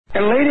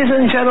And ladies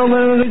and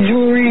gentlemen of the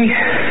jury,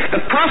 the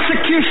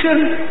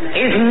prosecution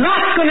is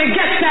not going to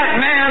get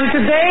that man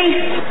today.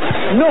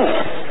 No,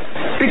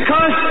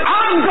 because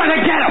I'm going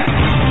to get him.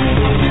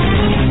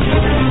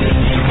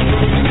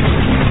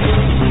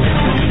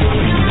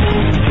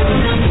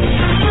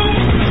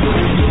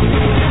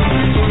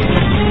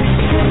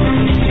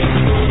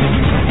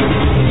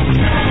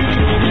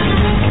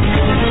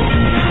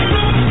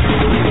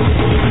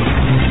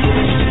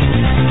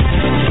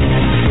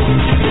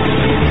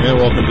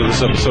 Welcome to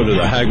this episode of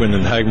the Hagmann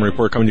and Hagmann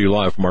Report, coming to you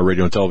live from our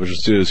radio and television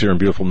studios here in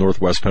beautiful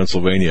Northwest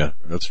Pennsylvania.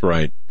 That's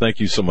right. Thank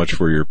you so much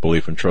for your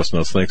belief and trust in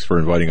us. Thanks for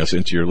inviting us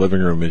into your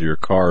living room, into your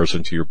cars,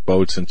 into your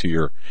boats, into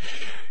your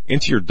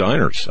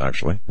diners,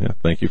 actually. Yeah,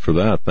 thank you for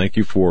that. Thank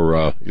you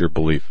for your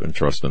belief and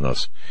trust in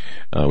us.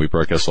 We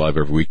broadcast live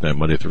every weeknight,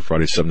 Monday through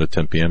Friday, 7 to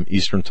 10 p.m.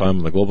 Eastern Time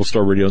on the Global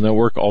Star Radio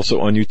Network, also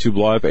on YouTube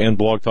Live and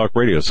Blog Talk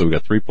Radio. So we've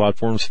got 3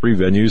 platforms, 3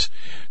 venues,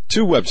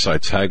 2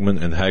 websites,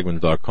 Hagmann and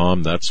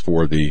Hagmann.com. That's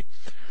for the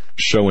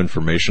show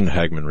information,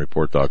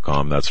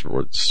 HagmannReport.com. That's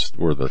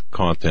where the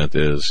content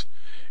is.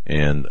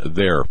 And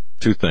there,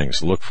 2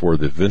 things. Look for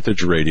the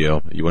Vintage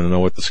Radio. You want to know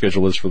what the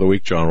schedule is for the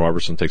week? John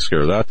Robertson takes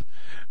care of that.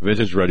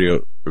 Vintage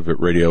Radio,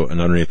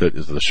 and underneath it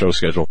is the show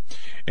schedule.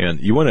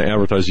 And you want to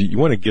advertise, you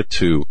want to get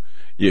to,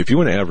 if you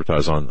want to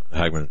advertise on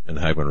Hagmann and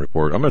Hagmann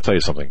Report, I'm going to tell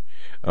you something.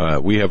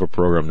 We have a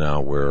program now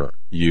where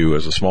you,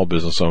 as a small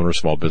business owner,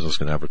 small business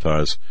can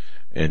advertise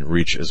and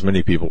reach as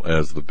many people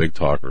as the big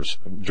talkers.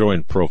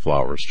 Join Pro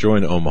Flowers,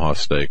 join Omaha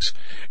Steaks,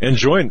 and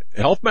join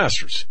Health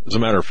Masters. As a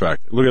matter of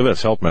fact, look at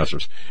this, Health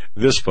Masters.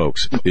 This,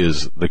 folks,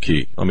 is the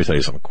key. Let me tell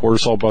you something.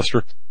 Cortisol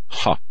Buster,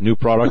 new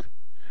product.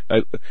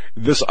 I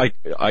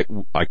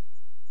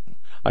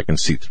can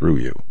see through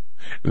you.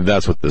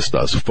 That's what this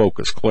does.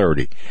 Focus,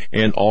 clarity,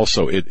 and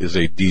also it is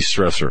a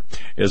de-stressor,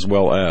 as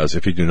well as,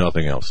 if you do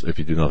nothing else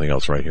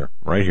right here.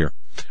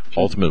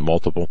 Ultimate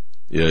multiple.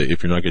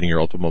 If you're not getting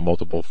your ultimate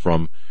multiple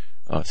from,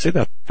 say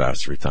that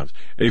fast 3 times.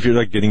 If you're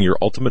not getting your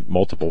ultimate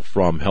multiple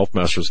from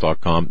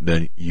healthmasters.com,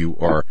 then you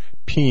are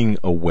peeing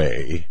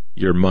away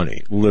your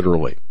money,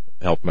 literally.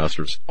 Health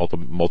Masters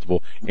Ultimate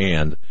Multiple,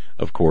 and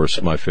of course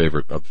my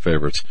favorite of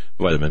favorites,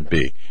 Vitamin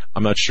B.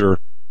 I'm not sure.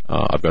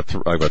 I've got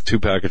 2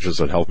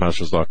 packages at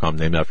healthmasters.com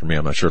named after me.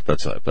 I'm not sure if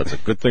that's a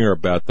good thing or a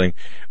bad thing,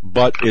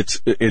 but it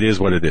is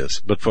what it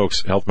is. But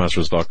folks,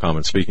 healthmasters.com.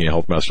 And speaking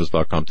of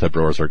healthmasters.com, Ted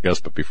Broer is our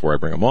guest. But before I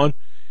bring him on,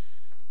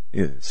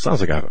 it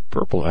sounds like I had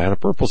a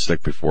purple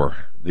stick before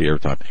the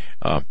airtime.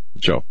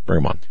 Joe, bring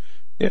him on.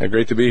 Yeah,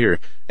 great to be here.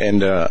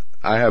 And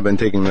I have been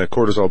taking the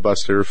Cortisol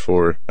Buster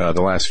for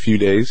the last few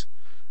days,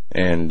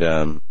 and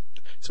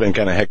it's been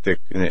kind of hectic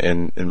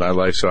in my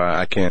life, so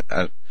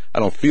I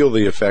don't feel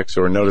the effects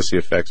or notice the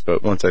effects,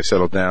 but once I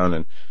settle down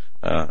and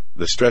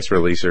the stress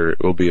releaser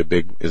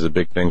is a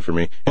big thing for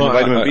me. And the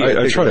vitamin B,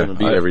 I try vitamin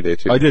B every day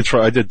too. I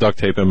did duct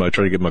tape him. I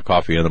tried to give him a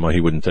coffee enema.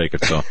 He wouldn't take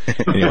it. So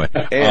anyway,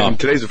 and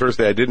today's the first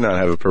day I did not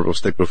have a purple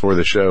stick before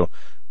the show,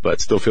 but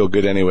still feel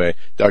good anyway.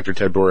 Dr.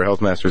 Ted Broer,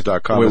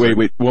 healthmasters.com.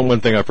 Wait. One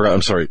thing I forgot.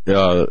 I'm sorry.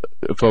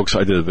 Folks,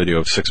 I did a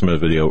 6-minute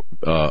video,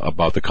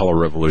 about the color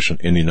revolution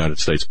in the United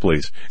States.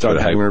 Please. It's on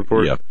the Hagmann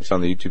Report? Yeah. It's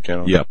on the YouTube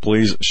channel? Yeah,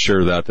 please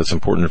share that. That's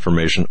important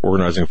information.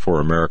 Organizing for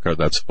America.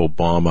 That's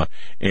Obama.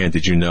 And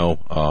did you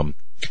know,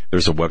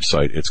 there's a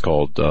website. It's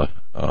called,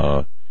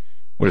 what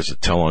is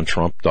it?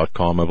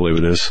 Tellontrump.com, I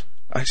believe it is.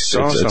 I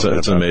saw something.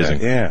 It's amazing.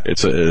 That. Yeah.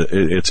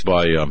 It's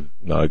by,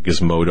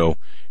 Gizmodo.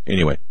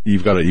 Anyway, you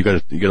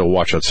gotta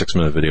watch that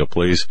 6-minute video,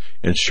 please,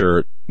 and share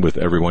it with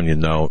everyone you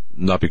know,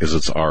 not because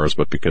it's ours,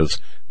 but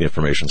because the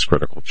information's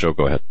critical. Joe,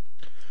 go ahead.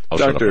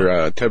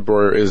 Dr. Ted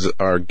Broer is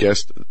our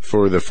guest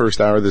for the first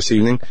hour this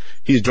evening.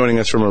 He's joining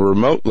us from a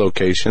remote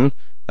location,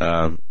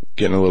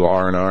 getting a little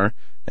R&R.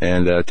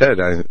 And, Ted,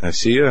 I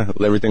see you.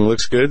 Everything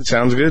looks good.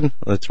 Sounds good.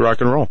 Let's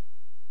rock and roll.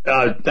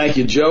 Thank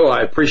you, Joe.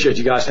 I appreciate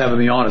you guys having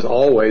me on as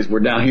always. We're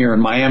down here in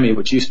Miami,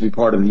 which used to be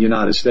part of the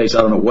United States.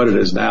 I don't know what it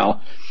is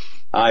now.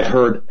 I've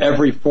heard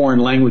every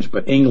foreign language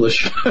but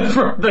English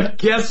from the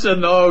guests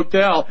in the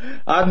hotel.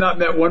 I've not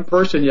met one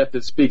person yet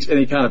that speaks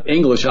any kind of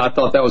English. I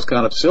thought that was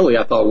kind of silly.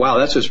 I thought, wow,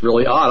 that's just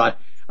really odd.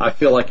 I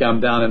feel like I'm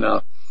down in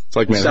it's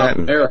like South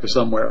America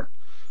somewhere.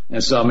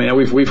 And so, I mean,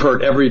 we've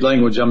heard every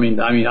language.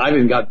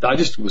 I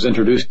just was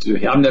introduced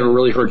to, I've never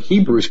really heard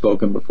Hebrew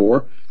spoken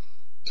before.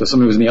 So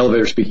somebody was in the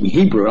elevator speaking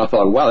Hebrew, and I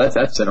thought, wow,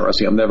 that's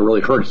interesting. I've never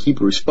really heard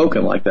Hebrew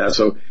spoken like that.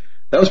 So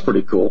that was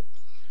pretty cool.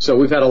 So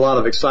we've had a lot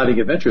of exciting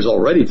adventures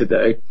already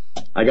today.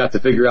 I got to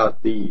figure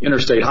out the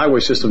interstate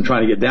highway system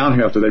trying to get down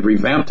here after they've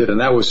revamped it,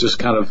 and that was just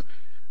kind of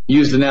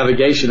use the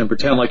navigation and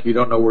pretend like you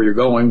don't know where you're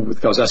going,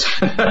 because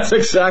that's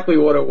exactly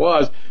what it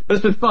was. But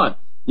it's been fun.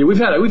 Yeah, we've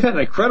had an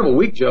incredible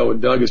week, Joe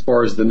and Doug, as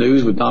far as the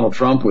news with Donald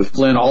Trump, with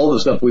Flynn, all the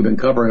stuff we've been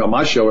covering on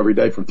my show every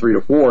day from 3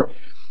 to 4,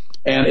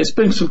 and it's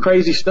been some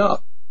crazy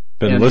stuff.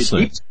 Been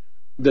listening.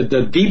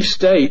 The deep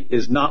state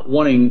is not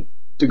wanting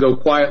to go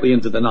quietly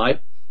into the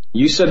night.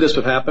 You said this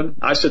would happen.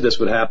 I said this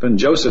would happen.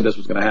 Joe said this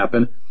was going to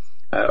happen.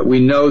 We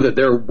know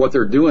that what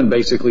they're doing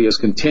basically is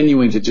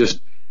continuing to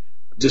just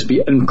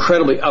be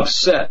incredibly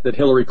upset that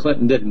Hillary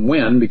Clinton didn't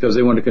win, because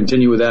they want to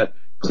continue with that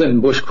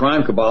Clinton-Bush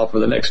crime cabal for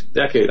the next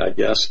decade, I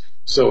guess.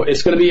 So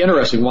it's going to be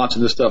interesting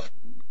watching this stuff,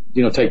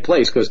 take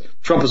place, because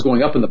Trump is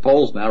going up in the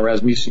polls now.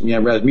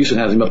 Rasmussen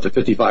has him up to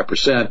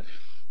 55%.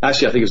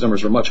 Actually, I think his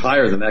numbers are much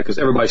higher than that because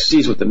everybody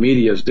sees what the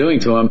media is doing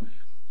to him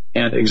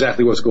and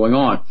exactly what's going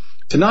on.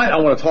 Tonight, I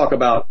want to talk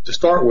about, to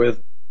start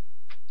with,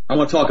 I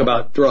want to talk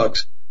about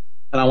drugs,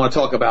 and I want to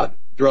talk about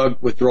drug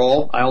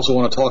withdrawal. I also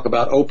want to talk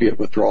about opiate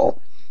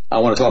withdrawal. I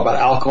want to talk about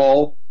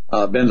alcohol,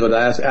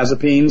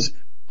 benzodiazepines.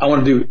 I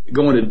want to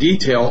go into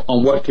detail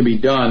on what can be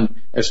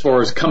done as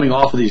far as coming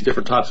off of these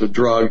different types of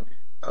drug.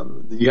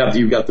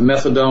 You've got the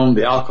methadone,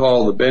 the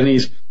alcohol, the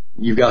bennies.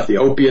 You've got the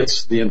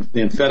opiates, the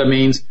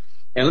amphetamines.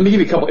 And let me give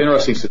you a couple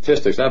interesting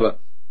statistics. I have a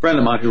friend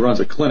of mine who runs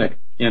a clinic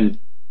in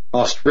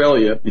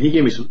Australia, and he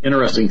gave me some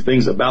interesting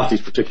things about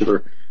these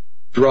particular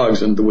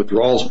drugs and the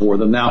withdrawals for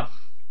them. Now,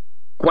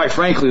 quite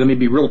frankly, let me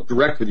be real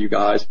direct with you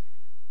guys.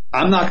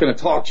 I'm not going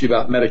to talk to you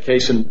about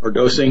medication or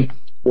dosing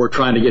or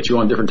trying to get you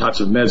on different types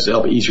of meds to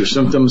help ease your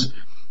symptoms.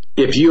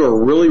 If you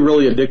are really,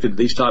 really addicted to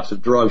these types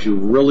of drugs, you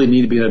really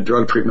need to be in a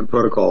drug treatment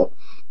protocol.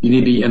 You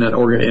need to be in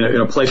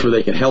a place where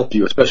they can help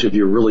you, especially if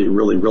you're really,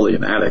 really, really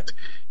an addict.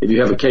 If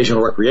you have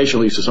occasional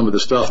recreational use of some of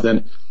this stuff,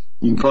 then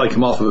you can probably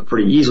come off of it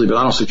pretty easily, but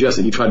I don't suggest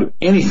that you try to do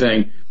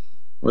anything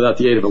without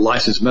the aid of a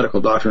licensed medical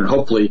doctor, and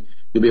hopefully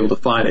you'll be able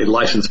to find a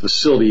licensed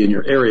facility in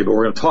your area. But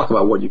we're going to talk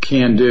about what you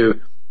can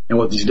do and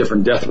what these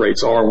different death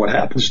rates are and what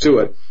happens to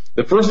it.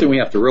 The first thing we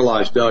have to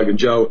realize, Doug and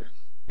Joe,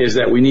 is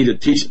that we need to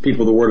teach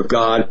people the Word of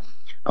God.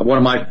 One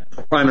of my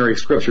primary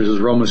scriptures is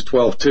Romans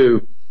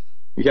 12:2.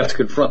 You have to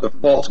confront the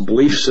false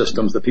belief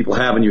systems that people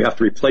have, and you have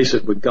to replace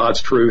it with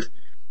God's truth.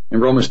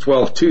 And Romans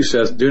 12:2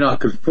 says, do not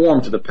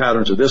conform to the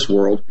patterns of this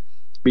world.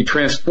 Be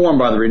transformed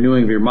by the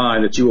renewing of your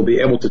mind, that you will be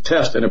able to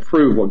test and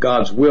approve what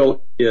God's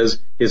will is,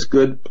 his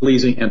good,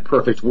 pleasing, and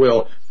perfect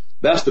will.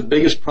 That's the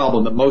biggest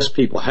problem that most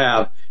people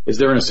have, is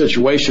they're in a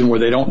situation where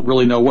they don't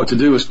really know what to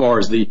do as far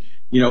as the,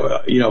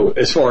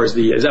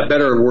 is that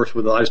better or worse?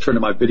 I just turned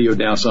my video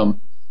down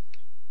some.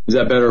 Is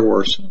that better or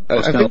worse?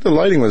 I think the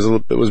lighting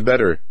was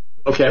better.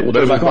 Okay, well,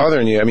 but if it's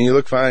bothering you, I mean, you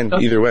look fine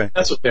either way.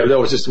 That's okay. That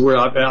was just where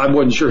I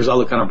wasn't sure because I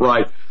look kind of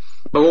bright.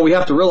 But what we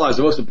have to realize,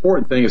 the most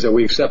important thing is that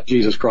we accept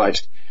Jesus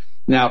Christ.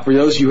 Now, for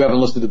those of you who haven't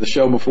listened to the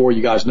show before,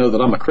 you guys know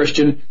that I'm a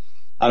Christian.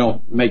 I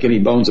don't make any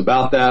bones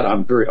about that.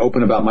 I'm very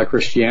open about my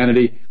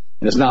Christianity.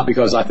 And it's not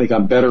because I think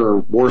I'm better or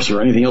worse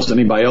or anything else than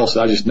anybody else.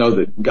 I just know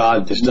that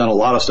God has done a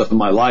lot of stuff in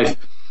my life,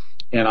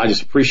 and I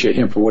just appreciate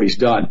him for what he's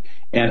done.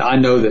 And I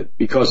know that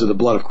because of the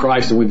blood of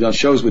Christ, and we've done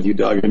shows with you,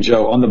 Doug and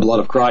Joe, on the blood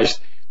of Christ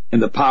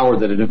and the power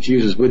that it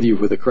infuses with you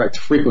with the correct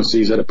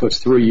frequencies that it puts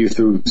through you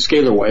through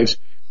scalar waves.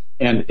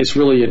 And it's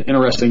really an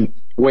interesting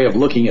way of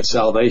looking at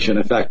salvation.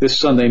 In fact, this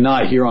Sunday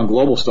night here on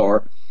Global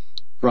Star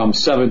from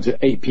 7 to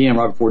 8 p.m.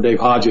 right before Dave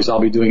Hodges,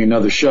 I'll be doing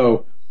another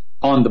show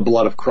on the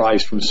blood of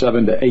Christ from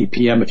 7 to 8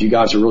 p.m. If you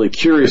guys are really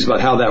curious about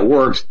how that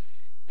works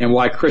and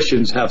why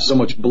Christians have so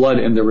much blood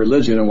in their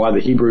religion and why the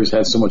Hebrews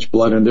had so much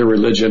blood in their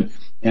religion.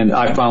 And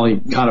I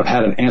finally kind of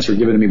had an answer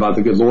given to me by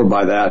the good Lord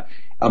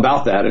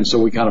about that. And so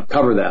we kind of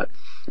cover that.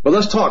 But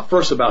let's talk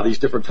first about these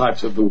different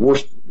types of the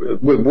worst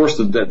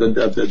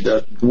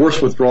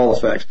withdrawal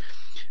effects.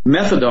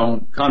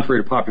 Methadone,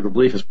 contrary to popular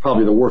belief, is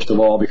probably the worst of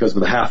all because of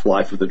the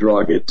half-life of the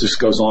drug. It just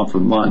goes on for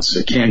months.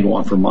 It can go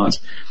on for months.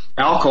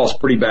 Alcohol is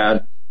pretty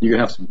bad. You can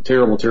have some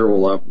terrible,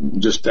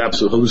 just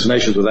absolute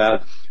hallucinations with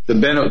that. The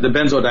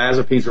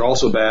benzodiazepines are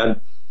also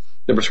bad.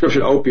 The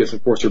prescription opiates,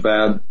 of course, are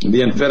bad.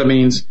 The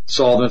amphetamines,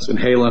 solvents,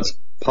 inhalants,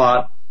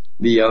 pot.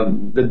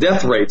 The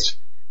death rates,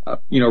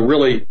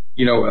 really,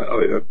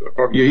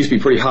 used to be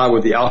pretty high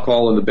with the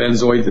alcohol and the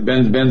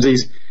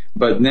benzies,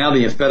 but now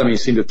the amphetamines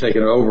seem to have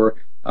taken it over.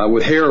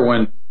 With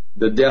heroin,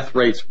 the death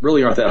rates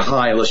really aren't that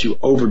high unless you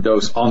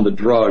overdose on the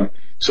drug.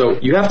 So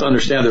you have to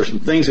understand there's some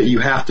things that you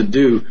have to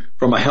do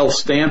from a health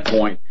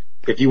standpoint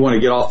if you want to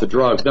get off the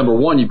drugs. Number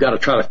one, you've got to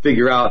try to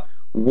figure out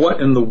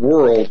what in the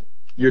world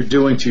you're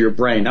doing to your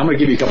brain. Now, I'm going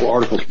to give you a couple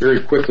articles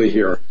very quickly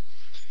here.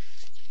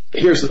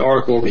 Here's an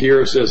article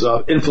here. It says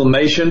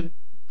inflammation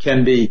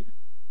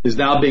is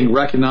now being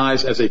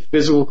recognized as a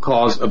physical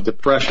cause of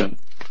depression.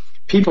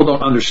 People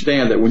don't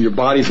understand that when your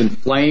body's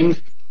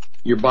inflamed,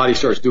 your body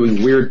starts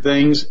doing weird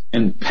things,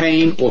 and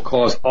pain will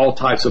cause all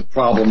types of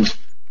problems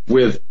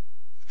with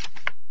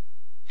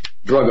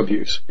drug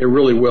abuse. It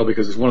really will,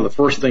 because it's one of the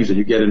first things that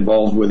you get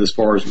involved with as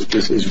far as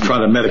is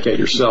trying to medicate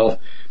yourself.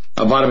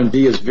 Vitamin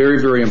D is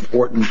very, very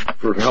important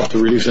for help to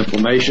reduce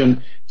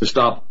inflammation, to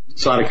stop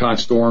cytokine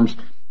storms.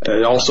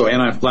 Also,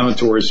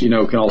 anti-inflammatories,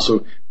 can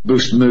also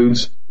boost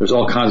moods. There's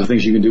all kinds of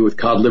things you can do with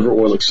cod liver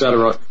oil,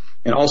 etc.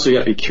 And also, you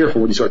have to be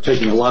careful when you start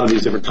taking a lot of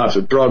these different types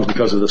of drugs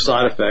because of the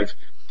side effects.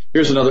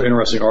 Here's another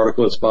interesting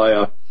article. It's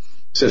by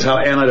says how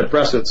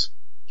antidepressants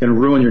can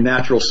ruin your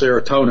natural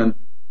serotonin,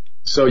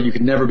 so you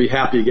can never be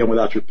happy again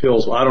without your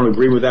pills. Well, I don't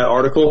agree with that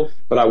article,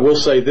 but I will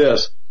say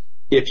this.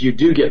 If you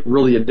do get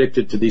really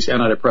addicted to these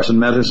antidepressant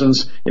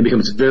medicines, it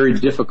becomes very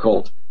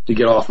difficult to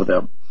get off of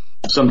them.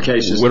 In some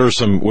cases. What are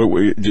some,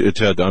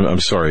 Ted, I'm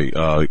sorry,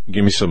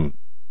 give me some.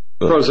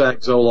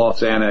 Prozac,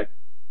 Zoloft, Xanax.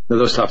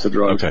 those types of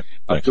drugs.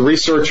 Okay. The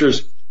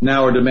researchers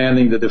now are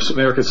demanding that the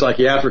American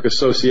Psychiatric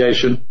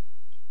Association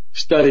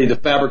study the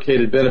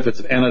fabricated benefits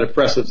of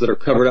antidepressants that are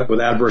covered up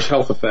with adverse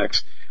health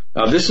effects.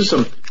 This is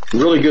some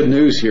really good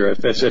news here.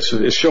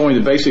 It's showing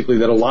that basically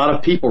that a lot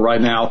of people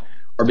right now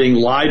are being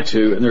lied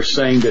to, and they're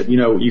saying that,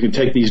 you can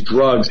take these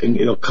drugs and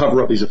it'll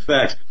cover up these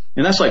effects.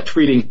 And that's like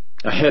treating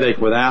a headache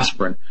with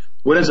aspirin.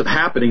 What ends up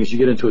happening is you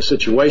get into a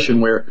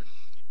situation where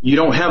you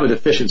don't have a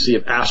deficiency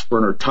of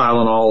aspirin or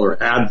Tylenol or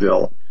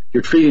Advil.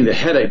 You're treating the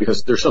headache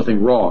because there's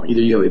something wrong. Either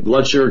you have a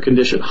blood sugar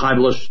condition, high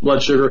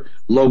blood sugar,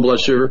 low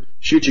blood sugar.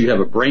 Shoot, you could have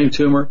a brain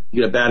tumor.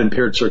 You get a bad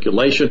impaired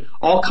circulation.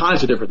 All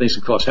kinds of different things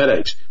can cause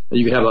headaches.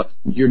 You could have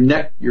your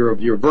neck, your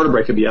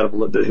vertebrae could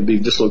be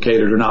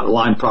dislocated or not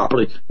aligned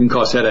properly. It can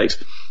cause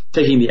headaches.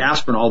 Taking the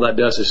aspirin, all that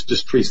does is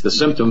just treats the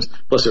symptoms,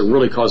 plus it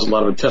really causes a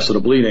lot of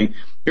intestinal bleeding.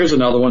 Here's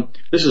another one.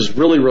 This is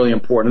really, really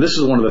important. This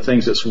is one of the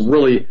things that's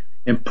really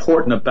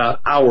important about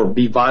our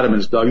B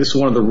vitamins, Doug. This is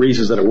one of the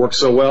reasons that it works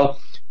so well.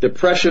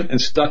 Depression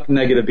and stuck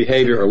negative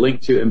behavior are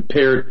linked to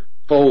impaired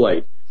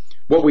folate.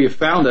 What we have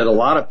found that a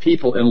lot of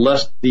people,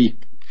 unless the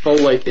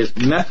folate is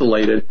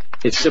methylated,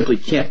 it simply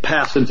can't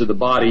pass into the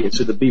body, and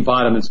so the B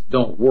vitamins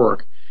don't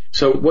work.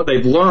 So what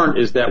they've learned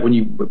is that when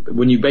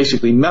you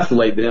basically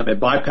methylate them, it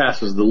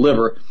bypasses the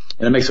liver,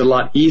 and it makes it a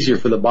lot easier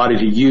for the body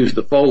to use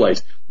the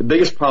folates. The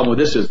biggest problem with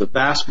this is the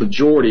vast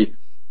majority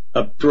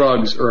of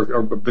drugs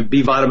or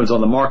B vitamins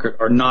on the market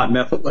are not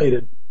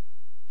methylated.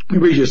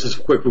 Let me read you this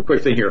quick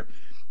thing here.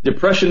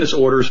 Depression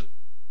disorders,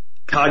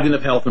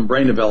 cognitive health, and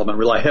brain development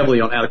rely heavily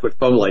on adequate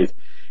folate.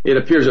 It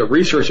appears that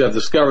researchers have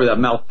discovered that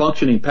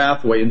malfunctioning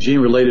pathway and gene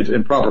related to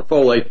improper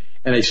folate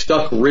and a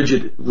stuck,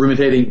 rigid,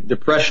 ruminating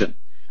depression.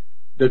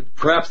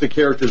 Perhaps the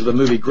characters of the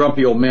movie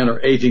Grumpy Old Men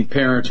are aging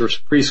parents or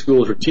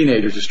preschoolers or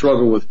teenagers who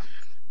struggle with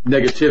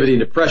negativity and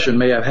depression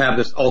may have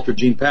this altered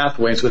gene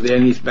pathway, and so they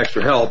need some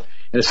extra help.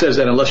 And it says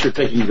that unless you're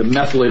taking the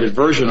methylated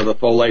version of the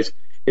folates,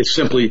 it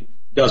simply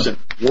doesn't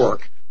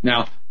work.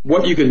 Now,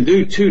 what you can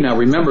do too, now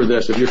remember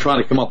this, if you're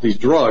trying to come up with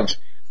these drugs,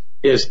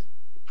 is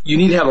you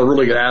need to have a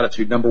really good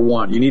attitude, number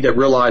one. You need to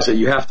realize that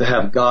you have to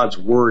have God's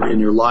word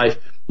in your life.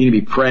 You need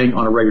to be praying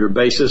on a regular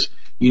basis.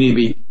 You need to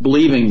be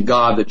believing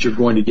God that you're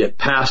going to get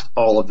past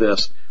all of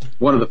this.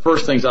 One of the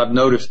first things I've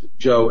noticed,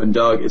 Joe and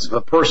Doug, is if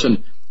a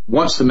person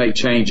wants to make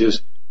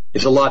changes,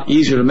 it's a lot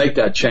easier to make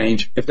that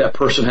change if that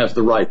person has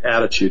the right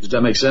attitude. Does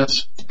that make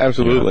sense?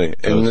 Absolutely.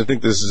 Yeah. And I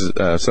think this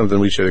is something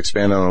we should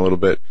expand on a little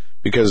bit,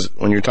 because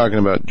when you're talking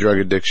about drug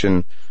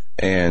addiction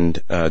and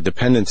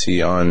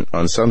dependency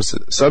on some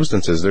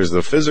substances, there's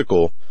the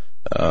physical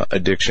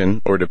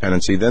addiction or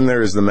dependency, then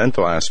there is the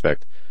mental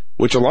aspect,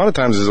 which a lot of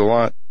times is a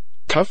lot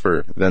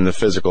tougher than the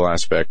physical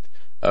aspect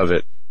of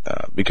it,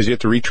 because you have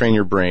to retrain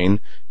your brain.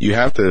 You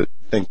have to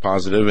think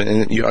positive,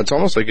 and it's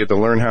almost like you have to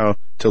learn how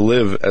to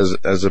live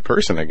as a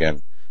person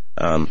again.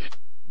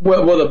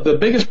 Well, the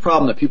biggest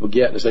problem that people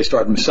get is they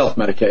start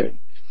self-medicating.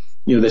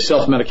 They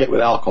self-medicate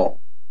with alcohol.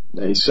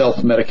 They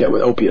self-medicate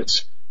with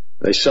opiates.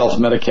 They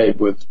self-medicate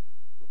with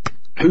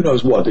who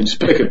knows what. They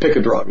just pick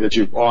a drug that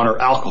you honor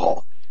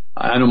alcohol.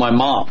 I know my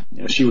mom,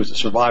 she was a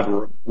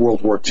survivor of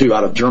World War II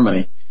out of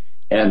Germany.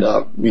 And,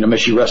 may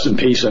she rest in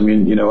peace. I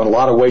mean, in a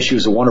lot of ways she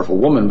was a wonderful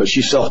woman, but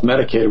she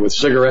self-medicated with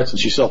cigarettes and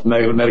she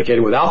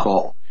self-medicated with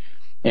alcohol.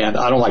 And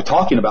I don't like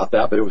talking about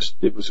that, but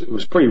it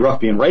was pretty rough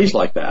being raised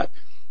like that.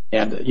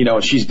 And,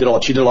 she did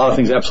a lot of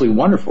things absolutely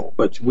wonderful,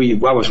 but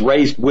I was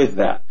raised with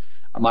that.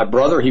 My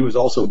brother, he was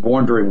also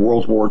born during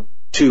World War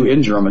II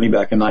in Germany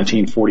back in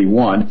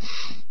 1941.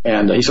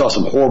 And he saw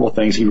some horrible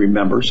things he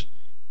remembers.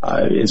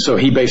 And so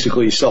he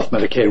basically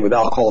self-medicated with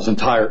alcohol his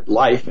entire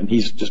life, and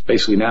he's just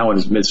basically now in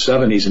his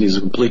mid-70s, and he's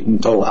a complete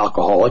and total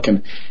alcoholic,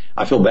 and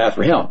I feel bad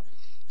for him.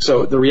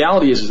 So the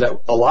reality is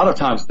that a lot of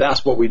times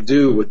that's what we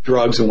do with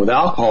drugs and with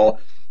alcohol,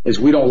 is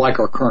we don't like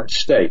our current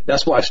state.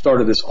 That's why I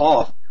started this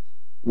off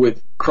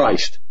with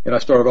Christ, and I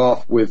started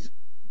off with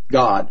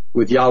God,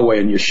 with Yahweh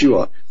and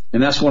Yeshua.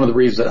 And that's one of the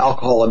reasons that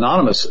Alcohol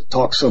Anonymous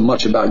talks so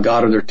much about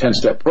God in their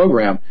 10-step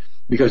program,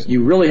 because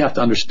you really have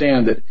to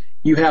understand that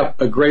you have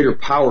a greater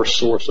power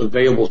source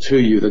available to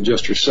you than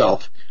just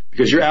yourself.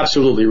 Because you're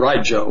absolutely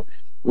right, Joe.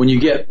 When you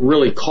get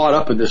really caught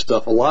up in this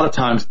stuff, a lot of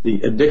times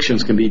the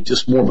addictions can be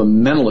just more of a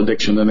mental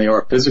addiction than they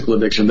are a physical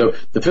addiction, though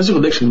the physical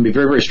addiction can be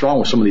very, very strong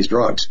with some of these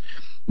drugs.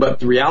 But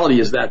the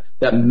reality is that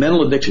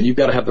mental addiction, you've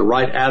got to have the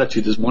right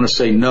attitude to want to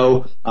say,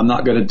 no, I'm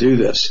not going to do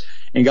this.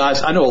 And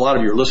guys, I know a lot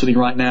of you are listening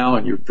right now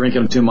and you're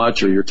drinking too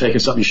much, or you're taking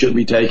something you shouldn't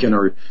be taking,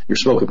 or you're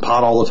smoking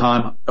pot all the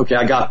time. Okay,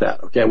 I got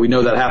that. Okay, we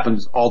know that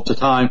happens all the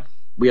time.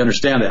 We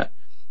understand that.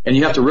 And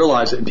you have to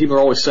realize that, and people are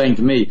always saying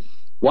to me,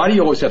 why do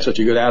you always have such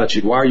a good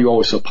attitude? Why are you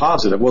always so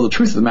positive? Well, the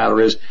truth of the matter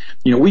is,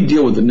 we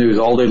deal with the news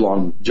all day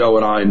long, Joe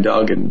and I and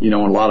Doug and, and a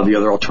lot of the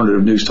other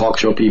alternative news talk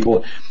show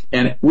people.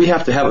 And we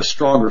have to have a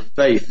stronger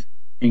faith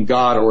in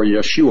God or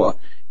Yeshua,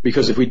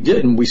 because if we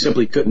didn't, we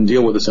simply couldn't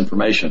deal with this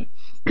information.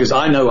 Because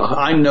I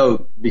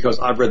know because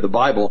I've read the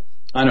Bible,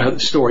 I know how the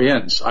story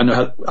ends. I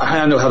know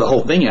how the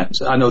whole thing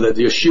ends. I know that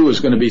Yeshua is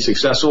going to be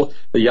successful,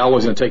 that Yahweh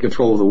is going to take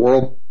control of the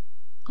world.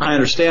 I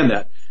understand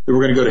that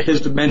we're going to go to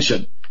his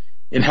dimension,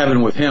 in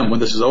heaven with him when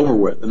this is over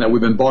with, and that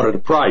we've been bought at a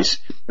price.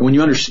 And when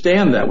you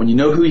understand that, when you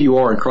know who you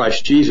are in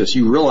Christ Jesus,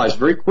 you realize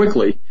very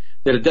quickly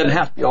that it doesn't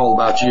have to be all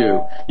about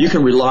you. You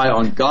can rely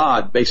on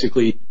God,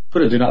 basically.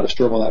 Put a do not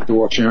disturb on that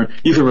door, Sharon.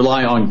 You can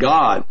rely on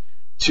God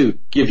to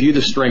give you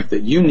the strength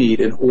that you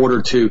need in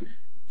order to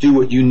do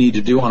what you need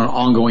to do on an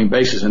ongoing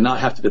basis and not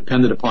have to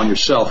depend it upon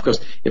yourself. Because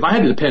if I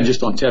had to depend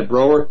just on Ted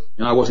Brower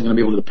and I wasn't going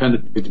to be able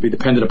to be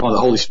dependent upon the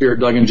Holy Spirit,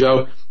 Doug and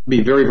Joe, it'd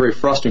be very, very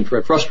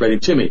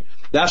frustrating to me.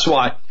 That's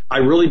why I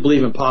really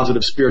believe in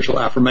positive spiritual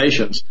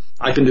affirmations.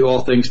 I can do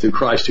all things through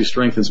Christ who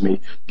strengthens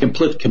me.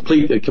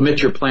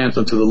 Commit your plans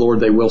unto the Lord,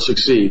 they will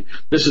succeed.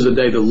 This is the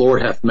day the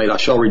Lord hath made. I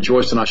shall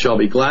rejoice and I shall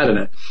be glad in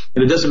it.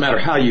 And it doesn't matter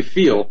how you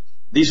feel.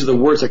 These are the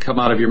words that come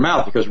out of your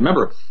mouth. Because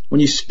remember,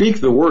 when you speak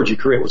the words, you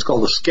create what's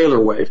called a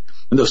scalar wave.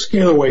 And those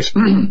scalar waves,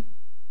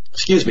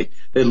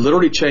 they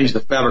literally change the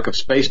fabric of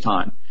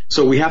space-time.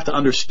 So we have to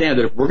understand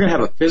that if we're going to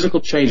have a physical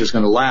change that's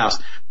going to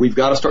last, we've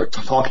got to start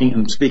talking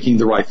and speaking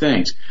the right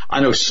things.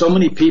 I know so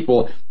many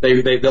people,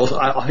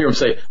 I'll hear them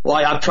say, well,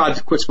 I've tried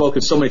to quit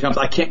smoking so many times,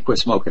 I can't quit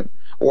smoking.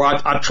 Or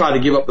I've tried to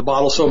give up the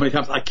bottle so many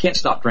times, I can't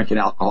stop drinking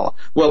alcohol.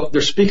 Well,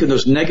 they're speaking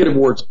those negative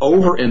words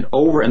over and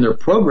over, and they're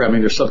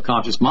programming their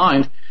subconscious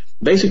mind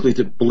basically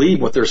to believe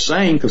what they're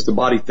saying, because the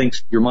body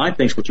thinks, your mind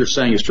thinks what you're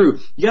saying is true.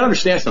 You got to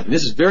understand something.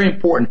 This is very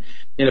important.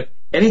 And if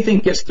anything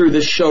gets through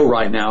this show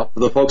right now, for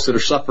the folks that are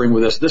suffering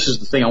with this is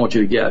the thing I want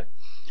you to get.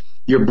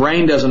 Your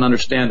brain doesn't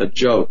understand a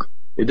joke.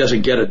 It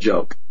doesn't get a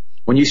joke.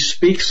 When you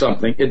speak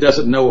something, it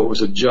doesn't know it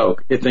was a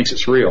joke. It thinks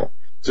it's real.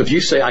 So if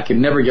you say, I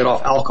can never get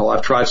off alcohol,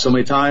 I've tried so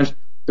many times,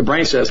 the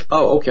brain says,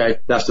 oh, okay,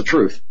 that's the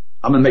truth.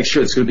 I'm going to make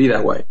sure it's going to be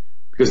that way,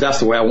 because that's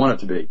the way I want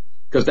it to be.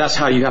 Because that's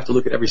how you have to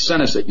look at every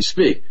sentence that you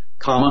speak,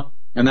 comma,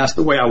 and that's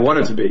the way I want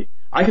it to be.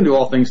 I can do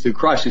all things through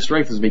Christ who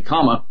strengthens me,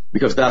 comma,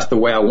 because that's the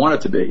way I want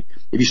it to be.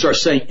 If you start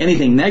saying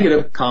anything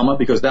negative, comma,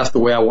 because that's the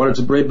way I want it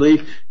to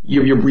believe,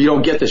 you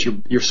don't get this.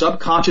 Your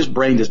subconscious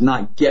brain does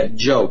not get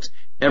jokes.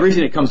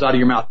 Everything that comes out of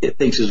your mouth, it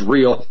thinks is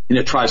real, and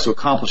it tries to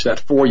accomplish that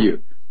for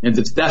you. And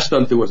that's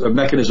done through a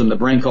mechanism in the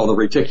brain called the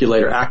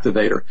reticulator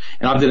activator.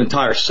 And I've done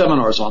entire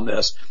seminars on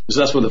this. So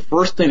that's where the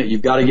first thing that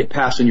you've got to get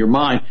past in your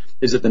mind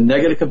is that the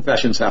negative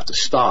confessions have to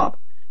stop.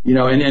 You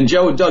know, and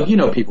Joe and Doug, you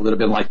know people that have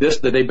been like this,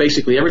 that they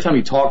basically, every time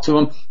you talk to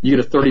them, you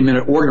get a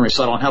 30-minute organ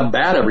recital on how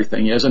bad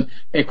everything is. And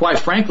quite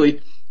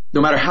frankly,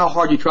 no matter how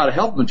hard you try to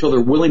help them until they're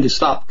willing to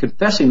stop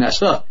confessing that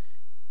stuff,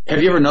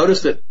 have you ever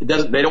noticed that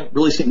they don't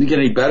really seem to get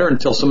any better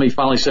until somebody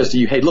finally says to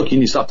you, hey, look, you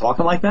need to stop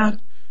talking like that?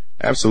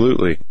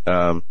 Absolutely.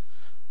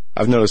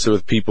 I've noticed it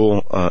with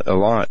people a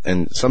lot,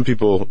 and some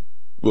people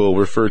will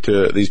refer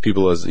to these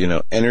people as,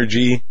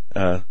 energy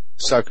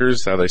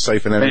suckers, how they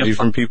siphon energy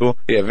from people.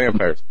 Yeah,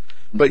 vampires.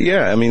 But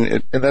yeah, I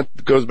mean, and that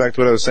goes back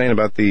to what I was saying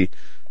about the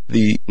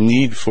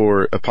need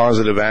for a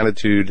positive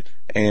attitude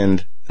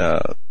and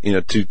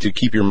to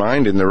keep your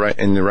mind in the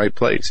right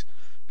place.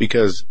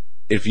 Because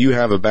if you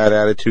have a bad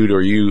attitude,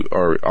 or you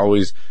are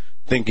always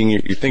thinking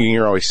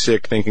you're always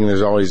sick, thinking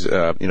there's always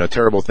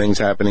terrible things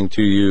happening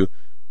to you,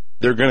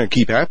 they're going to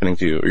keep happening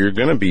to you, or you're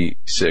going to be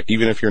sick.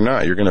 Even if you're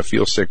not, you're going to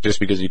feel sick just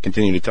because you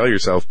continue to tell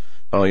yourself,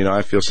 oh,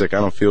 I feel sick, I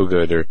don't feel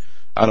good, or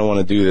I don't want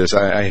to do this,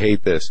 I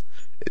hate this.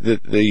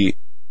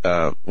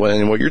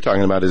 And what you're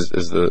talking about is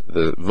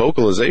the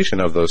vocalization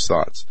of those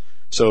thoughts.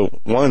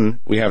 So one,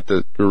 we have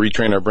to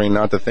retrain our brain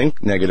not to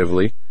think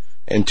negatively,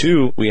 and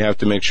two, we have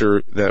to make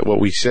sure that what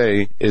we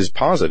say is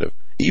positive,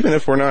 even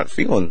if we're not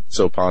feeling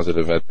so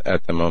positive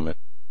at the moment.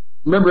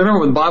 Remember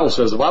what the Bible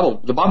says. The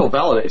Bible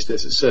validates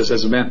this. It says,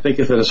 as a man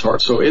thinketh in his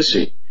heart, so is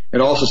he. It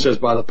also says,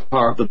 by the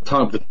power of the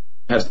tongue that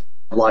has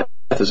life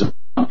as a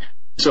tongue.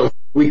 So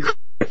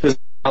it's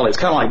kind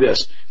of like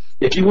this.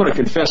 If you want to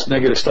confess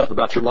negative stuff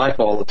about your life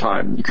all the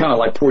time, you kind of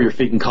like pour your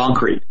feet in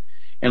concrete.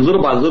 And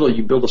little by little,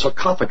 you build a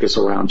sarcophagus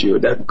around you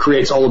that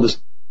creates all of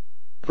this.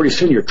 Pretty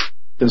soon, you're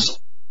in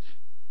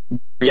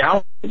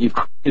reality that you've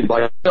created by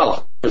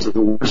yourself because of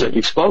the words that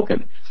you've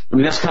spoken. I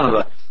mean, that's kind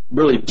of a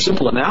really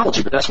simple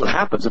analogy, but that's what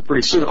happens. And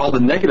pretty soon, all the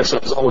negative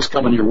stuff is always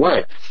coming your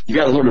way. You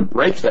got to learn to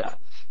break that.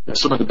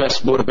 Some of the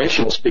best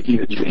motivational speaking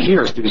that you can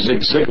hear is through Zig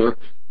Ziglar.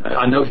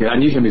 I knew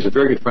him. He's a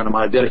very good friend of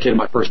mine. I dedicated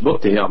my first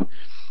book to him.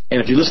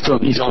 And if you listen to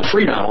him, he's on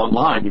free now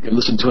online. You can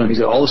listen to him. He's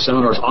got all the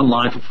seminars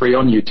online for free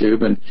on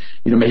YouTube. And,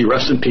 may he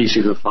rest in peace.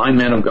 He's a fine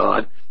man of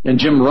God. And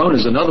Jim Rohn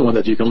is another one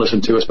that you can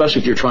listen to,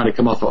 especially if you're trying to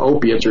come off of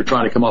opiates or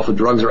trying to come off of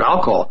drugs or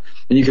alcohol.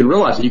 And you can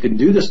realize that you can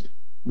do this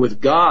with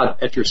God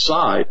at your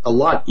side a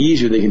lot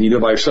easier than you do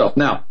it by yourself.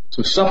 Now,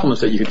 some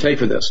supplements that you can take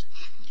for this.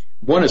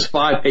 One is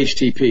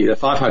 5-HTP, the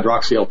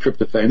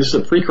 5-hydroxyl-tryptophan. This is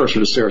a precursor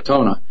to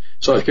serotonin.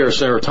 So it's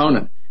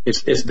serotonin.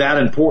 It's that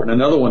important.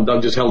 Another one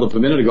Doug just held up a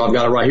minute ago. I've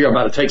got it right here. I'm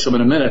about to take some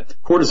in a minute.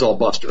 Cortisol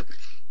buster.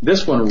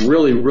 This one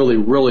really, really,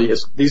 really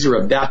is, these are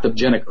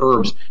adaptogenic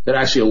herbs that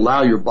actually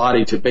allow your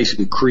body to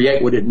basically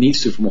create what it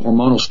needs to from a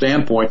hormonal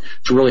standpoint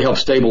to really help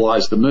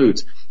stabilize the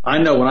moods. I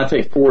know when I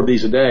take 4 of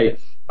these a day,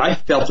 I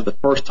felt it the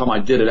first time I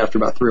did it after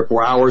about 3 or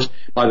 4 hours.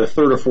 By the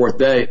third or fourth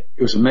day,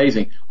 it was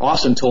amazing.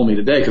 Austin told me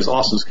today, because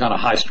Austin's kind of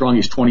high strung.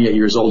 He's 28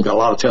 years old, got a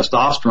lot of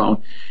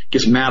testosterone,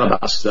 gets mad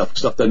about stuff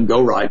doesn't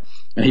go right.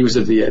 And he was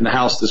in the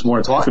house this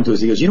morning talking to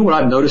us. He goes, you know what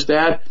I've noticed,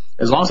 Dad?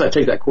 As long as I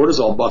take that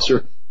cortisol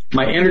buster,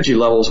 my energy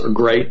levels are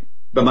great,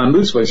 but my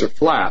mood swings are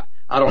flat.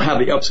 I don't have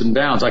the ups and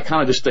downs. I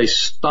kind of just stay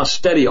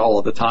steady all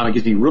of the time. It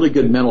gives me really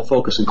good mental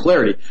focus and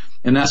clarity.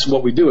 And that's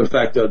what we do. In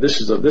fact, this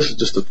is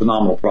just a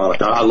phenomenal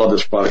product. I love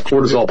this product.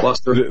 Cortisol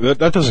buster.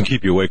 That doesn't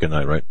keep you awake at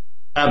night, right?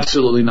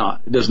 Absolutely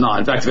not. It does not.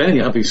 In fact, if anything,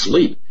 it helps you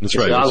sleep. That's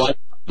right.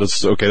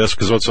 That's okay. That's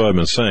because that's what I've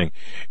been saying.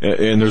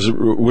 And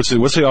what's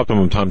the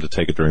optimum time to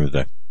take it during the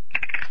day?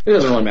 It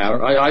doesn't really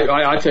matter.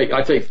 I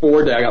take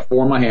 4 a day. I got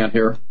 4 in my hand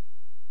here.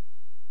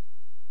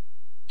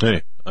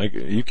 Hey,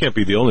 you can't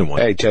be the only one.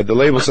 Hey, Ted, the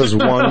label says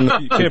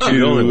 1 to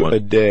 2 a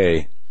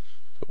day.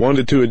 1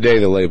 to 2 a day,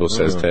 the label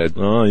says, Ted.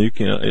 Oh, you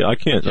can't. I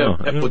can't. Yeah.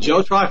 No. Well,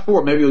 Joe, try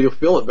 4. Maybe you'll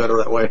feel it better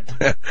that way.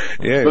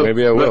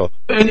 Maybe I will.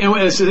 And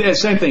it's the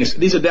same thing.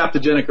 These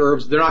adaptogenic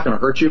herbs, they're not going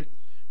to hurt you,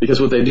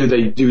 because what they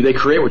do, they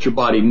create what your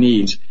body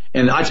needs.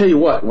 And I tell you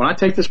what, when I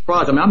take this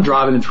product, I mean, I'm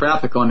driving in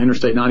traffic on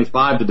Interstate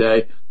 95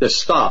 today that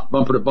stopped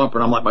bumper to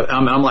bumper, and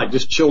I'm like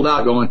just chilled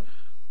out going,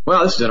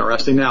 wow, this is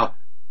interesting. Now,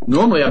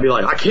 normally I'd be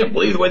like, I can't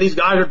believe the way these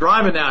guys are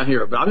driving down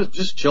here, but I'm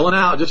just chilling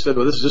out. Just said,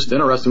 well, this is just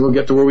interesting. We'll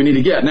get to where we need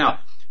to get. Now,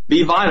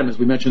 B vitamins,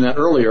 we mentioned that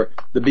earlier.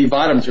 The B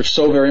vitamins are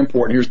so very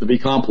important. Here's the B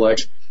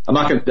complex.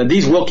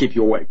 These will keep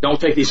you awake. Don't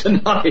take these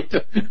at night.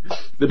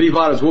 The B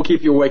vitamins will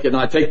keep you awake at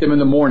night. I take them in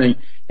the morning,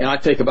 and I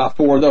take about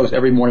 4 of those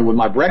every morning with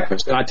my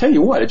breakfast. And I tell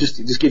you what, it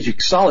just gives you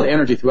solid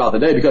energy throughout the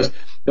day, because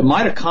the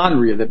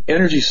mitochondria, the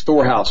energy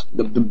storehouse,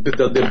 like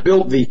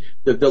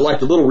the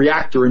little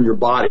reactor in your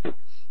body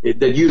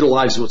that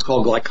utilizes what's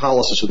called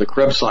glycolysis, or the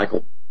Krebs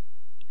cycle.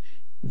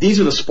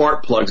 These are the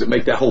spark plugs that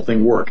make that whole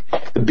thing work.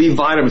 The B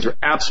vitamins are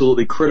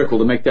absolutely critical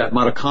to make that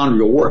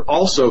mitochondrial work.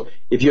 Also,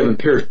 if you have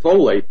impaired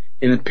folate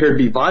and impaired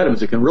B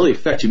vitamins, it can really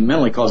affect you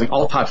mentally, causing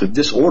all types of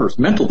disorders,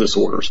 mental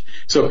disorders.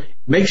 So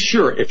make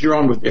sure if you're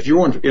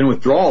in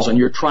withdrawals and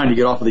you're trying to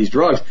get off of these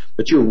drugs,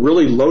 that you're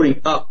really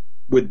loading up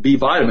with B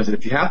vitamins. And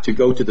if you have to,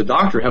 go to the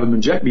doctor, have them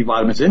inject B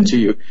vitamins into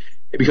you,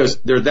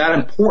 because they're that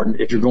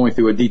important if you're going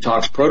through a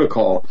detox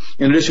protocol.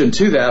 In addition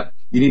to that,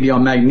 you need to be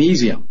on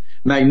magnesium.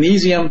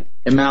 Magnesium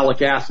and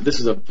malic acid. This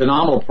is a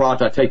phenomenal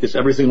product. I take this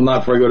every single night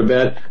before I go to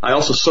bed. I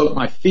also soak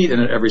my feet in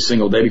it every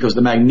single day, because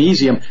the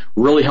magnesium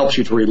really helps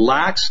you to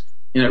relax,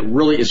 and it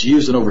really is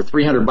used in over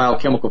 300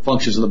 biochemical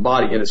functions in the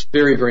body, and it's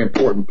very, very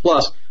important.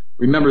 Plus,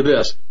 remember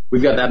this,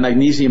 we've got that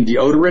magnesium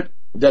deodorant.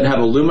 It doesn't have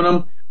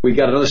aluminum. We've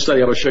got another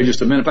study I'm going to show you in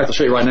just a minute. In fact, I'll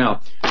show you right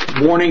now.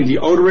 Warning,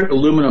 deodorant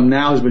aluminum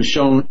now has been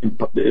shown,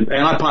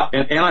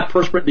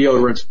 antiperspirant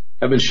deodorants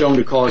have been shown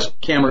to cause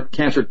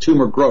cancer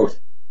tumor growth.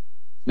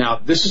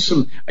 Now, this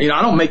is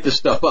I don't make this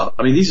stuff up.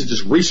 I mean, these are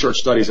just research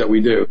studies that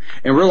we do.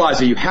 And realize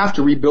that you have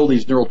to rebuild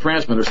these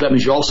neurotransmitters. That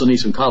means you also need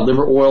some cod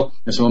liver oil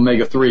and some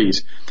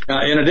omega-3s.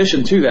 In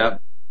addition to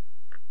that,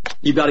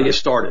 you've got to get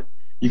started.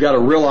 You've got to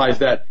realize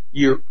that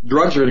your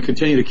drugs are going to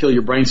continue to kill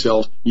your brain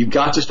cells. You've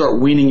got to start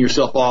weaning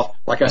yourself off,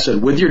 like I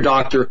said, with your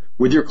doctor,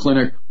 with your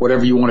clinic,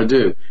 whatever you want to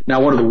do.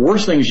 Now, one of the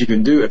worst things you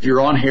can do if you're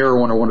on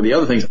heroin or one of the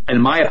other things,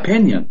 in my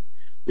opinion,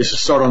 is to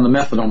start on the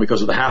methadone,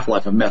 because of the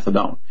half-life of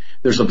methadone.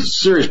 There's some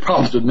serious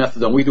problems with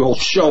methadone. We do a whole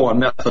show on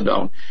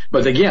methadone.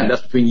 But again,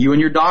 that's between you and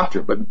your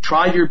doctor. But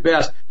try your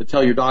best to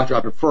tell your doctor,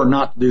 I prefer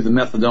not to do the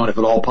methadone if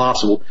at all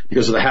possible,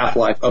 because of the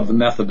half-life of the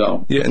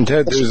methadone. Yeah, and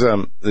Ted, there's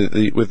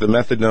with the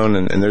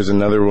methadone, and there's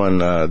another one,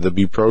 the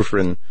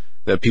bupropion,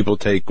 that people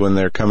take when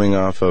they're coming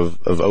off of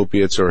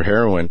opiates or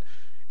heroin.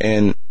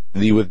 And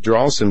the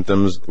withdrawal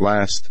symptoms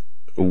last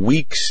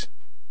weeks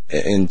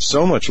and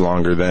so much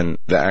longer than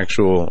the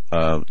actual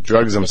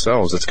drugs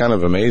themselves. It's kind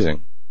of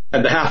amazing.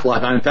 At the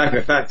half-life,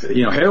 in fact,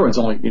 heroin's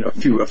only,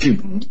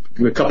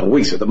 a couple of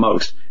weeks at the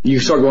most. You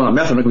start going on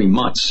methadone, it can be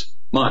months.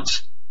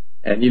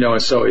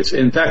 And so it's,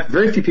 in fact,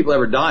 very few people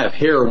ever die of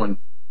heroin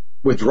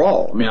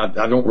withdrawal. I mean,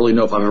 I don't really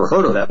know if I've ever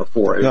heard of that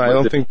before. No, I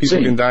don't think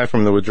people can die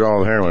from the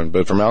withdrawal of heroin,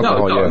 but from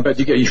alcohol, yeah. But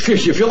you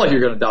feel like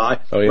you're going to die.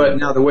 Oh, yeah. But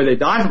now the way they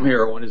die from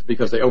heroin is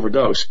because they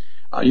overdose.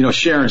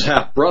 Sharon's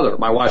half-brother,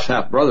 my wife's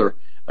half-brother,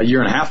 a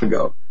year and a half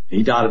ago,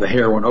 he died of a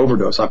heroin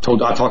overdose. I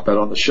talked about it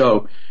on the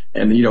show.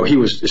 And, he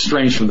was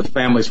estranged from the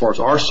family as far as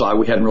our side.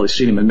 We hadn't really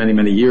seen him in many,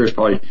 many years.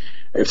 I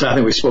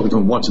think we've spoken to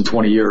him once in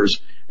 20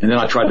 years. And then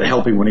I tried to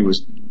help him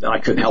I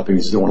couldn't help him.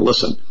 He just didn't want to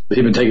listen. But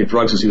he'd been taking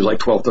drugs since he was like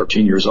 12,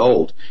 13 years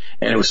old.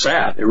 And it was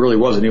sad. It really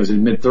wasn't. He was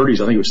in mid-30s.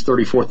 I think he was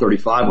 34,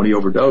 35 when he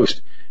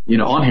overdosed,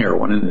 on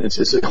heroin. And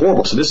it's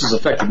horrible. So this has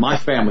affected my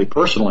family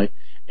personally.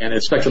 And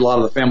it's affected a lot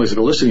of the families that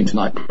are listening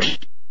tonight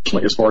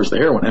as far as the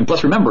heroin. And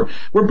plus, remember,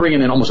 we're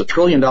bringing in almost $1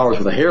 trillion worth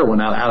of heroin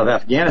out of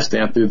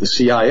Afghanistan through the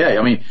CIA.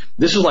 I mean,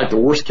 this is like the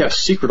worst kept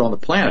secret on the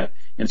planet.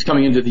 And it's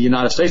coming into the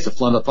United States to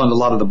fund a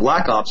lot of the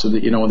black ops in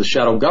the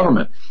shadow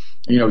government.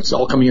 It's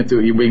all coming in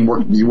through,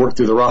 you work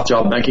through the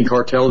Rothschild banking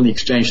cartel and the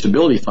Exchange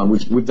Stability Fund.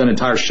 We've done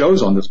entire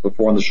shows on this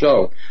before on the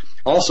show.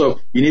 Also,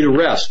 you need a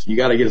rest. You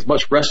got to get as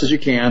much rest as you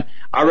can.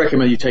 I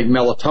recommend you take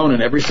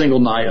melatonin every single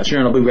night.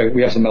 Sharon, I believe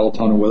we have some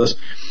melatonin with us.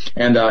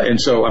 And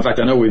so, in fact,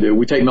 I know we do.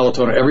 We take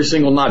melatonin every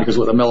single night because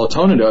what the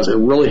melatonin does, it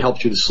really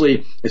helps you to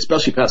sleep,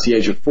 especially past the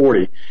age of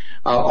 40.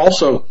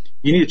 Also,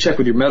 you need to check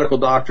with your medical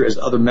doctor as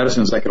other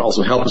medicines that can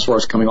also help as far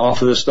as coming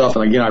off of this stuff.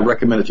 And again, I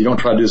recommend that you don't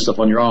try to do this stuff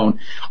on your own.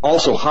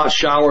 Also, hot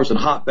showers and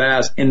hot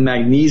baths in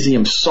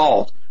magnesium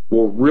salt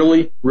will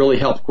really, really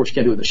help. Of course, you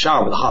can't do it in the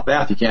shower, but the hot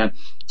bath you can.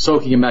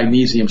 Soaking in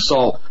magnesium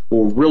salt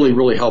will really,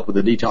 really help with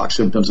the detox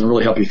symptoms and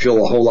really help you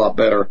feel a whole lot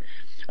better.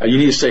 You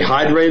need to stay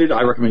hydrated.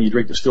 I recommend you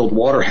drink distilled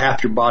water,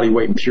 half your body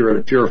weight in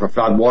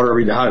purified water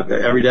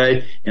every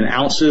day in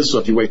ounces. So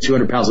if you weigh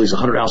 200 pounds, at least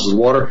 100 ounces of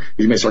water,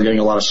 you may start getting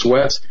a lot of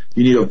sweats.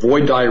 You need to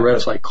avoid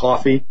diuretics like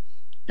coffee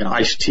and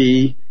iced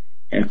tea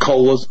and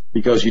colas,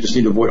 because you just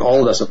need to avoid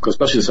all of that stuff, because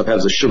especially the stuff that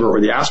has the sugar or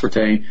the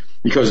aspartame,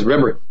 because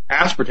remember,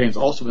 aspartame has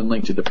also been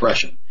linked to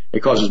depression.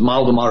 It causes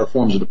mild to moderate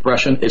forms of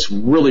depression. It's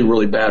really,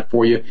 really bad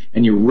for you,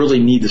 and you really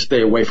need to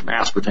stay away from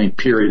aspartame,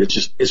 period.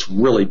 It's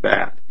really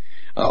bad.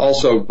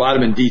 Also,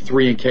 vitamin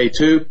D3 and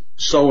K2,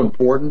 so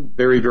important,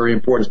 very, very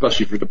important,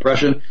 especially for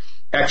depression.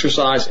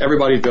 Exercise,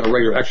 everybody's got a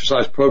regular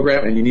exercise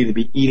program, and you need to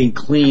be eating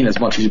clean as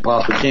much as you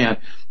possibly can.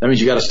 That means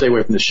you got to stay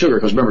away from the sugar,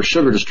 because remember,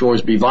 sugar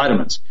destroys B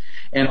vitamins.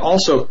 And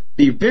also,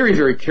 be very,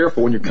 very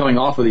careful when you're coming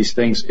off of these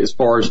things as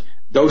far as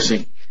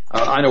dosing.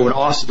 I know in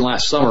Austin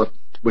last summer,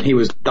 when he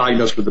was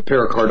diagnosed with the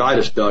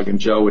pericarditis, Doug and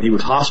Joe, when he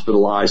was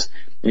hospitalized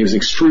and he was in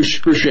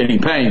excruciating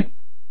pain,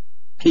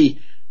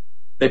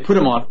 they put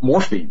him on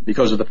morphine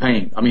because of the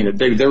pain. I mean,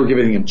 they were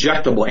giving him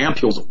injectable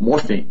ampules of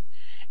morphine.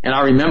 And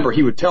I remember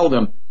he would tell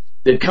them,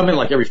 they'd come in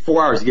like every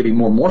 4 hours to give him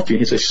more morphine.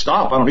 He'd say,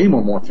 stop, I don't need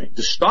more morphine.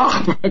 Just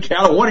stop. Okay,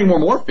 I don't want any more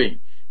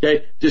morphine.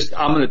 Okay,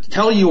 I'm going to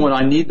tell you when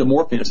I need the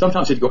morphine. And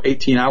sometimes he'd go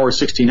 18 hours,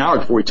 16 hours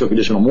before he took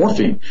additional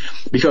morphine,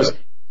 because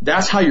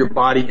that's how your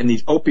body and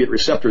these opiate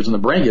receptors in the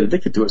brain get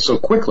addicted to it so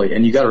quickly.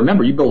 And you got to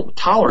remember, you build a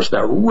tolerance to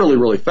that really,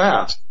 really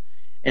fast.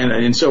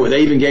 And so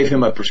they even gave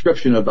him a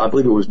prescription of, I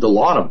believe it was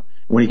Dilaudid,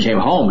 when he came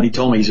home. And he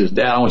told me, he says,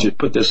 Dad, I want you to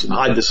put this and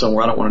hide this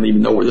somewhere. I don't want to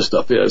even know where this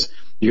stuff is,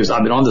 because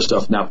I've been on this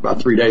stuff now for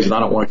about 3 days, and I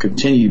don't want to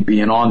continue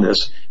being on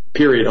this,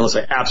 period, unless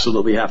I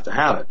absolutely have to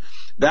have it.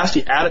 That's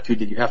the attitude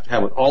that you have to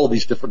have with all of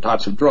these different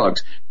types of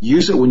drugs.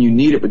 Use it when you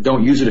need it, but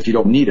don't use it if you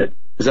don't need it.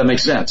 Does that make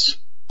sense?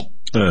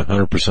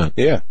 100%.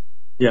 Yeah.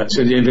 Yeah,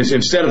 so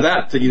instead of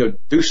that,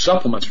 do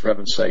supplements, for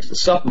heaven's sakes. The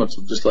supplements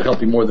will just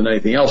help you more than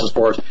anything else as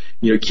far as,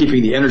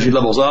 keeping the energy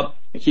levels up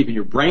and keeping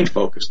your brain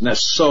focused. And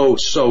that's so,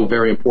 so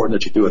very important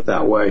that you do it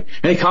that way.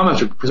 Any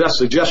comments or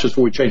suggestions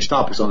before we change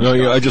topics on this? No,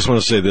 yeah, I just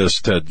want to say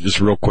this, Ted, just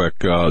real quick.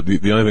 The only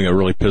thing that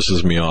really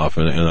pisses me off,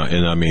 and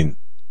I mean,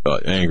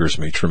 angers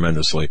me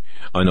tremendously.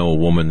 I know a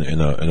woman in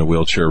a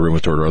wheelchair,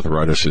 rheumatoid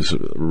arthritis, who's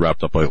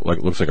wrapped up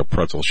like looks like a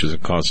pretzel. She's in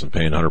constant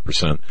pain,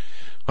 100%.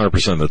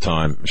 100% of the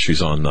time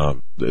she's on,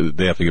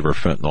 they have to give her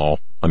fentanyl.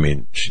 I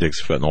mean, she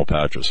takes fentanyl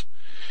patches.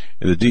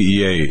 And the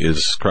DEA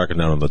is cracking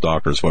down on the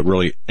doctors. What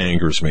really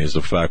angers me is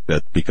the fact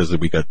that because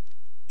we got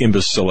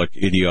imbecilic,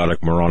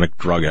 idiotic, moronic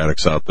drug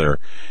addicts out there,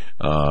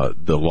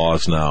 the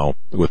laws now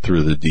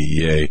through the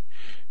DEA,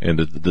 and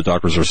the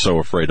doctors are so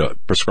afraid to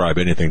prescribe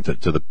anything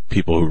to the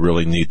people who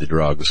really need the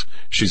drugs.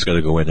 She's got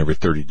to go in every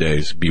 30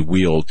 days, be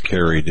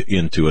carried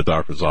into a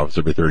doctor's office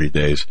every 30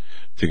 days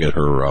to get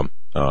her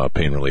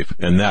pain relief.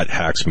 And that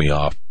hacks me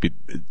off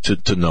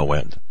to no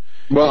end.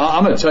 Well,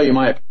 I'm going to tell you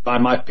my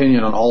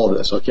opinion on all of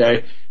this,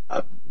 okay?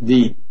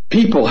 The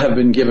people have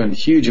been given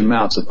huge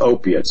amounts of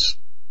opiates,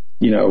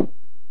 in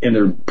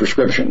their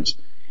prescriptions.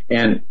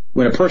 And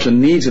when a person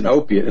needs an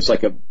opiate, it's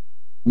like a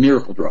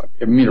miracle drug.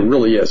 I mean, it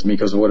really is,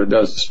 because of what it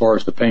does as far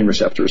as the pain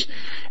receptors.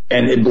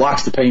 And it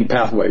blocks the pain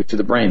pathway to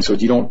the brain, so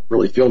you don't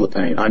really feel the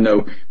pain. I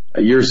know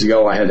years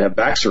ago I had to have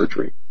back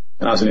surgery,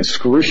 and I was in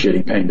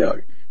excruciating pain,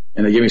 Doug.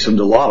 And they gave me some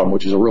Dilaudid,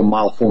 which is a real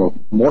mild form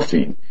of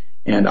morphine.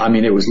 And I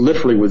mean, it was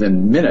literally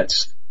within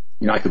minutes,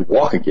 I could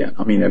walk again.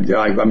 I mean,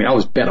 I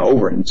was bent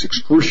over and it's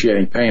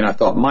excruciating pain. I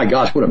thought, my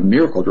gosh, what a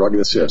miracle drug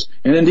this is.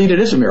 And indeed it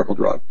is a miracle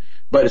drug,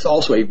 but it's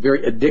also a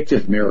very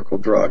addictive miracle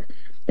drug.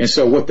 And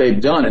so what they've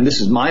done, and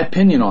this is my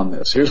opinion on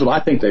this, here's what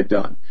I think they've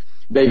done.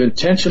 They've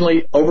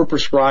intentionally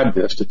overprescribed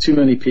this to too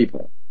many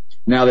people.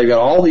 Now they've got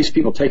all these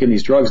people taking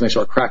these drugs and they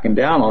start cracking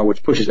down on it,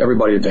 which pushes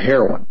everybody into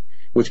heroin,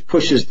 which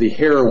pushes the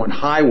heroin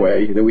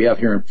highway that we have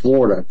here in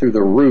Florida through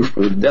the roof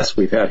for the deaths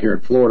we've had here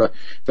in Florida.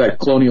 In fact,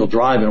 Colonial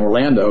Drive in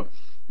Orlando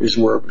is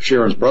where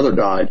Sharon's brother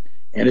died,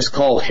 and it's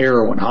called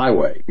Heroin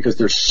Highway because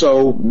there's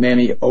so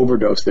many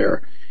overdose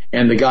there.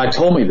 And the guy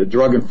told me, the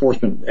drug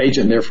enforcement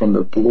agent there from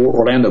the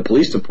Orlando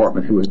Police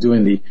Department who was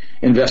doing the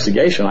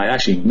investigation, I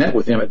actually met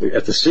with him at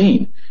the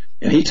scene,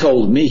 and he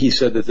told me, he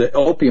said that the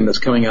opium that's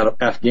coming out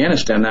of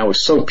Afghanistan now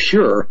is so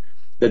pure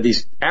that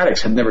these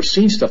addicts have never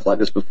seen stuff like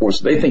this before,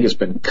 so they think it's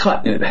been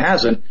cut, and it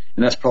hasn't,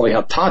 and that's probably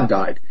how Todd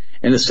died.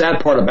 And the sad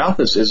part about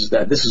this is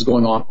that this is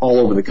going on all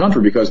over the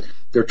country because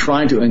they're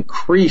trying to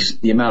increase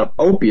the amount of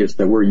opiates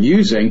that we're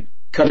using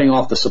cutting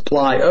off the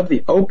supply of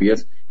the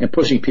opiates and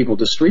pushing people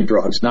to street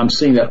drugs. And I'm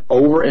seeing that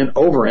over and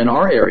over in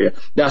our area.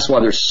 That's why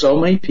there's so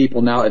many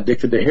people now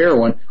addicted to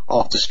heroin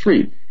off the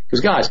street.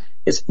 Because guys,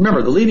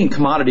 remember, the leading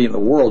commodity in the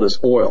world is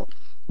oil.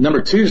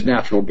 Number 2 is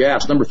natural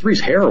gas. Number 3 is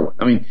heroin.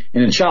 I mean,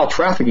 and then child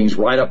trafficking is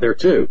right up there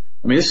too.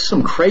 I mean, this is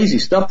some crazy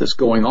stuff that's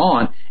going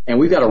on, and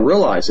we've got to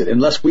realize it.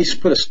 Unless we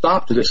put a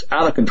stop to this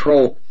out of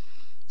control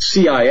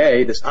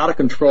CIA, this out of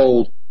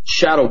control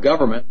shadow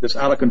government, this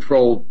out of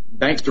control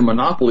bankster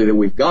monopoly that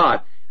we've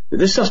got,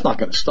 this stuff's not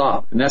going to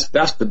stop. And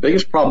that's the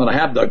biggest problem that I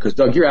have, Doug, because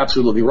Doug, you're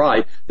absolutely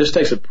right. This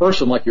takes a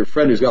person like your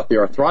friend who's got the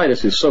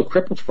arthritis, who's so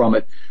crippled from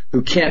it,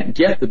 who can't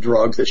get the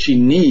drugs that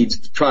she needs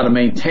to try to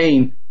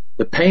maintain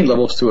the pain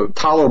levels to a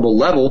tolerable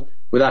level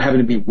without having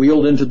to be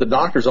wheeled into the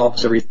doctor's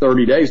office every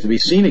 30 days to be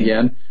seen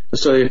again,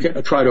 so they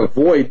can try to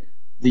avoid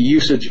the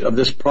usage of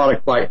this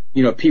product by,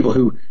 people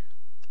who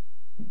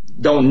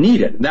don't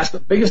need it. And that's the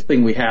biggest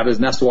thing we have, and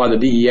that's why the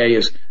DEA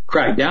is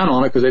cracked down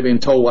on it, because they've been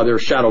told by their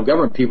shadow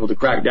government people to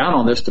crack down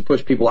on this to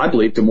push people, I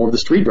believe, to more of the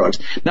street drugs.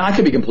 Now, I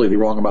could be completely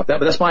wrong about that,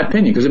 but that's my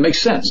opinion, because it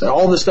makes sense.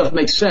 All this stuff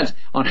makes sense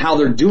on how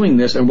they're doing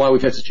this and why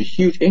we've had such a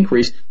huge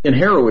increase in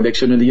heroin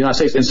addiction in the United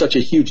States and such a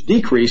huge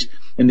decrease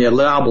in the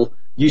allowable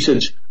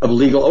usage of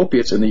legal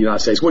opiates in the United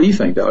States. What do you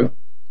think, Doug?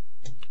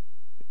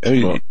 I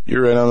mean,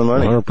 you're right on the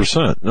money.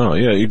 100%. No,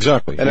 yeah,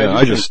 exactly. And yeah,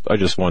 I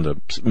just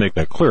wanted to make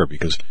that clear,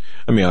 because,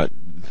 I mean,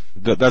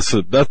 that's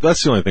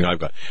the only thing I've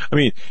got. I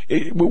mean,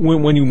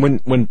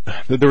 when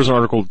there was an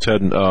article,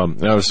 Ted,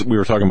 we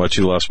were talking about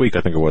you last week,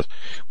 I think it was.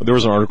 There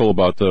was an article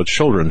about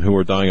children who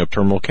are dying of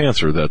terminal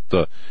cancer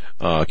that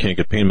can't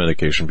get pain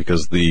medication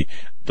because the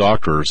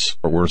doctors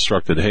were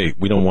instructed, hey,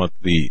 we don't want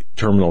the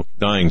terminal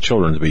dying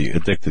children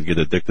to get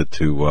addicted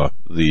to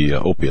the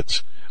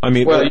opiates. I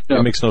mean,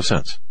 it makes no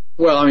sense.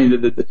 Well, I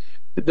mean,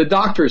 the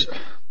doctors,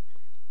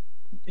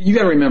 you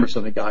got to remember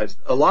something, guys.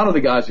 A lot of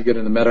the guys who get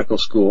into medical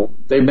school,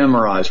 they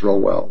memorize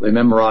real well. They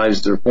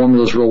memorize their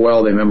formulas real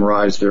well. They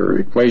memorize their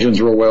equations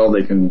real well.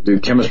 They can do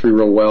chemistry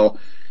real well.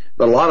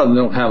 But a lot of them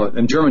don't have it.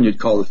 In German, you'd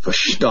call it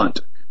Verstand,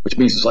 which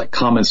means it's like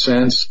common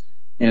sense.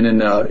 And in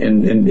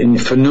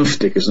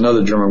Vernünftig is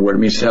another German word. It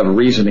means to have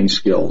reasoning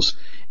skills.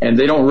 And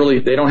they don't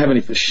have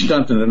any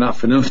Verstand, and they're not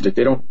Vernünftig.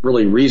 They don't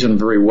really reason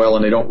very well,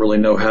 and they don't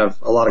really have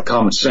a lot of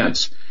common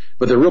sense.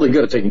 But they're really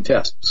good at taking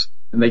tests,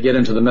 and they get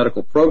into the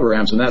medical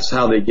programs, and that's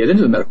how they get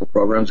into the medical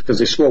programs, because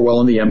they score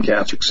well in the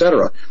MCATs, et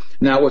cetera.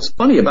 Now, what's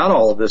funny about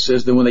all of this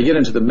is that when they get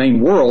into the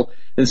main world,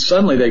 then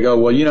suddenly they go,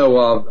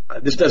 well,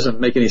 this doesn't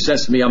make any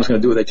sense to me. I'm just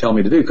going to do what they tell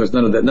me to do, because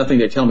nothing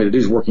they tell me to do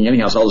is working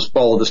anyhow, so I'll just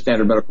follow the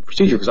standard medical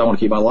procedure because I want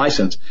to keep my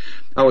license.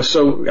 I was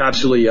so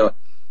absolutely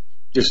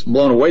just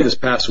blown away this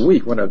past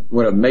week when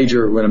a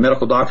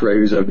medical doctor, he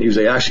was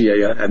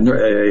actually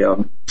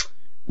a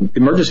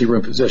emergency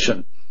room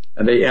physician.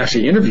 And they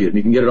actually interviewed him.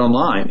 You can get it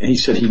online. And he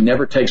said he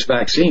never takes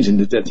vaccines, and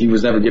that he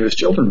was never give his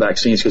children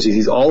vaccines because he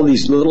sees all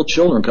these little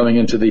children coming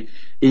into the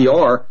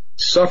ER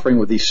suffering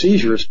with these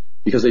seizures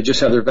because they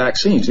just have their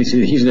vaccines.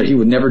 He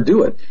would never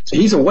do it. So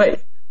he's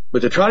awake.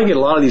 But to try to get a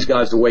lot of these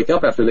guys to wake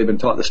up after they've been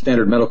taught the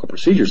standard medical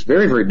procedures is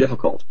very, very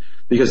difficult,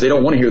 because they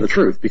don't want to hear the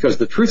truth. Because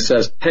the truth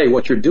says, hey,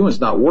 what you're doing is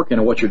not working,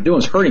 and what you're doing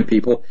is hurting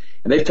people,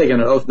 and they've taken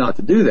an oath not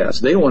to do that.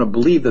 So they don't want to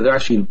believe that they're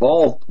actually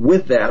involved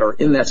with that or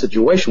in that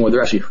situation where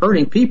they're actually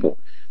hurting people.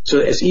 So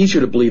it's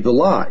easier to believe the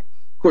lie.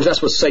 Of course,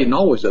 that's what Satan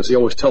always does. He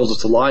always tells us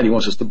to lie, and he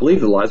wants us to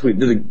believe the lies. We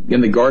did it in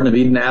the Garden of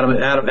Eden, Adam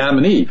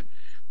and Eve.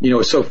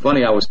 It's so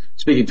funny. I was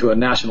speaking to a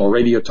national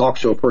radio talk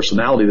show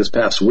personality this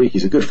past week.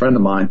 He's a good friend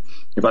of mine.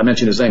 If I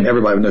mention his name,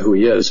 everybody would know who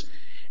he is.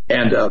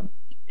 And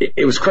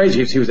it was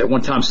crazy. He was at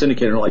one time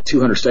syndicated on like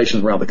 200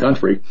 stations around the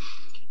country.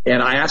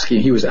 And I asked him,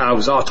 I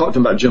was talking to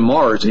him about Jim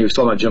Marrs, and he was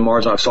talking about Jim Marrs,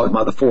 and I was talking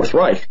about the Fourth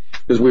Reich,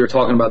 because we were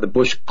talking about the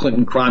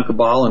Bush-Clinton crime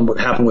cabal and what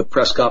happened with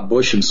Prescott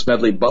Bush and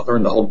Smedley Butler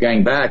and the whole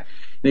gang back.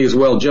 And he goes,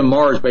 well, Jim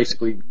Marrs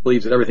basically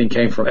believes that everything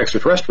came from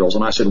extraterrestrials.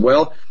 And I said,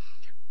 well,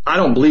 I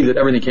don't believe that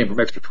everything came from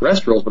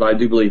extraterrestrials, but I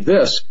do believe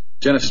this.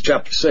 Genesis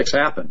chapter 6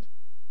 happened.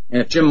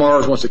 And if Jim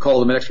Marrs wants to call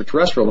them an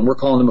extraterrestrial and we're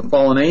calling them a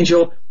fallen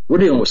angel, we're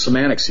dealing with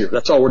semantics here.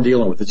 That's all we're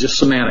dealing with. It's just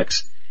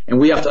semantics. And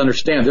we have to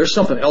understand there's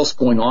something else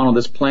going on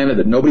this planet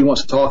that nobody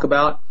wants to talk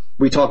about.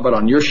 We talk about it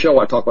on your show.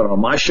 I talk about it on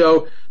my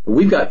show. But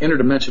we've got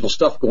interdimensional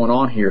stuff going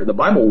on here. The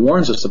Bible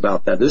warns us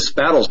about that. This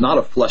battle is not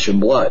of flesh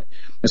and blood.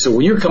 And so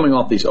when you're coming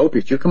off these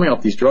opiates, you're coming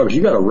off these drugs,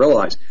 you got to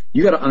realize,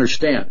 you got to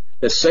understand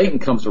that Satan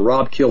comes to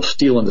rob, kill,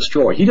 steal, and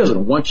destroy. He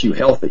doesn't want you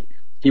healthy.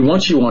 He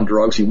wants you on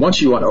drugs. He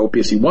wants you on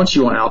opiates. He wants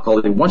you on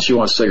alcohol. He wants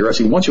you on cigarettes.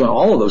 He wants you on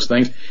all of those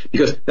things,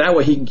 because that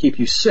way he can keep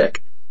you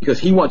sick, because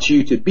he wants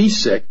you to be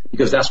sick,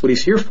 because that's what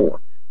he's here for.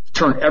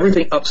 Turn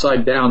everything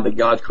upside down that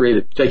God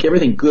created. Take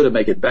everything good and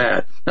make it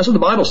bad. That's what the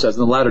Bible says in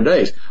the latter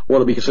days.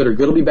 What'll be considered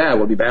good will be bad.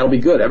 What'll be bad will be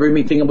good.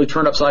 Everything will be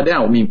turned upside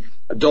down. I mean,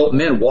 adult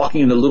men walking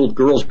into little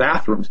girls'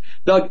 bathrooms.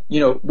 Doug,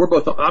 we're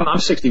both, I'm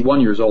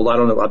 61 years old. I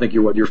don't know. I think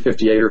you're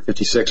 58 or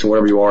 56 or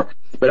whatever you are.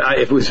 But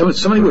if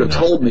somebody would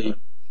have told me,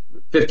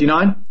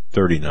 59?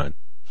 39.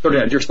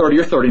 39.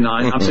 You're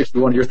 39. I'm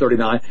 61. You're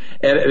 39.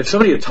 And if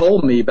somebody had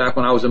told me back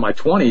when I was in my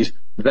 20s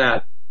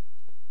that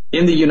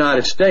in the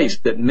United States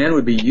that men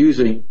would be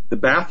using the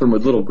bathroom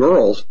with little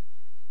girls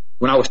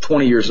when I was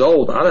 20 years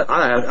old,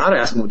 I'd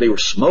ask them if they were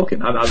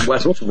smoking. I'd ask,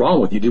 what's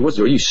wrong with you, dude?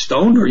 Are you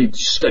stoned? Are you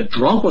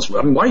drunk? What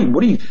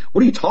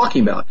are you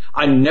talking about?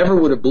 I never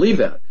would have believed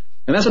that.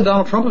 And that's what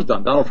Donald Trump has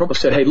done. Donald Trump has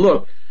said, hey,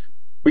 look,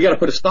 we got to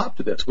put a stop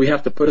to this. We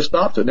have to put a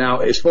stop to it.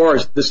 Now, as far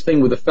as this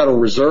thing with the Federal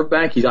Reserve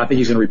Bank, I think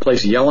he's going to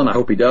replace Yellen. I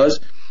hope he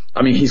does.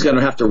 I mean, he's going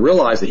to have to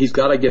realize that he's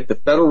got to get the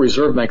Federal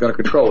Reserve Bank under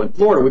control. In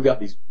Florida, we've got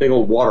these big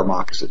old water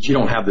moccasins. You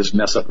don't have this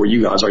mess up where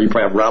you guys are. You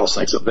probably have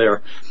rattlesnakes up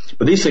there.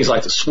 But these things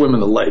like to swim in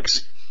the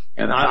lakes.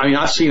 And I mean,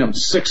 I've seen them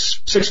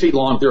 6 feet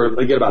long.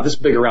 They get about this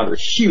big around. They're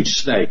huge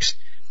snakes.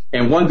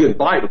 And one good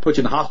bite will put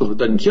you in the hospital if it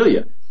doesn't kill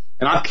you.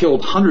 And I've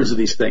killed hundreds of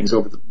these things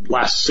over the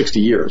last 60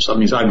 years. I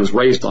mean, I was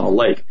raised on a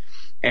lake.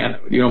 And,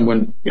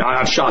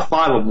 I've shot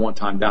 5 of them one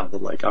time down at the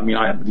lake. I mean,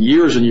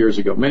 years and years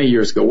ago, many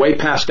years ago, way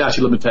past statute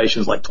of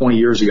limitations, like 20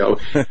 years ago,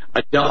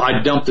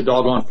 I dumped a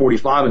doggone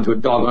 45 into a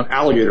doggone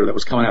alligator that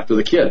was coming after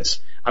the kids.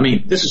 I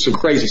mean, this is some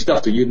crazy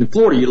stuff. In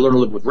Florida, you learn to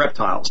live with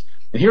reptiles.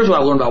 And here's what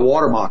I learned about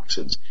water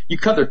moccasins. You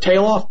cut their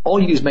tail off, all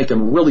you do is make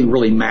them really,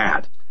 really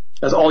mad.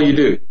 That's all you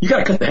do. You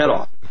gotta cut the head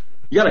off.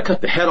 You gotta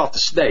cut the head off the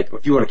snake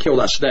if you want to kill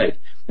that snake.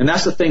 And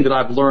that's the thing that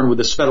I've learned with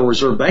this Federal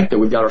Reserve Bank that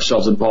we've got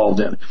ourselves involved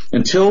in.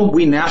 Until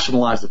we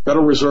nationalize the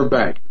Federal Reserve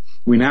Bank,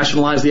 we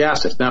nationalize the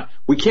assets. Now,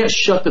 we can't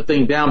shut the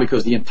thing down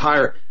because the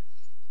entire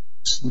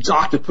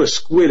octopus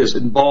squid is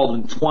involved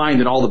and entwined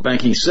in all the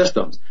banking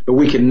systems. But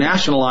we can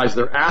nationalize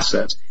their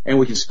assets, and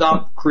we can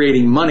stop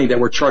creating money that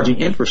we're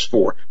charging interest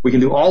for. We can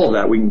do all of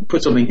that. We can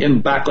put something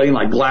in back lane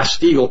like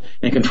Glass-Steagall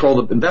and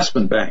control the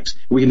investment banks.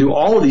 We can do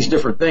all of these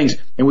different things,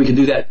 and we can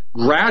do that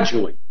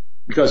gradually.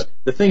 Because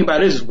the thing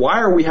about it is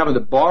why are we having to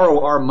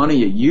borrow our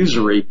money at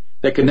usury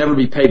that can never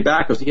be paid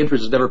back because the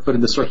interest is never put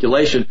into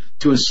circulation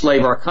to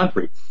enslave our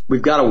country?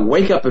 We've got to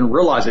wake up and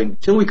realize that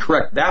until we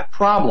correct that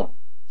problem.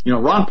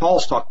 Ron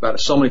Paul's talked about it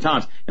so many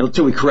times. And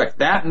until we correct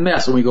that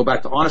mess and we go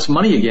back to honest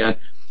money again,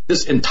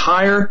 this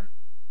entire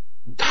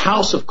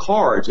house of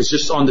cards is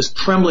just on this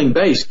trembling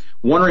base,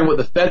 wondering what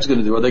the Fed's going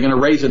to do. Are they going to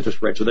raise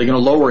interest rates? Are they going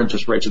to lower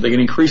interest rates? Are they going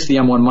to increase the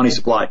M1 money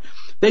supply?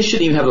 They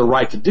shouldn't even have the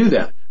right to do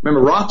that.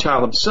 Remember,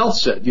 Rothschild himself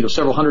said,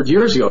 several hundred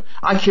years ago,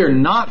 I care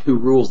not who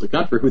rules the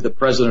country, who the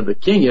president or the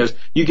king is.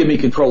 You give me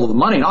control of the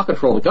money and I'll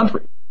control the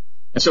country.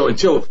 And so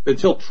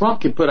until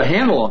Trump can put a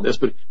handle on this,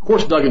 but of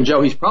course, Doug and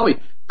Joe, he's probably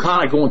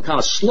going kind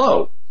of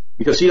slow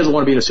because he doesn't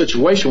want to be in a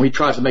situation where he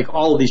tries to make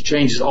all of these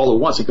changes all at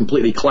once and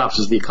completely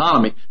collapses the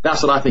economy.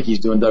 That's what I think he's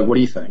doing, Doug. What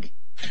do you think?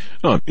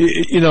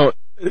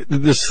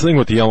 This thing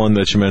with Yellen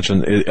that you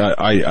mentioned,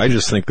 I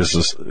just think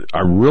I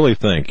really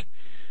think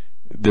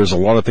there's a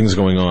lot of things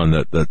going on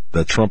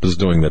that Trump is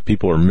doing that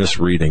people are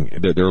misreading.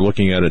 They're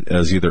looking at it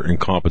as either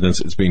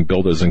incompetence, it's being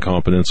billed as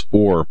incompetence,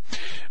 or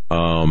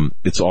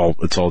it's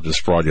all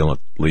just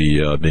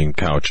fraudulently being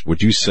couched.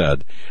 What you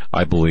said,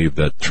 I believe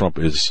that Trump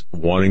is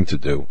wanting to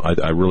do.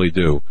 I really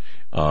do.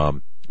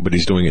 But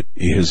he's doing it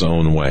his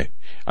own way.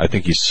 I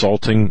think he's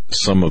salting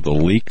some of the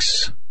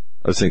leaks.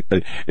 I think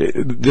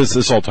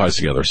this all ties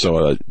together,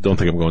 so don't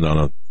think I'm going down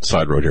a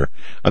side road here.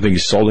 I think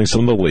he's salting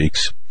some of the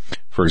leaks.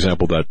 For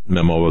example, that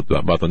memo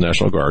about the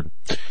National Guard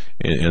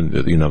and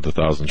the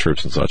 1,000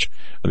 troops and such.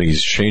 I think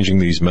he's changing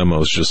these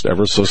memos just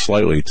ever so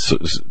slightly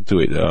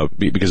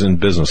because in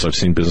business, I've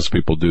seen business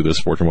people do this,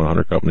 Fortune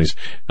 100 companies.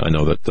 I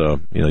know that,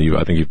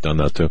 I think you've done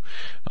that too.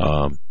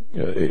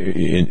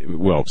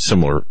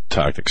 Similar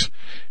tactics.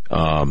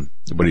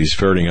 But he's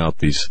ferreting out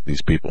these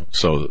people.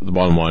 So the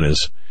bottom line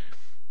is,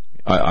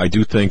 I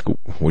do think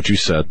what you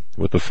said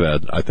with the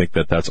Fed, I think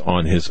that's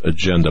on his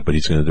agenda, but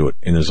he's going to do it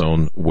in his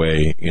own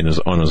way,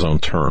 on his own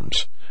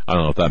terms. I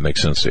don't know if that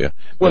makes sense to you.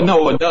 Well,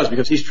 no, it does,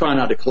 because he's trying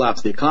not to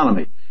collapse the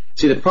economy.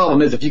 See, the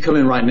problem is if you come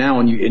in right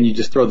now and you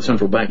just throw the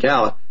central bank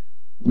out,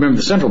 remember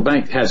the central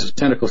bank has its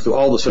tentacles through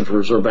all the central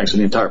reserve banks on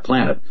the entire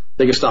planet.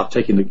 They could stop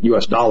taking the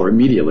U.S. dollar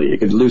immediately.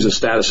 It could lose its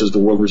status as the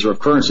world reserve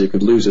currency. It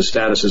could lose its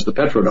status as the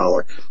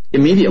petrodollar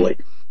immediately.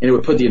 And it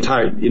would put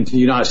into the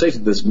United States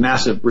into this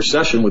massive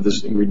recession with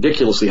this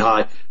ridiculously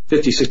high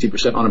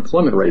 50-60%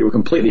 unemployment rate. It would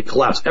completely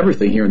collapse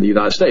everything here in the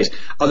United States.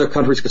 Other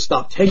countries could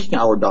stop taking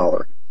our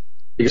dollar.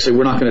 You could say,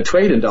 we're not going to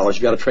trade in dollars.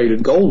 You've got to trade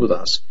in gold with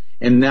us.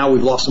 And now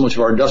we've lost so much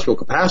of our industrial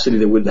capacity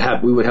that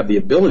we would have the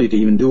ability to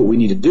even do what we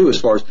need to do as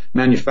far as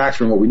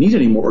manufacturing what we need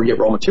anymore or get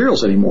raw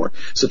materials anymore.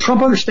 So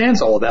Trump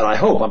understands all of that, I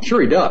hope. I'm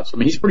sure he does. I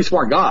mean, he's a pretty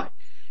smart guy.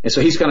 And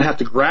so he's going to have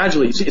to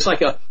gradually, it's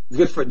like a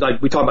good friend,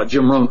 like we talked about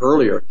Jim Rohn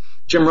earlier.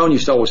 Jim Rohn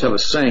used to always have a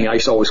saying. I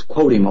used to always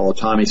quote him all the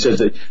time. He says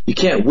that you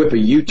can't whip a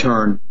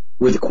U-turn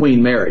with the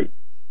Queen Mary.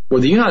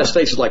 Well, the United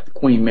States is like the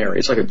Queen Mary.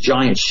 It's like a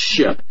giant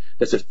ship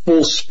that's at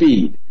full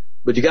speed.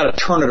 But you got to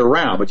turn it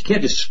around. But you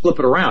can't just flip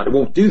it around. It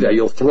won't do that.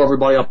 You'll throw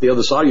everybody up the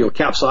other side. You'll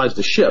capsize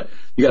the ship.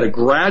 You got to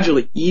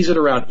gradually ease it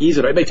around.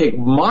 It may take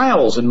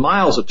miles and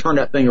miles to turn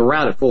that thing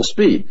around at full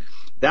speed.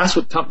 That's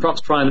what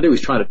Trump's trying to do. He's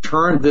trying to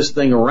turn this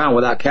thing around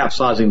without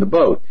capsizing the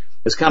boat.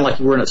 It's kind of like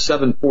we're in a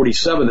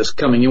 747 that's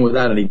coming in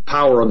without any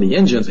power on the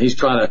engines. And he's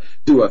trying to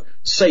do a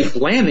safe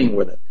landing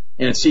with it.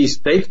 And see,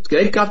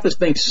 they've got this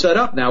thing set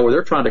up now where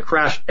they're trying to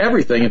crash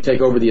everything and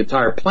take over the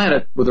entire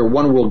planet with their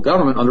one world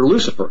government under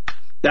Lucifer.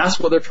 That's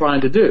what they're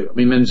trying to do. I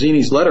mean,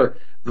 Manzini's letter,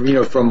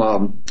 from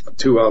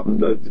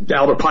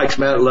Albert Pike's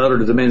letter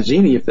to the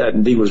Manzini, if that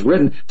indeed was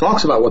written,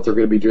 talks about what they're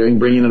going to be doing,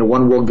 bringing in a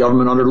one world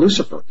government under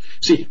Lucifer.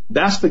 See,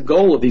 that's the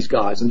goal of these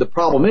guys. And the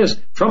problem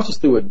is, Trump just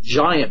threw a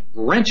giant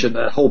wrench in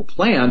that whole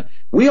plan.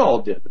 We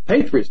all did. The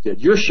Patriots did.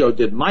 Your show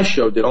did. My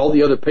show did. All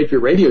the other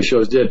Patriot radio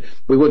shows did.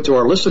 We went to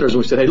our listeners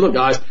and we said, hey, look,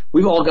 guys,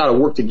 we've all got to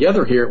work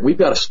together here. We've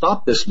got to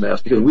stop this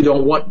mess because we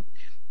don't want,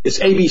 it's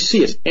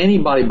ABC. It's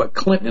anybody but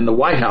Clinton in the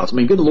White House. I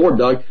mean, good Lord,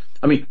 Doug.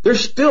 I mean, they're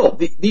still,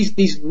 these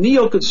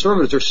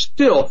neoconservatives are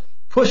still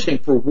pushing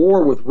for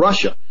war with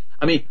Russia.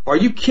 I mean, are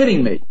you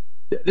kidding me?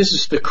 This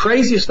is the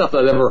craziest stuff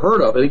I've ever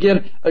heard of. And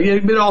again,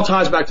 it all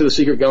ties back to the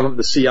secret government,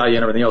 the CIA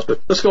and everything else.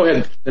 But let's go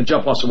ahead and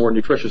jump on some more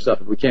nutritious stuff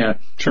if we can.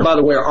 Sure. By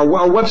the way, our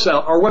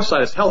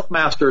website is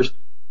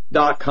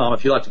healthmasters.com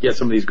if you'd like to get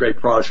some of these great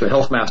products for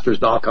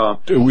healthmasters.com.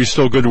 Are we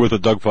still good with the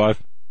Doug 5?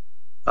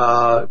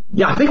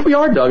 Yeah, I think we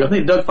are, Doug. I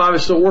think Doug 5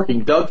 is still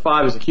working. Doug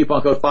 5 is the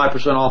coupon code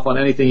 5% off on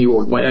anything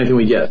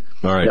we get.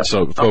 All right, yeah.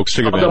 so folks,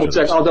 take advantage of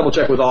this. I'll double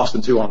check with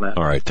Austin too on that.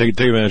 All right, take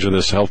advantage of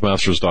this,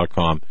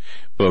 healthmasters.com.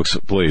 Folks,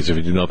 please, if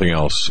you do nothing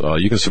else,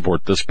 you can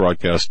support this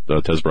broadcast,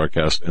 Ted's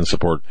broadcast, and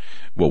support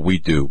what we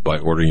do by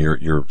ordering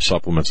your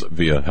supplements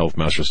via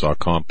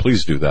healthmasters.com.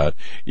 Please do that.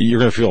 You're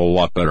going to feel a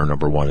lot better,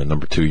 number one, and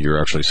number two, you're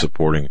actually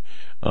supporting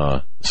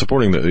the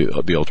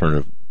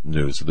alternative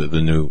news,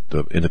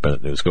 the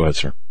independent news. Go ahead,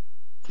 sir.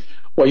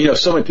 Well,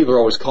 so many people are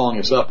always calling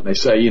us up and they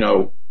say,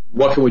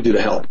 what can we do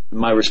to help? And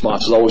my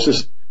response is always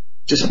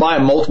just buy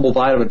a multiple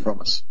vitamin from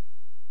us.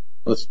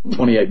 Well, it's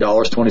 $28,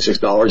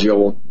 $26. You go,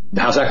 well,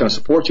 how's that going to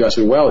support you? I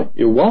said, well,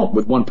 it won't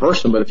with one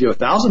person, but if you have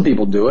 1,000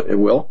 people do it, it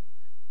will.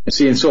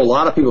 And so a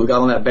lot of people have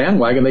got on that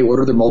bandwagon. They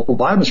order their multiple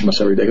vitamins from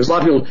us every day. Because a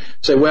lot of people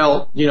say,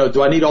 well,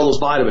 do I need all those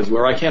vitamins?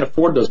 Well, I can't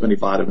afford those many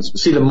vitamins. But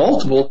see, the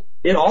multiple,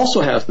 it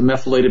also has the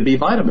methylated B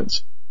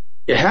vitamins.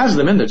 It has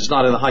them in there, just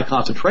not in the high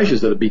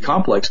concentrations that a B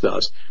complex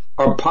does.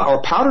 Our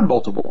powdered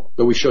multiple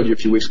that we showed you a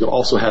few weeks ago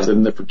also has it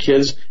in there for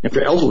kids and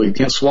for elderly who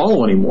can't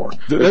swallow anymore.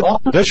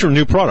 That's your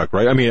new product,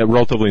 right? I mean, a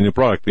relatively new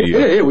product.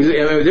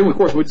 Then, of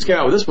course, we just came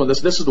out with this one.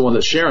 This is the one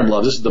that Sharon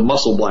loves. This is the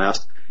Muscle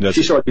Blast.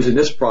 She started using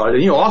this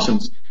product. And, Austin,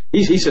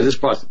 he says this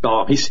product's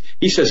bomb.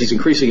 He says he's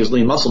increasing his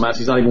lean muscle mass.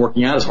 He's not even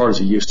working out as hard as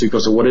he used to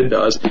because of what it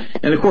does.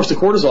 And, of course, the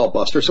cortisol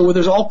buster. So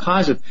there's all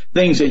kinds of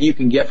things that you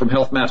can get from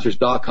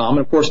healthmasters.com.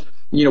 And, of course,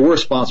 we're a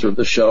sponsor of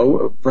the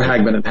show for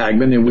Hagmann and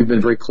Hagmann, and we've been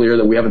very clear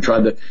that we've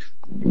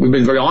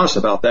been very honest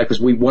about that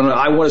because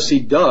I want to see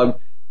Doug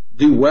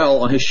do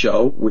well on his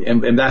show,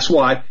 and that's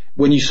why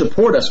when you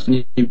support us,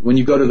 when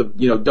you go to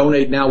the,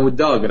 donate now with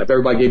Doug, and if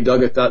everybody gave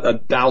Doug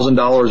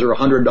 $1,000 or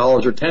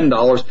 $100 or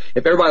 $10,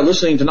 if everybody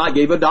listening tonight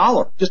gave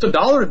 $1, just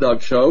 $1 to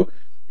Doug's show,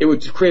 it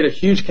would create a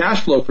huge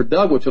cash flow for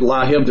Doug, which would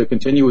allow him to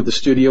continue with the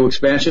studio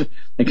expansion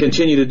and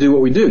continue to do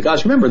what we do.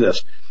 Guys, remember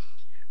this.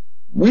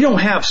 We don't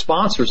have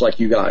sponsors like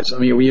you guys. I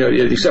mean,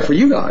 except for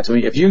you guys. I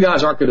mean, if you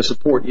guys aren't going to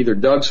support either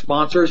Doug's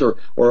sponsors or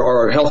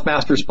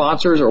Healthmaster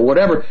sponsors or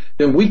whatever,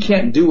 then we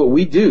can't do what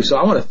we do. So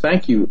I want to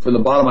thank you from the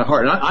bottom of my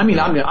heart. And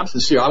I'm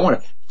sincere. I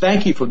want to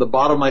thank you from the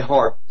bottom of my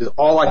heart.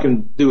 All I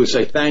can do is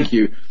say thank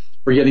you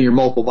for getting your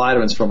multiple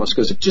vitamins from us,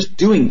 because just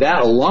doing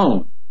that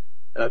alone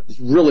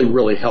really,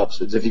 really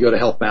helps. If you go to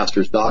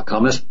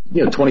healthmasters.com, that's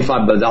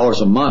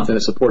 $25 a month, and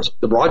it supports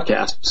the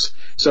broadcasts.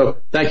 So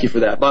thank you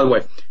for that. By the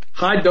way,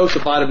 high dose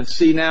of vitamin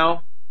C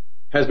now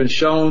has been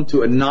shown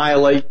to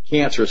annihilate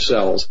cancer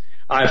cells.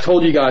 I've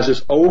told you guys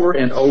this over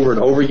and over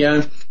and over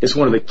again. It's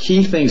one of the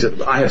key things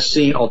that I have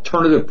seen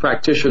alternative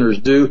practitioners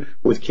do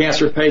with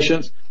cancer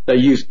patients. They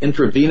use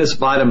intravenous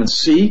vitamin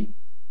C,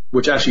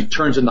 which actually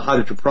turns into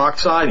hydrogen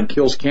peroxide and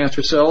kills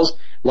cancer cells.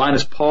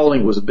 Linus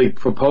Pauling was a big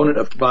proponent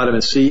of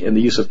vitamin C and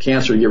the use of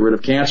cancer to get rid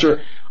of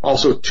cancer.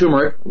 Also,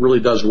 turmeric really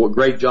does a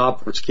great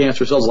job for its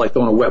cancer cells, like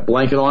throwing a wet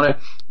blanket on it.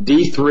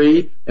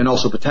 D3 and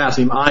also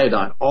potassium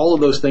iodine. All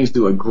of those things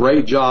do a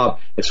great job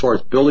as far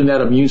as building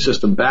that immune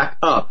system back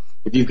up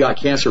if you've got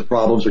cancer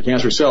problems or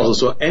cancer cells. And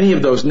so any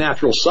of those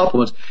natural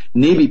supplements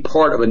need to be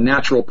part of a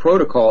natural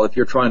protocol if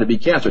you're trying to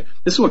beat cancer.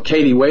 This is what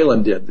Katie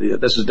Whalen did.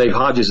 This is Dave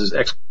Hodges'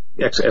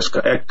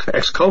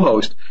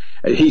 ex-co-host.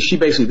 She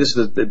basically, this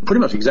is pretty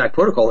much the exact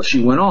protocol that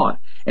she went on.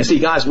 And see,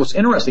 guys, what's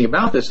interesting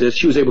about this is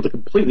she was able to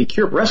completely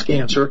cure breast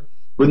cancer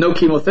with no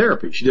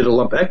chemotherapy. She did a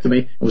lumpectomy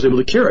and was able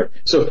to cure it.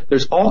 So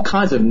there's all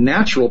kinds of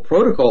natural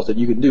protocols that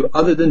you can do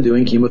other than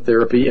doing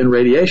chemotherapy and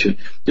radiation.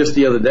 Just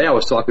the other day, I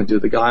was talking to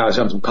the guy. I was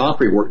having some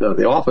concrete work done at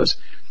the office,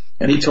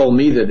 and he told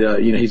me that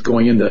he's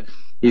going into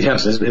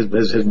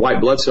his white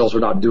blood cells are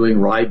not doing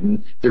right,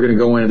 and they're going to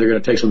go in and they're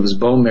going to take some of his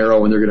bone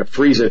marrow and they're going to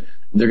freeze it.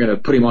 They're going to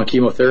put him on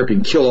chemotherapy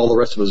and kill all the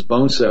rest of his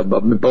bone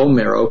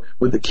marrow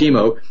with the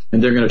chemo,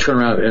 and they're going to turn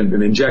around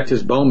and inject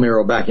his bone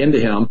marrow back into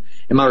him.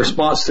 And my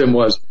response to him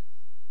was,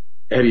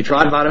 have you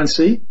tried vitamin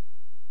C?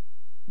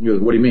 He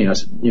goes, what do you mean? I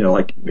said,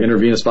 like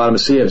intravenous vitamin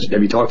C. Have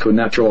you talked to a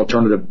natural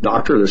alternative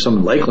doctor? There's some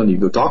in Lakeland. You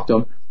go talk to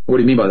him. What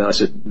do you mean by that? I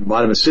said,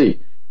 vitamin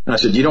C. And I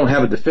said, you don't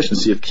have a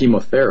deficiency of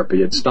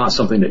chemotherapy. It's not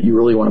something that you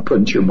really want to put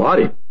into your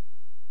body.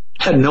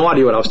 I had no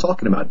idea what I was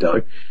talking about,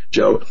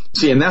 Joe.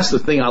 See, and that's the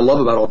thing I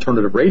love about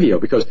alternative radio,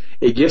 because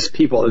it gives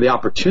people the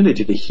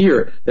opportunity to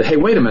hear that, hey,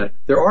 wait a minute,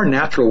 there are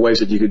natural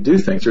ways that you could do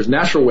things. There's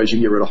natural ways you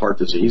can get rid of heart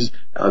disease,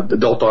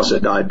 adult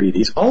onset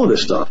diabetes, all of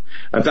this stuff.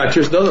 In fact,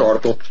 here's another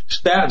article.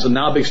 Statins, and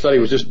now a big study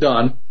was just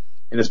done,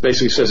 and it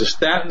basically says that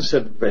statins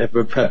have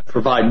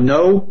provide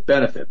no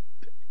benefit,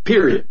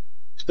 period.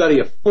 Study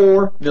of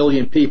 4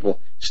 million people.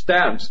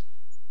 Statins,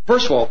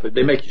 first of all,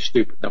 they make you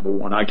stupid, number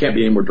one. I can't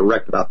be any more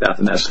direct about that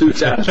than that.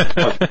 Statins,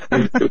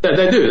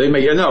 they do. They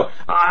make you know.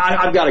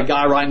 I've got a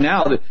guy right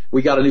now that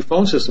we got a new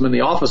phone system in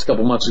the office a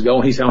couple months ago,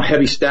 and he's on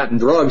heavy statin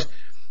drugs.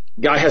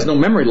 Guy has no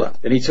memory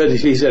left. And he said,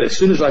 as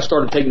soon as I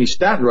started taking these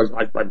statin drugs,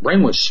 my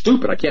brain went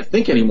stupid. I can't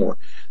think anymore.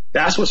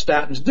 That's what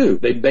statins do.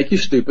 They make you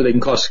stupid. They can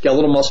cause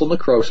skeletal muscle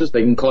necrosis.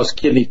 They can cause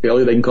kidney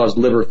failure. They can cause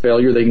liver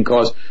failure. They can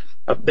cause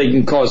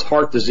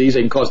heart disease.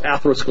 They can cause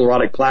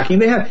atherosclerotic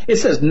plaquing. It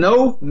says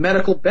no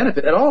medical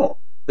benefit at all.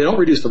 They don't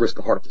reduce the risk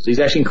of heart disease.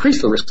 They actually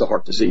increase the risk of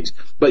heart disease.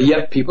 But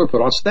yet people are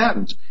put on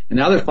statins. And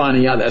now they're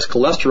finding out that as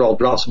cholesterol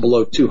drops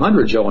below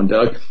 200, Joe and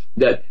Doug,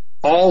 that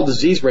all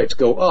disease rates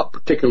go up,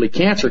 particularly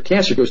cancer.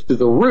 Cancer goes through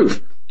the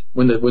roof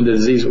when your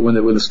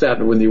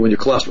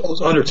cholesterol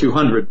is under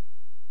 200.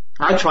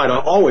 I try to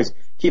always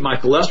keep my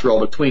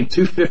cholesterol between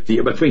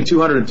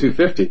 200 and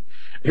 250.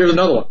 Here's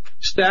another one.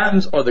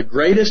 Statins are the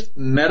greatest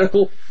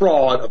medical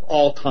fraud of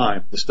all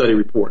time, the study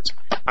reports.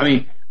 I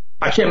mean,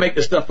 I can't make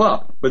this stuff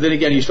up. But then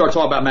again, you start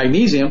talking about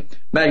magnesium.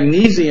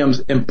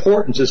 Magnesium's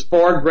importance is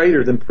far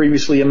greater than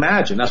previously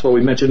imagined. That's why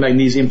we mentioned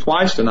magnesium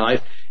twice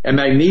tonight. And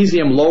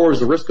magnesium lowers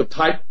the risk of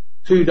type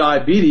 2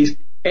 diabetes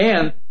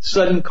and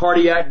sudden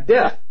cardiac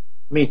death.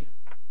 I mean,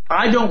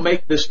 I don't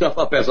make this stuff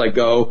up as I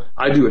go.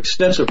 I do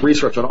extensive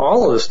research on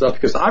all of this stuff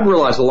because I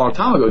realized a long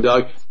time ago,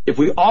 Doug, if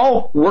we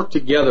all work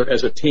together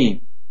as a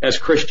team, as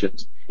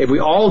Christians, if we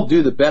all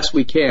do the best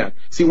we can.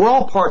 See, we're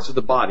all parts of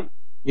the body.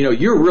 You know,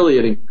 you're really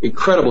an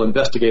incredible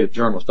investigative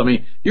journalist. I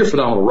mean, you're a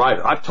phenomenal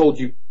writer. I've told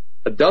you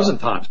a dozen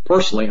times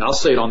personally, and I'll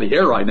say it on the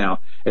air right now,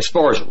 as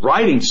far as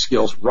writing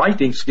skills,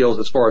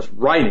 as far as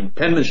writing,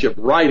 penmanship,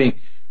 writing,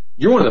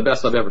 you're one of the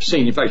best I've ever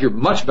seen. In fact, you're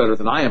much better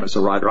than I am as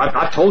a writer.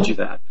 I've told you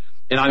that.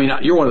 And I mean,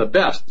 you're one of the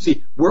best.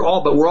 See, we're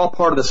all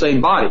part of the same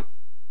body.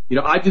 You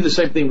know, I do the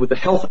same thing with the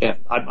health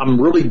end.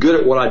 I'm really good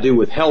at what I do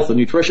with health and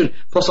nutrition.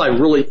 Plus, I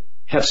really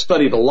have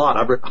studied a lot.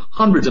 I've read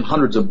hundreds and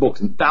hundreds of books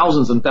and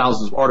thousands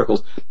of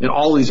articles in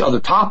all these other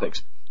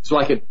topics. So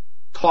I could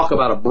talk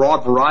about a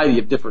broad variety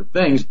of different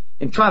things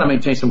and try to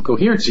maintain some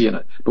coherency in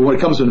it. But when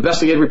it comes to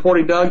investigative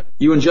reporting, Doug,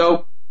 you and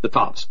Joe, the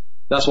tops.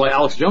 That's why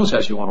Alex Jones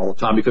has you on all the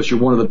time, because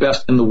you're one of the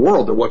best in the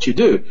world at what you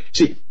do.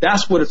 See,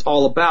 that's what it's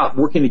all about,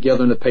 working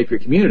together in the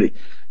Patriot community.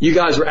 You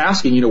guys are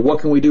asking, you know, what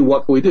can we do?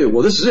 What can we do?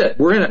 Well, this is it.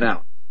 We're in it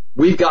now.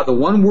 We've got the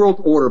one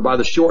world order by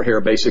the short hair,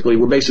 basically.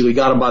 We basically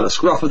got them by the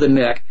scruff of the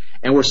neck,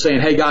 and we're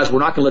saying, hey, guys, we're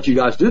not going to let you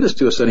guys do this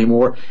to us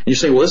anymore. And you're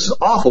saying, well, this is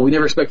awful. We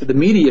never expected the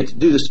media to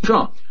do this to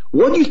Trump.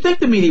 What do you think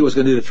the media was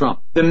going to do to Trump?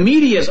 The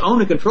media is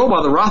owned and controlled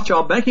by the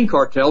Rothschild banking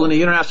cartel and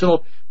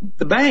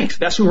the banks.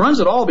 That's who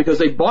runs it all, because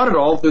they bought it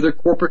all through their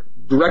corporate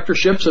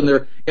directorships and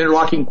their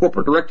interlocking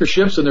corporate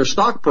directorships and their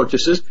stock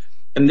purchases,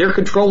 and they're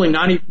controlling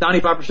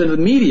 95% of the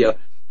media,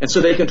 and so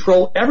they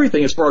control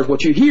everything as far as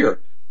what you hear.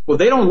 Well,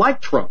 they don't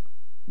like Trump.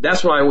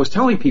 That's why I was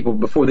telling people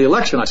before the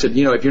election. I said,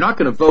 you know, if you're not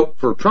going to vote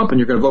for Trump and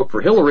you're going to vote for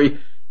Hillary,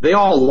 they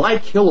all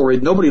like Hillary.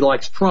 Nobody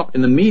likes Trump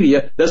in the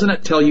media. Doesn't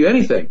that tell you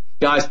anything?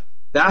 Guys,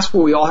 that's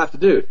what we all have to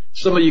do.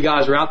 Some of you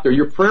guys are out there.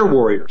 You're prayer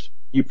warriors.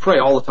 You pray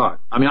all the time.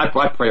 I mean, I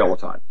pray all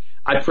the time.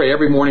 I pray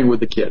every morning with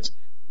the kids.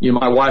 You know,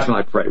 my wife and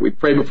I pray. We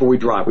pray before we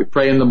drive. We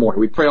pray in the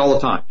morning. We pray all the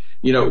time.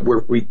 You know,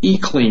 we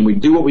eat clean. We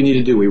do what we need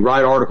to do. We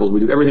write articles.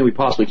 We do everything we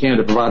possibly can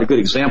to provide a good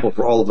example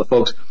for all of the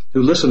folks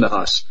who listen to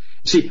us.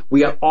 See,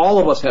 all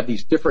of us have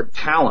these different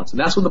talents, and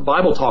that's what the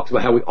Bible talks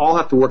about, how we all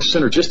have to work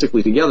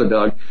synergistically together,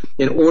 Doug,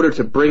 in order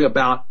to bring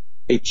about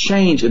a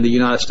change in the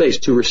United States,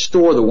 to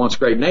restore the once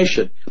great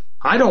nation.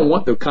 I don't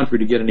want the country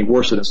to get any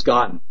worse than it's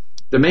gotten.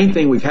 The main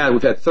thing we've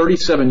had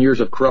 37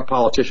 years of corrupt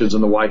politicians in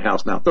the White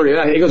House now.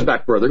 It goes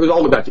back further. It goes all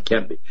the way back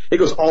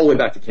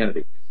to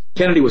Kennedy.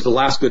 Kennedy was the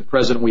last good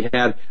president we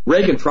had.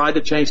 Reagan tried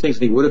to change things,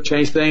 and he would have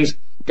changed things.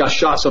 Got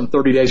shot some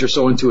 30 days or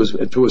so into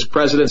his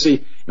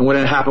presidency. And what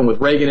had happened with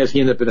Reagan is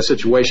he ended up in a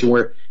situation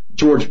where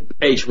George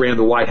H. ran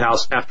the White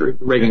House after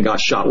Reagan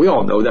got shot. We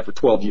all know that for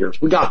 12 years.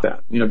 We got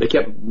that. You know, they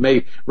kept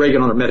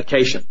Reagan on a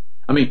medication.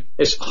 I mean,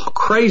 it's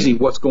crazy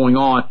what's going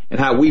on and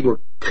how we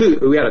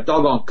had a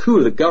doggone coup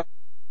of the government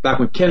back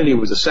when Kennedy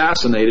was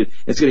assassinated.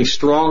 It's getting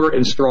stronger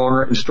and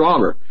stronger and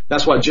stronger.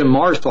 That's why Jim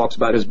Marrs talks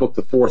about his book,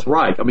 The Fourth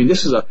Reich. I mean,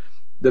 this is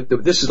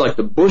like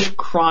the Bush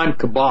crime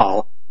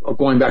cabal,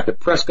 going back to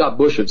Prescott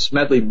Bush and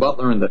Smedley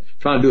Butler and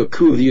trying to do a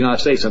coup of the United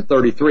States in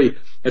 33.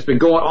 It's been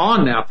going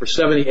on now for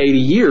 70, 80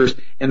 years.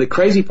 And the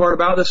crazy part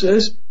about this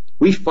is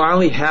we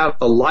finally have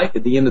a light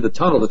at the end of the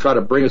tunnel to try to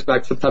bring us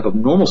back to some type of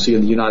normalcy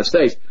in the United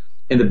States.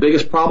 And the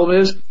biggest problem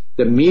is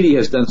the media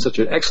has done such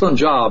an excellent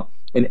job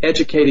in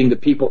educating the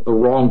people the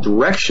wrong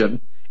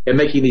direction and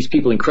making these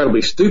people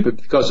incredibly stupid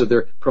because of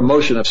their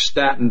promotion of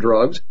statin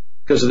drugs,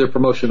 because of their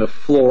promotion of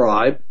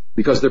fluoride,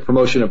 because of their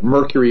promotion of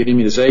mercury in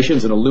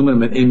immunizations and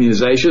aluminum in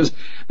immunizations,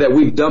 that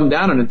we've dumbed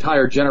down an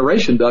entire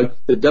generation, Doug,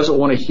 that doesn't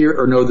want to hear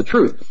or know the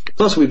truth.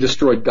 Plus, we've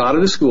destroyed God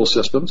in the school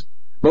systems.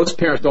 Most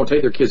parents don't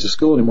take their kids to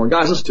school anymore.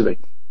 Guys, listen to me.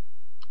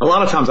 A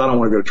lot of times I don't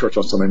want to go to church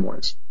on Sunday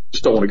mornings.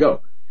 Just don't want to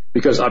go.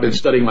 Because I've been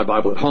studying my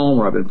Bible at home,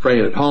 or I've been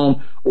praying at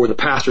home, or the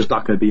pastor's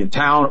not going to be in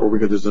town, or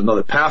because there's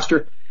another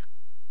pastor.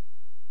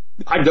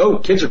 I go,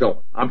 kids are going.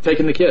 I'm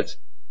taking the kids.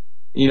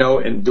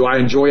 And do I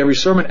enjoy every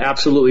sermon?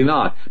 Absolutely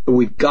not. But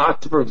we've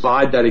got to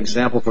provide that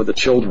example for the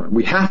children.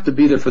 We have to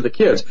be there for the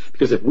kids,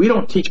 because if we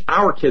don't teach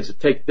our kids to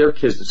take their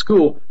kids to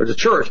school or to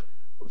church,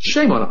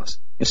 shame on us.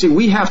 And see,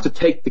 we have to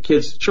take the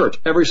kids to church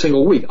every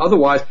single week.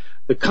 Otherwise,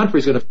 the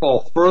country's going to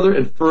fall further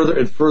and further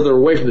and further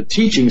away from the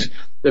teachings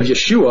of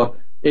Yeshua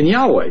and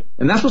Yahweh.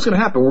 And that's what's going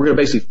to happen. We're going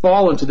to basically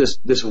fall into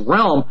this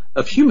realm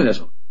of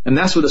humanism. And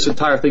that's what this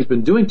entire thing's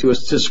been doing to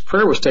us since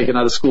prayer was taken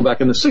out of school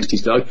back in the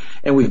 60s, Doug.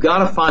 And we've got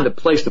to find a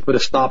place to put a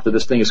stop to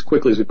this thing as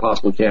quickly as we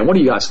possibly can. What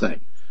do you guys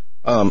think?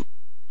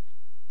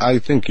 I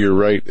think you're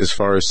right as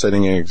far as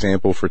setting an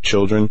example for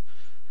children,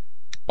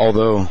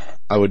 although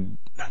I would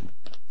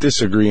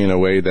disagree in a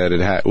way that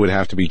it would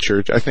have to be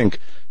church. I think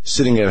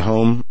sitting at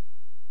home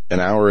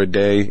an hour a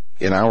day,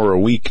 an hour a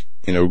week,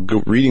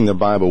 reading the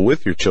Bible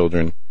with your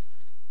children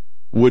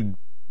would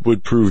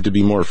prove to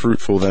be more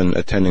fruitful than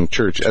attending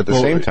church at the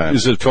same time.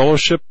 Is it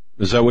fellowship?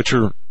 Is that what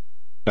you're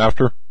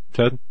after,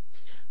 Ted?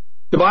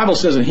 The Bible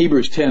says in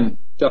Hebrews 10,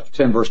 chapter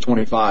 10, verse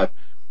 25,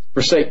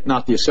 forsake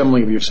not the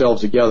assembling of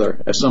yourselves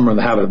together, as some are in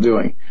the habit of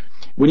doing.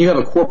 When you have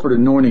a corporate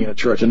anointing in a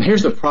church, and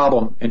here's the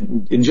problem,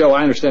 and Joe,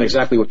 I understand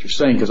exactly what you're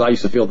saying because I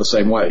used to feel the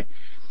same way.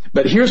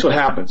 But here's what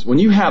happens. When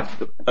you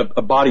have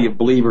a body of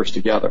believers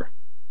together,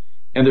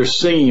 and they're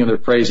singing and they're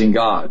praising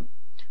God,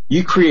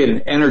 you create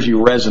an energy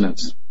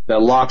resonance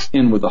that locks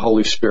in with the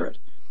Holy Spirit.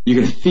 You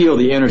can feel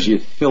the energy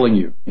filling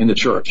you in the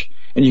church,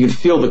 and you can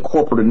feel the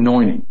corporate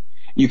anointing.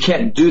 You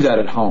can't do that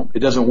at home. It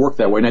doesn't work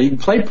that way. Now, you can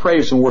play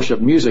praise and worship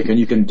music, and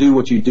you can do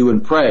what you do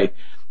and pray.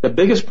 The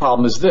biggest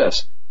problem is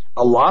this.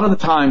 A lot of the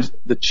times,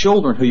 the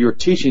children who you're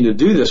teaching to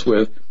do this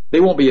with, they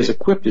won't be as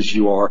equipped as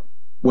you are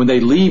when they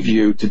leave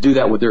you to do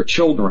that with their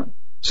children.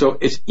 So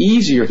it's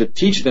easier to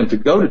teach them to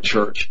go to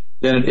church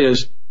than it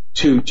is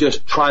to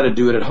just try to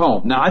do it at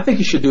home. Now, I think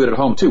you should do it at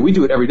home, too. We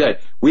do it every day.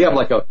 We have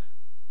like a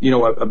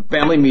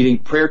family meeting,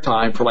 prayer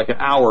time for like an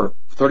hour,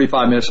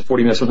 35 minutes or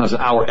 40 minutes, sometimes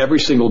an hour every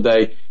single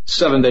day,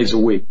 7 days a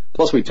week.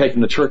 Plus, we take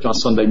them to church on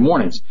Sunday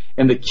mornings.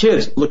 And the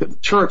kids look at the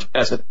church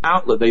as an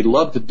outlet. They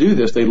love to do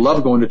this. They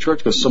love going to church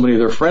because so many of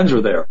their friends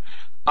are there.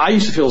 I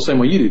used to feel the same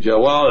way you do,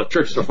 Joe. Well, the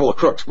churches are full of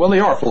crooks. Well, they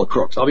are full of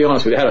crooks. I'll be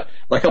honest with you.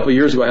 A couple of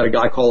years ago, I had a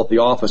guy call up the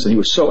office, and he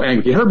was so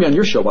angry. He heard me on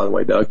your show, by the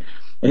way, Doug.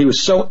 And he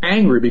was so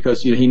angry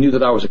because he knew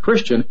that I was a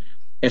Christian.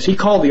 And so he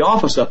called the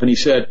office up and he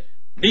said,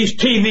 these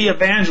TV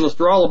evangelists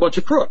are all a bunch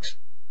of crooks.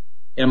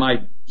 And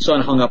my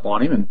son hung up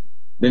on him, and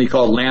then he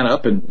called Lana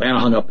up, and Lana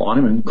hung up on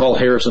him, and called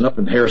Harrison up,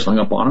 and Harrison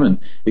hung up on him, and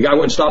the guy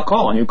wouldn't stop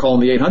calling. He would call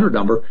him the 800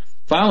 number.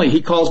 Finally,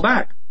 he calls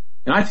back.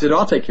 And I said,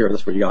 I'll take care of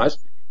this for you guys.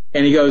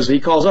 And he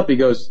calls up, he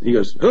goes,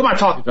 who am I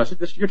talking to? I said,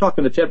 you're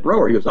talking to Ted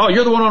Brower. He goes, oh,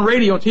 you're the one on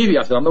radio and TV.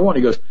 I said, I'm the one.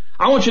 He goes,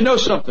 I want you to know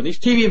something. These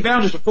TV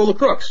evangelists are full of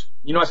crooks.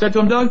 You know what I said to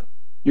him, Doug?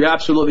 You're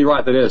absolutely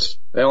right. That is.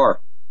 They are.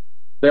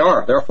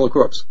 They're full of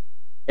crooks.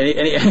 And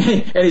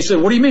he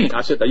said, what do you mean?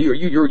 I said,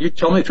 you're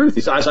telling me the truth.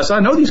 He said, I said, I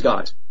know these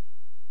guys.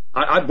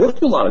 I've worked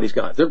with a lot of these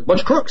guys. They're a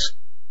bunch of crooks.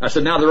 I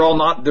said, now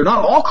they're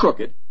not all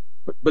crooked,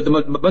 but the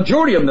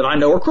majority of them that I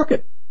know are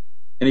crooked.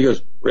 And he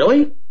goes,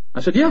 really?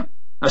 I said, yeah.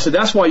 I said,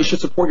 that's why you should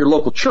support your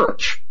local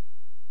church,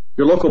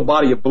 your local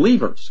body of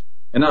believers,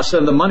 and not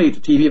send the money to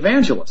TV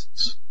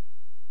evangelists.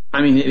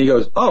 I mean, and he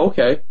goes, oh,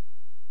 okay.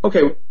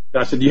 Okay.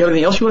 I said, do you have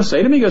anything else you want to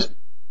say to me? He goes,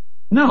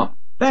 no,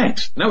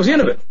 thanks. And that was the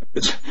end of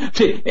it.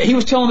 See, he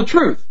was telling the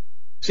truth.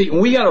 See,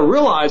 and we got to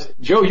realize,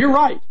 Joe, you're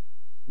right.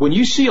 When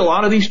you see a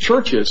lot of these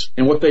churches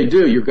and what they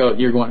do, you're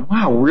going,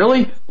 wow,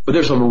 really? But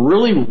there's some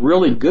really,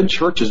 really good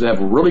churches that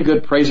have really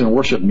good praise and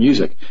worship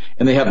music,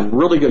 and they have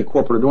really good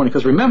corporate anointing.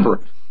 Because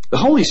remember, the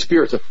Holy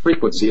Spirit's a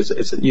frequency. It's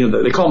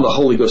they call him the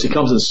Holy Ghost. He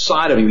comes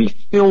inside of you. He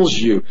fills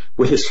you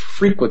with his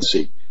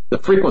frequency, the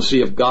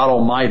frequency of God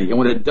Almighty. And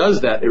when it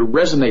does that, it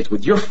resonates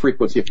with your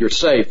frequency if you're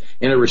saved,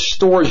 and it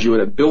restores you,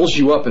 and it builds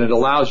you up, and it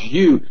allows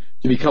you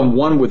to become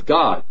one with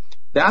God.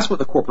 That's what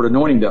the corporate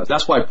anointing does.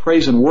 That's why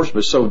praise and worship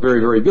is so very,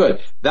 very good.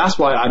 That's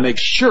why I make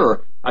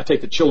sure I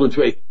take the children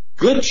to a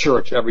good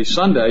church every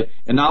Sunday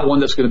and not one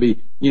that's going to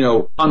be,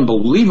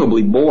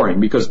 unbelievably boring,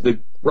 because the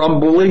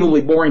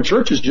unbelievably boring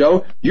churches,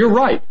 Joe, you're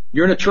right.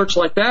 You're in a church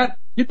like that,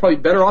 you'd probably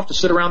be better off to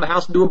sit around the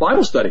house and do a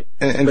Bible study.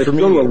 And but for if you me,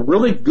 go to a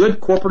really good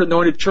corporate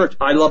anointed church,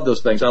 I love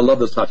those things. I love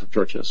those types of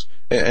churches.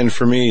 And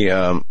for me,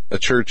 a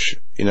church,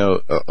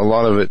 a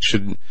lot of it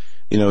should,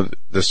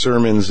 the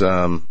sermons,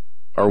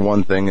 are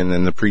one thing, and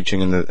then the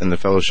preaching and the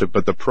fellowship,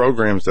 but the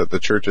programs that the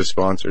churches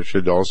sponsor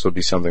should also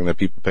be something that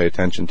people pay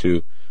attention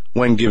to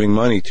when giving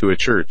money to a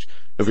church.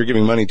 if you're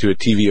giving money to a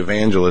TV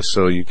evangelist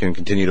so you can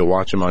continue to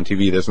watch them on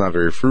TV, that's not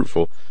very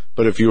fruitful.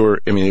 But if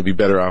it'd be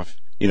better off,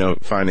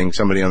 finding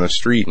somebody on the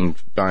street and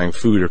buying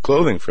food or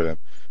clothing for them.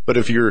 But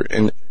if you're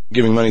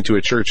giving money to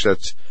a church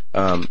that's,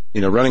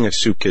 running a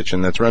soup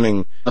kitchen, that's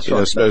running,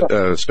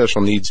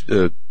 special needs,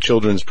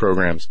 children's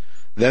programs,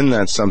 then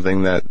that's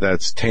something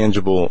that's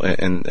tangible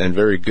and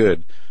very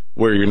good,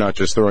 where you're not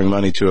just throwing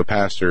money to a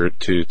pastor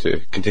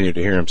to continue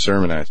to hear him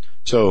sermonize.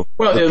 So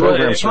the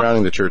programs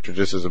surrounding the church are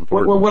just as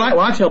important. Well, when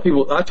I tell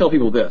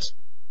people this,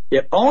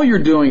 if all you're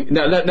doing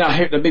now,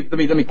 here, let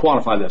me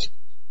quantify this.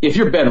 If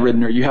you're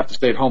bedridden or you have to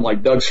stay at home,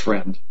 like Doug's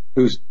friend,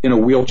 who's in a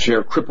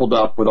wheelchair, crippled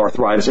up with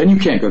arthritis, and you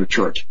can't go to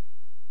church,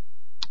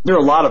 there are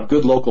a lot of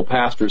good local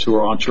pastors who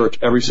are on church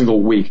every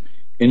single week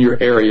in your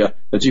area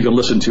that you can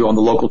listen to on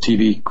the local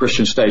TV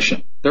Christian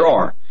station. There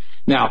are.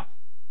 Now,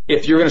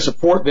 if you're going to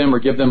support them or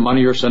give them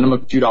money or send them a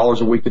few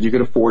dollars a week that you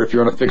can afford, if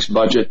you're on a fixed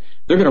budget,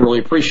 they're going to really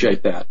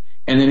appreciate that.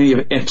 And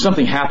then if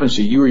something happens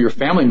to you or your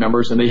family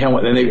members and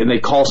they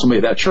call somebody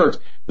at that church,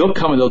 they'll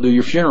come and they'll do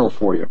your funeral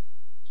for you.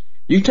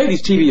 You take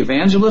these TV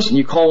evangelists and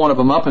you call one of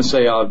them up and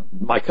say,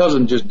 my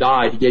cousin just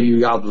died. He gave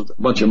you a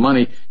bunch of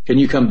money. Can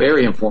you come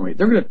bury him for me?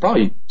 They're going to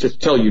probably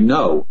just tell you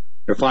no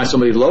or find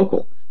somebody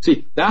local.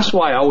 See, that's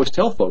why I always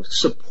tell folks,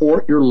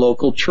 support your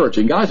local church.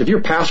 And guys, if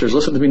your pastors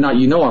listen to me now,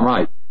 I'm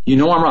right.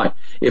 I'm right.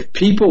 If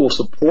people will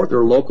support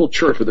their local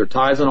church with their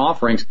tithes and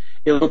offerings,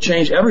 it'll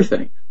change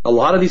everything. A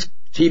lot of these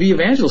TV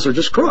evangelists are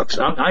just crooks.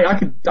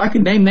 I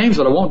could name names,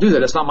 but I won't do that.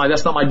 That's not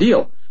my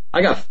deal.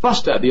 I got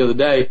fussed at the other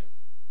day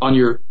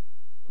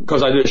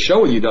because I did a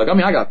show with you, Doug.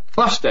 I got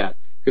fussed at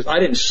because I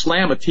didn't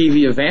slam a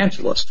TV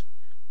evangelist.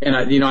 And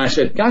I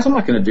said, guys, I'm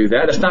not going to do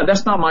that.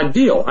 That's not my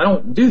deal. I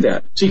don't do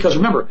that. See, because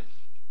remember.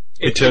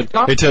 Hey Ted,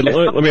 we're at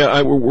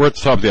the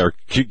top of the hour.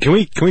 Can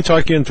we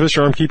talk again, twist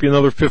your arm, keep you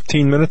another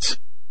 15 minutes?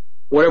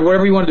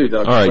 Whatever you want to do,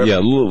 Doug. All right, yeah.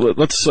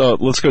 Let's go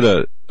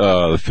to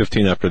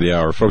 15 after the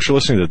hour. Folks, you're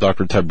listening to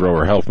Dr. Ted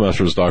Broer,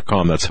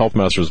 healthmasters.com. That's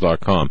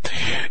healthmasters.com.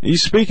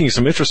 He's speaking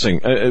some interesting,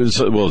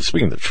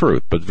 speaking the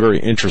truth, but very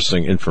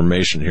interesting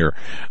information here.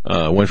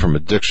 Went from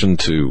addiction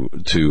to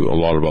a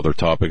lot of other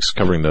topics,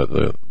 covering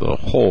the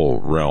whole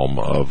realm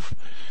of,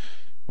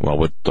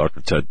 what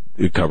Dr. Ted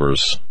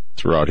covers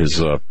throughout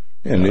his,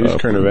 news,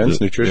 current events,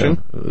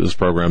 nutrition. This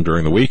program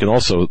during the week and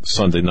also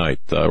Sunday night.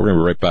 We're going to be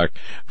right back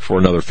for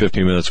another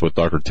 15 minutes with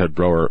Dr. Ted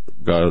Broer.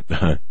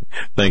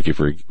 Thank you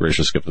for your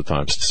gracious gift of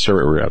time. Stay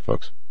right where we're at,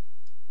 folks.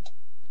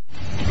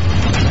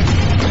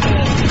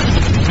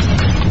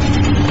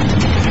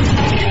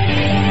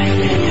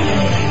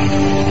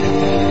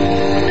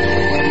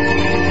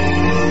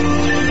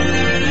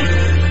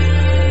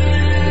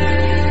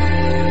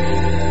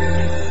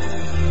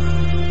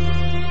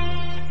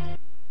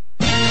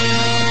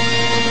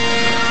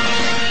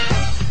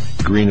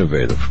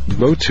 Greenovative.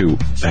 Go to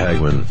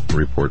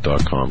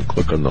HagmannReport.com.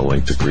 Click on the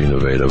link to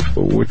Greenovative.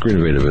 What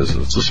Greenovative is,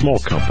 it's a small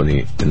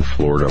company in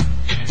Florida.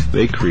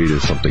 They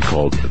created something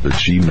called the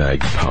GMAG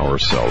Power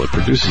Cell. It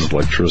produces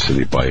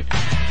electricity by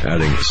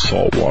adding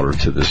salt water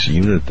to this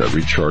unit that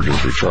recharges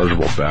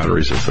rechargeable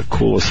batteries. It's the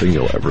coolest thing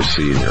you'll ever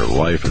see in your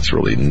life. It's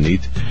really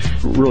neat.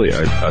 Really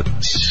a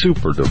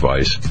super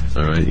device.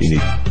 All right, you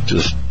need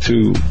just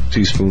 2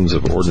 teaspoons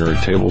of ordinary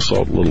table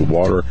salt, a little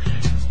water,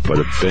 but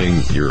a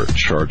bang, you're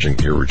charging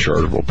your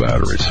rechargeable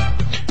batteries.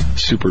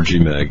 Super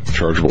GMAG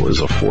chargeable is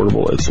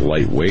affordable, it's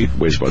lightweight,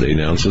 weighs about 8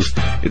 ounces,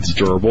 it's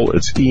durable,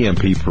 it's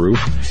EMP proof,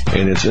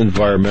 and it's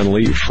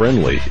environmentally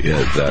friendly,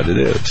 that it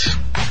is.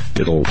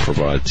 It'll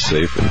provide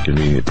safe and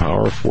convenient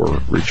power for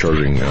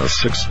recharging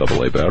 6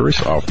 AA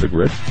batteries off the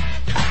grid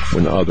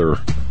when other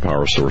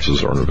power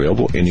sources aren't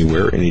available,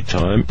 anywhere,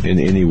 anytime, in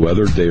any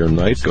weather, day or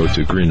night. Go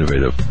to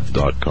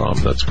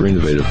Greenovative.com. That's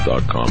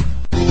Greenovative.com.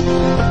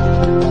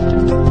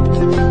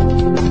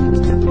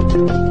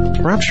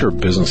 Perhaps you're a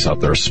business out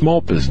there, a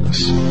small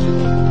business.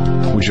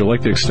 Would you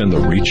like to extend the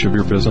reach of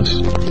your business?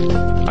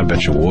 I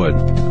bet you would.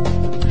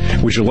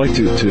 Would you like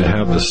to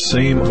have the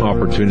same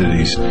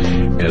opportunities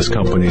as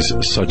companies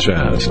such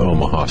as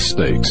Omaha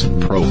Steaks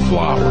and Pro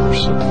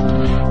Flowers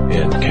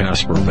and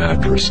Casper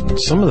Mattress and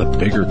some of the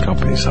bigger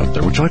companies out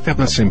there? Would you like to have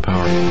that same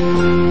power?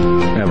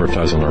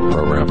 Advertise on our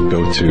program.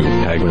 Go to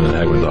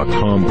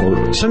HagmannandHagmann.com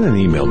or send an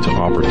email to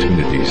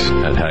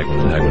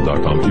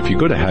opportunities@HagmannandHagmann.com. If you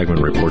go to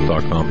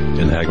HagmannReport.com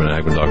and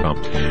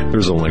HagmannandHagmann.com,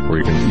 there's a link where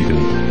you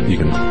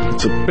can,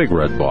 it's a big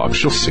red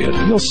box. You'll see it.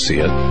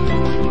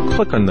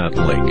 Click on that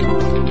link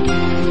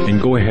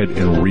and go ahead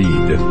and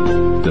read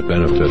the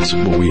benefits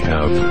what we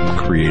have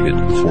created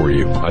for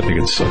you. I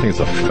think it's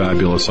a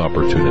fabulous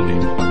opportunity.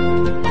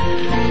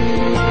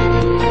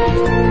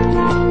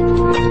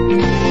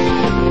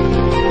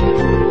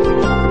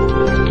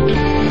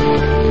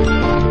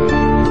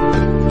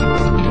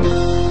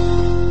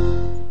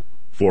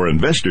 For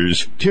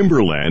investors,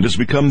 timberland has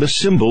become the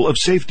symbol of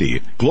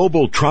safety.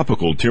 Global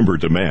tropical timber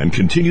demand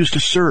continues to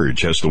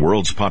surge as the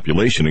world's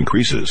population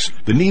increases.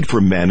 The need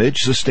for managed,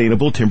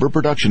 sustainable timber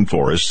production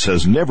forests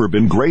has never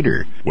been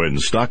greater. When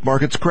stock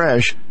markets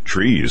crash,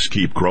 trees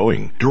keep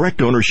growing.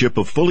 Direct ownership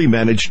of fully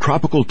managed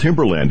tropical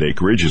timberland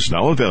acreage is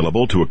now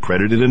available to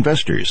accredited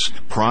investors.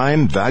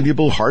 Prime,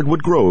 valuable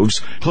hardwood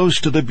groves close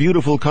to the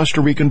beautiful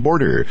Costa Rican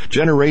border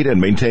generate and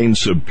maintain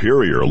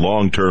superior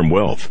long-term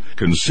wealth.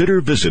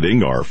 Consider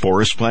visiting our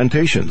forest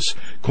plantations.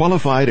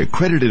 Qualified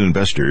accredited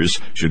investors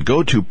should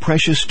go to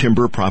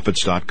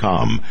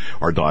PreciousTimberProfits.com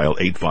or dial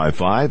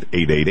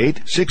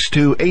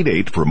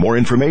 855-888-6288 for more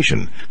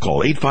information.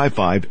 Call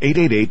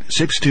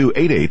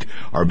 855-888-6288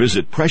 or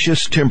visit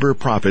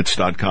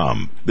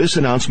PreciousTimberProfits.com. This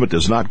announcement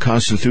does not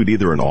constitute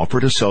either an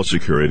offer to sell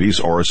securities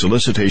or a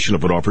solicitation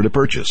of an offer to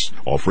purchase.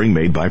 Offering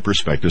made by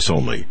prospectus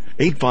only.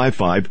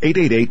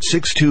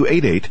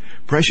 855-888-6288,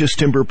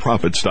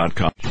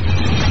 PreciousTimberProfits.com.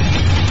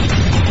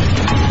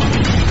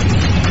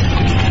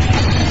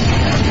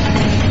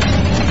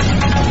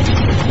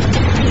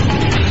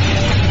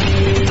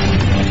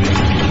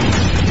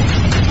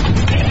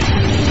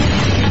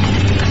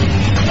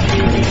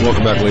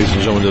 Welcome back, ladies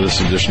and gentlemen, to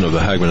this edition of the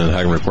Hagmann and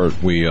Hagmann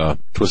Report. We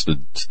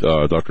twisted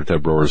Dr.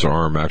 Ted Broer's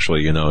arm.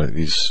 Actually,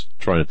 he's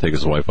trying to take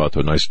his wife out to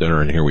a nice dinner,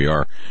 and here we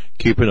are,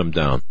 keeping him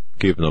down.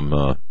 But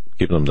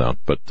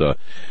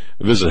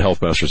visit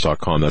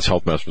healthmasters.com. That's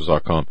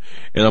healthmasters.com.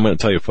 And I'm going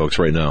to tell you, folks,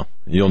 right now,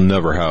 you'll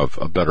never have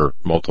a better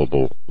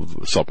multiple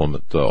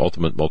supplement,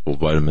 ultimate multiple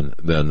vitamin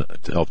than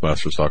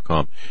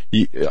healthmasters.com.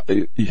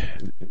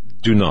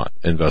 Do not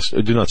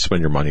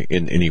spend your money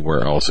in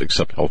anywhere else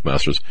except Health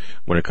Masters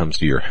when it comes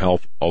to your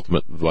health.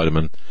 Ultimate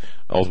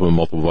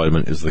multiple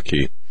vitamin is the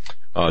key.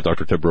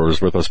 Dr. Ted Broer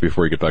is with us.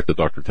 Before we get back to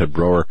Dr. Ted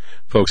Broer,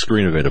 folks,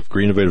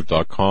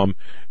 greeninnovative.com.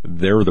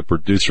 They're the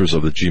producers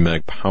of the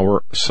GMAG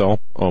Power Cell.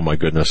 Oh my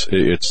goodness.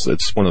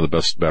 It's one of the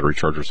best battery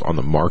chargers on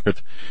the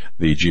market.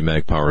 The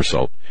GMAG Power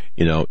Cell.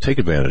 Take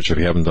advantage. If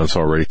you haven't done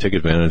so already, take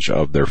advantage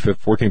of their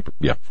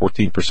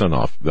 14%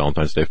 off.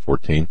 Valentine's Day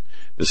 14.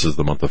 This is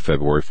the month of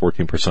February.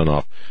 14%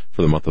 off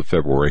for the month of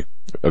February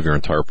of your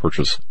entire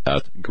purchase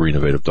at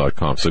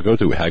greeninnovative.com. So go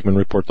to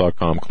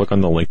hagmanreport.com, click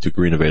on the link to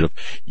Green Innovative.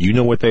 You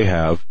know what they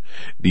have.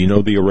 You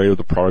know the array of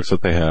the products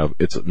that they have.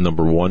 It's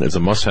number one. It's a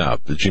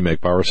must-have. The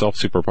GMAG Power Cell,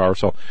 Super Power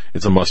Cell,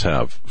 it's a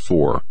must-have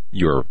for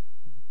your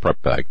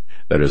prep bag.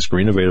 That is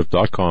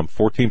greeninnovative.com,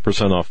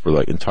 14% off for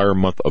the entire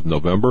month of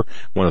November.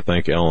 I want to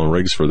thank Alan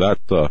Riggs for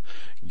that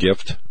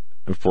gift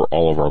for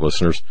all of our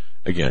listeners.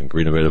 Again,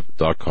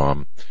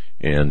 greeninnovative.com.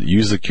 And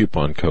use the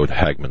coupon code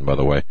Hagmann, by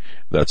the way.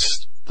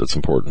 That's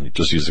important. You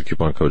just use the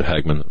coupon code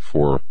Hagmann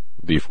for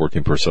the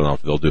 14%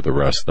 off. They'll do the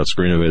rest. That's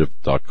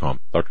greeninnovative.com.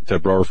 Dr.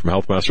 Ted Broer from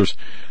Health Masters.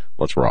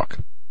 Let's rock.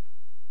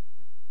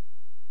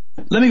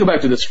 Let me go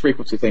back to this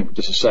frequency thing for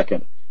just a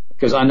second,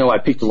 because I know I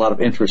piqued a lot of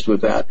interest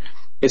with that.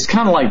 It's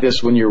kind of like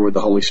this when you're with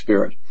the Holy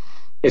Spirit.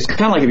 It's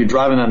kind of like if you're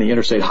driving on the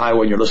interstate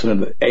highway and you're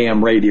listening to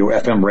AM radio,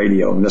 FM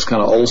radio, and that's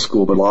kind of old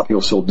school, but a lot of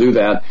people still do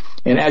that.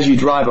 And as you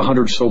drive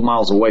 100 or so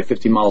miles away,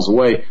 50 miles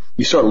away,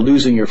 you start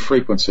losing your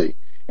frequency.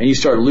 And you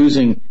start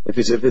losing, if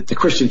the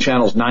Christian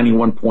channel is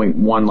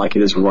 91.1 like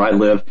it is where I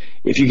live,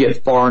 if you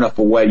get far enough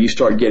away, you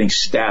start getting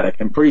static.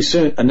 And pretty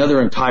soon, another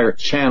entire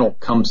channel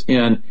comes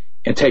in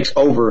and takes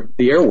over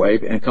the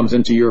airwave and comes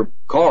into your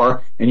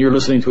car, and you're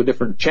listening to a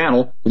different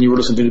channel than you were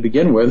listening to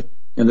begin with.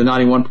 And the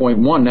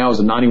 91.1 now is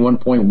a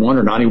 91.1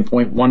 or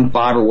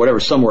 90.15 or whatever,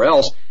 somewhere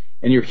else,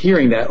 and you're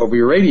hearing that over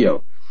your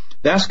radio.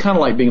 That's kind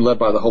of like being led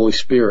by the Holy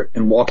Spirit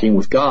and walking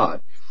with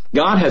God.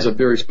 God has a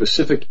very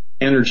specific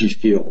energy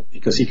field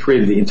because He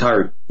created the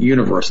entire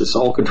universe. It's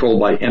all controlled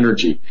by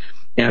energy.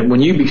 And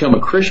when you become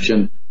a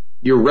Christian,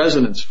 your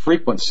resonance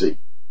frequency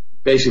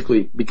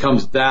basically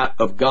becomes that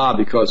of God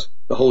because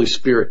the Holy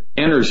Spirit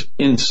enters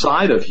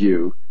inside of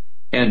you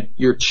and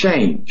you're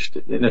changed.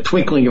 In a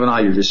twinkling of an eye,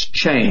 you're just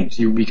changed.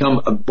 You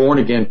become a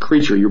born-again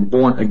creature. You're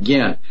born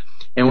again.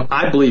 And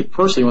I believe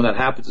personally when that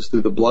happens is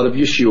through the blood of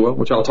Yeshua,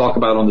 which I'll talk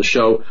about on the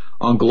show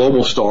on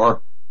Global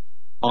Star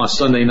on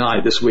Sunday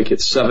night this week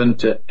at 7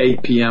 to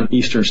 8 p.m.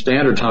 Eastern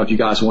Standard Time. If you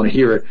guys want to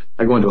hear it,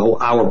 I go into a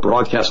whole hour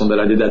broadcast on that.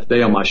 I did that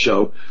today on my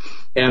show.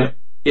 And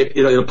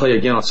it'll play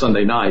again on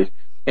Sunday night.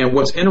 And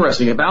what's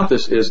interesting about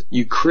this is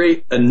you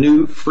create a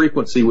new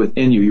frequency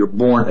within you. You're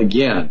born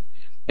again.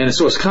 And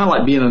so it's kind of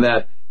like being in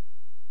that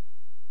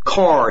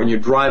car and you're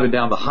driving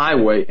down the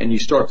highway and you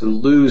start to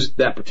lose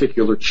that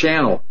particular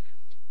channel.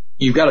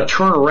 You've got to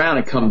turn around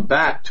and come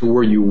back to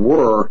where you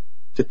were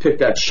to pick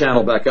that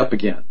channel back up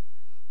again.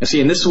 And see,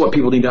 and this is what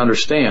people need to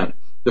understand.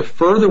 The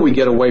further we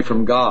get away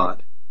from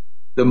God,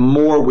 the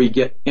more we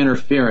get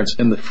interference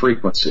in the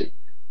frequency.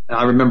 And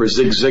I remember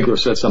Zig Ziglar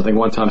said something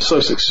one time so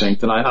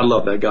succinct, and I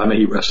love that guy. May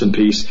he rest in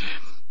peace.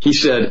 He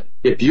said,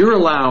 if you're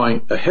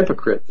allowing a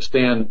hypocrite to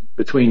stand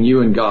between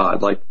you and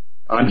God, like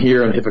I'm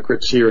here and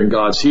hypocrite's here and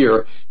God's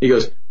here, he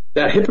goes,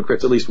 that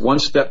hypocrite's at least one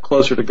step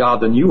closer to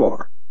God than you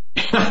are.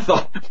 And I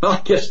thought, well,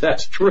 I guess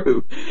that's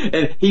true.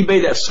 And he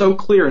made that so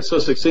clear and so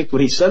succinct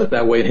when he said it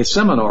that way in his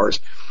seminars.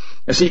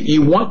 And see,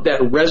 you want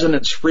that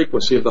resonance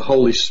frequency of the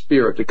Holy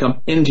Spirit to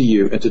come into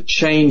you and to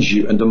change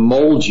you and to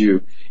mold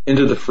you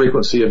into the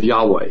frequency of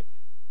Yahweh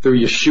through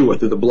Yeshua,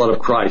 through the blood of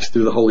Christ,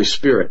 through the Holy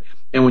Spirit.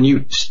 And when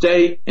you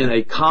stay in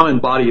a common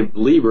body of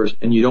believers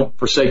and you don't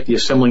forsake the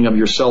assembling of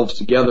yourselves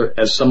together,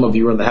 as some of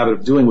you are in the habit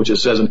of doing, which it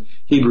says in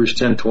Hebrews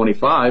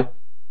 10:25,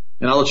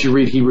 and I'll let you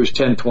read Hebrews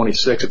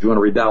 10:26 if you want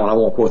to read that one. I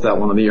won't quote that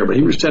one on the air, but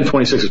Hebrews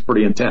 10:26 is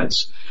pretty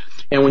intense.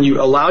 And when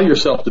you allow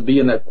yourself to be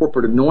in that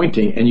corporate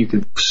anointing and you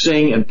can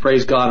sing and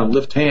praise God and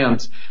lift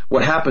hands,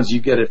 what happens,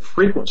 you get a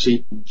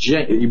frequency,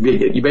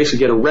 you basically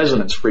get a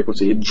resonance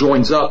frequency. It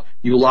joins up,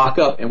 you lock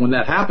up, and when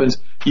that happens,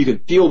 you can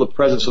feel the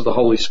presence of the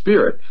Holy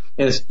Spirit.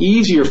 And it's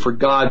easier for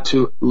God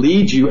to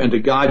lead you and to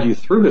guide you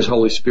through His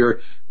Holy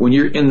Spirit when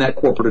you're in that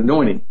corporate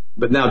anointing.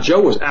 But now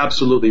Joe was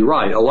absolutely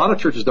right. A lot of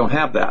churches don't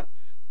have that.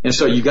 And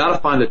so you got to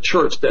find a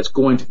church that's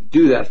going to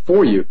do that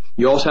for you.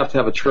 You also have to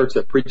have a church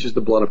that preaches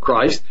the blood of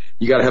Christ.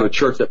 You got to have a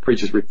church that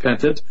preaches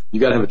repentance. You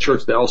got to have a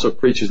church that also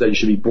preaches that you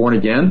should be born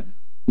again.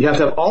 You have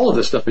to have all of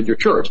this stuff in your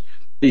church.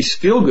 These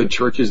feel-good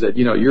churches that,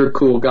 you're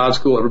cool, God's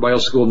cool, everybody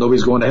else is cool,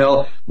 nobody's going to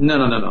hell.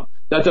 No.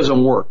 That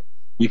doesn't work.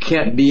 You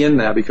can't be in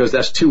that because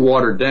that's too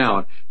watered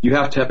down. You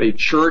have to have a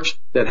church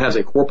that has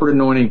a corporate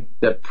anointing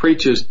that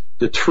preaches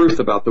the truth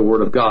about the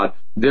Word of God.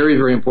 Very,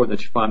 very important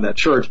that you find that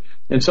church.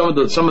 And some of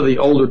the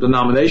older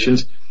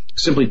denominations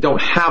simply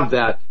don't have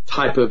that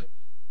type of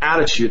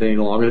attitude any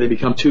longer. They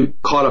become too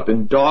caught up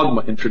in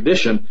dogma and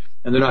tradition,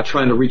 and they're not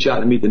trying to reach out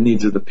and meet the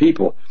needs of the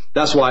people.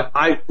 That's why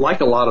I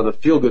like a lot of the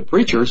feel-good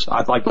preachers.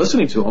 I like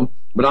listening to them,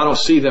 but I don't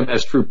see them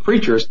as true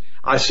preachers.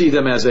 I see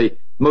them as a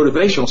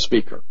motivational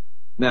speaker.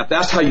 Now, if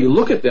that's how you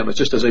look at them, it's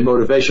just as a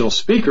motivational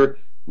speaker,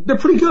 they're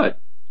pretty good.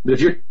 But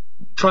if you're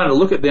trying to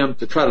look at them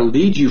to try to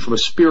lead you from a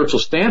spiritual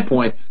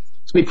standpoint,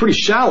 it's going to be pretty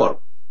shallow,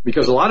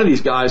 because a lot of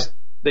these guys,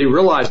 they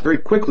realize very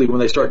quickly when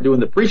they start doing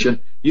the preaching,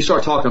 you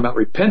start talking about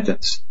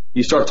repentance.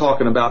 You start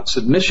talking about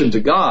submission to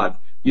God.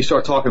 You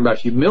start talking about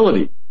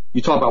humility.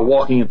 You talk about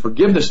walking in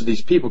forgiveness to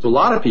these people. To a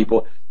lot of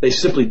people, they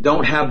simply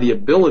don't have the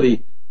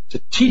ability to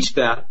teach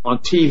that on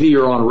TV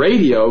or on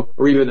radio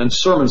or even in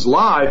sermons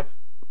live,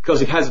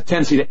 because it has a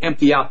tendency to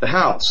empty out the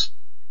house.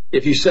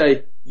 If you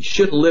say you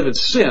shouldn't live in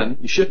sin,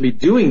 you shouldn't be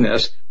doing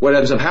this, what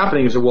ends up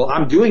happening is, well,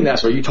 I'm doing that,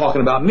 so are you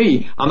talking about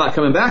me? I'm not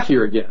coming back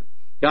here again.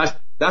 Guys,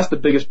 that's the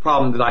biggest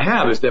problem that I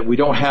have, is that we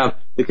don't have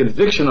the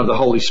conviction of the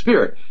Holy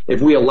Spirit.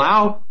 If we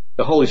allow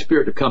the Holy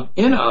Spirit to come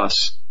in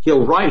us,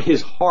 He'll write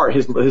His heart,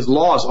 His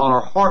laws on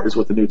our heart, is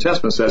what the New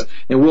Testament says,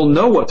 and we'll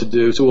know what to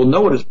do, so we'll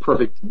know what His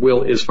perfect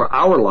will is for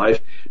our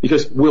life,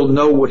 because we'll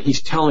know what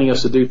He's telling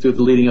us to do through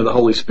the leading of the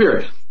Holy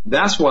Spirit.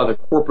 That's why the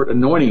corporate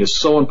anointing is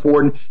so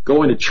important.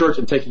 Going to church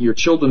and taking your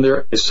children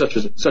there is such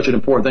an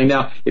important thing.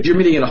 Now, if you're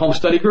meeting in a home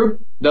study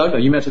group,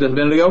 Doug, you mentioned that a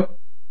minute ago,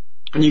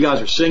 and you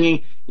guys are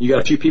singing, you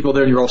got a few people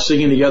there and you're all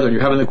singing together and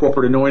you're having the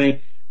corporate anointing,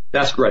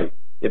 that's great.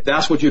 If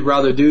that's what you'd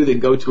rather do than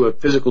go to a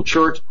physical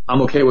church,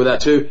 I'm okay with that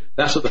too.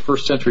 That's what the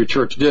first century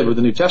church did with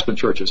the New Testament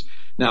churches.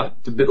 Now,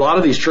 a lot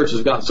of these churches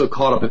have gotten so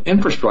caught up in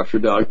infrastructure,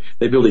 Doug,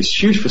 they build these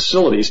huge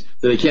facilities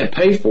that they can't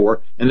pay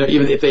for, and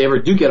even if they ever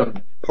do get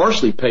them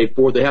partially paid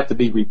for, they have to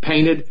be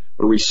repainted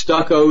or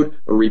restuccoed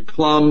or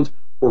replumbed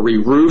or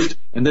re-roofed,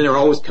 and then they're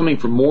always coming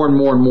for more and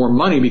more and more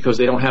money because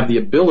they don't have the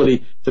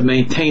ability to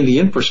maintain the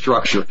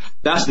infrastructure.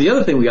 That's the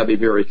other thing we got to be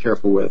very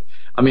careful with.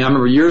 I mean, I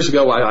remember years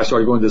ago I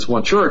started going to this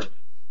one church,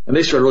 and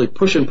they started really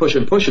pushing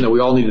that we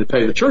all needed to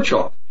pay the church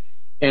off.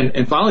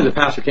 And finally the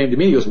pastor came to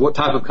me, he goes, what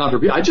type of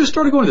contribution? I just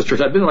started going to this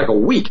church. I'd been there like a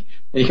week.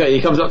 And he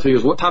comes up to me, he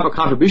goes, what type of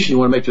contribution you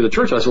want to make to the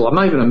church? I said, well, I'm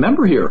not even a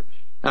member here.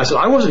 And I said,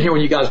 I wasn't here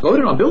when you guys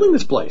voted on building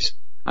this place.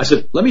 I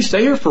said, let me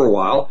stay here for a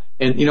while,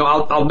 and,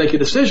 I'll make a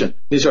decision.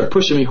 They started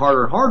pushing me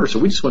harder and harder, so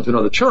we just went to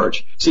another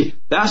church. See,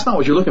 that's not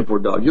what you're looking for,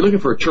 Doug. You're looking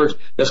for a church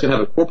that's going to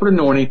have a corporate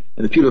anointing,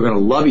 and the people are going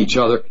to love each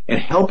other and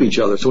help each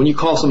other. So when you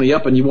call somebody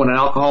up and you want an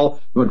alcohol,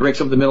 you want to drink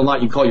something in the middle of the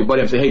night, you call your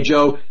buddy up and say, hey,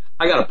 Joe,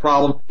 I got a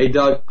problem. Hey,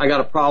 Doug, I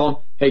got a problem.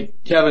 Hey,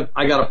 Kevin,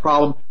 I got a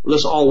problem.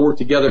 Let's all work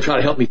together, try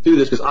to help me through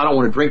this because I don't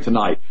want to drink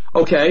tonight.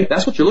 Okay,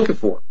 that's what you're looking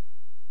for.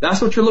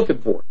 That's what you're looking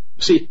for.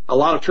 See, a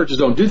lot of churches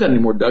don't do that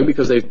anymore, Doug,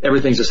 because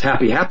everything's just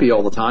happy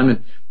all the time,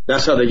 and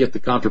that's how they get the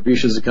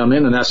contributions to come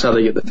in, and that's how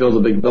they get to fill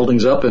the big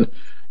buildings up, and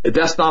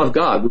that's not of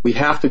God. We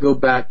have to go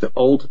back to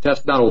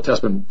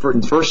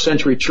first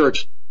century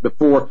church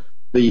before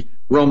the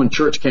Roman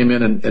church came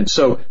in and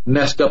so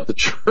messed up the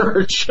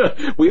church.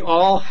 We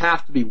all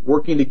have to be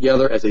working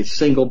together as a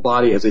single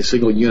body, as a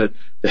single unit,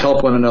 to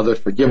help one another,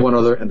 forgive one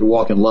another, and to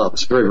walk in love.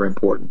 It's very, very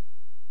important.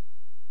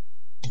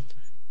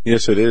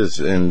 Yes, it is.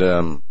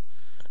 And,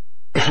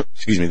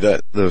 excuse me,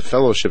 the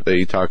fellowship that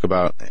you talk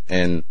about,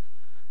 and,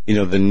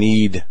 the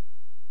need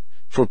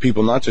for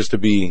people not just to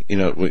be,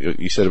 what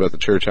you said about the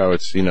church, how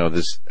it's,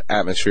 this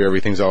atmosphere,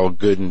 everything's all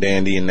good and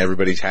dandy and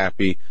everybody's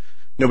happy.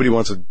 Nobody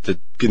wants to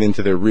get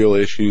into their real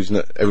issues.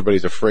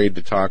 Everybody's afraid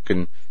to talk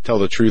and tell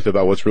the truth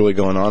about what's really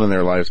going on in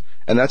their lives.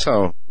 And that's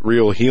how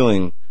real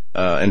healing,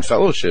 and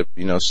fellowship,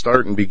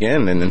 start and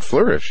begin and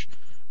flourish.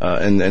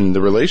 And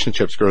the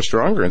relationships grow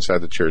stronger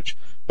inside the church.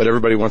 But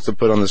everybody wants to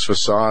put on this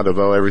facade of,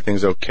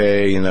 everything's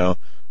okay,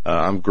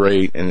 I'm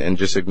great, and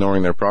just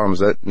ignoring their problems,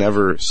 that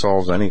never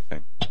solves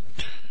anything.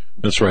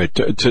 That's right.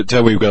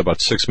 Ted, we've got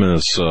about 6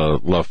 minutes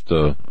left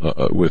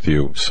with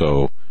you,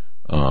 so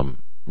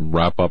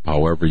wrap up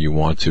however you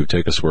want to.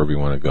 Take us wherever you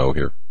want to go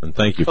here. And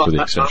thank you for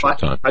the extension of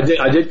time.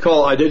 I did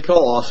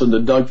call Austin.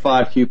 The Doug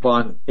 5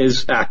 coupon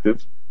is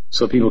active,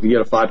 so people can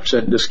get a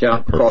 5%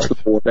 discount across the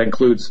board. That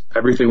includes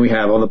everything we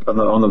have on the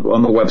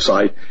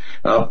website.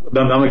 I'm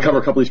going to cover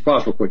a couple of these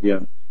products real quick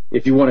again.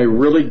 If you want a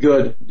really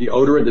good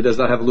deodorant that does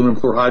not have aluminum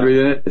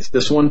chlorhydrate in it, it's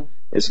this one.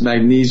 It's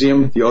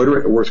magnesium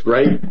deodorant. It works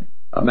great.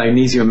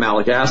 Magnesium and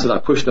malic acid. I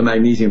push the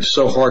magnesium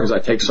so hard because I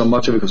take so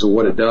much of it because of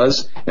what it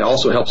does. It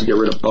also helps to get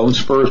rid of bone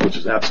spurs, which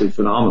is absolutely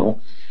phenomenal.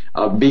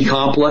 B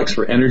complex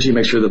for energy.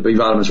 Make sure the B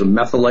vitamins are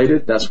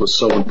methylated. That's what's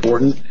so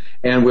important.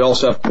 And we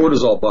also have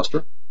cortisol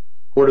buster.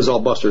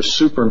 Cortisol buster is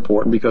super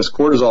important because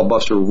cortisol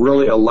buster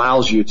really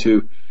allows you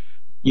to,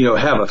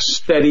 have a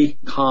steady,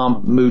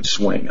 calm mood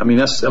swing.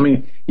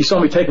 You saw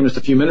me take them just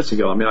a few minutes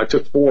ago. I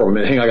took 4 of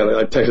them. Hang on,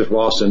 I texted from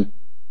Austin.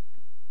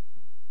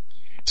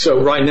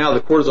 So right now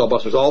the cortisol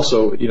buster is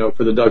also,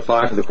 for the Doug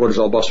 5, for the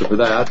cortisol buster for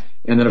that.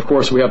 And then of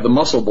course we have the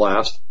muscle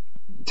blast.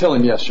 Tell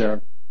him yes,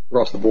 Sharon,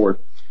 across the board.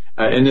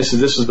 And this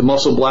is the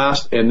muscle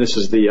blast, and this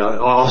is the,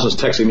 Austin's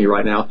texting me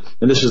right now,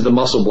 and this is the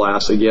muscle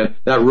blast again.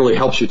 That really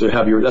helps you to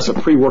have that's a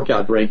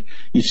pre-workout drink.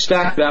 You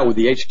stack that with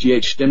the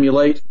HGH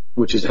stimulate,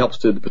 which helps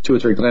to the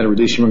pituitary gland to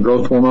release human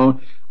growth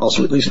hormone,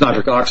 also release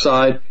nitric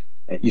oxide.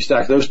 And you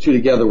stack those two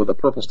together with a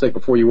purple stick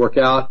before you work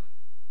out.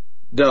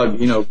 Doug,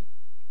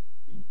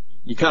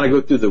 you kind of go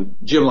through the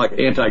gym like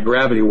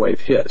anti-gravity wave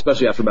hit,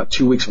 especially after about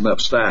 2 weeks of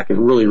that stack. It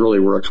really, really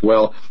works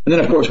well. And then,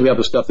 of course, we have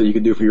the stuff that you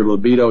can do for your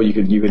libido. We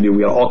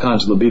got all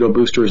kinds of libido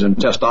boosters and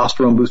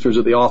testosterone boosters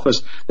at the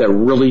office that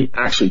really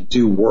actually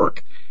do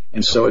work.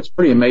 And so it's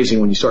pretty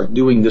amazing when you start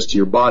doing this to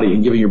your body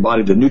and giving your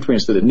body the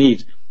nutrients that it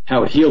needs,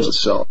 how it heals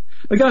itself.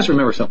 But guys,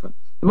 remember something.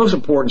 The most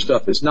important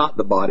stuff is not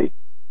the body.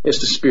 It's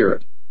the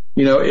spirit.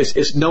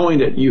 It's knowing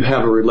that you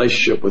have a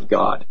relationship with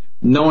God,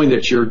 knowing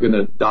that you're going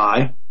to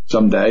die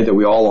someday, that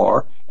we all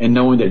are, and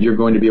knowing that you're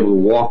going to be able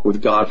to walk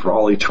with God for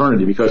all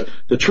eternity, because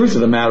the truth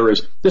of the matter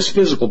is this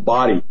physical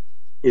body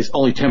is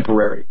only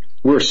temporary.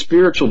 We're a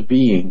spiritual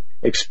being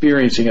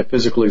experiencing a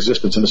physical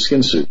existence in a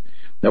skin suit.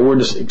 Now we're in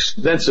this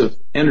extensive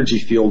energy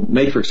field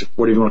matrix,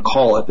 whatever you want to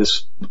call it,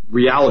 this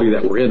reality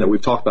that we're in that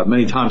we've talked about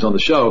many times on the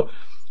show,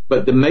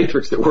 but the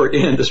matrix that we're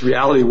in, this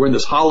reality, we're in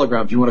this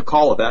hologram, if you want to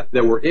call it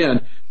that we're in,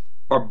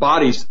 our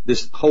bodies,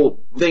 this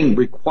whole thing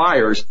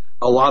requires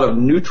a lot of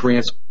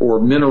nutrients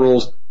or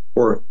minerals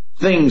or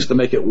things to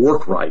make it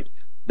work right.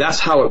 That's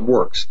how it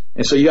works.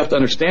 And so you have to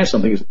understand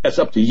something. It's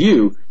up to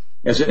you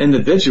as an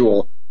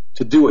individual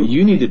to do what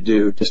you need to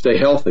do to stay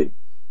healthy.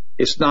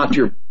 It's not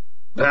your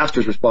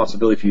pastor's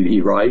responsibility for you to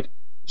eat right.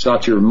 It's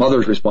not your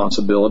mother's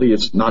responsibility.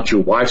 It's not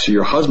your wife's or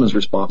your husband's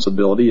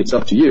responsibility. It's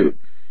up to you.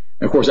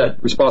 And of course,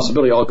 that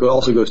responsibility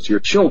also goes to your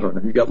children.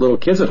 If you've got little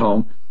kids at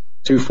home,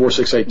 2, 4,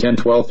 6, 8, 10,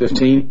 12,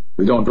 15,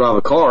 who don't drive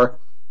a car,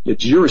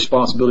 it's your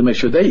responsibility to make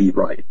sure they eat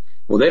right.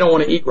 Well, they don't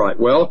want to eat right.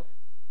 Well,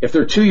 if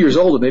they're 2 years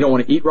old and they don't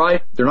want to eat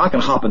right, they're not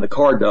going to hop in the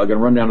car, Doug,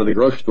 and run down to the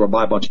grocery store,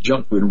 buy a bunch of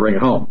junk food and bring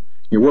it home.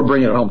 We're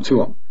bringing it home to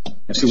them.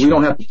 And see, we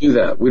don't have to do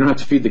that. We don't have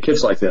to feed the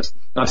kids like this.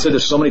 And I've said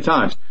this so many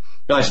times.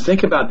 Guys,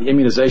 think about the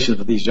immunizations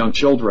of these young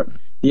children.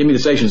 The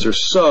immunizations are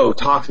so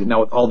toxic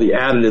now with all the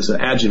additives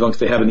and adjuvants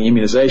they have in the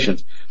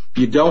immunizations.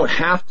 You don't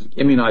have to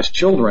immunize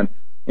children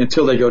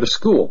until they go to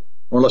school,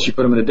 or unless you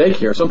put them in a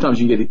daycare. Sometimes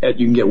you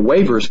can get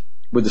waivers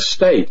with the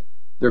state.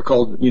 They're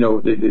called,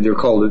 they're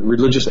called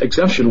religious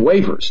exemption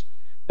waivers.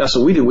 That's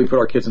what we did. We put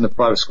our kids in the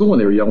private school when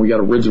they were young. We got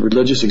a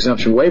religious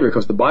exemption waiver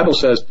because the Bible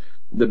says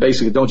that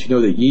basically, don't you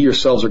know that ye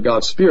yourselves are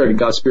God's spirit and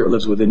God's spirit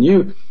lives within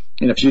you?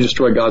 And if you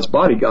destroy God's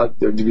body,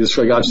 if you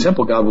destroy God's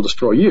temple, God will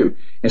destroy you.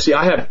 And see,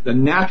 I have the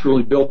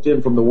naturally built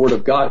in from the Word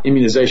of God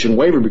immunization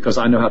waiver because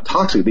I know how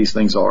toxic these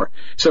things are.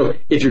 So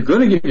if you're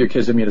going to give your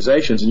kids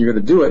immunizations and you're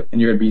going to do it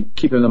and you're going to be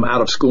keeping them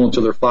out of school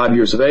until they're 5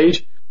 years of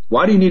age,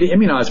 why do you need to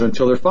immunize them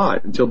until they're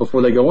 5, until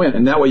before they go in?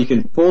 And that way you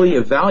can fully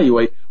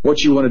evaluate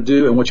what you want to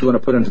do and what you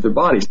want to put into their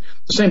bodies.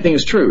 The same thing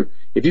is true.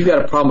 If you've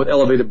got a problem with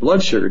elevated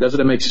blood sugar, doesn't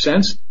it make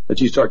sense that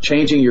you start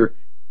changing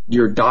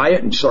your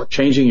diet and start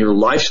changing your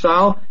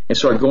lifestyle and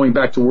start going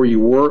back to where you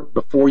were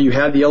before you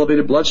had the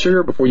elevated blood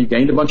sugar, before you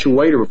gained a bunch of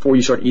weight, or before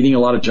you start eating a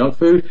lot of junk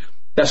food?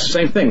 That's the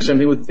same thing. Same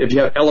thing with if you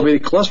have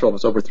elevated cholesterol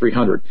that's over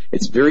 300.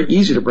 It's very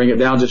easy to bring it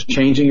down just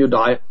changing your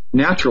diet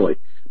naturally.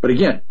 But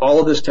again,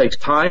 all of this takes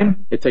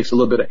time, it takes a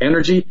little bit of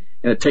energy,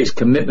 and it takes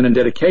commitment and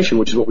dedication,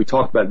 which is what we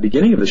talked about at the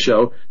beginning of the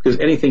show,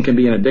 because anything can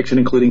be an addiction,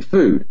 including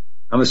food.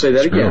 I'm going to say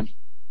that again.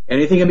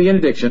 Anything can be an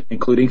addiction,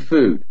 including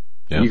food.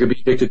 Yeah. You can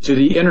be addicted to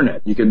the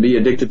internet. You can be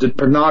addicted to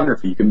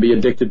pornography. You can be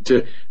addicted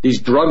to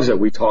these drugs that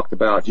we talked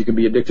about. You can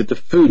be addicted to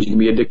food. You can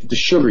be addicted to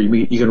sugar.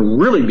 You can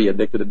really be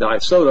addicted to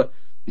diet soda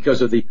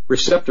because of the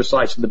receptor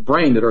sites in the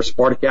brain that are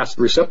aspartic acid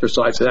receptor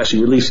sites that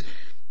actually release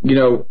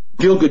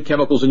feel-good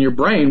chemicals in your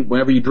brain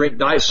whenever you drink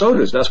diet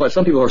sodas. That's why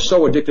some people are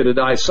so addicted to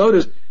diet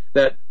sodas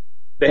that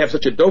they have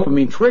such a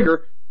dopamine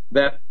trigger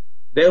that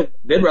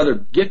they'd rather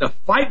get in a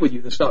fight with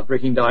you than stop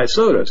drinking diet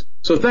sodas.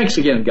 So thanks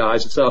again,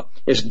 guys.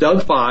 It's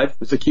Doug5.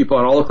 It's a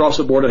coupon all across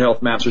the board at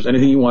Health Masters.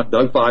 Anything you want,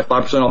 Doug5,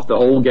 5% off the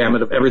whole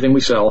gamut of everything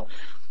we sell.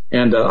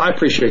 And I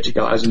appreciate you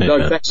guys. And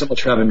Doug, thanks so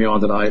much for having me on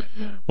tonight.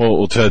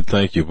 Well, Ted,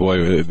 thank you.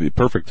 Boy,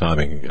 perfect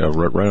timing,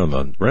 right on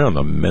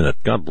the minute.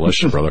 God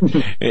bless you, brother.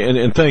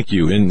 and thank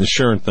you. And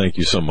Sharon, thank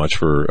you so much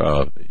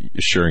for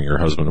sharing your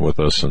husband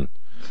with us and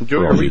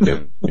enjoy your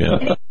weekend.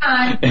 Yeah.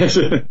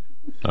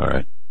 All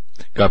right.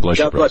 God bless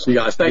you, God bless you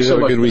guys. Thanks so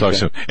much. Talk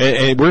soon.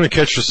 And we're going to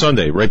catch you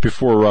Sunday right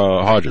before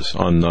Hodges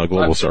on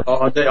Global Star.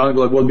 We'll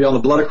be on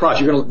the Blood of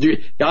Christ. You're going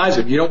to guys.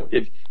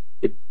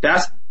 If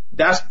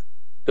that's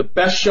the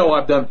best show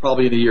I've done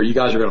probably in a year. You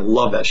guys are going to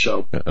love that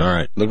show. All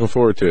right. Looking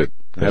forward to it.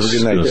 Have a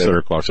good night. Set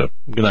our clocks up.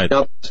 Good night.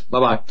 Yep.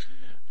 Bye-bye.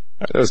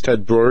 That was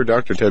Ted Brewer,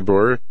 Dr. Ted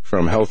Brewer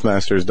from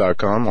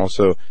healthmasters.com.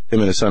 Also, him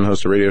and his son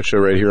host a radio show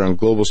right here on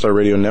Global Star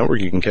Radio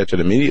Network. You can catch it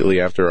immediately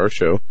after our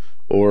show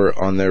or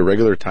on their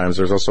regular times.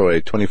 There's also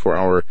a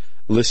 24-hour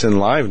listen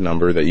live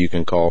number that you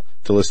can call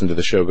to listen to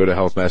the show. Go to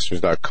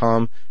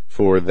healthmasters.com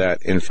for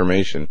that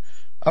information.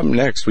 Up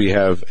next, we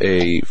have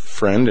a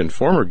friend and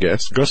former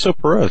guest, Augusto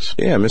Perez.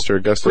 Yeah,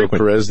 Mr. Augusto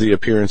Perez,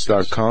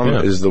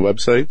 theappearance.com is the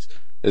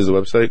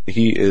website.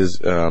 He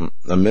is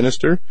a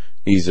minister.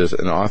 He's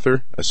an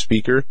author, a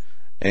speaker,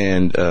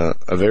 and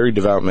a very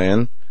devout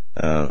man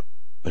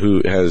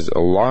who has a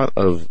lot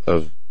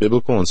of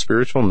biblical and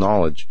spiritual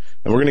knowledge.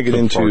 And we're going to get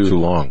into far too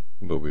long,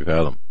 but we've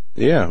had him.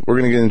 Yeah, we're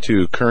going to get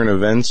into current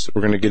events.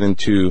 We're going to get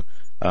into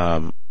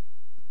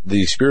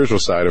the spiritual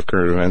side of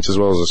current events, as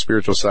well as the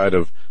spiritual side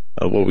of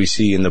what we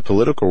see in the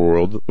political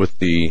world with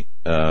the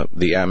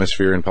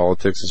atmosphere in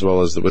politics, as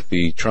well as with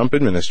the Trump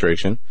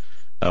administration.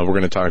 We're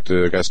going to talk to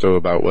Augusto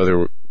about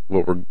whether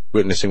what we're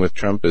witnessing with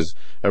Trump is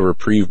a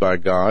reprieve by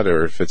God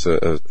or if it's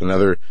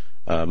another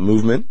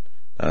movement,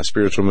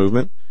 spiritual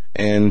movement.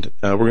 And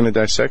we're going to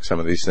dissect some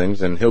of these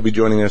things. And he'll be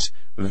joining us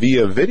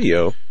via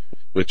video,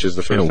 which is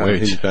the first time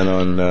he's been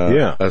on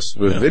us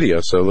with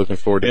video. So looking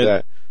forward to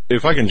that.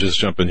 If I can just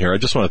jump in here, I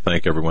just want to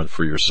thank everyone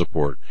for your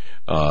support.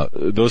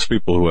 Those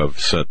people who have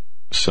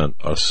sent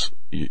us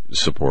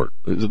support,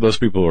 those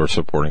people who are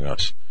supporting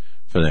us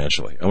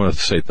financially, I want to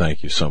say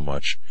thank you so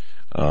much.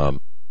 We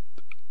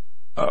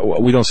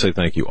don't say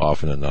thank you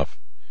often enough.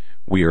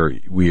 We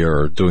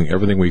are doing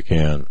everything we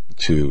can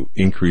to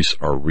increase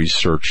our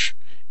research,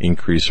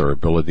 increase our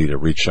ability to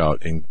reach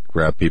out and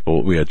grab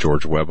people. We had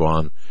George Webb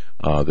on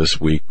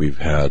this week. We've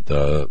had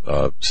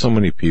so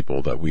many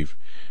people that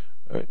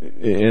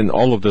and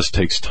all of this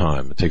takes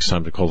time. It takes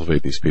time to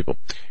cultivate these people,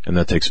 and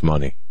that takes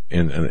money.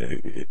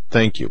 And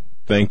thank you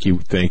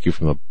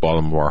from the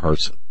bottom of our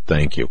hearts.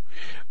 Thank you.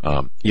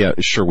 Yeah,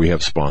 sure, we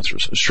have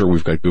sponsors. Sure,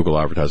 we've got Google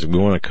advertising. We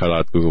want to cut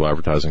out Google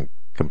advertising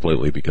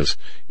completely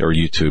or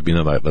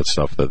YouTube, that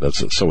stuff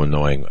that's so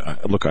annoying.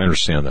 Look, I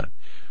understand that,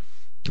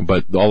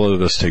 but all of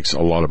this takes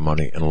a lot of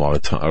money and a lot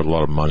of time, a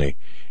lot of money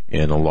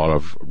and a lot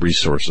of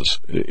resources.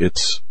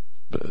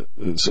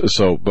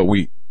 But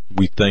we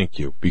thank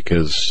you,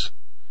 because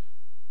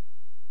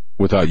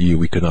without you,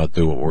 we could not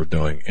do what we're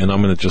doing. And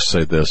I'm going to just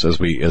say this as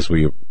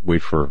we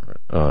wait for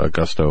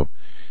Augusto.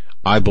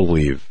 I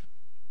believe,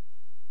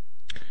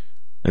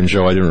 and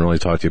Joe, I didn't really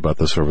talk to you about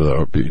this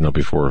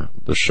before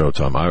the show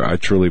time. I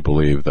truly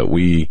believe that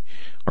we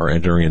are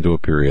entering into a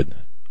period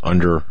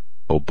under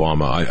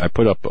Obama. I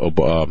put up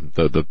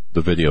the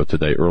video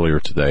earlier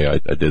today. I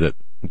did it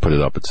and put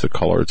it up. It's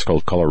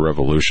called Color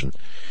Revolution.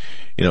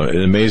 It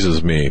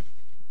amazes me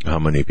how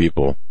many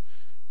people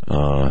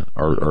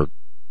are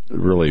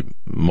really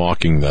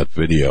mocking that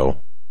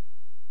video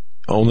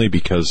only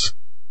because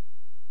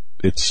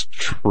it's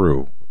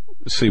true.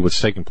 See, what's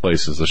taking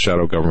place is the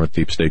shadow government,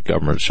 deep state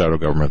government, shadow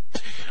government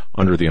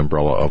under the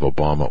umbrella of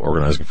Obama,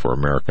 Organizing for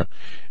America.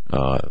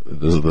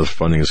 The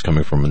funding is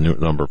coming from a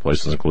number of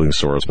places, including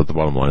Soros, but the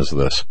bottom line is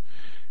this.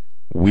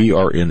 We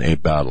are in a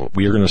battle.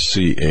 We are going to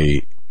see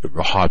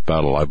a hot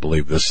battle, I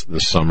believe, this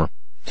summer.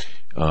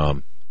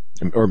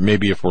 Or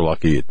maybe if we're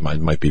lucky, it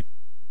might be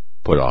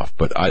put off,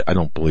 but I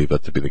don't believe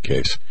that to be the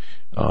case.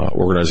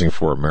 Organizing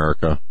for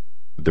America,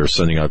 they're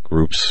sending out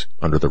groups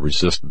under the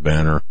Resist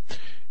banner.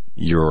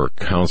 Your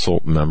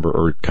council member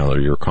or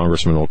your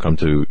congressman will come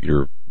to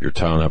your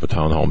town, have a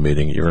town hall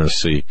meeting. You're going to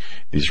see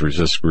these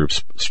resist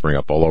groups spring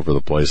up all over the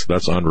place.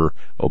 That's under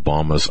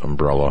Obama's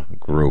umbrella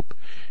group.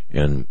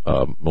 And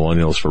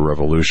Millennials for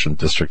Revolution,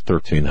 District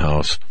 13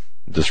 House,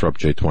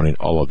 Disrupt J20,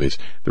 all of these.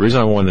 The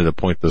reason I wanted to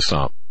point this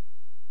out,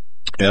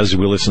 as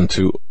we listen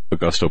to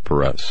Augusto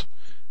Perez,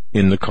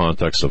 in the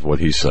context of what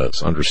he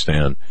says,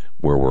 understand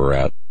where we're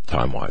at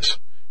time-wise.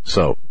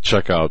 So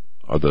check out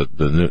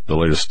the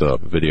latest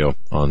video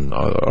on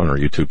our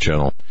YouTube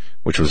channel,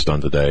 which was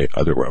done today.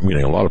 I'm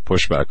getting a lot of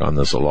pushback on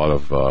this, a lot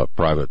of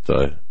private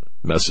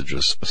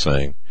messages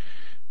saying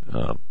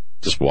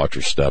just watch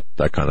your step,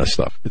 that kind of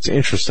stuff. It's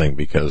interesting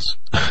because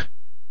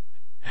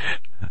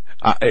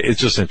it's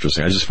just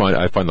interesting.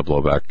 I find the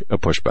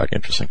pushback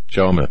interesting.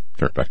 Joe, I'm going to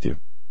turn it back to you.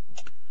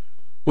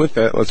 With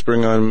that, let's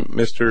bring on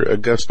Mr.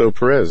 Augusto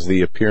Perez,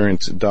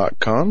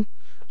 theappearance.com.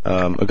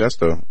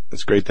 Augusto,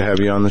 it's great to have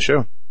you on the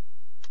show.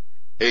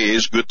 Hey,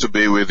 it's good to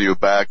be with you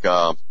back,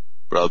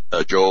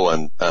 Brother Joe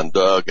and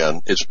Doug,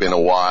 and it's been a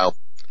while.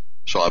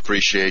 So I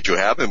appreciate you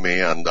having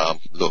me, and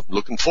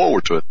looking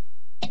forward to it.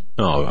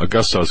 Oh,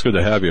 Augusto, it's good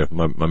to have you,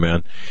 my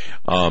man.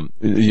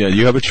 Yeah,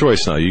 you have a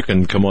choice now. You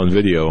can come on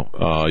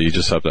video. You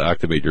just have to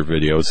activate your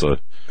video. It's a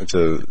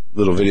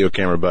little video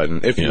camera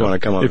button. If you want to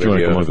come on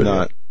video. If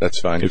not, that's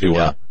fine. If you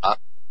want.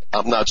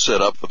 I'm not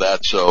set up for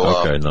that,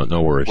 so okay,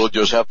 no worries. We'll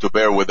just have to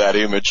bear with that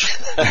image.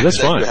 That's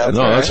fine. No,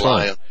 that's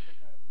fine.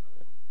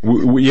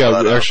 We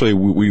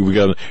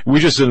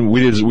just don't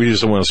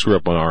want to screw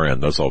up on our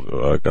end. That's all,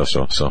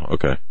 Augusto. So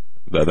okay,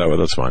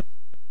 that's fine.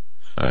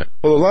 All right.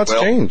 Well, a lot's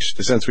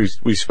changed since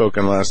we've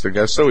spoken last,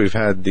 Augusto. We've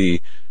had the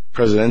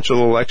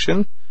presidential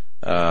election.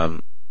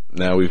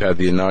 Now we've had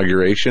the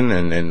inauguration,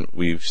 and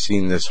we've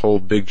seen this whole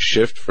big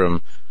shift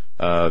from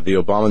the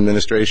Obama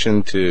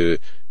administration to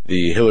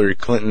the Hillary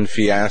Clinton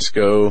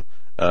fiasco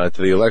to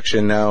the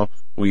election. Now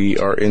we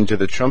are into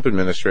the Trump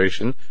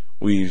administration.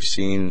 We've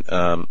seen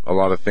a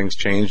lot of things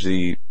change.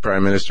 The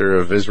Prime Minister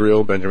of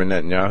Israel, Benjamin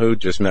Netanyahu,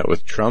 just met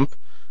with Trump.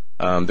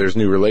 There's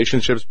new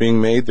relationships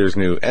being made. There's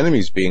new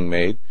enemies being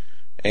made.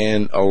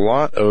 And a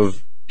lot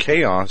of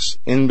chaos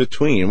in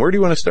between. Where do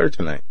you want to start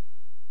tonight?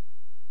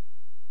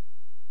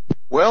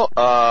 Well,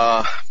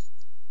 I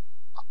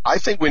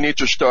think we need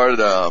to start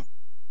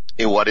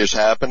in what is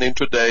happening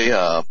today,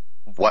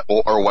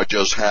 what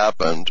just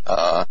happened.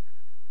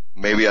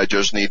 Maybe I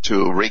just need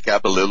to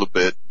recap a little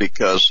bit,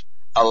 because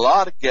a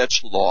lot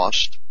gets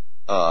lost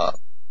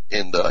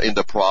in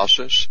the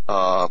process.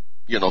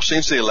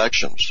 Since the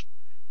elections,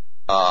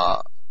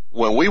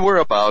 when we were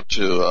about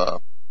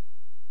to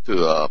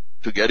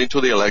get into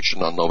the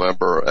election on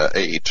November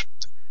 8th,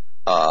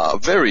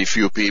 very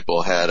few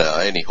people had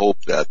any hope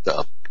that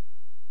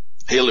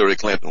Hillary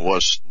Clinton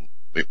was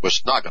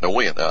not going to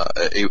win.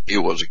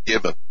 It was a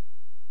given.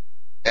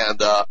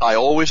 And I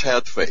always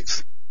had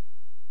faith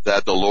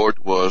that the Lord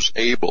was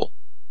able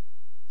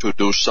to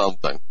do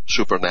something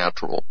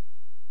supernatural.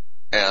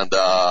 And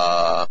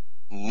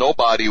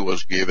nobody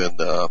was given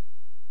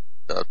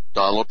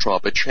Donald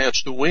Trump a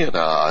chance to win.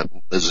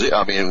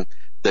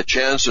 The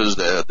chances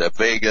that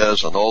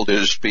Vegas and all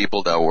these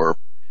people that were,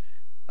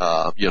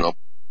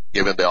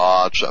 given the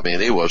odds,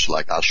 it was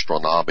like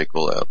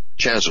astronomical.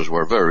 Chances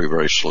were very,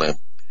 very slim.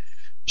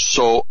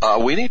 So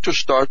we need to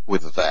start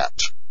with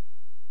that.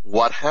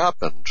 What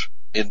happened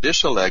in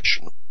this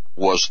election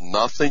was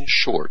nothing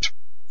short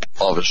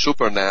of a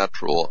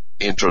supernatural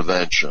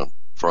intervention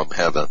from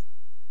heaven.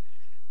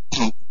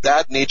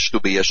 That needs to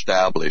be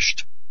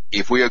established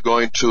if we are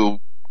going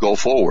to go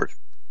forward.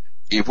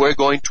 If we're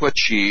going to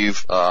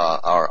achieve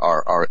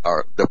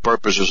the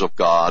purposes of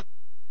God,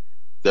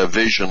 the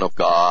vision of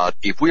God,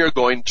 if we are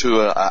going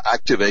to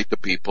activate the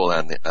people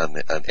and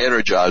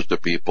energize the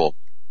people,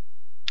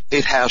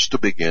 it has to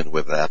begin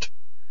with that.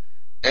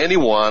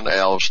 Anyone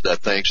else that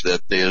thinks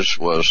that this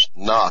was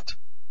not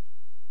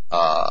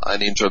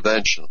an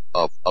intervention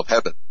of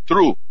heaven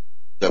through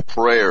the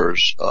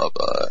prayers of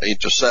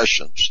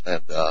intercessions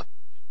and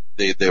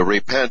the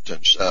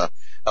repentance, a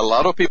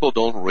lot of people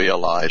don't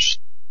realize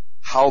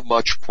how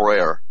much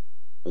prayer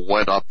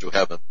went up to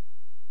heaven.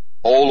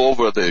 All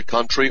over the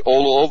country,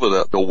 all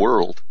over the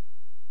world,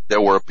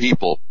 there were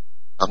people.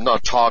 I'm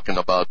not talking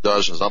about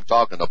dozens, I'm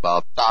talking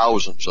about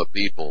thousands of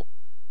people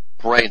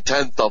praying,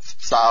 tens of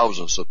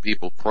thousands of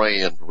people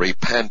praying,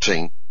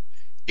 repenting,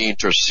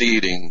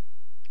 interceding.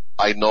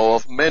 I know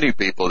of many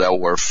people that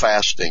were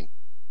fasting,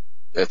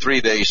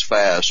 3 days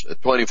fast,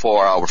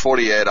 24 hours,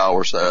 48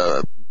 hours,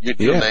 you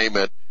name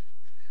it.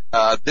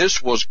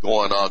 This was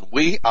going on.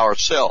 We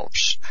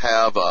ourselves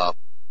have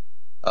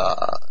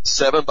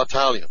 7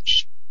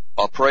 battalions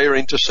of prayer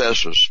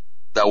intercessors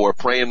that were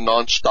praying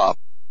nonstop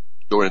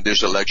during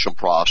this election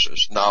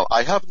process. Now,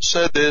 I haven't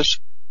said this.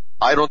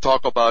 I don't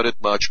talk about it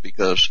much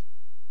because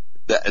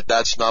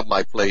that's not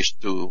my place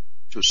to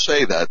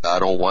say that. I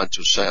don't want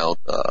to sound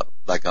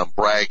like I'm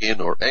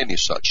bragging or any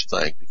such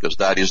thing, because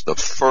that is the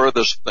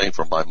furthest thing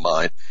from my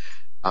mind.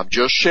 I'm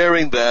just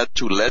sharing that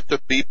to let the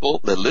people,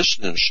 the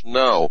listeners,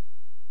 know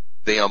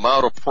the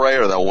amount of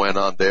prayer that went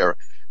on there.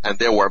 And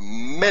there were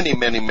many,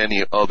 many,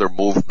 many other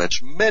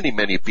movements, many,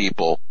 many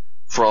people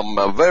from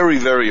very,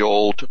 very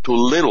old to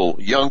little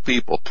young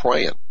people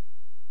praying.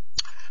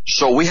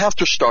 So we have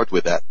to start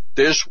with that.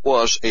 This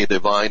was a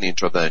divine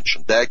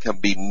intervention. There can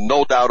be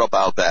no doubt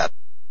about that.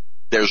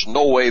 There's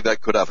no way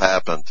that could have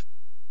happened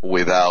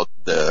without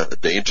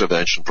the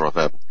intervention from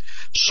heaven.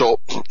 So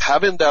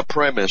having that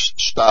premise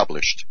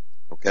established,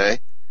 okay,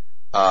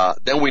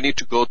 then we need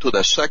to go to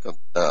the second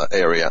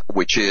area,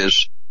 which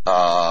is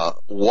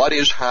what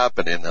is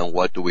happening and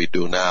what do we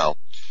do now?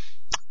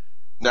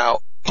 Now,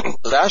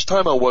 last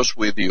time I was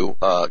with you,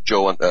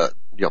 Joe and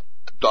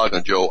Doug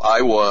and Joe,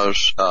 I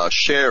was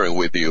sharing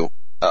with you.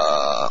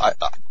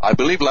 I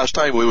believe last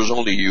time it was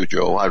only you,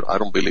 Joe. I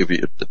don't believe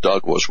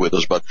Doug was with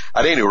us, but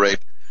at any rate,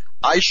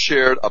 I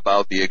shared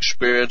about the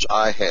experience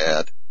I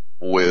had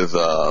with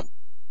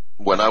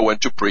when I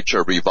went to preach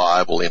a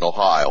revival in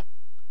Ohio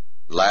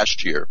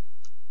last year.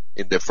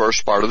 in the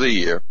first part of the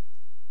year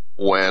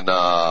when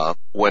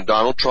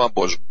Donald Trump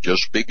was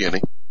just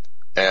beginning,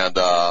 and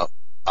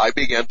I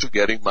began to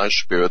get in my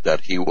spirit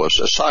that he was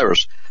a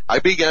Cyrus. I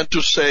began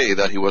to say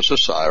that he was a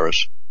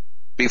Cyrus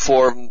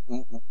before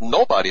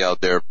nobody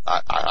out there.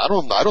 I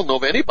don't know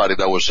of anybody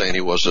that was saying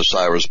he was a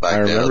Cyrus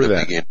back then at the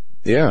beginning.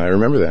 Yeah, I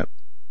remember that.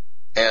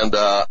 And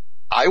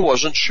I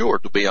wasn't sure,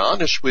 to be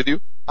honest with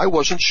you. I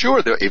wasn't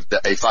sure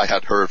if I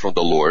had heard from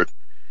the Lord.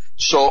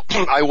 So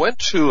I went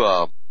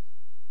to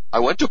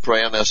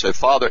pray, and I said,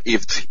 Father,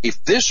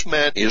 if this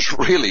man is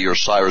really your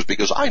Cyrus,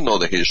 because I know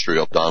the history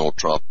of Donald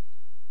Trump,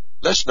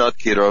 let's not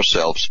kid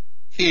ourselves.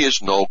 He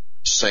is no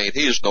saint.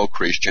 He is no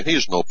Christian. He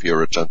is no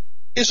Puritan.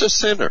 He's a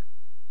sinner.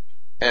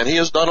 And he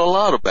has done a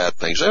lot of bad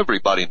things.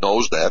 Everybody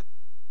knows that.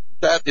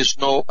 There's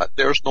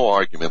no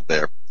argument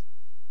there.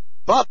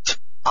 But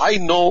I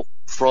know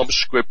from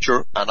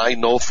Scripture, and I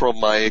know from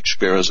my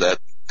experience, that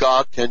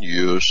God can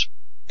use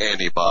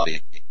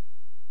anybody.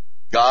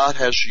 God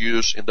has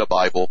used in the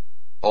Bible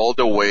all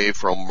the way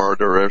from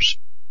murderers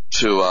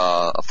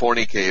to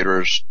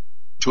fornicators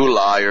to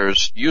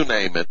liars, you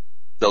name it.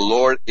 The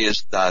Lord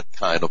is that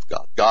kind of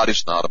God. God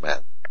is not a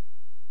man.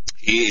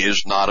 He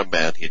is not a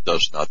man. He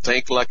does not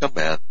think like a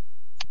man,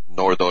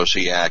 nor does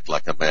he act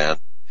like a man.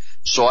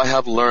 So I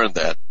have learned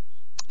that.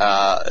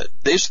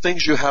 These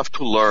things you have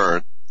to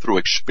learn through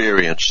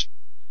experience.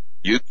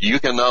 You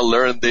cannot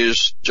learn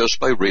this just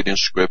by reading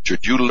Scripture.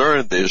 You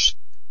learn this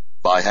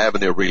by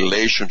having a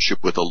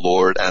relationship with the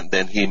Lord, and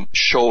then Him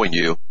showing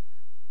you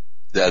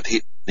that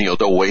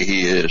the way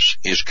He is,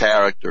 His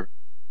character,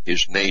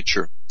 His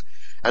nature.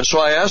 And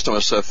so I asked him, I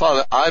said,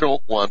 Father, I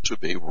don't want to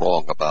be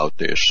wrong about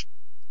this.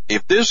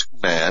 If this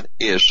man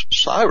is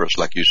Cyrus,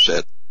 like you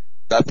said,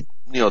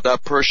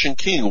 that Persian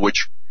king,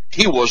 which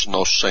he was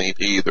no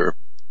saint either.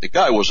 The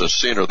guy was a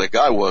sinner. The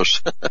guy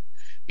was,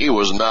 he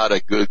was not a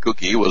good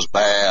cookie. He was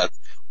bad,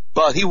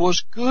 but he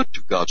was good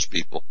to God's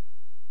people.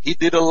 He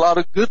did a lot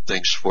of good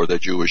things for the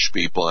Jewish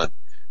people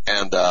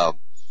and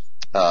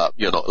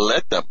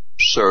let them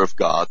serve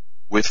God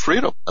with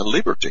freedom and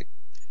liberty.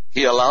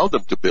 He allowed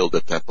them to build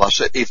the temple. I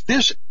said, if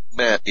this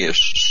man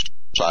is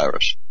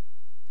Cyrus,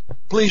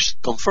 please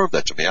confirm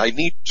that to me. I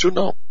need to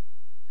know.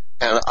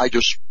 And I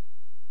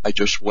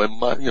just went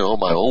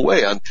my own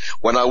way. And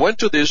when I went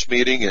to this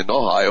meeting in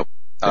Ohio,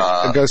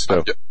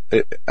 Augusto,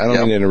 I don't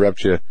mean to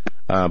interrupt you,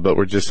 but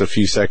we're just a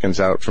few seconds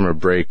out from a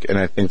break, and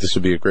I think this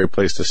would be a great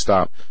place to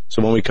stop.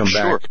 So when we come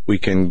back, we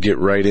can get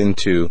right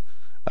into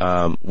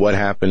what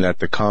happened at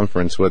the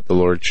conference, what the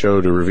Lord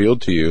showed or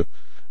revealed to you.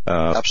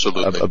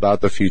 Absolutely.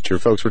 About the future.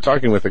 Folks, we're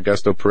talking with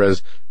Augusto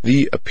Perez,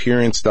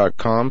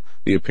 theappearance.com.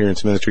 The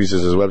Appearance Ministries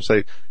is his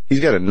website. He's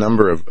got a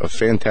number of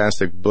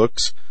fantastic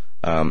books.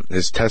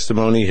 His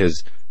testimony,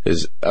 his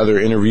other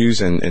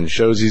interviews and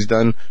shows he's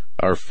done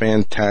are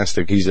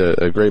fantastic. He's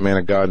a great man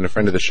of God and a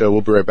friend of the show.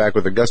 We'll be right back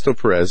with Augusto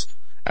Perez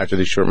after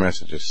these short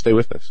messages. Stay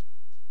with us.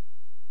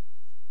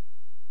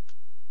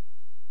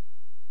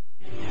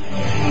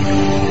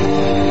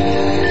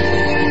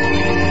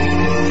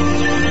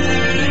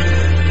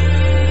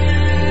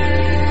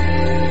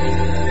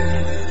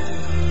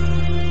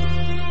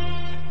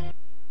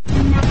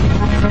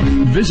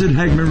 Visit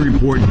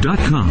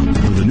HagmannReport.com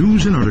for the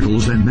news and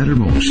articles that matter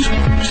most.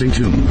 Stay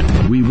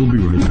tuned. We will be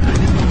right back.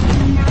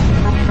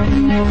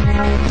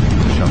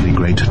 There shall be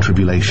great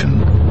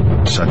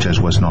tribulation, such as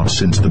was not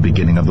since the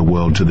beginning of the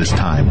world to this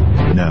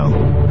time,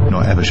 no,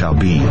 nor ever shall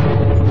be.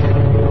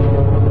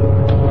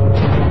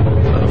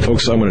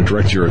 Folks, I'm going to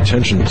direct your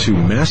attention to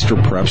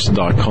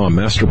masterpreps.com,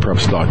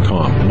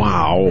 masterpreps.com.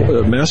 Wow.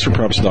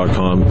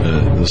 Masterpreps.com,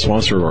 the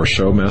sponsor of our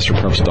show,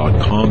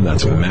 masterpreps.com.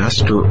 That's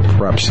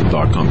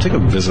masterpreps.com. Take a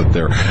visit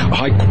there.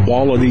 High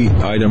quality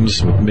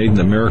items, made in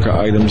America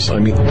items. I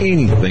mean,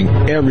 anything,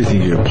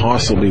 everything you could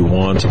possibly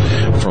want,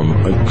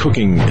 from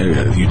cooking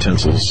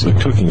utensils,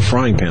 cooking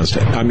frying pans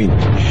to, I mean,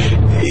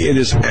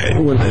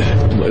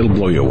 it'll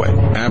blow you away.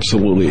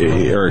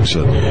 Absolutely. Eric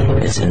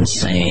said, it's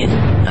insane.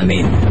 I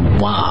mean,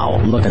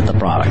 wow. Look at the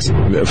products.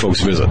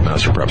 Folks, visit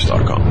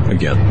masterpreps.com.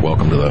 Again,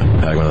 welcome to the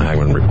Hagmann and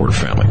Hagmann Report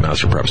family.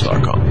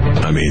 Masterpreps.com.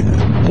 I mean,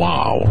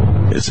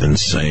 wow. It's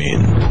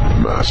insane.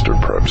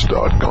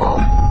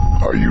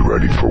 Masterpreps.com. Are you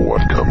ready for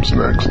what comes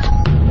next?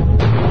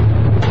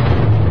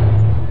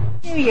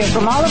 New Year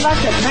from all of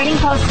us at Trading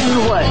Post in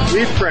the Woods.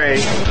 We pray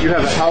you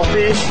have a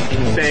healthy,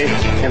 safe,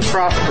 and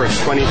prosperous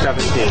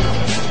 2017.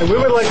 And we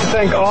would like to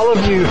thank all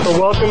of you for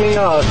welcoming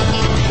us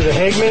to the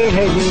Hagmann and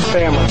Hagmann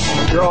family.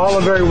 You're all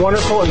a very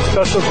wonderful and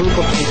special group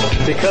of people.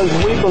 Because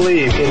we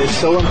believe it is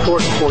so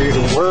important for you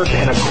to work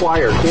and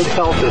acquire good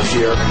health this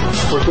year,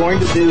 we're going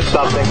to do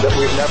something that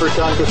we've never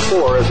done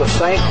before as a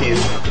thank you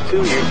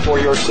to you for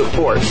your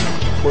support.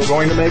 We're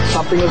going to make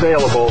something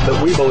available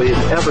that we believe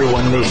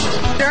everyone needs.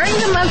 During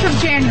the month of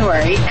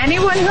January,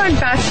 anyone who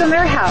invests in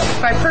their health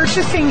by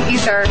purchasing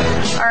either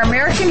our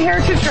American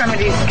Heritage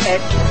Remedies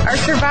Kit, our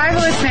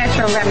Survivalist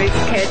Natural Remedies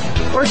Kit,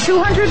 or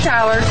 $200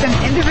 in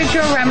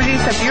individual remedies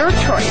of your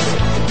choice,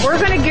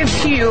 we're going to give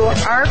to you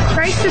our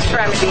crisis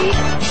remedy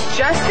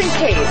just in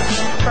case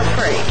for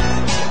free.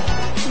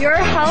 Your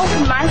health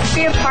must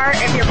be a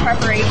part of your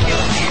preparation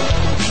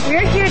plan.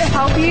 We're here to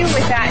help you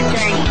with that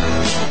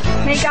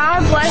journey. May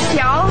God bless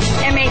y'all,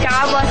 and may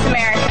God bless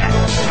America.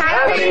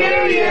 Happy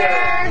New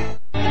Year!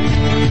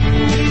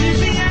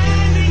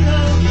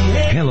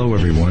 Hello,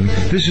 everyone.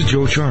 This is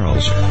Joe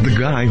Charles, the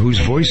guy whose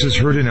voice is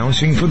heard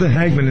announcing for the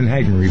Hagmann and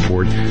Hagmann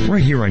Report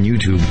right here on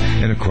YouTube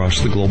and across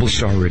the Global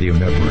Star Radio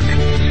Network.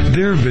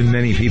 There have been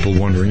many people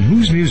wondering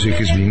whose music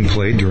is being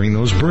played during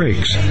those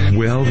breaks.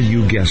 Well,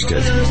 you guessed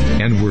it.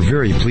 And we're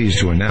very pleased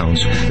to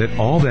announce that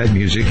all that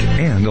music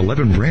and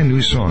 11 brand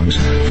new songs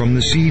from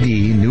the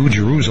CD New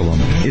Jerusalem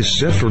is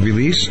set for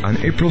release on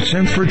April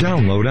 10th for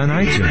download on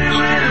iTunes.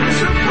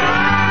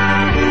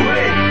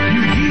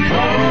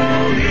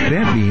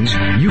 That means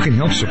you can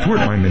help support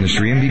my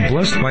ministry and be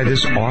blessed by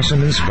this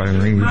awesome,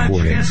 inspiring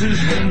recording.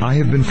 I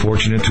have been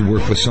fortunate to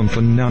work with some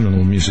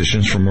phenomenal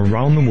musicians from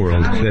around the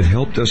world that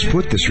helped us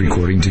put this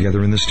recording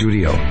together in the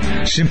studio.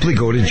 Simply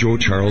go to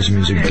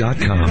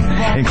joecharlesmusic.com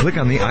and click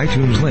on the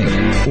iTunes link.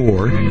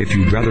 Or, if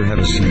you'd rather have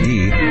a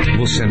CD,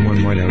 we'll send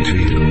one right out to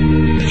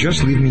you.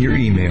 Just leave me your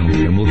email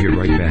and we'll get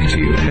right back to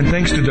you. And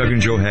thanks to Doug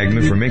and Joe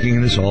Hagmann for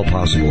making this all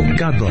possible.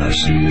 God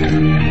bless.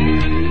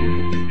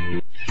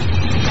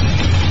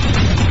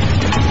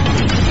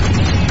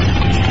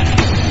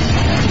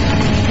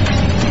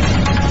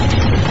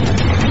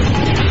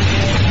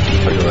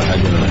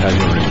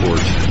 Hagmann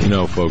Report. You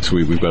know, folks,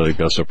 we've got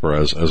Augusto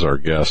Perez as our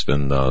guest,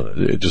 and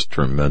just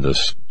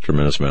tremendous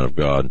man of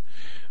God.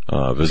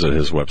 Visit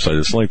his website.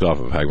 It's linked off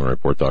of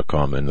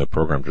HagmannReport.com in the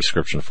program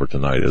description for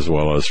tonight, as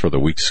well as for the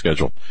week's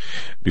schedule.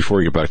 Before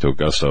we get back to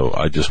Augusto,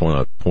 I just want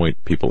to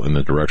point people in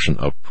the direction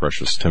of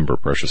Precious Timber,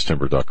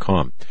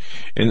 PreciousTimber.com,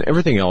 and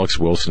everything Alex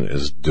Wilson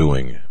is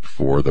doing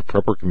for the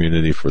prepper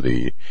community, for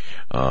the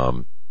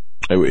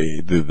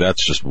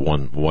that's just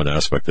one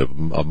aspect of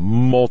a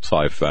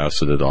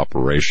multifaceted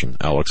operation.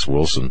 Alex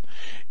Wilson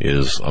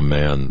is a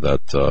man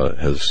that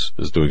is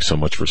doing so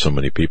much for so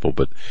many people.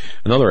 But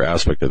another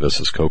aspect of this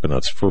is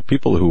coconuts for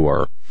people who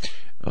are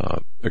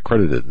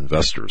accredited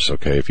investors.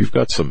 Okay, if you've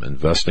got some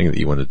investing that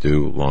you want to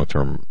do,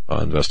 long-term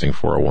investing,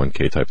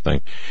 401k type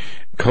thing,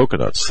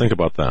 coconuts, think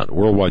about that.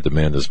 Worldwide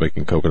demand is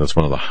making coconuts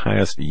one of the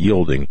highest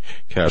yielding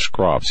cash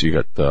crops.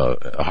 You got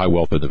high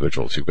wealth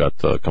individuals. You've got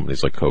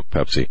companies like Coke,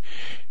 Pepsi,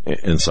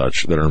 and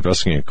such that are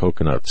investing in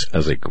coconuts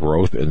as a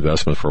growth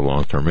investment for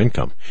long-term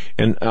income.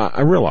 And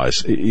I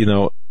realize,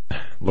 I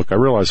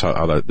realize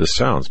how this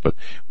sounds, but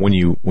when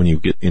you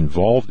get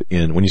involved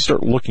when you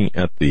start looking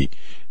at the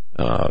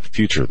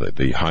future,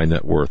 the high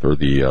net worth or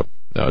the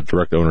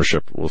direct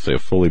ownership, we'll say, a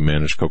fully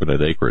managed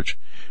coconut acreage,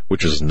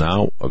 which is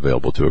now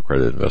available to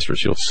accredited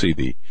investors, you'll see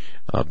the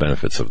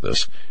benefits of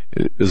this.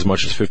 As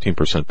much as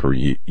 15% per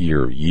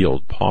year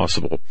yield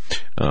possible,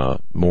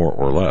 more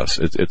or less.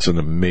 It's an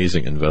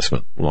amazing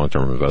investment,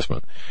 long-term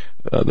investment.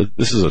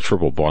 This is a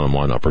triple bottom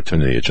line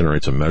opportunity. It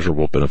generates a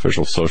measurable,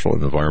 beneficial social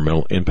and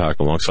environmental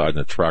impact alongside an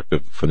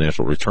attractive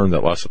financial return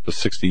that lasts up to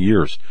 60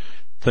 years.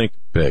 Think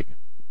big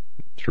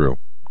through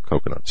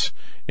coconuts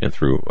and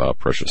through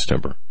Precious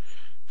Timber.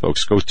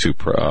 Folks, go to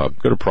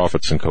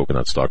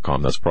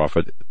profitsincoconuts.com. That's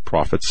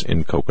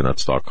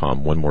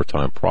profitsincoconuts.com. One more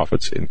time,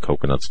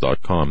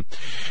 profitsincoconuts.com.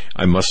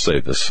 I must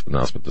say this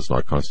announcement does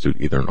not constitute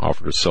either an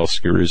offer to sell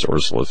securities or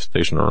a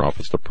solicitation or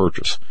offers to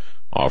purchase.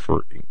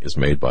 Offer is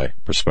made by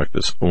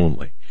prospectus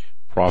only.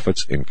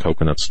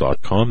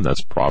 Profitsincoconuts.com.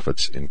 That's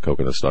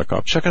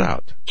profitsincoconuts.com. Check it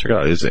out.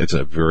 It's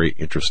a very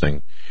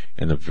interesting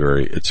and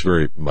it's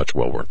very much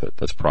well worth it.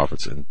 That's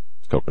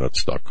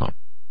profitsincoconuts.com.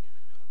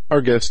 Our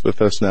guest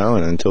with us now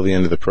and until the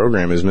end of the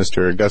program is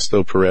Mr.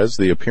 Augusto Perez.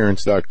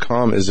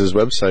 TheAppearance.com is his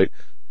website.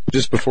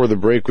 Just before the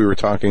break, we were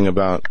talking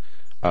about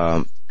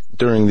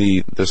during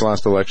this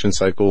last election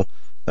cycle,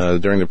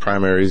 during the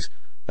primaries,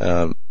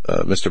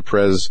 Mr.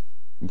 Perez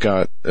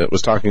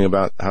was talking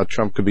about how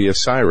Trump could be a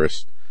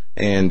Cyrus,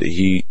 and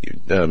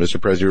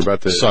Mr. Perez, you were about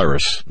to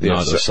Cyrus,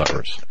 not a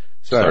Cyrus.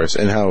 Cyrus,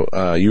 and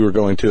how you were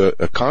going to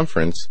a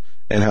conference,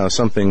 and how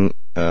something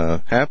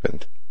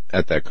happened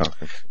at that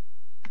conference.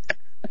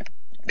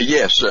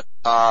 Yes.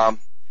 Well,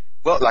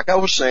 like I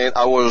was saying,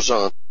 I was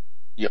to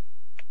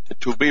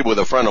be with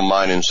a friend of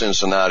mine in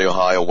Cincinnati,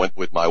 Ohio. Went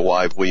with my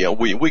wife. We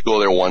go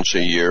there once a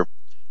year,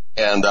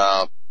 and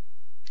I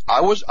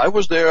was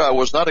there. I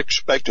was not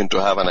expecting to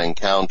have an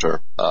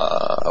encounter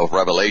of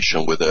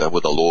revelation with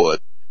the Lord,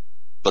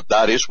 but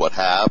that is what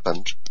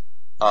happened.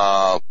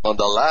 On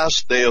the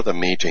last day of the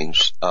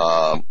meetings,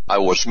 I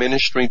was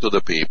ministering to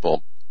the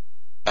people,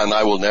 and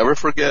I will never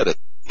forget it.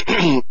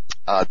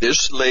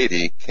 This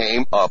lady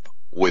came up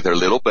with her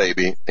little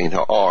baby in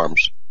her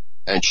arms,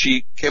 and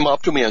she came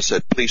up to me and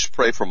said, "Please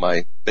pray for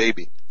my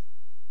baby."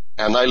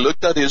 And I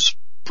looked at his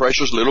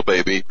precious little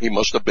baby. He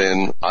must have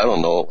been,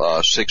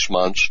 6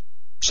 months,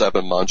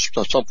 7 months,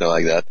 something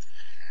like that.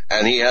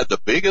 And he had the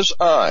biggest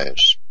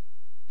eyes.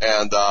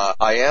 And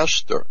I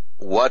asked her,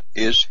 "What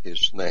is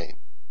his name?"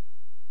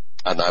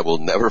 And I will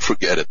never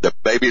forget it. The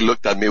baby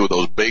looked at me with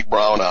those big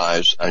brown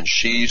eyes, and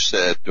she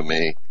said to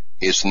me,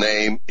 "His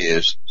name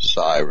is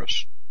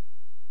Cyrus."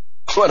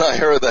 When I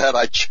heard that,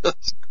 I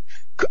just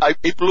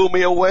it blew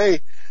me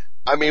away.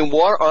 I mean,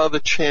 what are the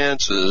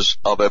chances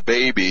of a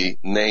baby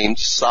named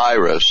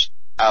Cyrus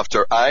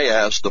after I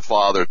asked the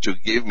father to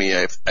give me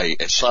a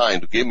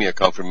sign, to give me a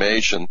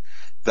confirmation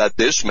that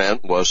this man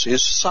was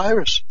his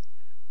Cyrus?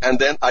 And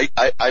then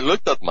I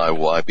looked at my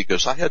wife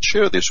because I had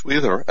shared this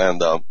with her,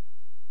 and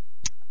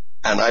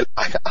I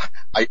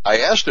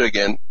asked her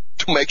again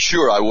to make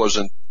sure I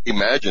wasn't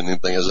imagining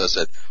things. I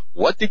said,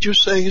 what did you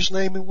say his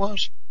name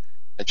was?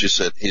 And she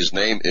said, his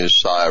name is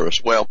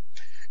Cyrus. Well,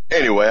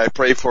 anyway, I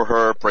pray for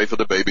her, pray for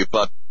the baby,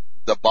 but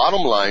the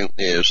bottom line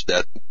is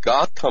that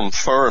God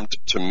confirmed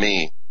to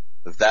me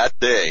that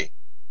day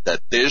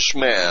that this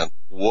man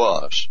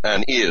was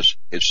and is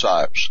his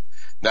Cyrus.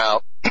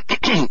 Now,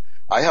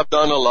 I have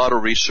done a lot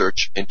of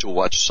research into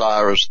what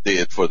Cyrus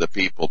did for the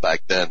people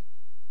back then.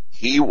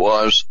 He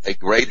was a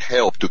great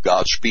help to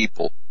God's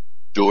people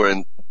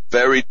during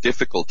very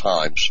difficult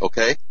times,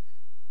 okay?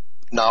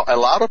 Now, a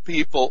lot of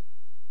people,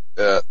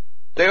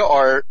 there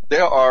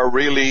are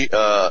really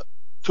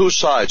two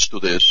sides to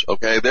this,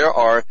 okay? There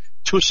are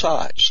two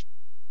sides,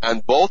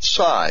 and both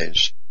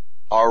sides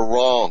are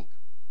wrong.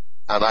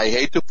 And I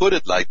hate to put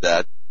it like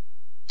that,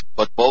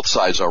 but both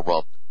sides are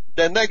wrong.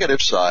 The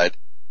negative side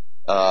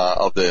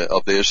of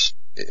this,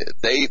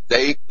 they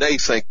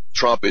think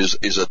Trump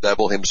is a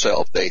devil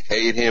himself. They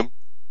hate him.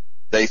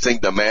 They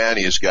think the man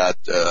he's got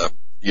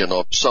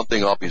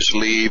something up his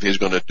sleeve. He's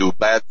going to do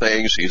bad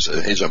things.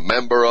 He's a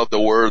member of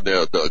the world,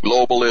 the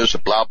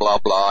globalist, blah blah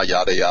blah,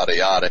 yada yada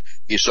yada.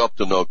 He's up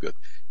to no good.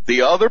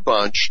 The other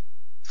bunch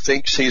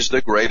thinks he's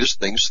the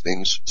greatest things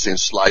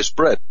since sliced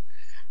bread.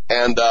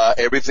 And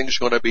everything's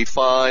going to be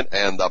fine,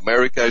 and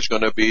America is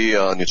going to be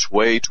on its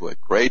way to a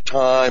great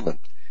time,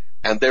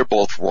 and they're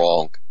both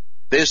wrong.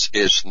 This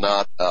is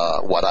not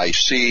what I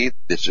see.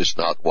 This is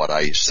not what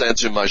I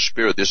sense in my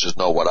spirit. This is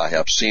not what I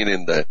have seen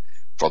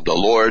from the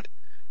Lord.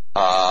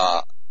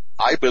 I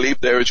believe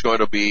there is going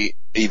to be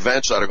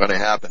events that are going to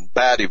happen,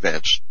 bad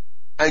events,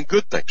 and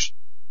good things,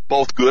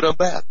 both good and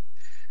bad.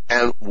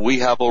 And we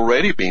have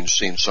already been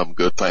seeing some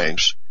good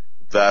things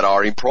that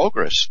are in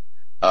progress.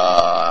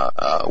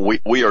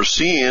 We are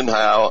seeing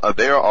how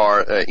there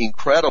are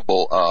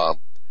incredible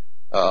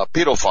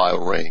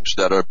pedophile rings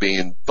that are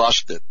being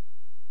busted.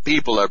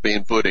 People are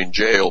being put in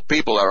jail.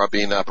 People are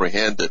being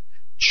apprehended.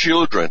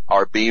 Children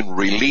are being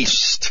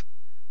released.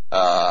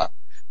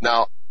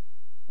 Now,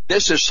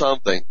 this is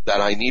something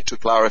that I need to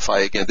clarify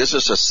again. This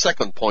is a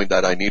second point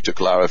that I need to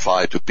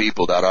clarify to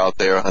people that are out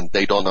there and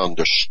they don't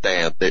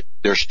understand.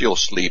 They're still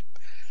asleep.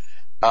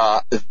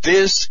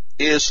 This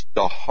is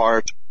the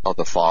heart of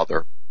the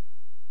Father.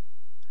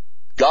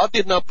 God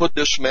did not put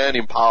this man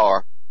in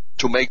power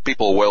to make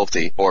people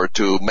wealthy or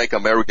to make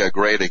America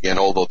great again,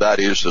 although that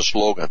is the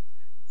slogan.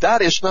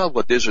 That is not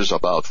what this is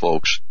about,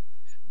 folks.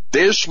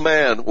 This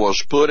man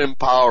was put in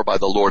power by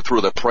the Lord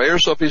through the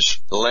prayers of his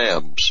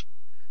lambs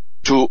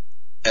to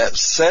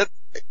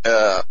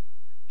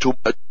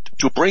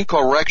bring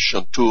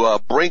correction,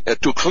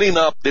 to clean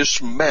up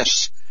this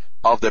mess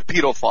of the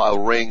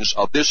pedophile rings,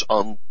 of this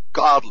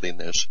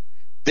ungodliness.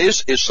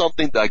 This is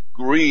something that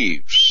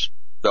grieves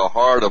the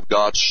heart of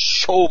God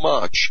so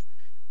much.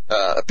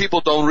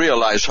 People don't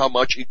realize how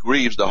much it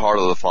grieves the heart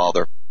of the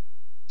Father.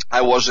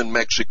 I was in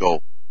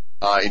Mexico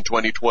in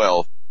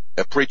 2012,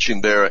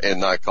 preaching there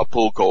in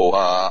Acapulco.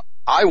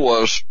 I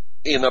was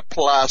in a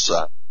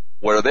plaza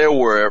where there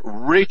were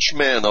rich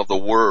men of the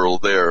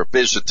world there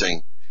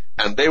visiting,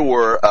 and they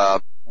were,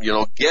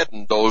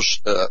 getting those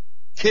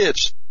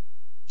kids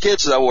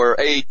that were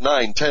 8,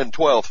 9, 10,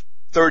 12,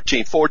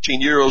 13,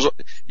 14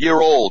 year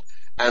old,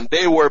 and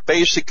they were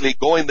basically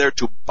going there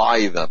to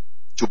buy them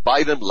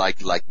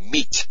like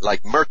meat,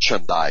 like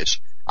merchandise.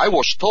 I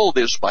was told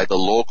this by the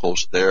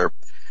locals there,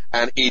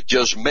 and it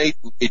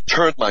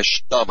turned my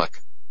stomach.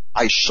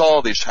 I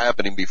saw this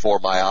happening before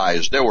my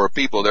eyes. There were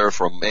people there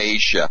from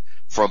Asia,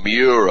 from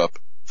Europe,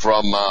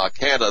 from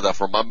Canada,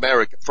 from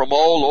America, from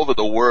all over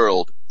the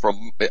world,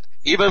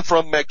 even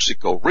from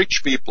Mexico,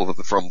 rich people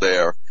from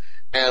there.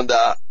 And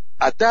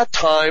at that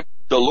time,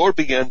 the Lord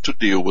began to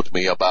deal with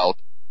me about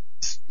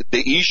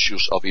the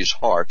issues of his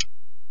heart.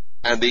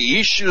 And the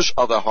issues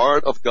of the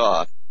heart of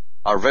God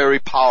are very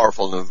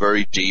powerful and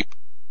very deep.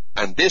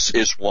 And this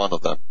is one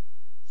of them.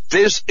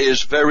 This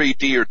is very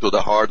dear to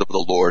the heart of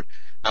the Lord.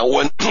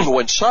 And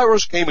when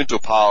Cyrus came into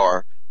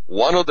power,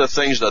 one of the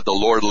things that the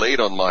Lord laid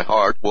on my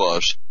heart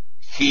was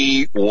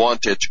he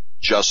wanted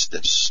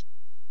justice.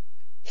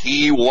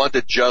 He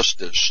wanted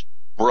justice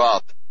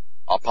brought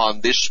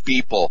upon these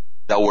people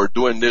that were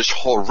doing these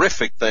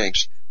horrific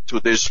things to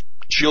these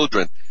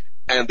children.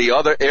 And the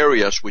other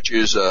areas, which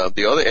is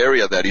the other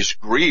area that is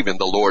grieving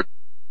the Lord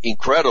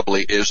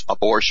incredibly, is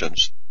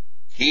abortions.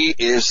 He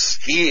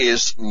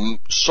is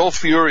so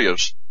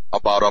furious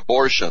about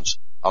abortions,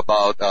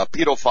 about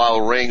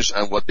pedophile rings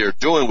and what they're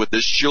doing with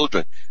these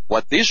children.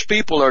 What these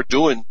people are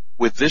doing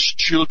with these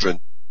children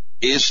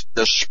is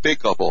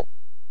despicable,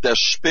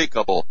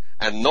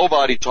 and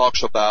nobody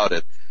talks about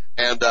it.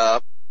 And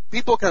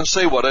people can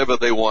say whatever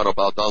they want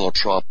about Donald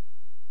Trump.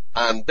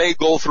 and they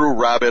go through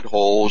rabbit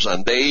holes,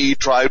 and they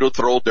try to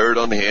throw dirt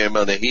on him,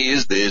 and he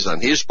is this,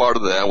 and he's part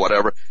of that,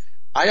 whatever.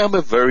 I am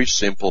a very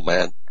simple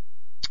man.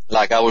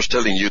 Like I was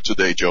telling you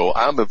today, Joe,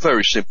 I'm a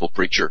very simple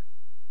preacher.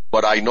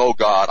 But I know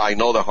God, I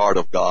know the heart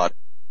of God.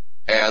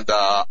 And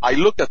I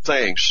look at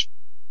things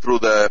through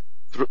the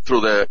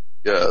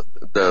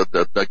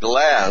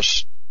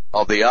glass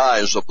of the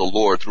eyes of the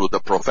Lord, through the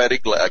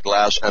prophetic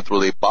glass and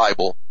through the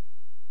Bible.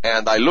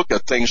 And I look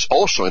at things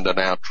also in the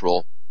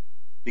natural,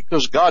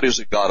 because God is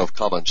a God of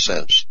common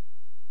sense.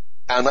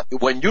 And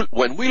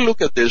when we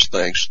look at these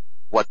things,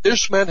 what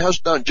this man has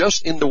done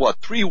just in the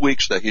 3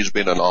 weeks that he's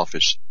been in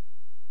office,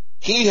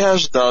 he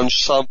has done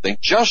something.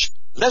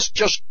 Let's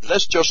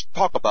just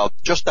talk about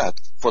just that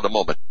for the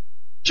moment.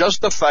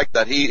 Just the fact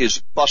that he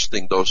is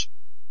busting those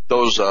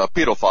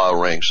pedophile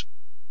rings.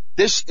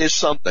 This is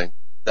something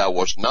that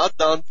was not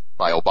done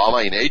by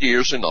Obama in 8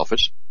 years in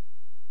office,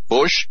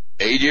 Bush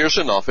 8 years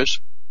in office,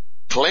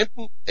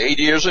 Clinton 8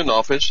 years in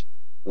office,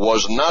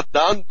 was not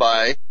done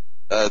by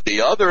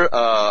the other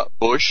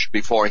Bush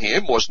before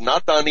him, was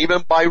not done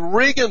even by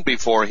Reagan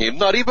before him,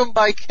 not even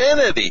by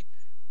Kennedy.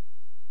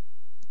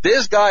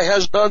 This guy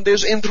has done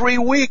this in 3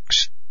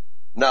 weeks.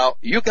 Now,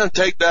 you can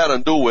take that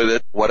and do with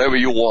it whatever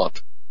you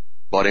want.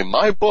 But in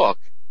my book,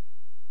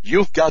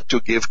 you've got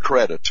to give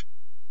credit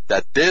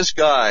that this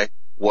guy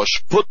was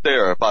put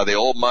there by the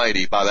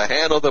Almighty, by the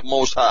hand of the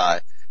Most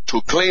High,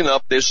 to clean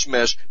up this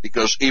mess,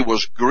 because it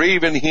was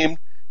grieving him.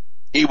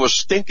 He was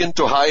stinking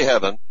to high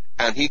heaven,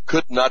 and he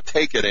could not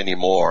take it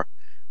anymore.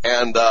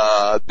 And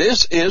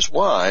this is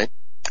why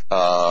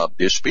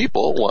these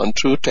people want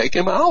to take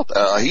him out.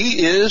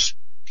 He is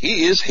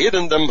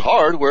hitting them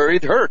hard where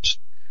it hurts.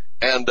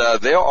 And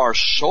there are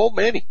so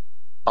many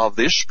of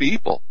these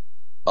people,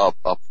 of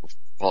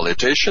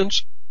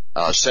politicians,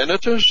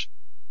 senators,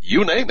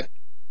 you name it,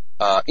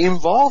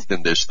 involved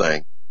in this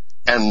thing.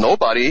 And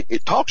nobody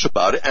talks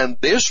about it. And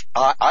this,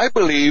 I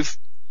believe,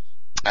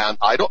 and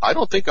I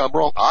don't think I'm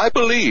wrong. I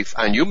believe,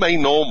 and you may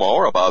know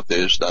more about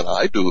this than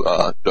I do,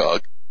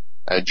 Doug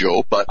and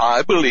Joe, but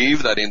I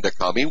believe that in the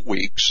coming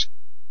weeks,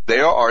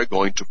 there are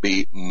going to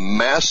be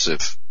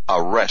massive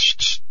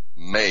arrests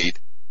made,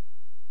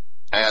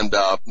 and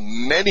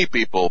many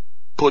people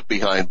put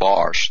behind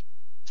bars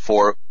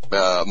for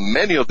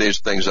many of these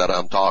things that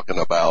I'm talking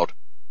about,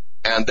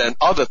 and then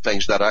other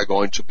things that are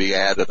going to be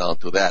added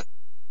onto that.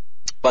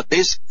 But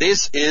this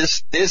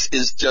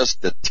is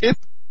just the tip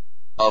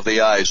of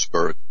the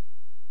iceberg.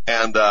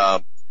 And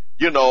let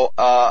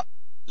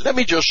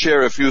me just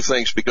share a few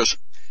things, because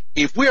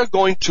if we are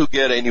going to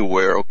get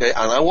anywhere, okay,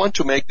 and I want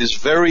to make this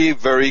very,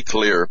 very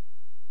clear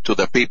to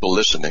the people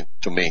listening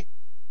to me,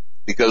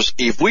 because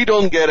if we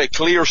don't get a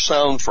clear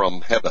sound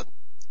from heaven,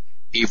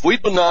 if we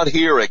do not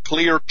hear a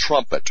clear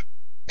trumpet,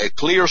 a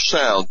clear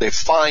sound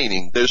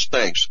defining these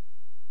things,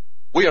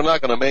 we are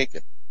not going to make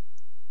it.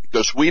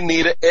 Because we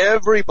need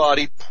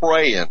everybody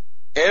praying,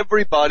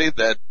 everybody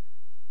that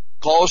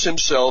calls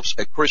themselves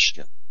a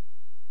Christian.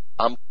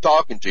 I'm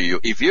talking to you.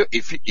 If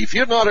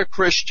you're not a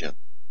Christian,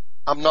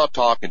 I'm not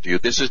talking to you.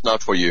 This is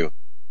not for you.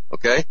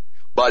 Okay?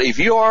 But if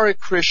you are a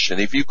Christian,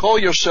 if you call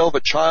yourself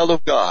a child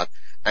of God,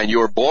 and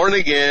you're born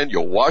again,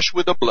 you're washed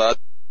with the blood,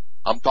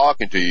 I'm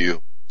talking to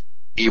you.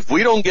 If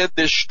we don't get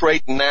this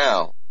straight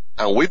now,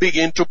 and we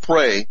begin to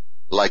pray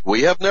like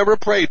we have never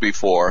prayed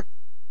before,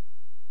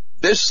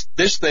 this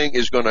thing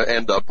is going to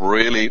end up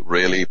really,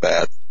 really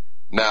bad.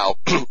 Now,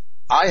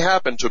 I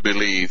happen to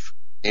believe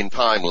in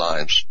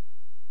timelines.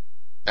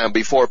 And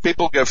before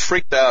people get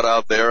freaked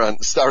out there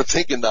and start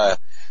thinking that,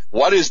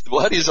 what is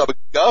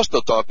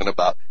Augusto talking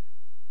about?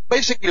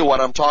 Basically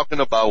what I'm talking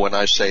about when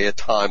I say a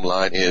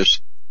timeline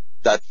is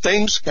that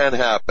things can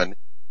happen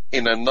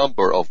in a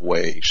number of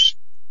ways.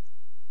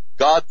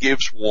 God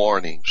gives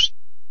warnings,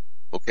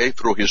 okay,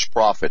 through his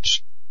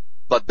prophets.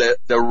 But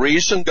the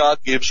reason God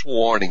gives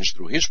warnings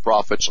through his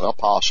prophets and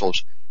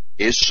apostles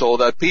is so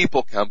that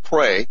people can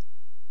pray,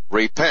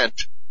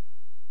 repent,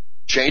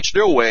 change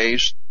their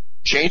ways,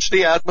 change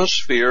the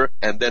atmosphere,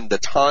 and then the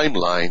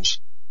timelines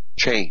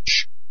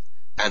change.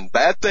 And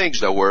bad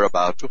things that were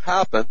about to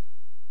happen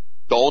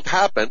don't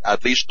happen,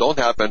 at least don't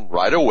happen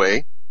right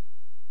away.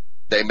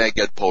 They may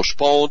get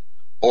postponed,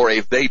 or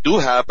if they do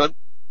happen,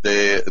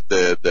 they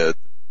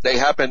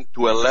happen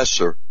to a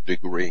lesser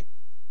degree.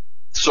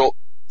 So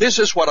this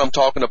is what I'm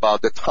talking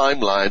about, the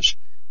timelines,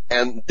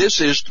 and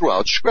this is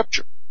throughout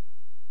Scripture.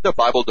 The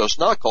Bible does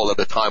not call it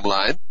a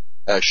timeline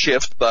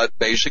shift, but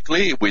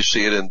basically we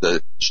see it in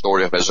the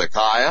story of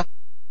Hezekiah,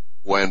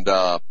 when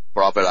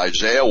prophet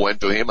Isaiah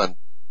went to him and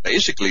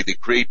basically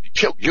decreed,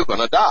 you're going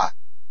to die.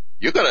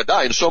 You're going to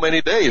die in so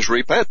many days.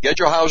 Repent. Get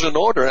your house in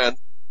order. And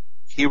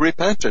he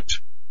repented.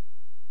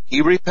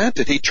 He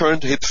repented. He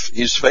turned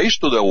his face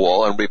to the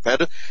wall and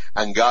repented.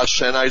 And God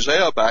sent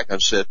Isaiah back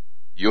and said,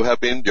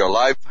 your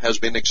life has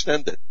been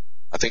extended.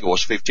 I think it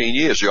was 15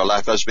 years. Your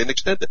life has been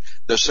extended.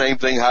 The same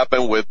thing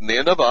happened with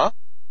Nineveh.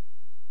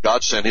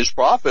 God sent his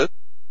prophet,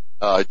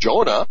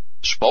 Jonah,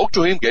 spoke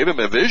to him, gave him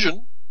a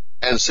vision,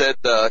 and said,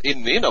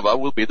 in Nineveh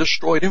will be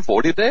destroyed in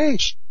 40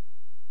 days.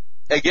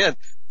 again,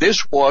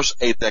 this was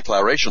a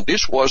declaration.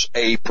 This was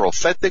a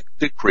prophetic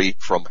decree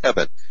from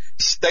heaven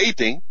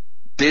stating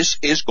this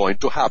is going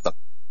to happen.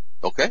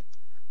 Okay?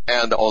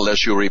 And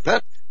unless you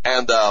repent.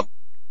 And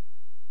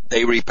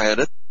they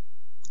repented.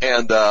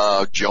 And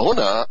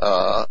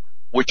Jonah,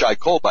 which I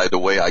call, by the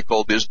way, I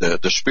call this the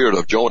spirit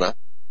of Jonah,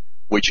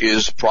 which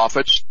is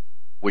prophets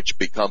which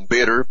become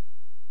bitter,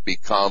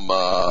 become,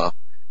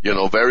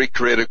 very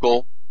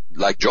critical,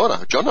 like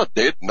Jonah. Jonah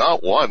did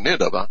not want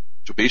Nineveh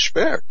to be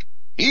spared.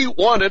 He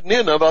wanted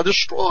Nineveh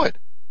destroyed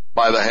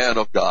by the hand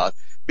of God,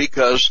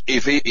 because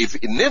if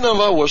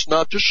Nineveh was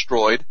not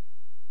destroyed,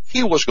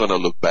 he was going to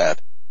look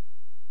bad.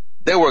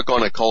 They were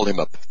going to call him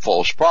a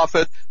false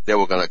prophet. They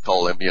were going to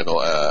call him,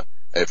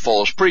 a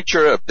false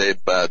preacher. They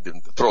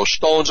throw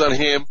stones at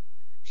him.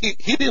 He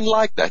didn't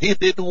like that. He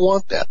didn't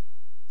want that.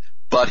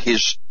 But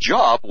his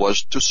job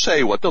was to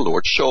say what the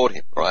Lord showed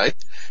him, right?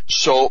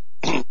 So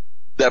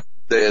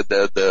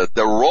the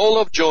role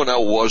of Jonah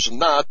was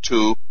not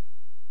to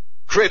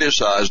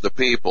criticize the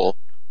people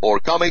or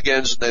come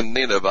against the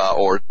Nineveh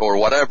or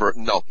whatever.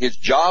 No, his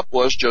job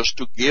was just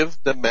to give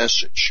the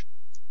message.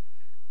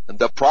 And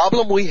the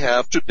problem we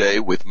have today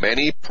with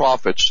many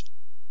prophets,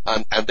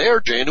 and they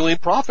are genuine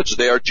prophets,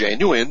 they are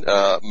genuine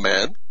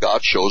men,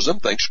 God shows them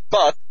things,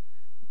 but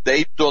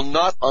they do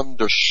not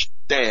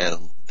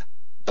understand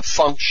the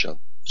function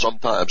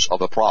sometimes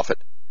of a prophet.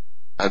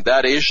 And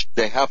that is,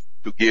 they have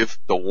to give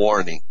the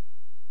warning.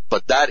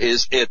 But that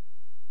is it.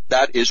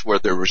 That is where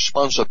the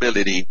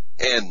responsibility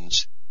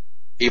ends.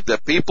 If the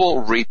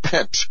people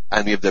repent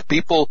and if the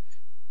people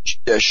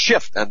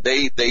shift and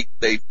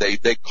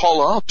they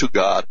call out to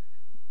God,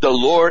 the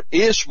Lord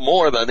is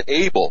more than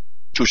able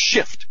to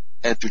shift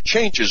and to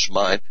change his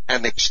mind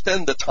and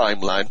extend the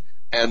timeline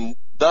and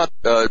not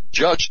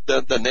judge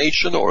the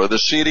nation or the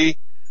city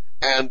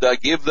and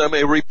give them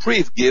a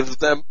reprieve, give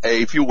them,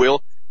 if you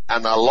will,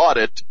 an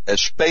allotted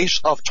space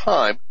of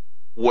time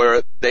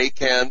where they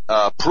can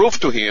prove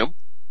to him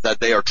that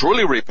they are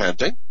truly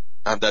repenting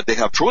and that they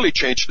have truly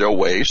changed their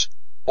ways,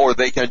 or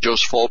they can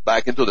just fall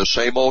back into the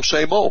same old,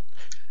 same old.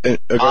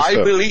 Augusto, I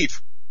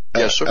believe.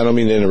 Yes, sir. I don't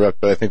mean to interrupt,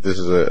 but I think this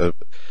is a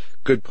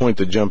good point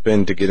to jump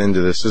in to get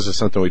into this. This is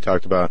something we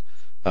talked about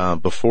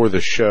before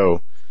the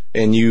show,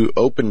 and you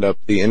opened up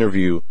the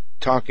interview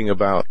talking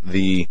about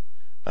the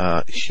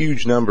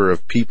huge number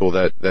of people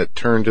that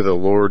turned to the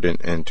Lord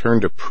and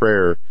turned to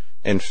prayer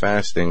and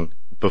fasting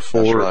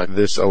before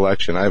this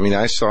election. I mean,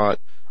 I saw it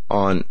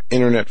on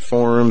internet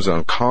forums,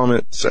 on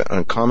comment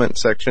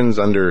sections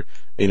under,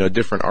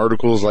 different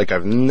articles like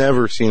I've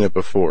never seen it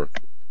before.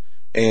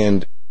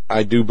 And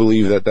I do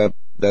believe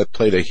that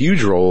played a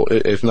huge role,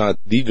 if not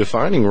the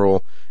defining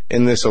role,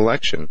 in this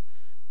election.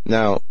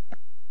 Now,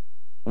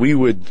 we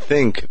would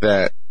think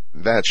that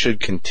should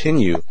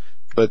continue,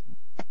 but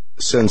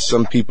since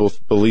some people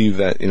believe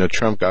that,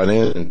 Trump got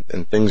in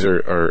and things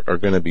are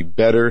going to be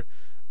better,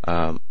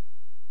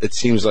 it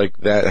seems like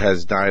that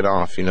has died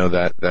off.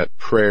 That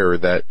prayer,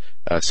 that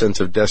sense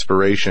of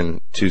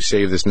desperation to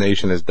save this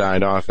nation has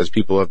died off as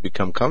people have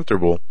become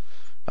comfortable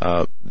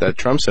that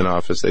Trump's in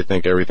office. They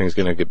think everything's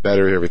going to get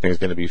better, everything's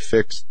going to be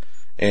fixed,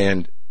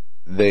 and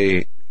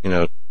they,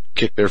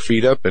 kick their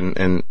feet up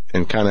and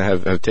kind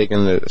of have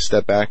taken a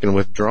step back and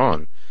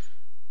withdrawn.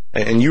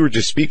 And you were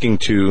just speaking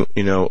to,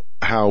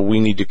 how we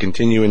need to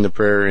continue in the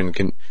prayer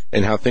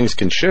and how things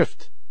can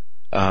shift.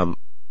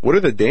 What are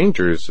the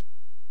dangers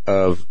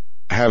of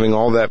having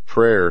all that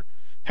prayer,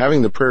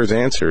 having the prayers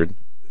answered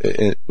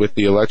with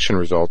the election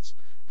results,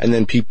 and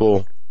then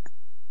people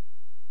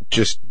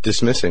just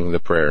dismissing the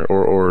prayer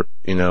or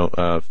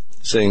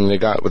saying they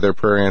got their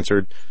prayer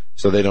answered,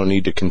 so they don't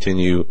need to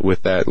continue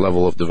with that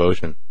level of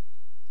devotion?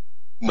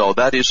 No,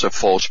 that is a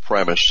false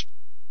premise.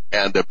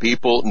 And the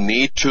people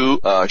need to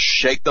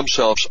shake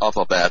themselves off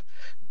of that.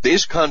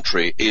 This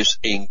country is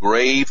in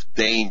grave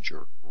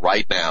danger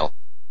right now.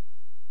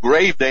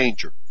 Grave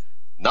danger.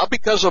 Not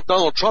because of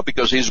Donald Trump,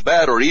 because he's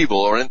bad or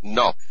evil,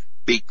 no.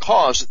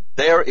 Because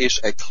there is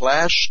a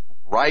clash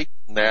right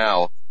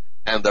now,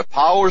 and the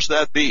powers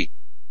that be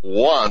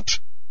want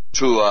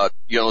to,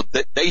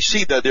 they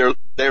see that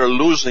they're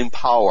losing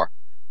power.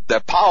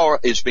 The power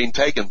is being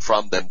taken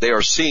from them. They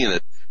are seeing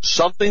it.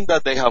 Something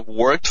that they have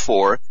worked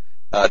for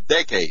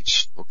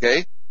decades,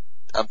 okay?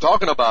 I'm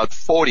talking about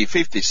 40,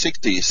 50,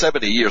 60,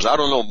 70 years. I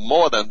don't know,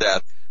 more than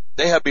that.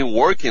 They have been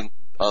working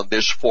on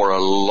this for a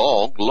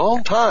long,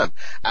 long time.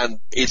 And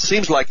it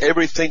seems like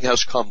everything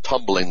has come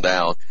tumbling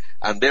down.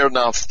 And they're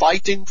now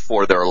fighting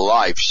for their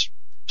lives,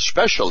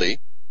 especially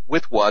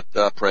with what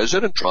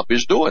President Trump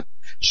is doing.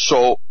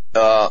 So,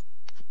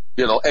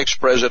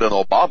 ex-President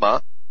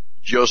Obama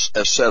just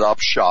set up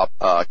shop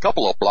a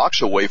couple of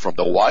blocks away from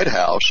the White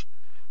House.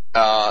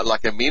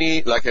 Like a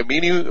mini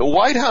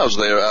White House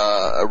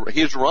there.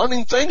 He's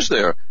running things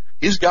there.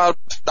 He's got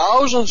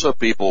thousands of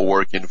people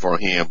working for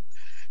him.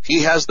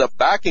 He has the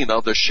backing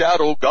of the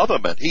shadow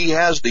government. He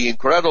has the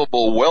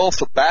incredible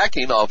wealth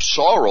backing of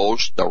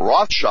Soros, the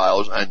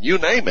Rothschilds, and you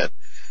name it.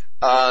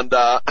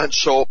 And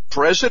so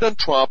President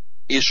Trump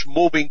is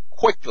moving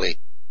quickly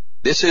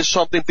This is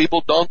something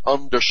people don't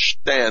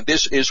understand.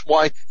 This is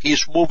why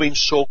he's moving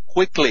so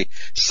quickly,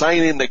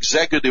 signing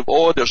executive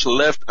orders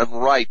left and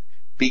right,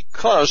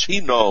 because he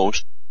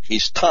knows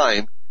his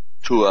time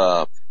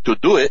to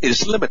do it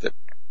is limited.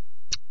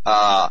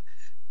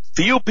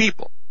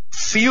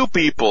 Few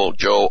people,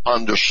 Joe,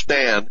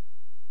 understand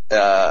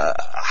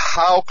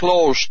how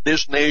close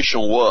this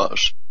nation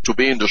was to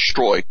being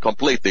destroyed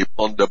completely,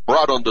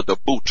 brought under the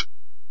boot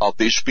of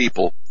these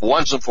people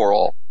once and for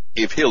all,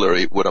 if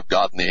Hillary would have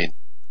gotten in.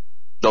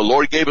 The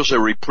Lord gave us a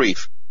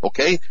reprieve,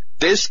 okay?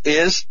 This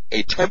is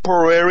a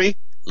temporary,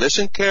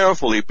 listen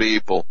carefully,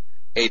 people,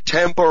 a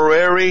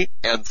temporary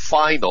and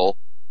final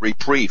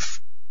reprieve.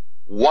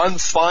 One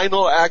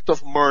final act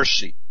of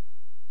mercy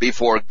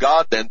before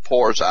God then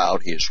pours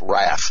out his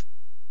wrath.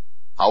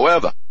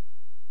 However,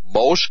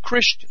 most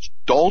Christians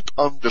don't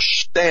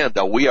understand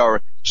that we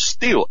are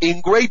still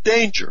in great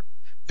danger,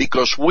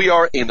 because we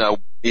are in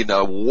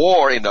a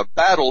war, in a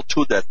battle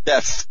to the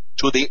death,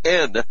 to the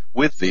end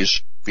with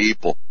these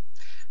people.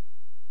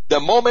 The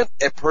moment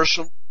a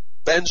person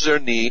bends their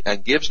knee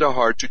and gives their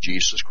heart to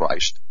Jesus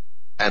Christ,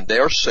 and they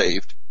are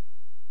saved,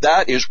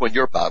 that is when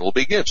your battle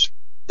begins.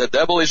 The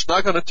devil is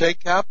not going to take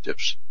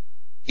captives.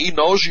 He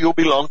knows you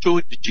belong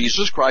to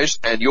Jesus Christ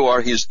and you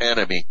are his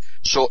enemy.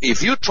 So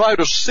if you try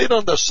to sit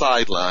on the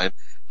sideline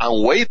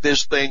and wait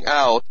this thing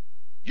out,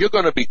 you're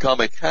going to become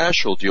a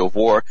casualty of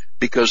war,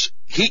 because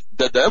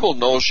the devil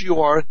knows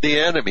you are the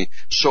enemy.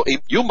 So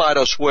you might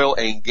as well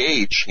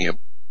engage him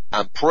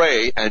and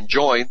pray and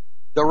join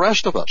the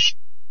rest of us.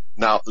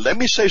 Now, let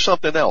me say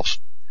something else.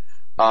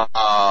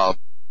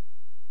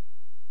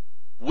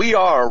 We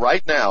are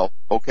right now,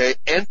 okay,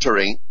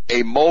 entering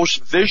a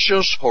most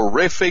vicious,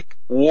 horrific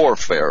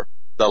warfare,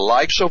 the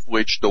likes of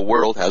which the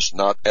world has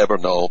not ever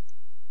known.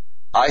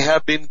 I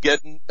have been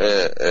getting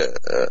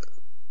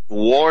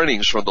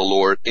warnings from the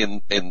Lord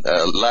in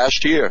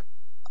last year,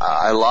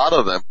 a lot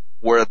of them,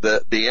 where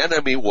the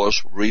enemy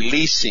was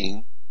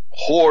releasing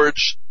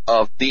hordes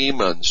of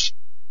demons.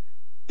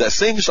 The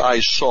things I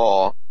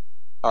saw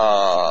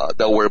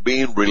that were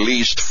being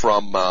released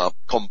from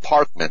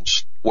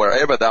compartments,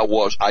 wherever that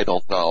was, I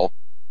don't know.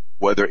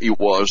 Whether it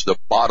was the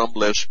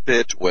bottomless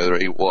pit, whether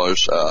it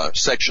was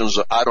sections,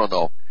 I don't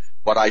know.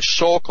 But I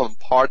saw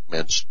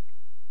compartments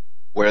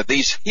where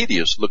these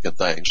hideous-looking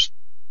things,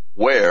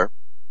 where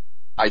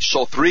I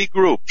saw three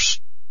groups.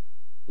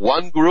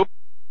 One group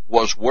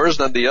was worse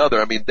than the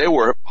other. I mean, they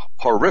were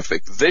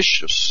horrific,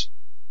 vicious,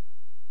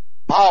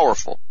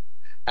 powerful,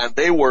 and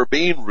they were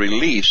being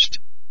released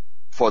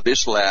for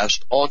this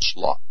last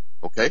onslaught,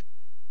 okay?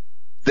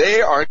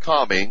 They are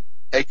coming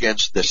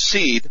against the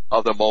seed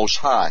of the Most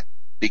High,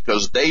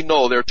 because they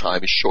know their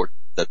time is short.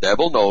 The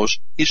devil knows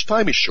his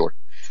time is short.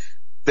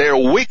 Their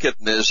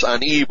wickedness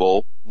and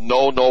evil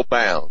know no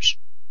bounds.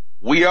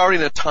 We are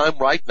in a time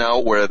right now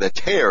where the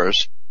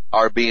tares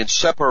are being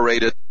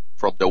separated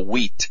from the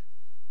wheat.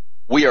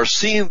 We are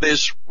seeing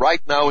this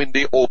right now in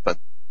the open.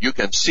 You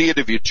can see it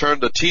if you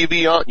turn the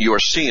TV on. You are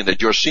seeing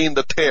it. You're seeing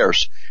the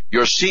tares.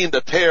 You're seeing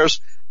the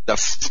tares,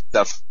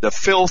 the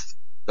filth,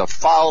 the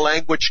foul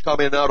language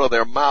coming out of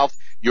their mouth.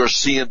 You're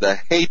seeing the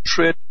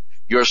hatred.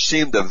 You're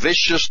seeing the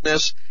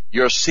viciousness.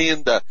 You're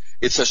seeing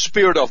it's a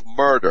spirit of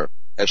murder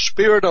and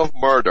spirit of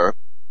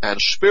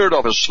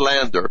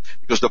slander,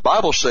 because the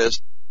Bible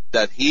says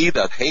that he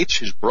that hates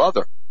his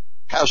brother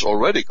has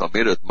already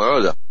committed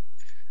murder.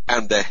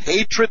 And the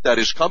hatred that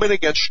is coming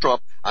against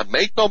Trump, and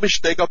make no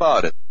mistake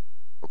about it,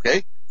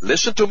 okay?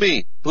 Listen to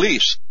me,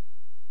 please.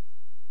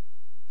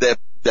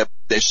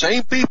 The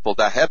same people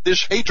that have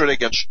this hatred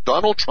against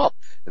Donald Trump,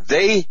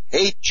 they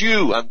hate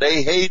you and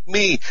they hate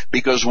me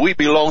because we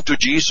belong to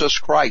Jesus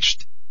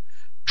Christ.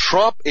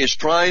 Trump is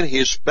trying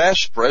his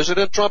best,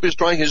 President Trump is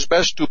trying his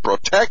best to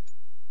protect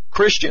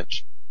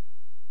Christians.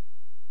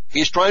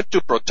 He's trying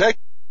to protect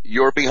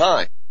your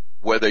behind.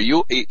 Whether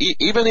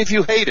even if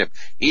you hate him,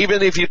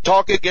 even if you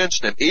talk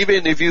against him,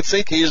 even if you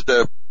think he's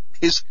the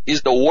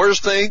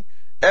worst thing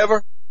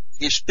ever,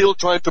 he's still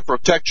trying to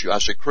protect you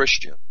as a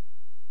Christian.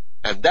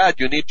 And that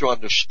you need to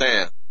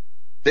understand.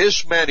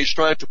 This man is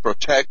trying to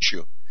protect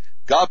you.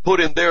 God put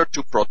him there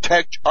to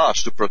protect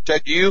us, to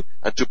protect you,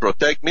 and to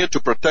protect me, and to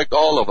protect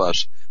all of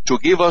us, to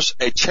give us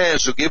a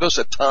chance, to give us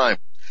a time.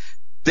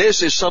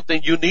 This is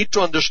something you need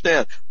to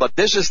understand, but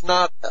this is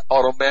not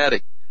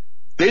automatic.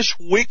 This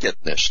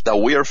wickedness that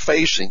we are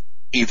facing,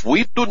 if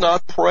we do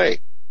not pray,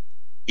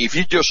 if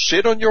you just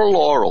sit on your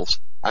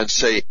laurels and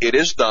say, it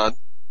is done,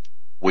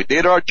 we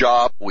did our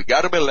job, we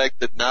got him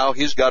elected, now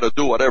he's got to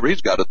do whatever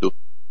he's got to do.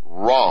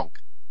 Wrong.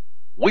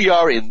 We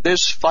are in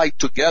this fight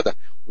together.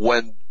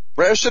 When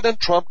President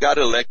Trump got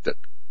elected,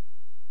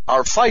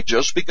 our fight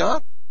just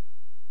began.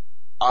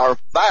 Our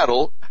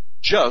battle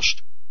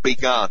just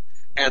began.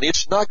 And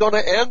it's not going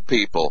to end,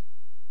 people.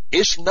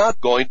 It's not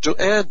going to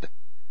end.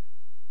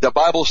 The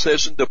Bible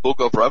says in the book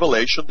of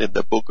Revelation, in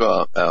the book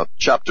of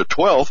chapter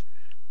 12,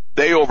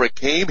 they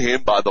overcame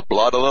him by the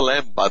blood of the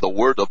Lamb, by the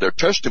word of their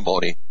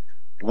testimony.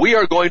 We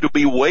are going to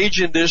be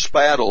waging this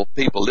battle,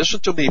 people. Listen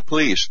to me,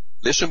 please.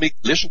 Listen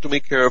to me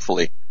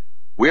carefully.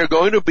 We are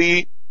going to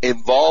be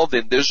involved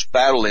in this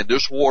battle, in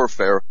this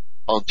warfare,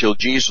 until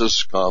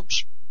Jesus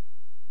comes.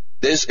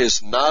 This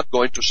is not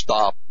going to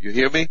stop. You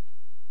hear me?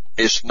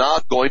 It's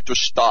not going to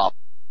stop.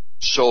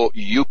 So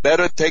you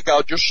better take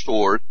out your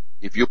sword.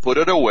 If you put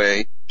it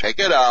away, take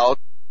it out,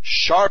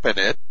 sharpen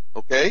it,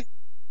 okay?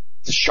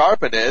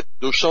 Sharpen it,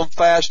 do some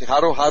fasting. How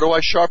do I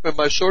sharpen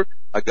my sword?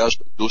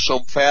 Augusto, do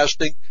some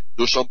fasting,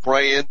 do some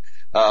praying,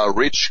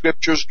 read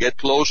scriptures, get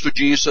close to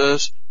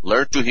Jesus,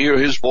 learn to hear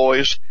his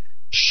voice.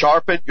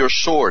 Sharpen your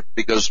sword,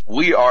 because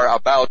we are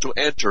about to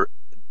enter.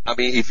 I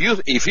mean, if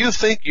you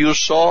think you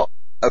saw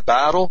a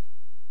battle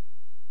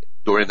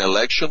during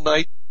election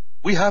night,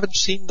 we haven't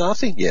seen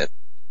nothing yet.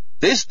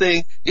 This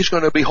thing is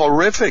going to be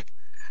horrific.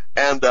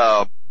 And,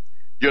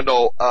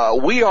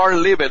 we are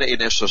living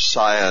in a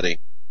society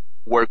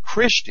where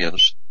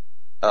Christians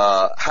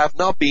have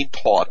not been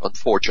taught,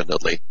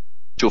 unfortunately,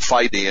 to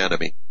fight the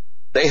enemy.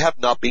 They have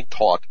not been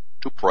taught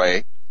to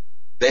pray.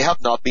 They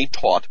have not been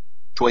taught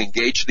to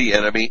engage the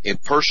enemy in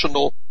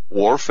personal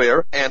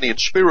warfare and in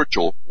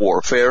spiritual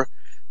warfare.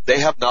 They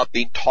have not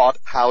been taught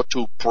how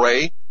to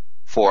pray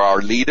for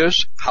our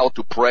leaders, how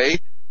to pray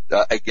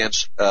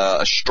against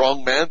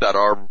strong men that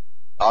are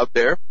out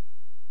there.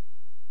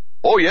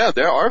 Oh yeah,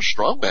 there are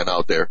strong men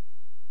out there.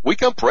 We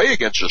can pray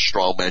against a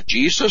strong man.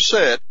 Jesus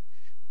said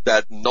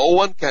that no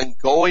one can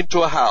go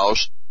into a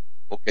house,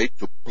 okay,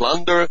 to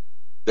plunder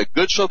the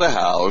goods of the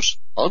house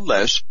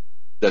unless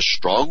the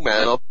strong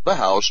man of the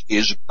house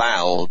is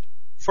bound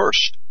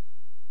first.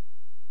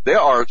 There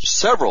are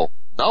several,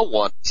 not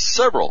one,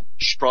 several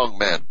strong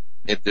men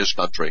in this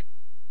country.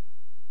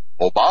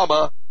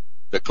 Obama,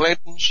 the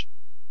Clintons,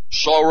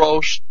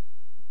 Soros.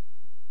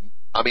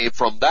 I mean,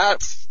 from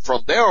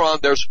there on,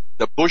 there's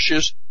the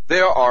Bushes.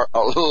 There are a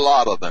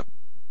lot of them.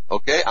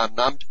 Okay,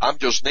 I'm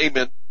just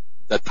naming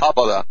the top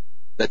of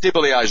the tip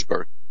of the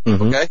iceberg.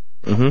 Mm-hmm. Okay,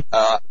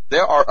 mm-hmm.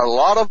 There are a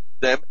lot of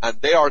them,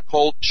 and they are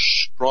called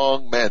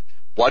strong men.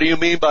 What do you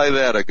mean by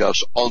that,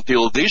 Augusto?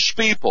 Until these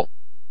people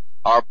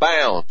are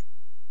bound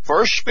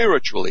first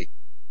spiritually,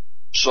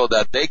 so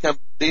that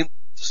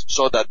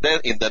then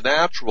in the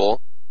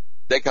natural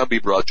they can be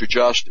brought to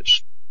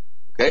justice.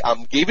 Okay,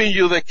 I'm giving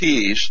you the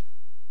keys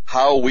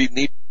how we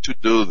need to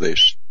do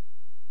this.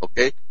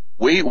 Okay,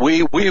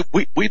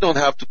 we don't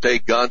have to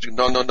take guns.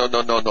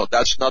 No.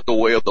 That's not the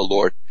way of the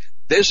Lord.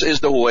 This is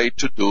the way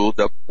to do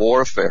the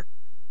warfare.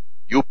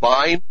 You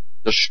bind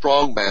the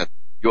strong man.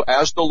 You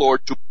ask the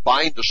Lord to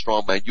bind the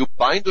strong man. You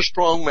bind the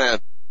strong man.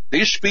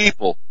 These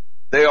people,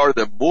 they are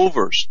the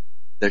movers,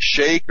 the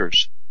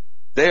shakers.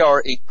 They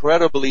are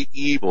incredibly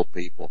evil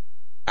people.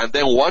 And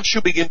then once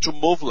you begin to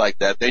move like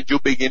that, then you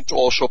begin to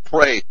also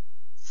pray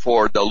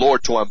for the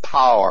Lord to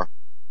empower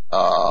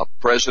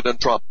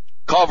President Trump.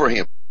 Cover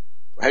him.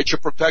 Hedge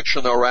of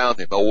protection around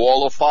him. A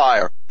wall of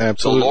fire.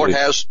 Absolutely. The Lord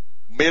has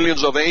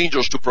millions of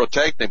angels to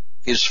protect him,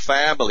 his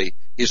family,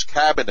 his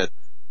cabinet.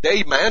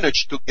 They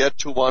managed to get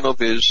to one of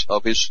his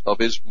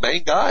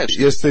main guys.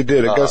 Yes, they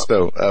did.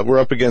 Augusto, we're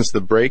up against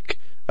the break.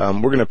 We're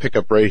going to pick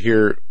up right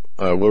here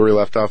where we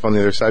left off on the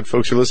other side.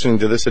 Folks, you're listening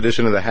to this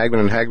edition of the Hagmann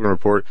and Hagmann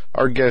Report.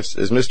 Our guest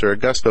is Mr.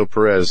 Augusto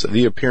Perez,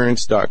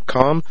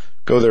 theappearance.com.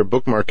 Go there,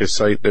 bookmark his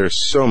site. There's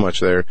so much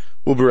there.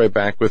 We'll be right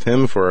back with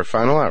him for our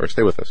final hour.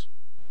 Stay with us.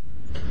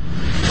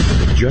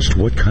 Just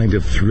what kind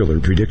of thriller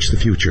predicts the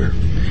future?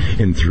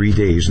 In 3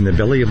 days in the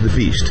belly of the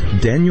beast,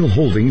 Daniel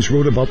Holdings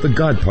wrote about the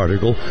God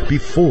particle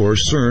before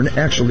CERN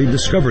actually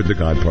discovered the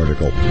God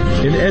particle.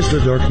 In As the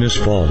Darkness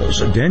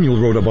Falls, Daniel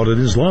wrote about an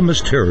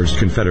Islamist terrorist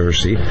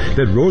confederacy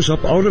that rose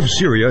up out of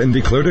Syria and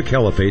declared a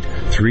caliphate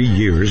 3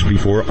 years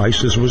before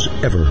ISIS was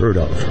ever heard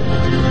of.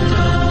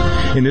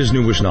 In his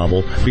newest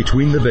novel,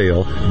 Between the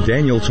Veil,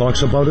 Daniel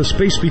talks about a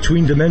space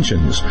between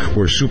dimensions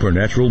where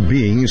supernatural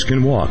beings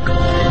can walk.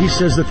 He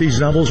says that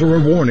these novels are a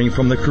warning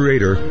from the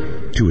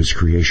Creator to his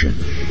creation.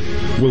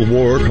 Will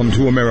war come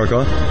to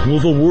America? Will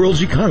the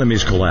world's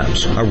economies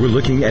collapse? Are we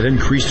looking at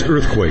increased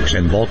earthquakes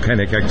and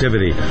volcanic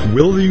activity?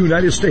 Will the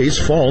United States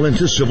fall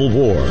into civil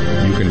war?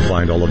 You can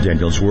find all of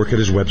Daniel's work at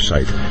his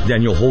website,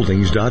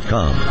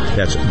 DanielHoldings.com.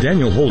 That's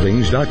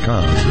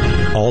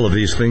DanielHoldings.com. All of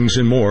these things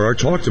and more are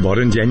talked about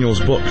in Daniel's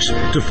books.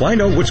 To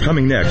find out what's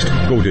coming next,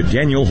 go to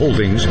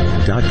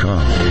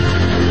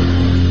DanielHoldings.com.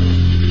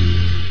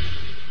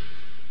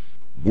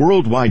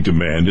 Worldwide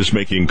demand is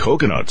making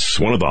coconuts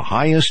one of the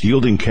highest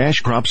yielding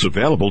cash crops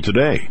available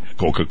today.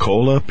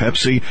 Coca-Cola,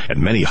 Pepsi,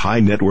 and many high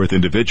net worth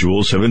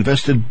individuals have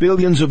invested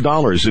billions of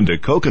dollars into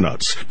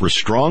coconuts for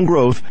strong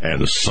growth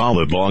and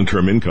solid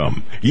long-term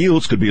income.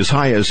 Yields could be as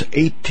high as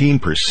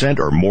 18%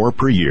 or more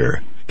per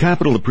year.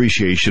 Capital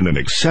appreciation and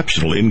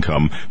exceptional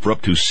income for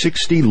up to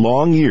 60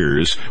 long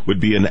years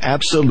would be an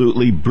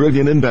absolutely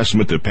brilliant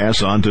investment to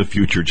pass on to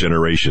future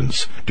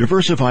generations.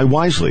 Diversify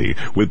wisely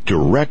with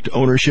direct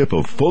ownership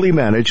of fully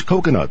managed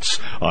coconuts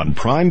on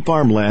prime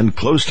farmland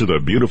close to the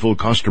beautiful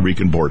Costa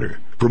Rican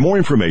border. For more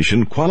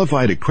information,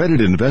 qualified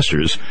accredited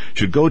investors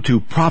should go to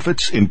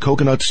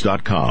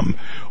profitsincoconuts.com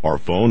or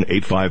phone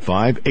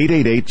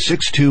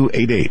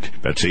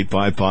 855-888-6288. That's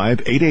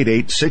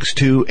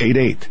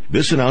 855-888-6288.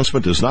 This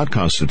announcement does not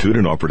constitute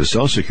an offer to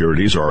sell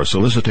securities or a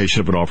solicitation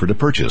of an offer to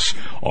purchase.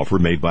 Offer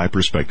made by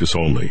prospectus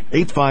only.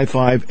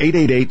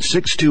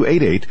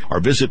 855-888-6288 or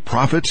visit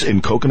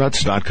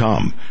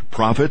profitsincoconuts.com.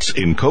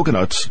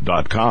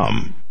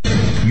 profitsincoconuts.com.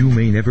 You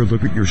may never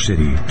look at your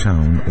city,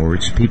 town, or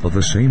its people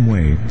the same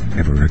way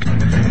ever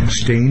again.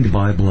 Stained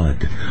by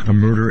Blood, a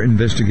murder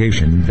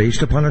investigation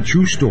based upon a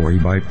true story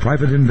by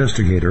private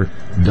investigator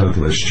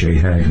Douglas J.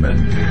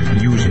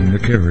 Hagmann. Using the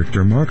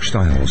character Mark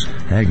Stiles,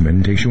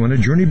 Hagmann takes you on a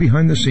journey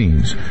behind the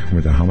scenes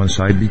where the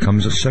homicide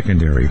becomes a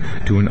secondary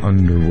to an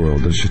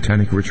underworld of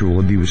satanic ritual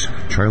abuse,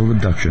 child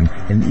abduction,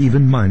 and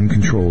even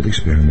mind-controlled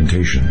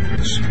experimentation.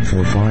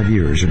 For 5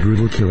 years, a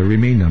brutal killer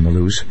remained on the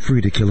loose,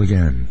 free to kill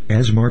again.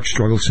 As Mark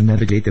struggles to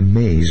navigate the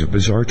maze of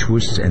bizarre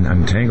twists and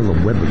untangle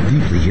a web of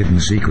deeply hidden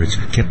secrets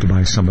kept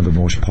by some of the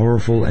most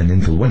powerful and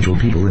influential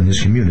people in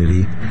his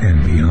community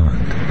and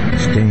beyond.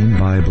 Stained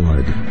by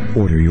Blood.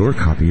 Order your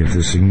copy of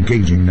this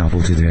engaging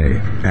novel today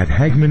at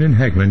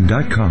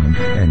HagmannandHagmann.com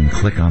and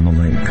click on the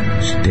link.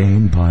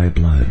 Stained by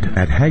Blood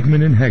at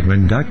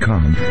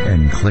HagmannandHagmann.com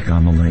and click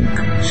on the link.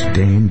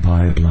 Stained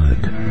by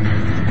Blood.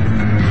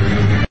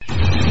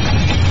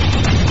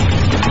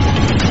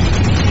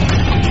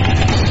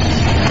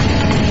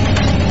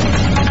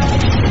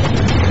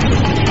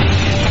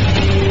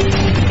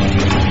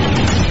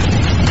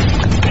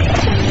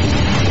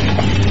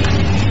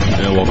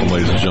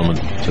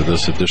 To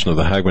this edition of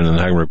the Hagmann and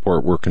Hagmann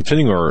Report. We're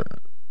continuing our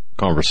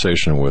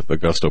conversation with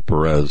Augusto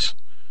Perez.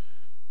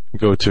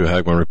 Go to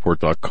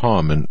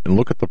HagmannReport.com and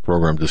look at the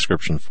program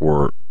description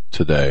for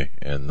today,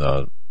 and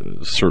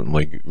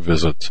certainly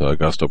visit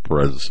Augusto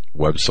Perez's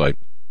website.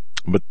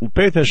 But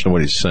pay attention to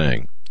what he's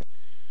saying.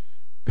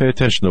 Pay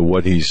attention to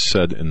what he's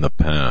said in the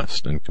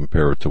past and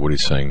compare it to what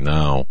he's saying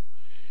now.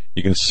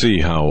 You can see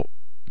how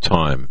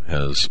time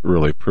has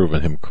really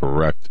proven him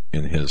correct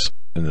in his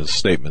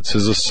statements,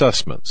 his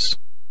assessments.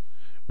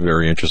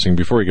 Very interesting.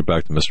 Before we get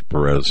back to Mr.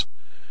 Perez,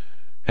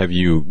 have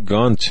you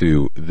gone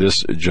to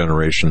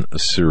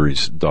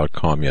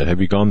thisgenerationseries.com yet? Have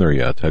you gone there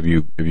yet? Have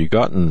you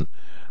gotten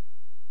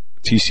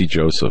T.C.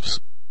 Joseph's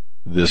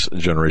This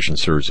Generation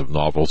series of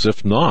novels?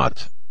 If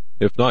not,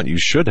 you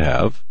should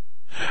have.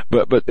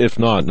 But if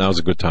not, now's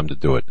a good time to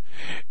do it.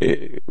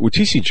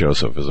 T.C.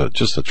 Joseph is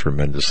just a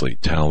tremendously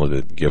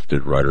talented,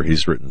 gifted writer.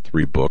 He's written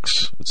 3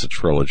 books. It's a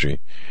trilogy.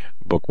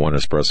 Book 1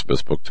 is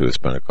Precipice, Book 2 is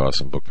Pentecost,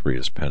 and Book 3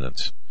 is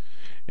Penance.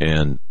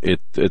 And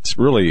it's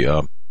really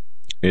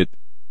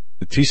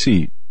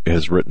T.C.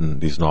 has written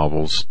these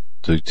novels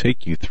to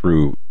take you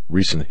through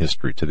recent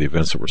history, to the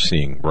events that we're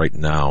seeing right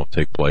now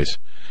take place.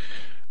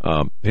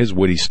 His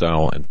witty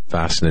style and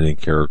fascinating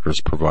characters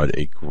provide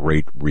a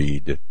great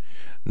read.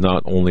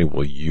 Not only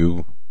will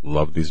you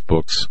love these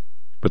books,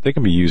 but they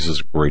can be used as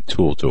a great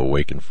tool to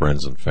awaken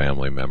friends and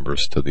family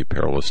members to the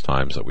perilous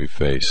times that we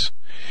face.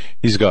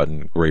 He's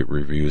gotten great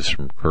reviews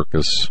from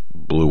Kirkus,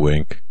 Blue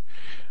Ink,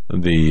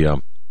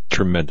 the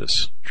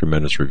tremendous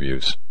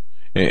reviews,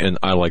 and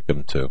I like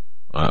them too.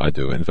 I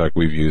do. In fact,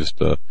 we've used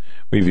them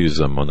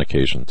on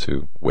occasion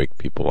to wake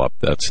people up.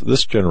 That's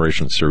This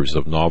Generation series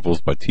of novels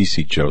by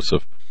T.C.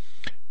 Joseph.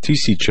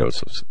 T.C.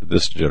 Joseph's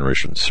This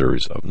Generation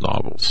series of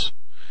novels.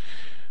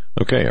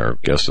 Okay, our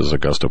guest is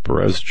Augusto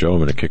Perez. Joe, I'm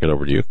going to kick it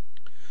over to you.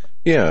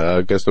 Yeah,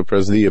 Augusto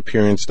Perez,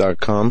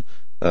 theappearance.com.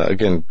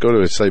 Again, go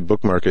to his site,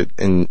 bookmark it,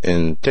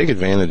 and take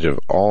advantage of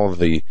all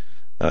the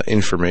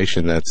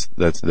information that's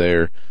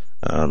there.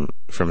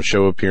 From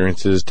show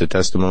appearances to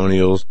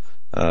testimonials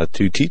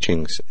to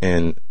teachings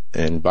and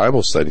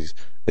Bible studies.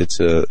 It's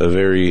a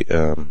very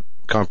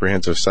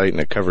comprehensive site, and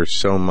it covers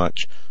so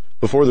much.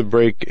 Before the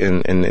break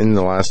and in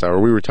the last hour,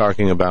 we were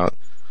talking about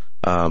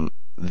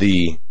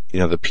the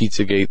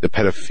Pizzagate, the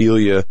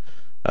pedophilia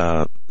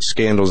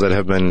scandals that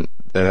have been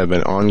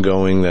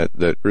ongoing,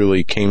 that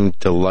really came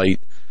to light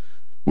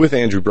with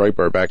Andrew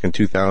Breitbart back in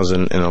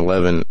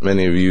 2011.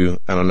 Many of you,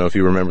 I don't know if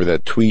you remember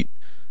that tweet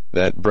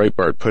that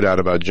Breitbart put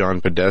out about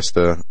John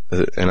Podesta,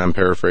 and I'm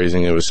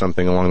paraphrasing. It was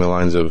something along the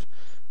lines of,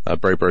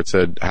 Breitbart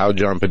said, how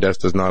John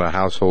Podesta is not a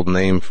household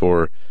name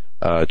for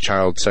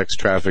child sex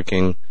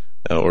trafficking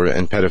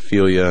and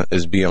pedophilia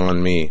is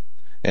beyond me.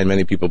 And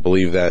many people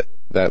believe that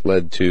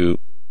led to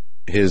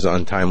his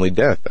untimely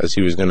death, as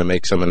he was going to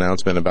make some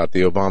announcement about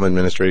the Obama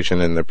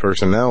administration and their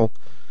personnel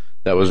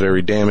that was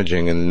very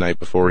damaging. And the night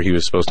before he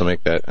was supposed to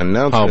make that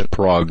announcement, how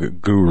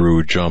Prague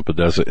guru John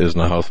Podesta isn't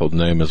a household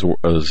name as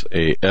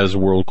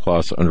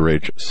world-class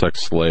underage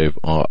sex slave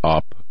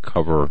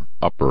upper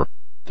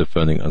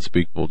defending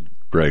unspeakable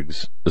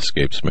dregs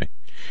escapes me.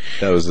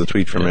 That was the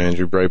tweet from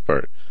Andrew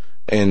Breitbart.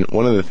 And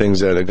one of the things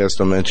that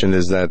Augusto mentioned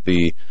is that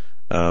the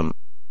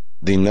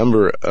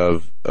number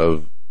of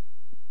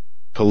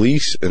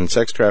police and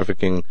sex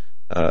trafficking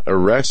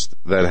arrests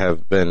that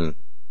have been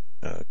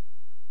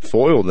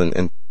foiled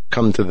and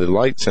come to the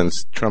light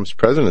since Trump's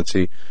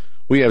presidency.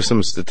 We have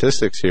some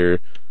statistics here.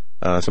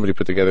 Somebody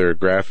put together a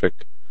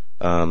graphic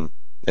and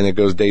it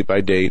goes date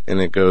by date,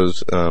 and it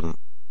goes,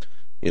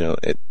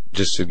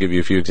 just to give you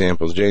a few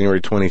examples,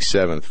 January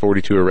 27th,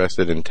 42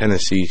 arrested in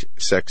Tennessee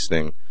sex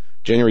sting.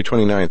 January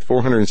 29th,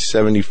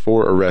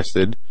 474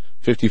 arrested,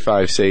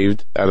 55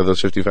 saved. Out of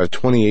those 55,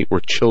 28 were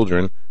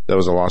children. That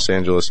was a Los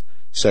Angeles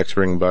sex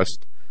ring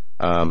bust.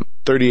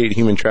 38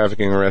 human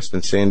trafficking arrests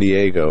in San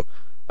Diego.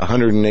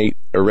 108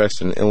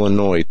 arrests in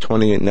Illinois,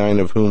 29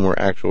 of whom were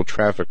actual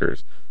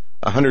traffickers.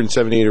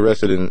 178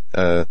 arrested in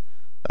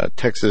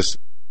Texas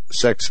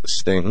sex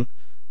sting.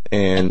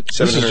 And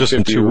this is just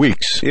in 2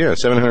 weeks. Yeah,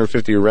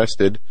 750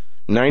 arrested.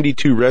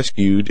 92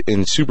 rescued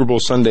in Super Bowl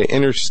Sunday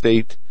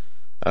interstate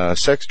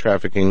sex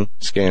trafficking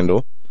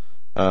scandal.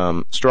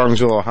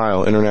 Strongsville,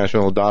 Ohio,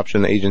 International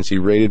Adoption Agency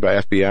raided by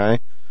FBI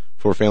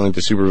for failing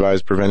to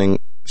supervise preventing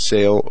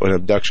sale or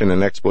abduction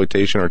and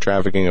exploitation or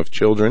trafficking of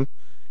children.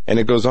 And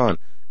it goes on.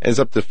 It's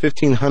up to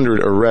 1,500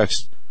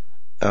 arrests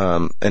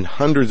and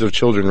hundreds of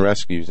children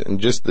rescues in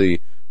just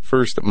the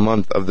first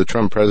month of the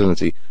Trump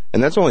presidency.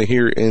 And that's only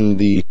here in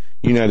the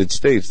United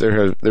States.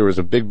 There was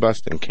a big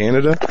bust in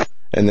Canada,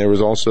 and there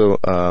was also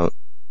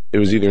it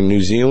was either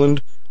New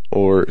Zealand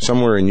or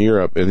somewhere in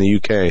Europe, in the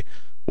UK,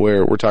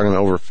 where we're talking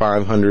over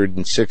 500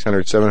 and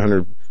 600,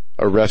 700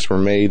 arrests were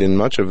made, and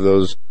much of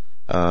those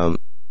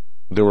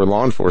there were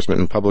law enforcement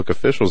and public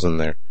officials in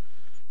there.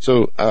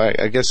 So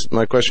I guess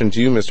my question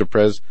to you, Mr.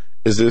 Perez,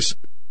 is this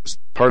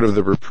part of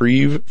the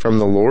reprieve from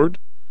the Lord?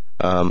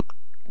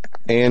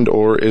 And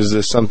or is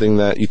this something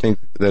that you think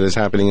that is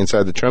happening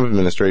inside the Trump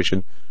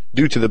administration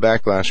due to the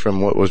backlash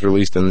from what was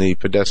released in the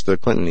Podesta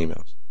Clinton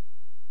emails?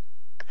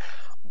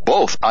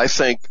 Both. I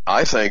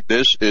think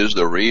this is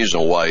the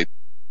reason why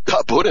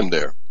God put him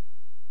there.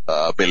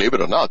 Believe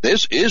it or not,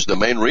 this is the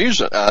main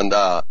reason. And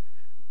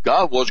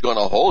God was going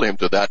to hold him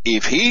to that.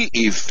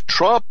 If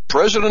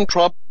President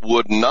Trump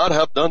would not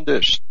have done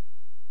this,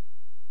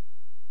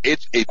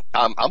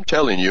 I'm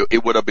telling you,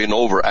 it would have been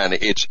over, and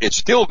it's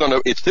still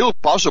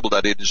possible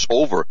that it is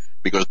over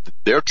because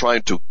they're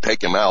trying to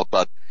take him out.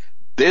 But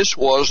this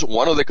was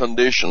one of the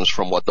conditions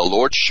from what the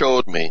Lord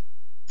showed me,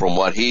 from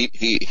what he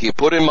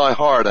put in my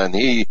heart and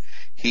he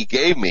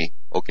gave me,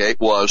 okay,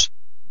 was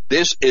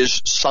this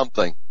is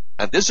something.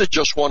 And this is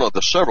just one of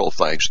the several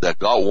things that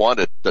God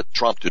wanted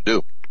Trump to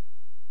do.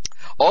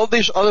 All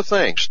these other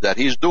things that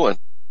he's doing,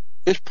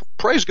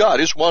 praise God,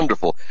 it's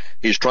wonderful.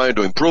 He's trying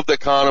to improve the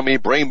economy,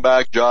 bring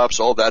back jobs,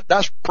 all that.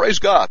 That's, praise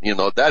God,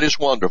 that is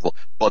wonderful.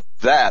 But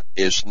that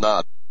is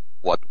not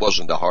what was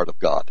in the heart of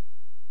God.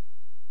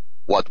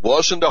 What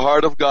was in the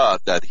heart of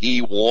God that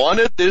he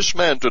wanted this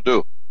man to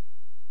do,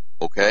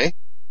 okay,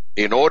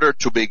 in order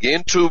to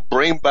begin to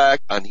bring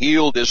back and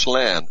heal this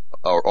land,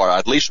 or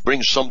at least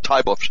bring some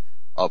type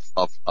of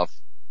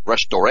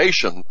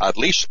restoration, at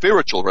least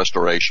spiritual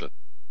restoration.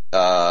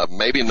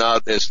 Maybe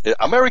not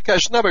America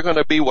is never going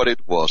to be what it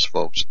was,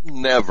 folks.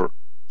 Never.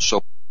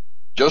 So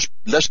just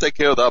let's take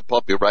care of that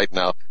puppy right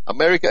now.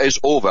 America is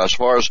over as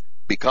far as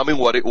becoming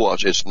what it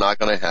was. It's not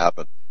going to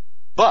happen.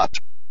 But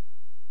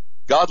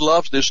God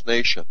loves this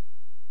nation.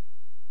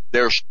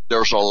 There's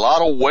a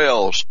lot of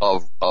wells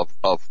of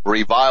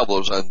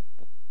revivals and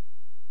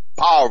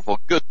powerful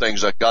good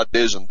things that God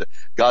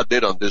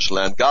did on this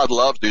land. God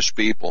loves these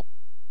people.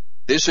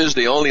 This is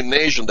the only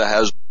nation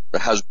that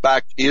has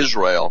backed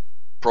Israel,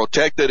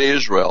 protected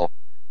Israel,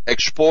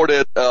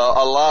 exported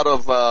a lot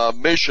of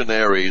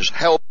missionaries,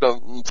 helped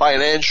them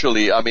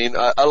financially. I mean,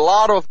 a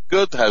lot of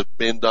good has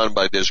been done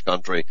by this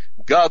country.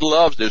 God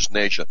loves this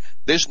nation.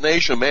 This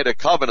nation made a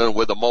covenant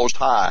with the Most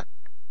High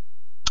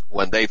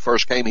when they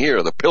first came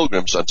here, the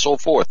pilgrims and so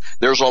forth.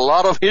 There's a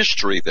lot of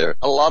history there,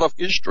 a lot of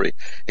history.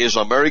 Is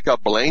America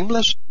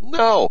blameless?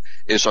 No.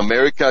 Is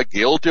America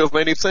guilty of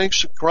many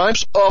things,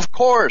 crimes? Of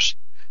course.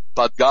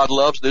 But God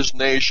loves this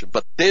nation.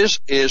 But this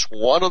is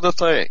one of the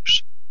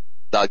things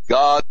that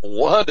God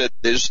wanted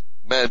this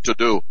man to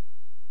do.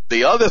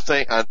 The other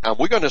thing, and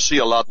we're going to see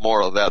a lot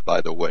more of that,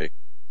 by the way.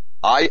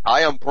 I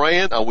am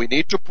praying, and we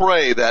need to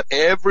pray that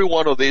every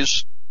one of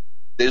these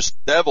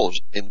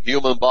devils in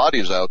human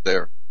bodies out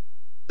there,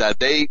 that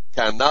they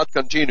cannot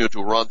continue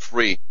to run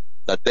free,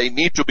 that they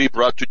need to be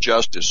brought to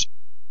justice,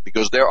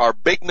 because there are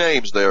big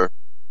names there.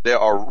 There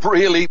are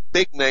really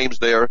big names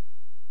there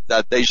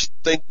that they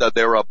think that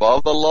they're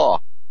above the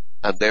law,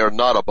 and they are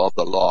not above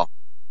the law.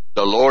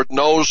 The Lord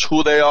knows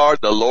who they are.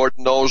 The Lord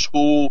knows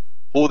who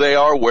they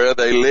are, where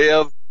they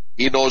live.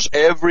 He knows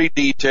every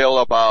detail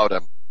about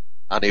them.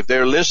 And if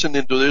they're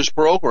listening to this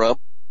program,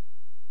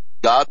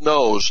 God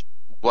knows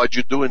what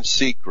you do in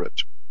secret.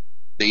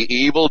 The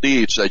evil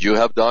deeds that you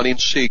have done in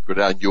secret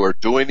and you are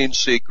doing in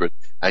secret,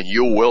 and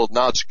you will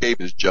not escape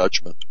His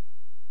judgment.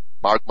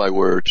 Mark my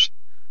words.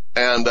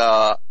 And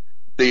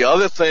the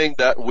other thing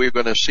that we're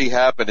going to see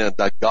happen and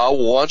that God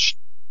wants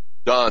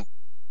done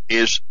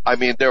is,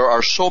 there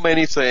are so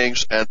many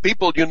things, and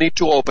people, you need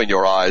to open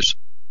your eyes.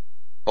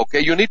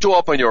 Okay, you need to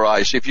open your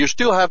eyes. If you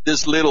still have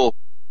these little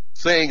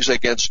things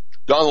against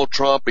Donald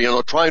Trump,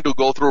 trying to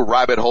go through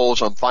rabbit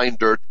holes and find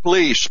dirt,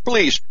 please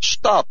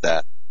stop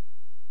that.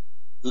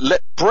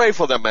 Pray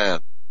for the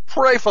man.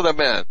 Pray for the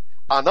man.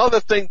 Another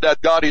thing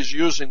that God is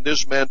using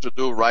this man to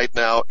do right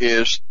now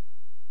is,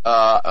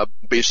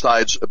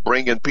 besides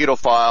bringing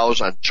pedophiles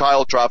and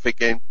child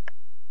trafficking,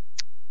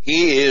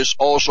 he is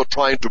also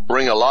trying to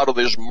bring a lot of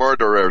these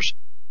murderers,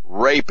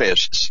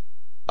 rapists,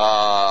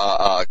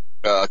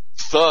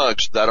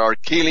 thugs that are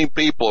killing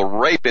people,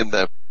 raping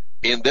them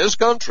in this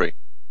country.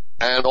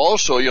 And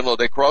also,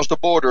 they cross the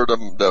border,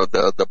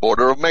 the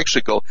border of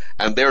Mexico,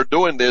 and they're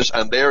doing this,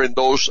 and they're in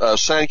those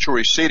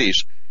sanctuary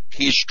cities.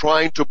 He's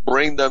trying to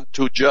bring them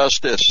to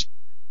justice.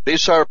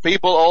 These are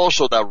people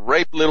also that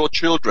rape little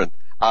children,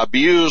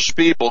 abuse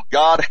people.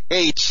 God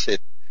hates it.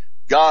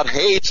 God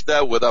hates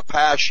that with a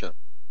passion.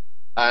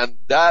 And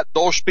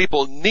those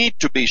people need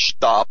to be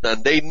stopped,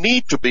 and they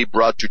need to be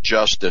brought to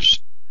justice.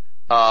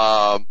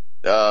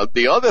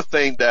 The other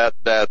thing that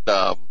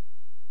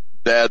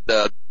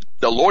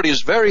the Lord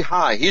is very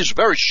high, He's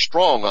very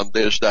strong on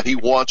this, that He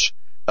wants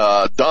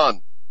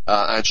done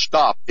and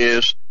stopped,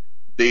 is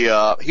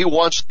He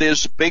wants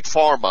this big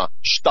pharma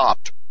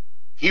stopped.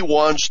 He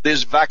wants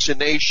this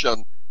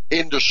vaccination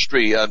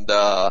industry, and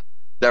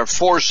they're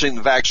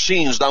forcing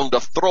vaccines down the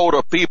throat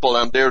of people,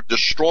 and they're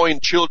destroying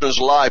children's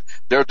lives.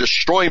 They're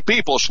destroying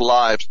people's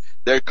lives.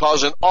 They're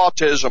causing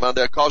autism, and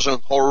they're causing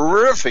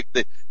horrific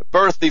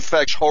birth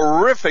defects,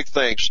 horrific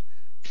things.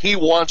 He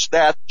wants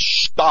that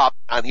stopped,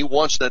 and he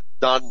wants that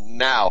done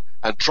now.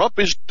 And Trump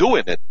is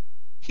doing it.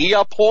 He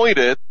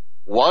appointed,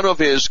 one of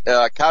his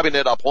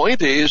cabinet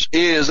appointees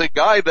is a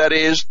guy that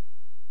is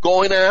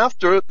going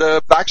after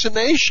the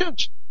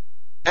vaccinations.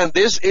 And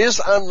this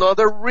is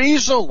another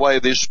reason why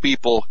these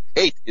people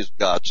hate his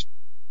guts,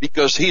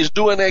 because he's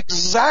doing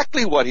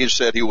exactly what he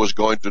said he was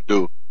going to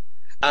do.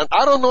 And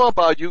I don't know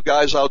about you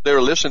guys out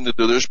there listening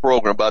to this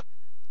program, but,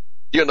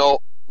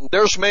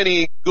 there's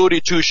many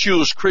goody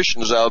two-shoes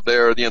Christians out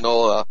there,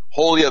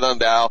 holier than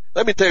thou.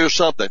 Let me tell you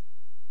something.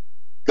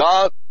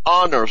 God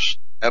honors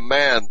a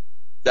man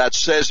that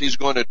says he's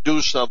going to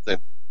do something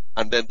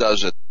and then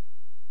does it.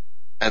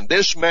 And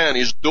this man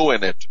is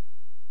doing it.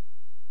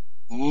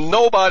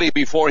 Nobody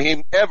before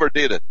him ever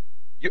did it.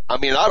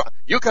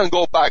 You can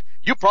go back.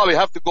 You probably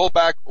have to go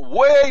back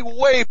way,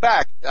 way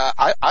back.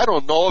 I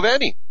don't know of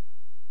any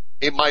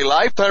in my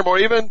lifetime, or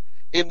even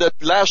in the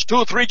last 2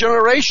 or 3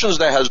 generations,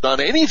 that has done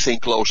anything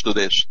close to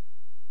this.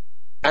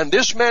 And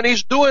this man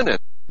is doing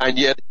it. And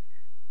yet,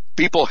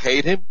 people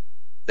hate him.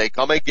 They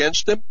come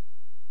against him.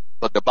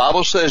 But the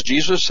Bible says,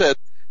 Jesus said,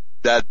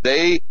 that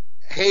they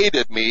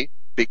hated me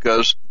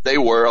because they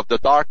were of the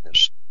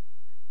darkness.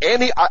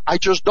 I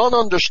just don't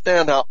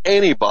understand how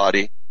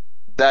anybody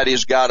that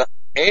has got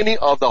any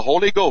of the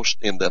Holy Ghost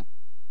in them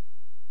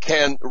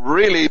can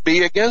really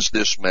be against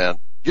this man.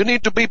 You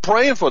need to be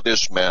praying for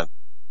this man.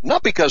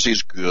 Not because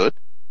he's good.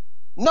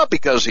 Not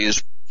because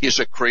he's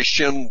a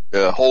Christian,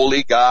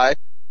 holy guy.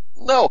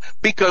 No,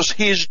 because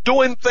he's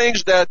doing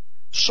things that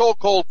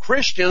so-called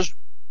Christians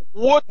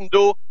wouldn't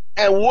do,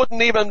 and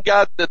wouldn't even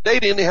they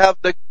didn't have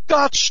the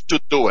guts to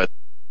do it.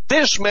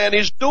 This man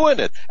is doing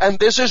it. And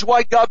this is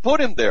why God put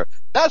him there.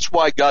 That's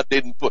why God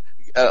didn't put,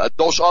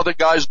 those other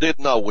guys did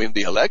not win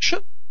the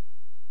election.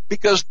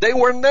 Because they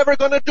were never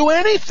going to do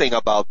anything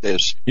about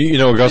this.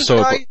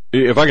 Augusto,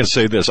 if I can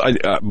say this,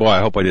 I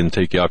hope I didn't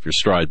take you off your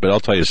stride, but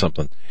I'll tell you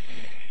something.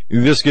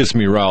 This gets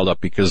me riled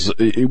up because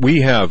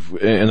we have,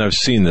 and I've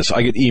seen this,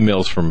 I get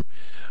emails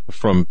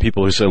from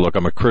people who say, look,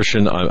 I'm a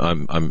Christian,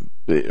 I'm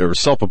a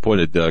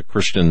self-appointed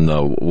Christian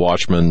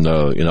watchman,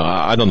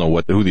 I don't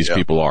know who these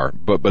people are,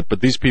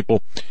 but these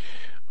people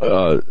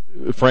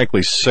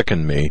frankly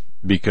sicken me,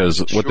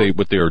 because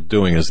what they are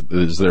doing is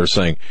they're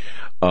saying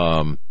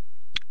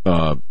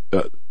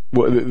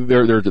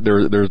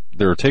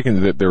they're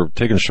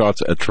taking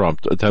shots at Trump,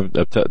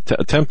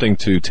 attempting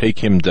to take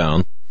him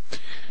down.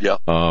 Yeah.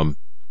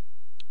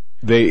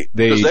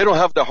 Because they don't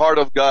have the heart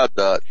of God,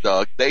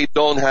 Doug. They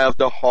don't have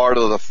the heart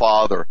of the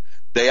Father.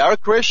 They are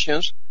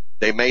Christians.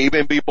 They may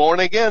even be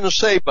born again and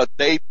saved, but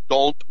they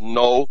don't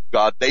know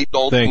God. They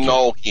don't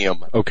know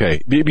Him.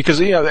 Okay. Because,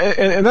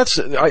 and that's,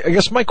 I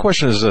guess my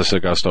question is this,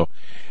 Augusto.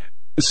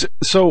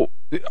 So,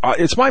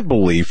 it's my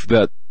belief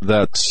that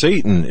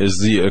Satan is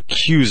the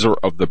accuser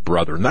of the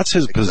brethren. That's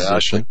his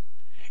position.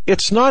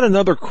 It's not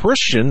another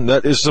Christian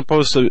that is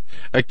supposed to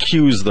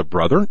accuse the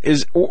brethren.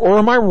 Or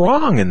am I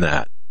wrong in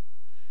that?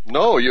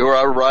 No, you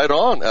are right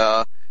on.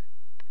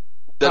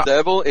 The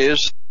devil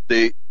is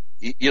he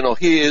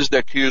is the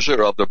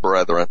accuser of the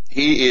brethren.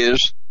 He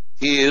is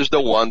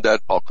the one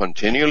that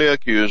continually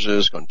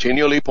accuses,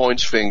 continually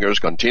points fingers,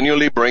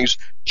 continually brings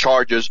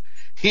charges.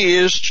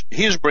 He's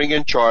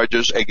bringing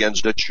charges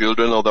against the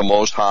children of the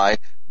Most High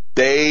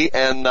day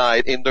and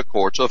night in the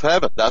courts of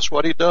heaven. That's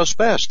what he does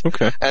best.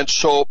 Okay. And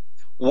so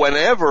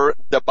whenever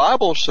the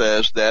Bible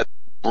says that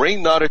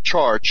bring not a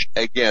charge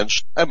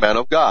against a man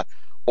of God,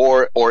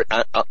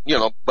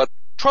 but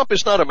Trump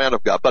is not a man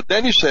of God. But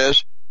then he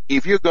says,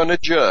 if you're going to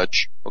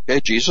judge, okay,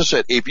 Jesus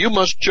said, if you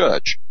must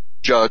judge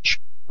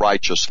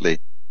righteously.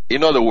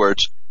 In other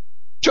words,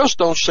 just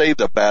don't say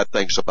the bad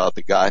things about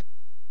the guy.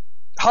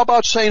 How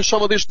about saying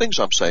some of these things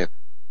I'm saying?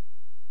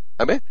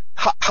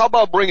 how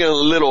about bringing a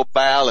little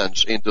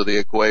balance into the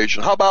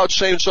equation? How about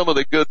saying some of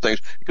the good things?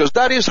 Because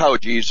that is how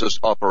Jesus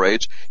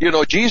operates. You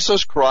know,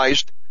 Jesus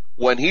Christ,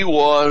 when he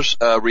was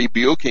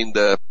rebuking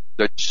the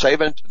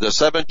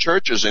seven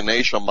churches in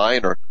Asia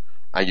Minor,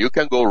 and you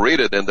can go read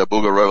it in the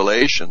book of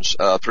Revelations,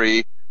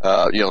 2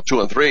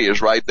 and 3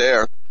 is right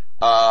there.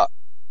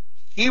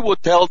 He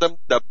would tell them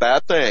the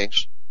bad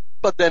things,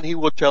 but then he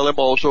would tell them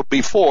also,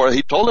 before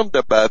he told them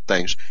the bad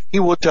things, he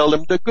would tell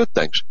them the good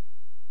things.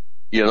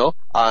 You know,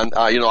 and,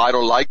 I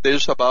don't like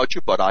this about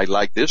you, but I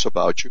like this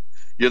about you.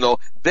 You know,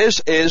 this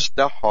is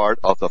the heart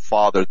of the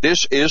Father.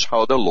 This is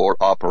how the Lord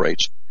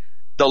operates.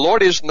 The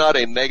Lord is not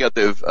a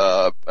negative,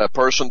 a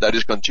person that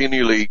is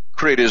continually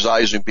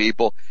criticizing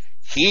people.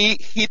 He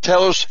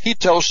tells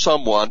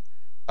someone,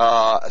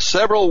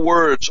 several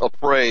words of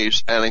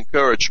praise and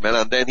encouragement,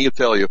 and then he'll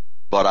tell you,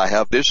 but I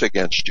have this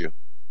against you.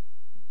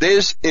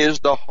 This is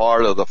the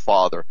heart of the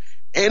Father.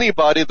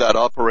 Anybody that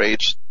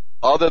operates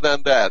other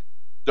than that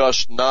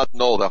does not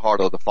know the heart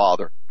of the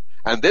Father.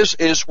 And this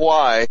is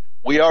why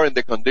we are in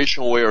the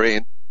condition we're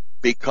in,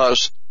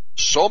 because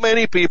so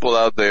many people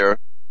out there,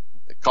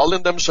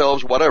 calling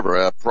themselves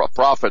whatever,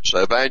 prophets,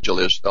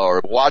 evangelists,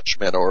 or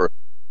watchmen, or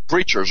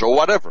preachers, or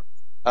whatever,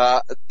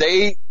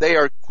 they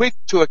are quick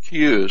to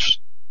accuse,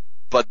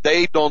 but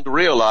they don't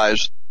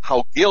realize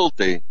how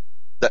guilty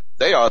that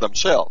they are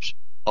themselves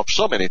of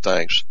so many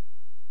things.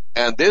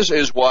 And this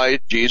is why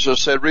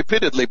Jesus said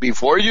repeatedly,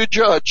 before you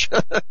judge,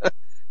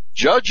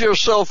 judge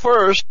yourself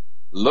first.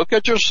 Look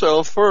at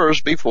yourself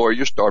first before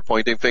you start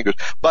pointing fingers.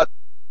 But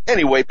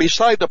anyway,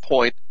 beside the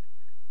point,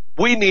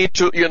 we need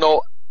to,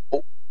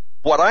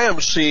 what I am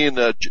seeing,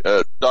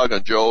 Doug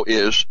and Joe,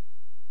 is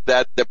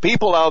that the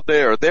people out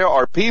there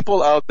are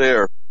people out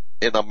there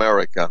in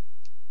America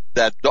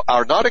that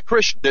are not a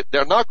Christian,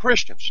 they're not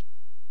Christians,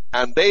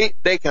 and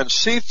they can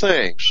see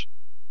things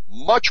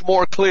much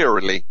more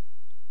clearly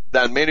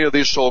than many of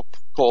these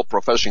so-called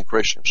professing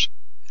Christians.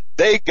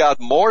 They got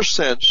more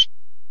sense,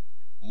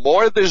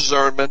 more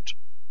discernment,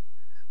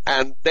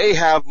 and they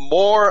have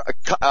more,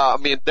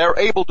 they're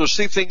able to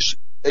see things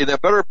in a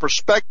better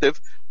perspective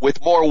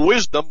with more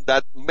wisdom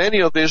than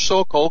many of these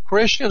so-called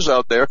Christians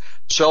out there,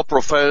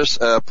 self-professed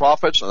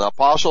prophets and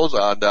apostles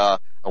and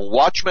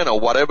watchmen, or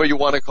whatever you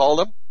want to call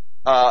them,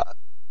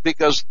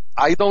 because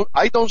I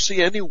don't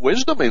see any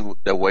wisdom in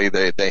the way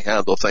they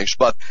handle things.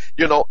 But,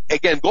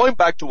 again, going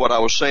back to what I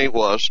was saying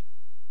was,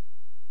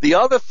 the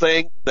other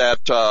thing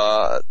that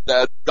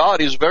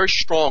God is very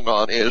strong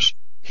on is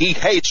he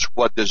hates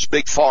what this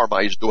big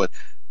pharma is doing.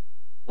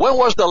 When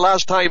was the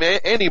last time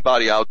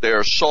anybody out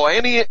there saw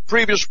any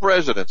previous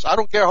presidents, I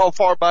don't care how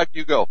far back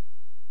you go,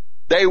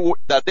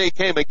 that they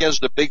came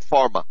against the big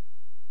pharma?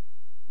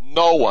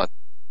 No one.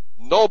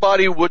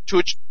 Nobody would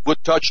touch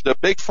the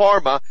big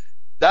pharma.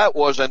 That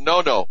was a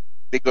no-no,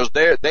 because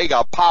they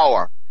got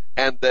power,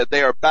 and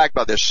they are backed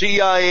by the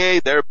CIA,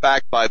 they're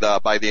backed by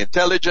the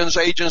intelligence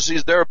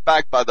agencies, they're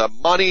backed by the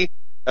money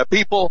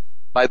people,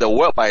 by the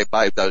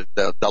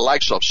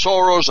likes of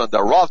Soros and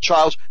the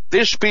Rothschilds.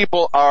 These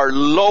people are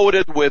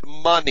loaded with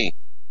money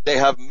they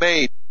have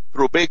made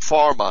through big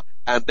pharma,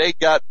 and they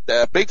got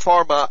big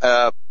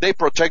pharma. They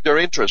protect their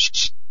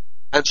interests,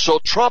 and so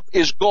Trump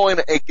is going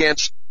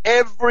against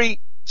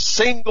every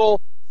single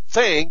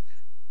thing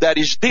that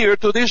is dear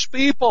to these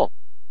people.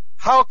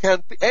 How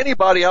can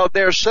anybody out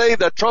there say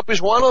that Trump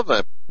is one of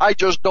them? I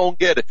just don't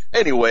get it.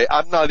 Anyway,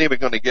 I'm not even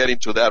going to get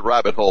into that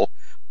rabbit hole,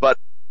 but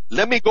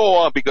let me go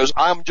on, because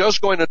I'm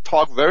just going to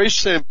talk very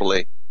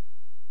simply,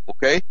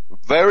 okay?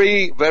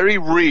 Very, very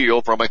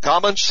real, from a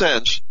common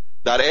sense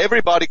that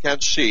everybody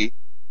can see,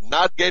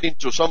 not get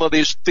into some of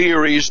these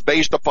theories,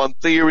 based upon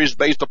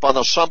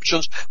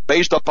assumptions,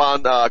 based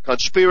upon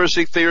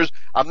conspiracy theories.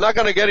 I'm not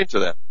going to get into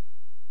that.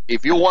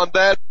 If you want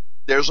that,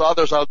 there's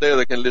others out there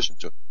that can listen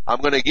to.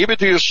 I'm going to give it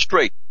to you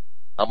straight.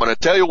 I'm going to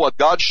tell you what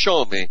God's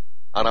shown me,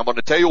 and I'm going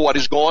to tell you what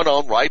is going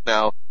on right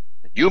now.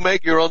 And you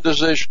make your own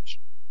decisions.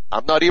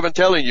 I'm not even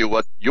telling you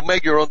what. You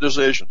make your own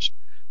decisions.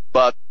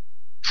 But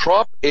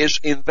Trump is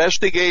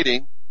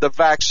investigating the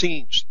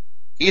vaccines.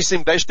 He's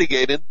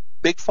investigating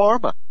Big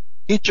Pharma.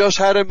 He just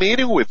had a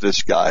meeting with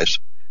these guys,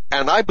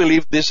 and I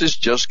believe this is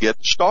just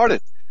getting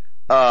started.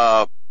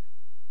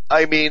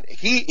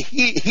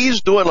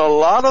 He's doing a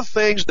lot of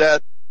things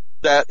that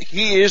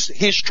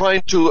he's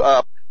trying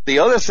to. The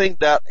other thing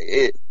that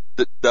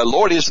the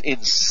Lord is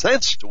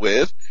incensed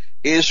with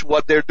is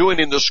what they're doing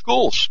in the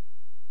schools.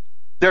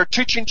 They're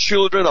teaching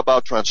children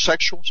about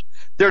transsexuals.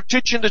 They're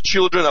teaching the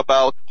children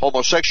about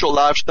homosexual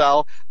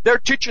lifestyle. They're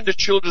teaching the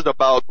children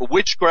about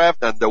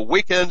witchcraft and the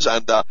Wiccans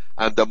and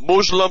the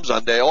Muslims,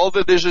 and all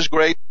that this is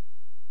great.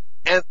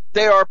 And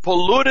they are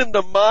polluting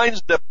the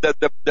minds,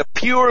 the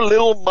pure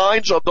little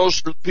minds of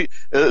those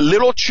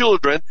little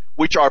children,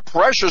 which are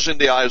precious in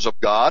the eyes of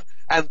God,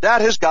 and that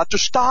has got to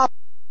stop.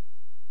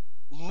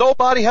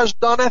 Nobody has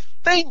done a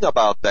thing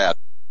about that.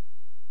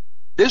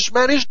 This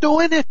man is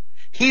doing it.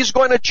 He's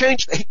going to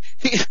change.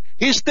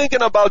 He's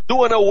thinking about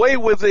doing away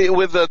with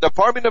the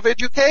Department of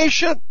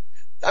Education.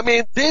 I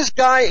mean, this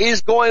guy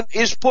is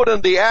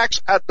putting the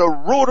axe at the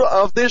root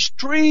of this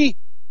tree.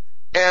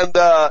 And,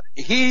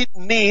 he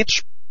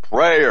needs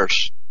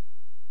prayers.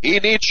 He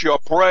needs your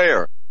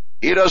prayer.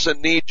 He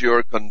doesn't need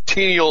your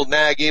continual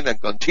nagging and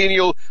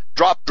continual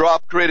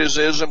drop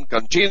criticism,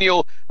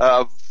 continual,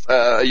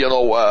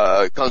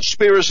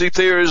 conspiracy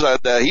theories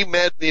that he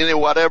meant,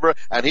 whatever,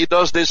 and he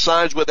does these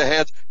signs with the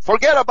hands.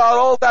 Forget about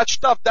all that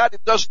stuff. That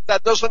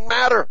doesn't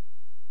matter.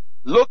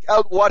 Look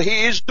at what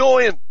he is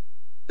doing.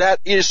 That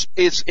is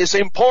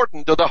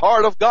important to the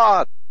heart of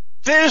God.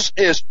 This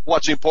is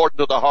what's important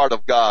to the heart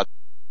of God.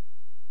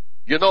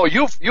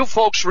 You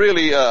folks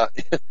really,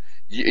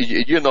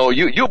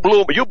 you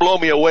blow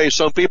me away.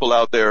 Some people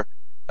out there,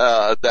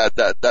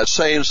 that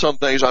saying some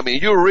things. I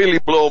mean, you really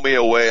blow me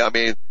away. I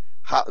mean,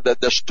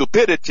 the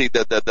stupidity,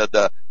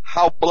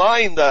 how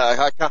blind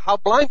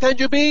can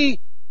you be?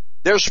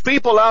 There's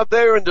people out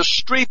there in the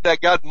street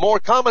that got more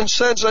common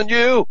sense than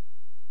you,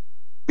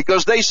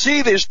 because they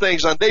see these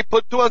things and they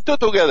put two and two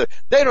together.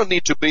 They don't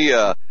need to be,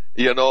 10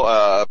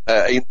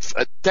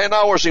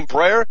 hours in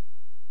prayer.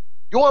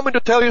 You want me to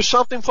tell you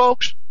something,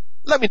 folks?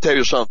 Let me tell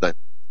you something.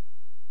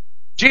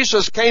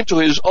 Jesus came to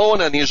his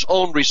own, and his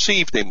own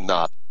received him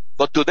not.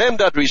 But to them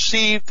that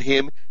received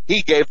him,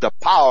 he gave the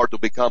power to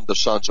become the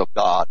sons of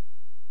God.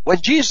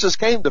 When Jesus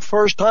came the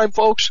first time,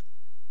 folks,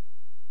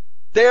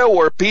 there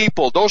were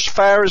people, those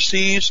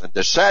Pharisees and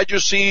the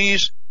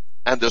Sadducees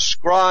and the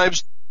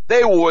scribes,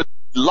 they would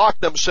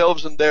lock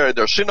themselves in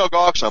their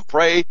synagogues and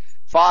pray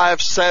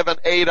 5, 7,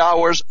 8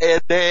 hours a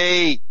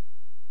day.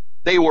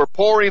 They were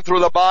pouring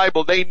through the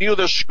Bible. They knew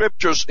the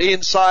scriptures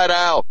inside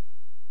out.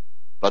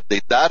 But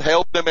did that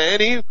help them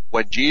any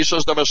when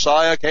Jesus the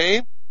Messiah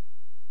came?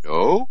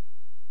 No.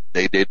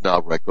 They did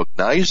not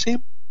recognize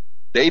him.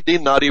 They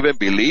did not even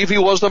believe he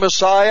was the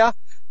Messiah.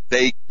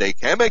 They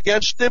came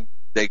against him.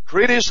 They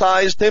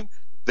criticized him.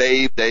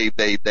 They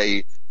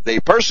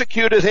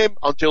persecuted him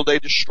until they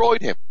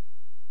destroyed him.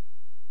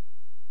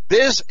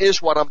 This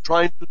is what I'm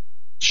trying to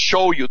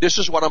show you. This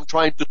is what I'm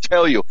trying to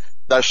tell you.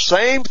 The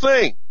same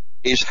thing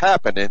is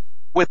happening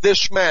with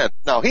this man.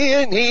 Now, he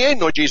ain't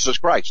no Jesus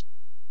Christ.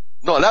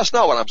 No, that's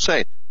not what I'm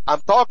saying.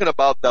 I'm talking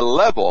about the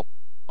level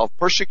of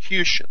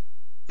persecution,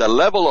 the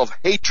level of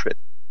hatred,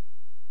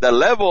 the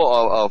level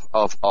of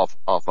a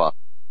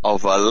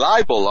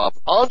libel, of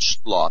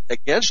onslaught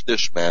against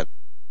this man.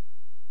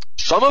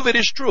 Some of it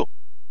is true,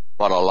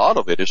 but a lot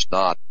of it is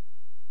not.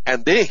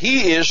 And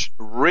he is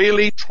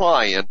really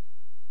trying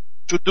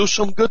to do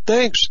some good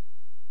things,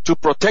 to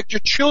protect your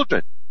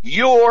children,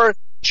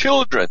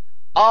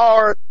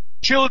 our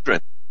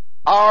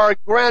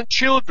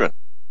grandchildren.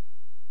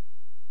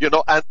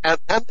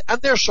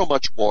 And there's so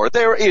much more.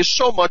 There is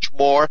so much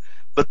more,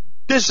 but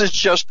this is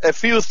just a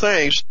few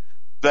things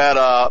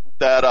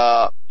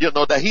that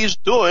he's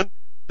doing,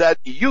 that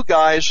you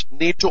guys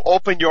need to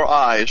open your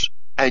eyes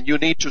and you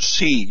need to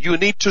see. You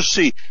need to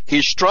see.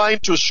 He's trying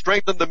to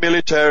strengthen the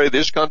military.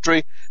 This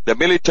country, the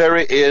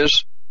military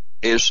is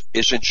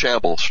in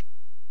shambles.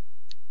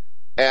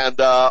 And,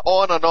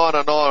 on and on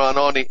and on and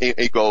on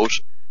it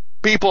goes.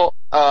 People,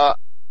 I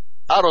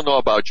don't know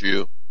about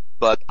you,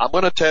 but I'm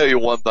going to tell you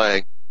one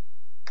thing.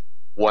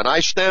 When I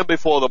stand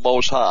before the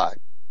Most High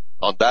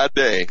on that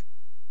day,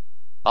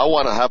 I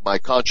want to have my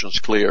conscience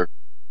clear.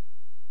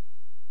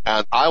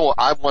 And I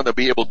want to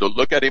be able to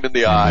look at him in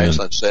the eyes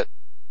and say,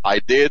 I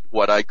did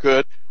what I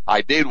could.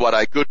 I did what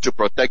I could to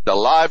protect the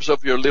lives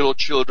of your little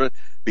children,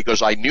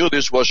 because I knew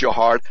this was your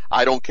heart.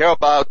 I don't care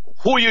about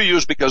who you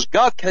use, because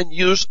God can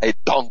use a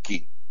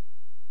donkey.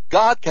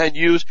 God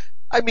used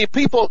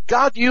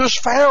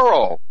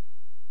Pharaoh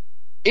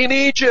in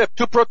Egypt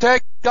to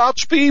protect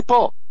God's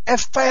people. A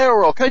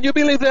Pharaoh. Can you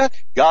believe that?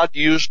 God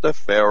used a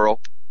Pharaoh.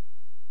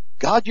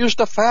 God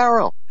used a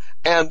Pharaoh.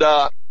 And,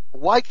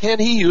 why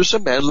can't he use a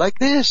man like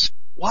this?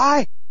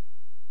 Why?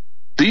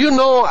 Do you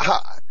know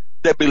how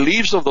the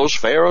beliefs of those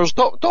pharaohs?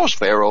 Those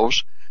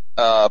pharaohs,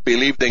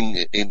 believed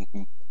in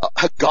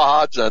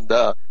gods and,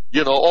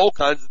 all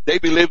kinds. They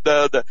believed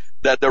that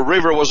the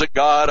river was a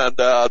god and,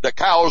 the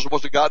cows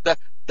was a god.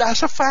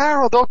 That's a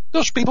pharaoh.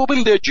 Those people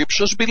believe, the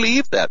Egyptians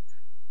believed that.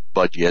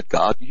 But yet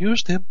God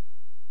used him.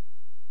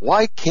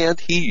 Why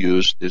can't he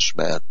use this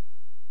man?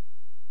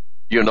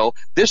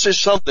 This is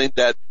something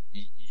that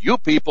you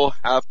people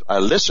have to,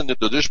 listening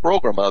to this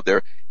program out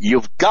there,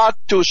 you've got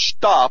to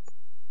stop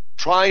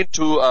trying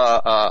to,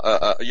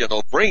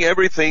 bring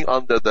everything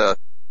under the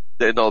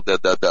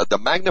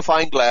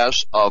magnifying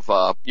glass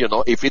of,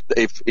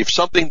 if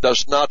something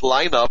does not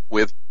line up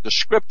with the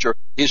scripture,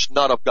 it's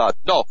not of God.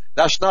 No,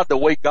 that's not the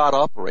way God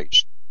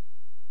operates.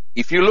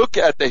 If you look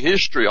at the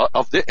history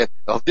of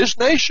this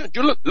nation,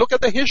 you look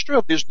at the history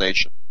of this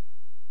nation.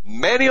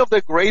 Many of the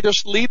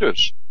greatest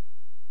leaders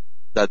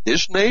that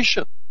this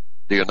nation,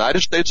 the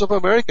United States of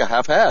America,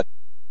 have had,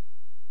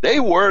 they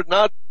were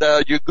not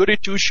your goody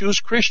two-shoes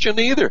Christian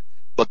either,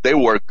 but they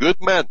were good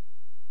men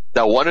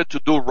that wanted to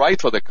do right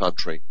for the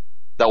country,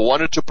 that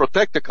wanted to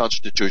protect the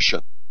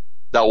Constitution,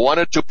 that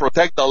wanted to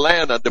protect the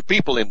land and the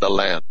people in the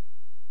land.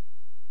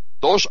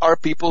 Those are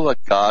people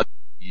that God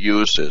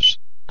uses.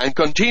 and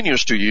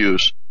continues to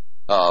use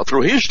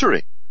through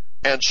history.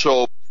 And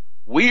so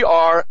we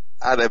are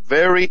at a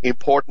very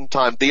important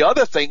time. The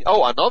other thing,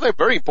 another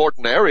very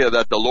important area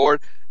that the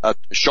Lord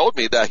showed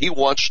me that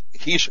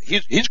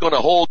he's going to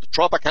hold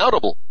Trump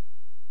accountable.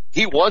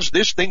 He wants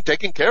this thing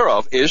taken care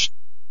of is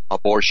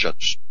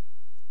abortions.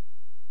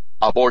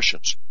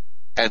 Abortions.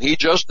 And he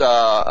just,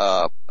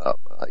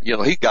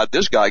 he got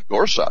this guy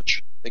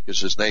Gorsuch. I think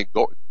is his name,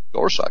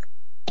 Gorsuch.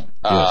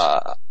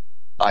 Yes.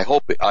 I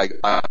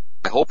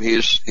hope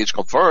he's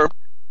confirmed.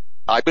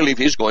 I believe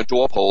he's going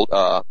to uphold,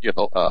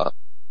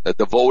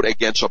 the vote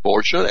against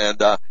abortion.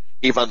 And,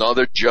 if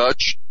another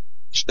judge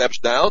steps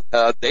down,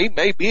 they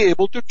may be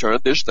able to turn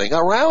this thing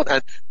around.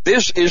 And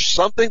this is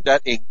something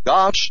that in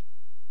God's,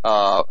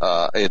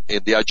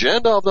 in the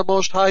agenda of the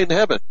Most High in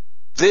heaven,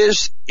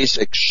 this is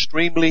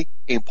extremely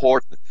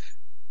important.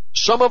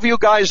 Some of you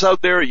guys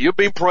out there, you've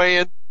been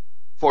praying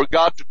for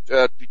God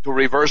to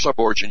reverse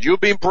abortion.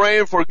 You've been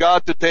praying for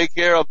God to take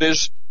care of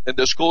this in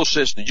the school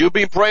system. You've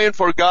been praying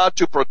for God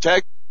to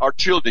protect our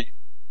children.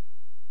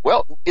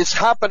 Well, it's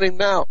happening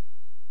now.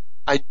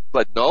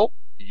 But no,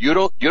 you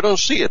don't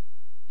see it.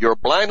 You're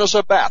blind as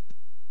a bat.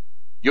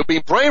 You've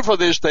been praying for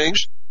these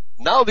things.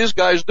 Now this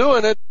guy's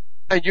doing it,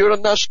 and you're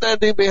not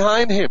standing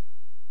behind him.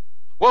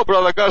 Well,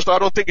 Brother Augusto, I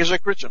don't think he's a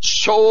Christian.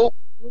 So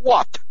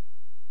what?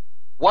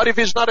 What if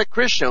he's not a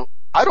Christian?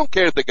 I don't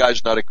care if the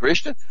guy's not a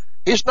Christian.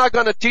 He's not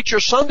going to teach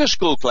your Sunday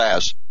school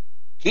class.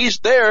 He's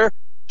there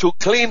to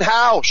clean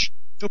house,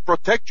 to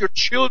protect your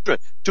children,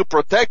 to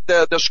protect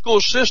the school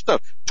system,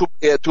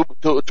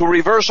 to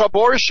reverse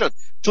abortion,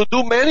 to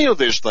do many of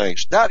these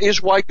things. That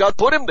is why God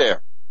put him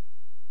there.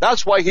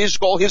 That's why he's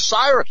called his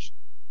Cyrus.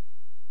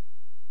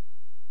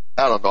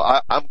 I don't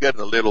know. I'm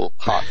getting a little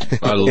hot.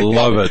 I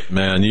love it,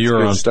 man.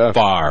 You're on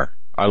fire.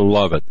 I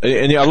love it.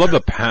 And I love the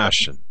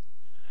passion.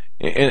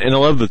 And I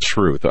love the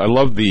truth. I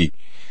love I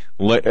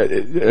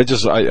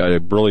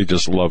really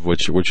just love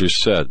what you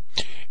said.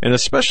 And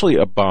especially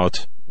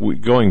about,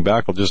 going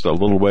back just a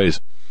little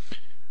ways,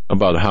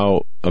 about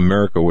how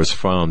America was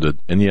founded.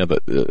 And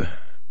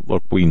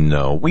look, we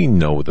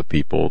know the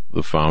people,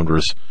 the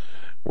founders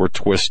were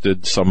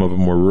twisted. Some of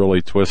them were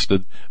really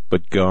twisted,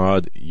 but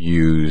God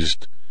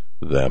used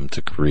them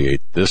to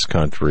create this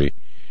country.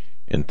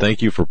 And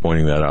thank you for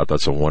pointing that out.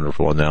 That's a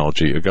wonderful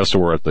analogy. Augusto,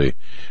 we're at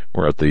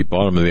the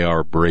bottom of the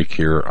hour break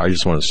here. I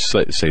just want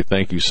to say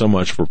thank you so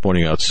much for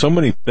pointing out so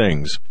many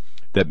things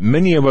that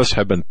many of us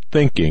have been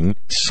thinking,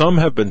 some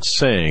have been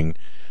saying,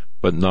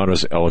 but not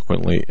as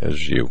eloquently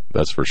as you.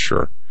 That's for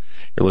sure.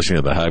 You're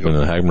listening to the Hagmann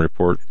and Hagmann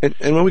Report. And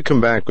when we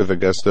come back with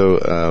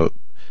Augusto,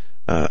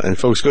 and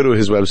folks, go to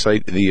his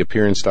website,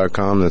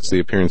 theappearance.com. That's The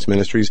Appearance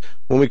Ministries.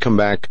 When we come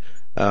back,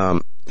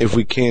 if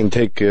we can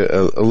take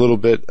a little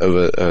bit of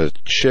a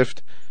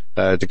shift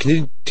to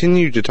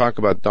continue to talk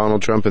about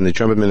Donald Trump and the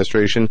Trump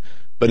administration,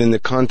 but in the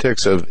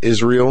context of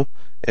Israel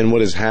and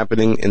what is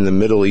happening in the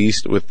Middle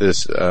East with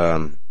this,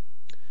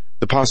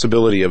 the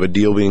possibility of a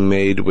deal being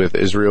made with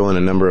Israel and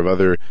a number of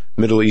other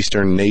Middle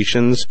Eastern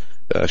nations,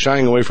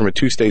 shying away from a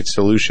two-state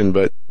solution,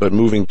 but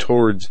moving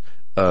towards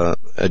a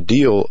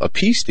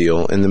peace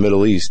deal in the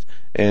Middle East.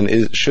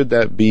 And should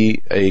that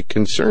be a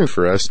concern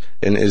for us?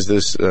 And is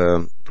this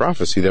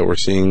prophecy that we're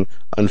seeing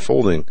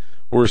unfolding?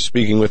 We're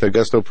speaking with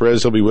Augusto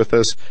Perez. He'll be with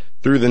us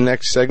through the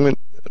next segment,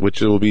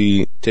 which will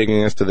be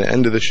taking us to the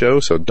end of the show,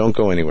 so don't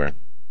go anywhere.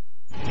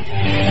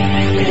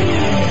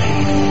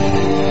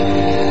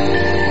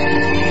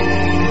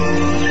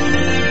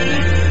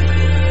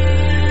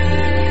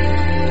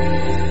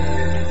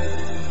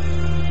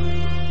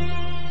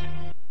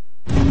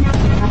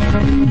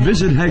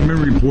 Visit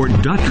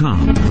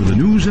HagmannReport.com for the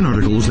news and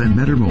articles that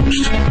matter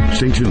most.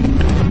 Stay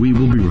tuned. We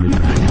will be right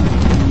back.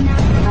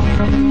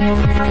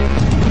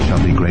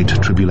 Shall be great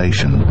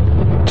tribulation,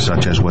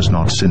 such as was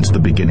not since the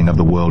beginning of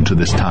the world to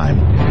this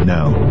time,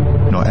 no,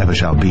 nor ever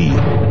shall be.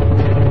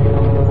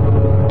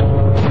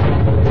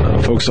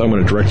 Folks, I'm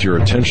going to direct your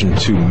attention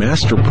to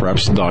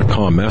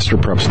masterpreps.com.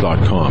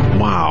 Masterpreps.com.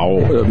 Wow.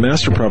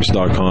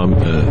 Masterpreps.com,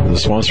 the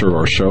sponsor of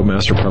our show,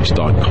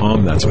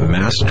 masterpreps.com. That's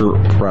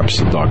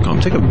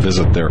masterpreps.com. Take a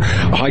visit there.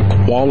 High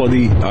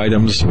quality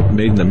items,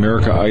 made in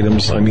America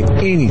items. I mean,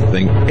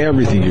 anything,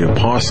 everything you could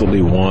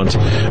possibly want,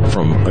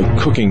 from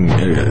cooking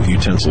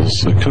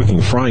utensils, cooking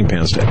frying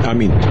pans to, I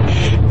mean,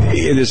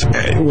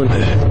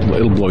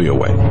 it'll blow you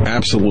away.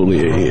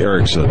 Absolutely.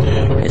 Eric said,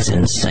 it's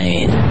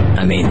insane.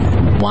 I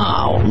mean,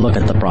 wow. Look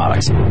at the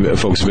products.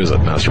 Folks, visit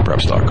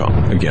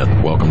masterpreps.com.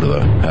 Again, welcome to the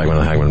Hagmann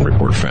and Hagmann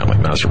Report family.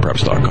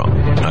 Masterpreps.com.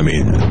 I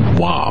mean,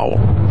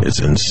 wow. It's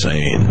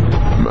insane.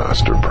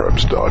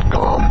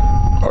 Masterpreps.com.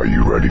 Are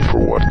you ready for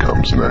what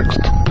comes next?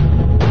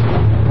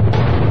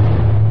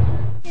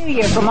 New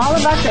Year from all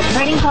of us at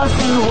Trading Post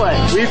in the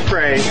Woods. We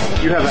pray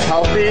you have a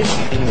healthy,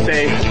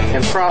 safe,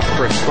 and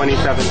prosperous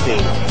 2017.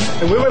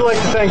 And we would like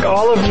to thank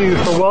all of you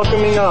for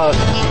welcoming us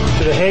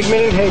to the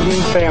Hagmann and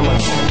Hagmann family.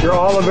 You're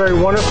all a very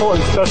wonderful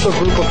and special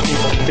group of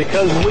people.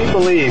 Because we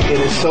believe it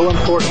is so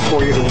important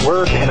for you to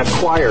work and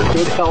acquire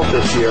good health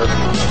this year,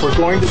 we're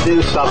going to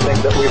do something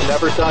that we've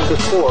never done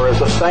before as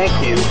a thank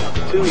you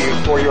to you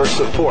for your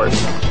support.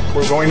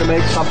 We're going to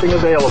make something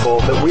available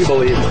that we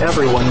believe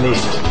everyone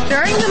needs.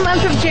 During the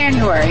month of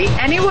January,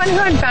 anyone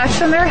who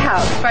invests in their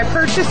house by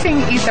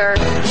purchasing either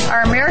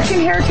our American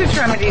Heritage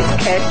Remedies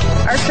Kit,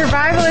 our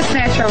Survivalist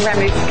Natural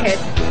Remedies Kit,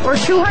 or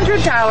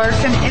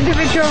 $200 in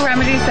individual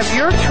remedies of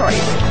your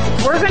choice,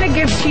 we're going to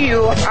give to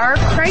you our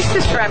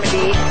crisis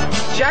remedy,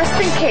 just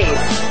in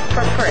case,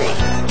 for free.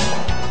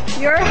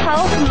 Your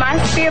health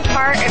must be a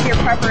part of your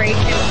preparation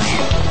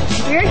plan.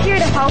 We're here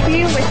to help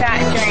you with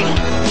that journey.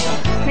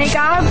 May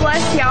God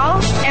bless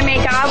y'all, and may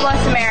God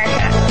bless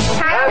America.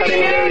 Happy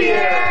New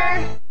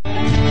Year!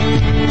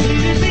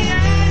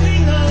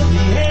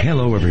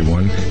 Hello,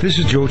 everyone. This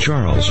is Joe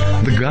Charles,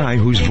 the guy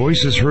whose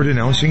voice is heard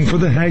announcing for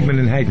the Hagmann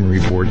and Hagmann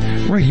Report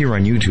right here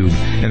on YouTube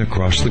and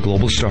across the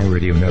Global Star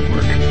Radio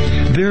Network.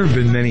 There have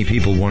been many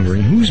people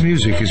wondering whose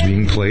music is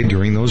being played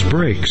during those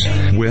breaks.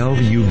 Well,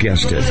 you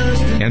guessed it.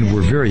 And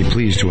we're very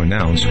pleased to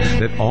announce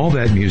that all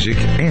that music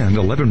and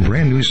 11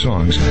 brand new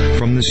songs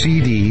from the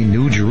CD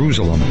New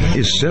Jerusalem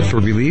is set for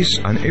release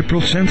on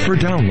April 10th for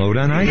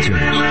download on iTunes.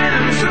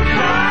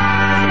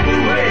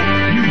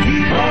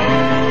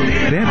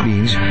 That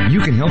means you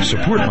can help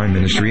support my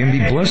ministry and be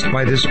blessed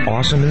by this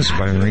awesome,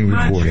 inspiring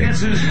recording.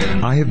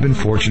 I have been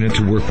fortunate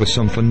to work with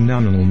some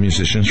phenomenal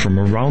musicians from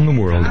around the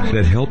world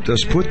that helped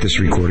us put this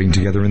recording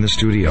together in the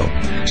studio.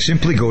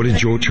 Simply go to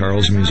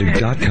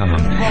joecharlesmusic.com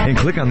and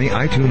click on the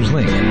iTunes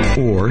link.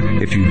 Or,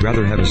 if you'd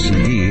rather have a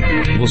CD,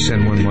 we'll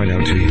send one right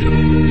out to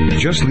you.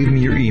 Just leave me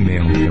your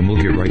email and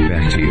we'll get right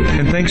back to you.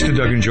 And thanks to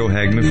Doug and Joe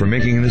Hagmann for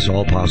making this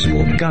all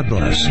possible. God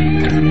bless.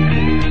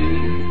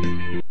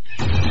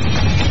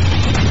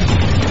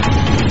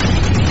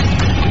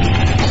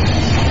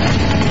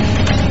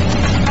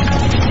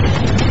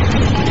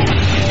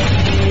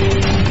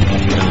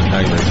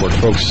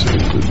 Folks,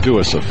 do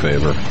us a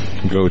favor.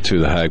 Go to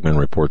the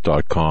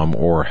HagmannReport.com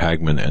or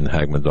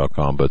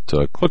HagmannandHagmann.com, but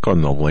click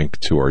on the link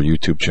to our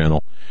YouTube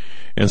channel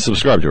and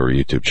subscribe to our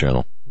YouTube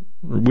channel.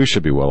 We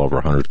should be well over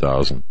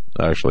 100,000.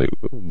 Actually,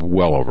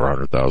 well over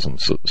 100,000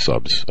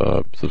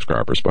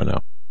 subscribers by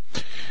now.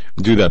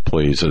 Do that,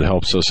 please. It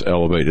helps us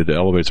elevate. It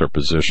elevates our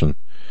position,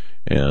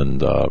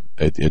 and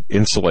it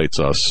insulates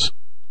us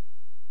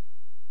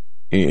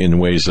in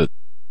ways that,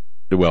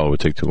 well, it would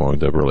take too long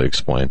to really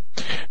explain.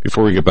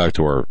 Before we get back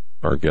to our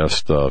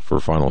guest for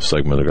final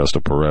segment,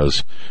 Augusto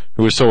Perez,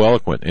 who was so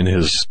eloquent in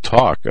his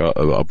talk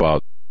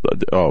about,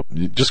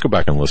 just go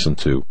back and listen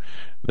to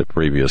the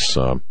previous,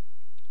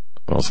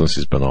 since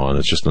he's been on.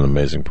 It's just an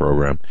amazing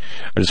program.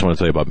 I just want to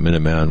tell you about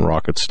Minuteman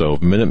Rocket Stove,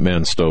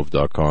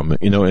 MinutemanStove.com.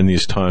 You know, in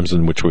these times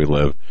in which we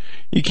live,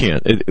 you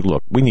can't,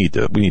 look, we need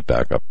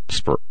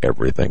backups for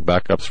everything.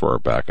 Backups for our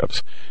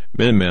backups.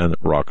 Minuteman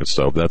Rocket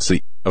Stove, that's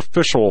the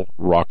official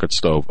rocket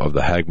stove of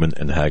the Hagmann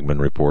and Hagmann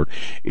Report.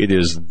 It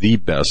is the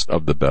best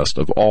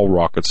of all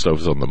rocket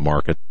stoves on the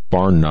market,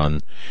 bar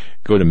none.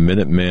 Go to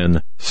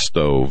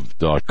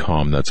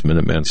MinutemanStove.com. That's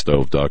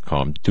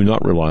MinutemanStove.com. Do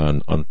not rely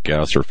on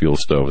gas or fuel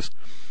stoves.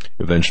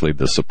 Eventually,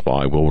 the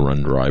supply will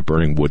run dry.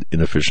 Burning wood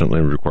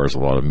inefficiently requires a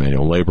lot of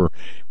manual labor.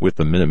 With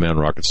the Minuteman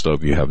Rocket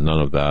Stove, you have none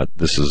of that.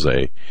 This has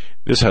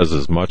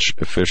as much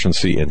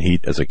efficiency and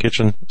heat as a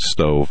kitchen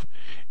stove,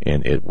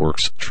 and it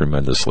works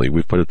tremendously.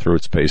 We've put it through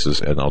its paces,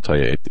 and I'll tell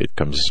you, it's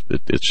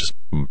just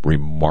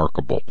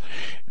remarkable.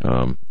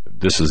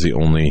 This is the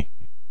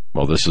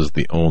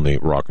only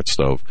rocket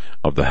stove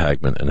of the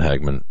Hagmann and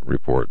Hagmann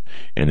Report,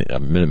 and a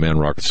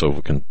Minuteman Rocket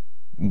Stove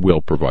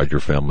will provide your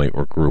family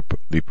or group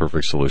the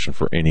perfect solution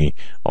for any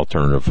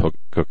alternative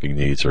cooking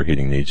needs or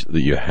heating needs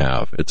that you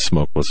have. It's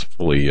smokeless,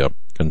 fully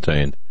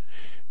contained.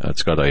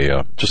 It's got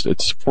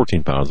it's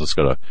 14 pounds. It's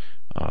got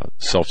a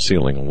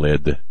self-sealing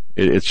lid.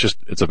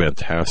 It's a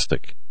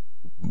fantastic,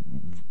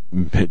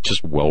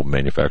 just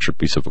well-manufactured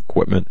piece of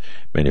equipment,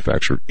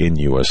 manufactured in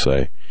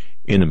USA,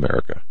 in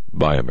America,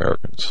 by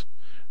Americans.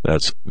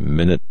 That's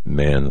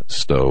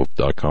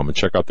MinutemanStove.com. And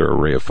check out their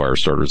array of fire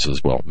starters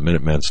as well,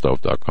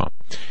 MinutemanStove.com.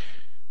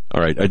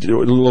 All right, a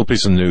little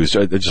piece of news.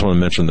 I just want to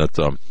mention that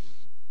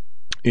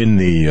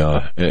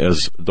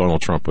as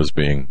Donald Trump was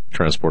being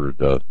transported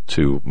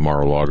to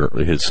Mar-a-Lago,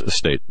 his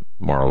estate,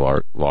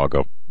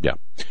 Mar-a-Lago. Yeah,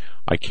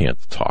 I can't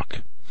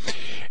talk.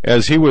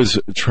 As he was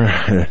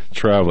traveling,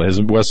 his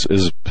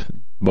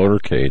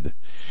motorcade.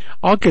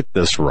 I'll get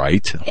this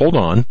right. Hold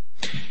on.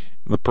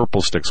 The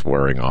purple stick's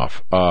wearing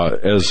off.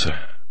 As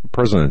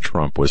President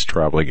Trump was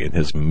traveling in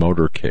his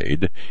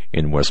motorcade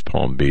in West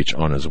Palm Beach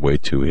on his way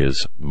to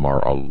his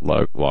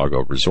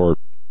Mar-a-Lago resort,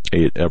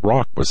 a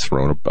rock was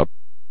thrown, about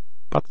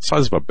the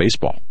size of a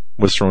baseball,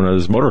 was thrown at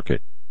his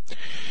motorcade.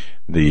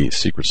 The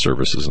Secret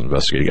Service is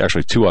investigating.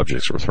 Actually, 2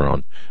 objects were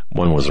thrown.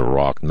 One was a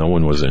rock. No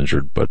one was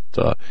injured, but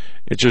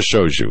it just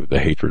shows you the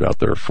hatred out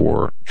there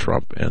for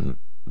Trump and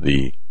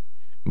the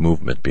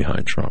movement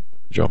behind Trump.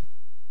 Joe?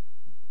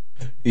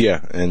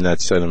 Yeah, and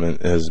that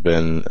sentiment has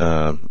been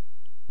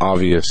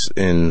obvious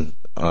in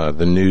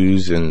the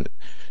news, and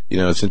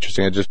it's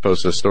interesting. I just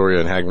posted a story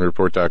on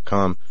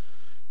HagmannReport.com.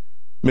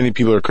 Many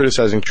people are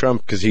criticizing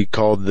Trump because he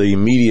called the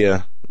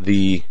media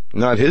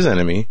not his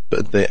enemy,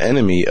 but the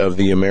enemy of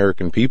the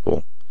American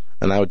people.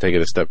 And I would take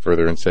it a step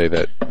further and say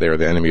that they are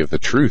the enemy of the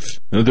truth.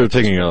 They're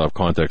taking it out of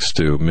context,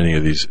 too. Many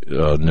of these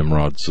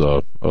nimrods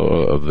of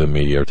the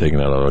media are taking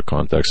that out of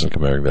context and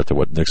comparing that to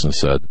what Nixon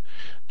said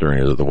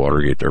during the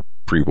Watergate or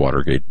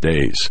pre-Watergate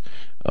days.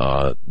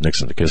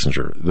 Nixon to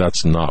Kissinger.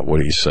 That's not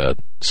what he said.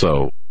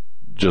 So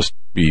just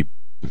be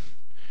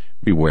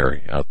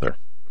wary out there.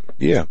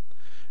 Yeah.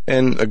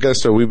 And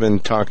Augusto, we've been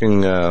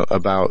talking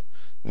about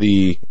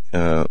the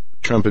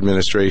Trump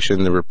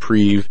administration, the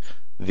reprieve,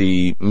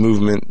 the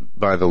movement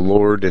by the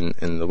Lord and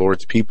the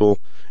Lord's people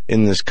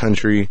in this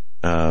country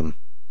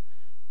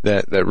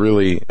that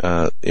really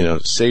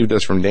saved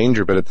us from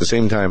danger. But at the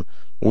same time,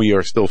 we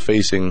are still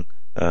facing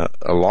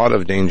a lot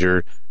of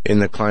danger in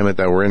the climate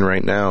that we're in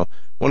right now.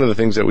 One of the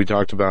things that we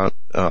talked about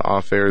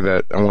off air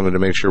that I wanted to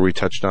make sure we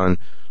touched on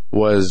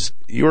was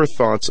your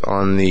thoughts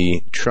on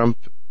the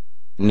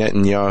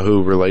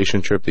Trump-Netanyahu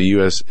relationship, the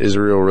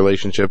U.S.-Israel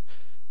relationship,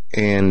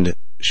 and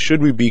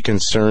should we be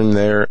concerned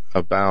there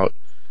about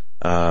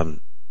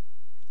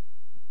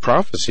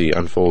prophecy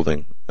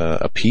unfolding,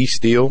 a peace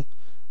deal,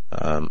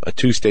 a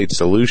two-state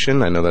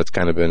solution? I know that's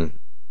kind of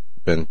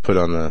been put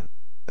on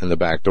in the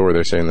back door.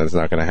 They're saying that's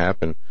not going to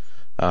happen.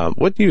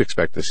 What do you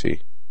expect to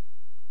see?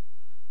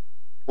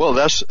 Well,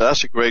 that's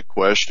a great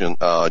question,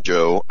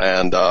 Joe,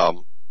 and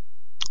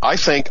I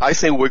think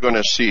we're going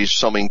to see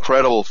some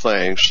incredible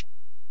things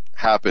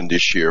happen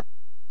this year.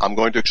 I'm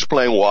going to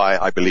explain why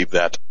I believe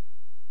that.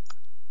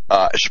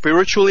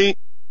 Spiritually,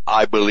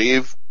 I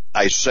believe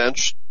I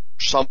sense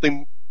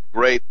something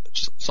great,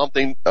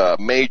 something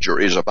major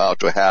is about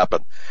to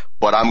happen.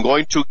 But I'm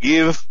going to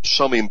give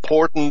some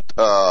important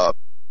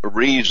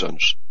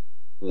reasons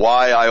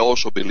why I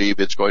also believe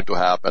it's going to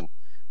happen,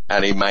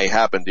 and it may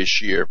happen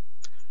this year.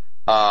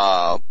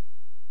 One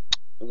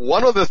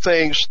of the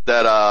things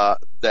that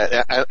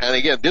and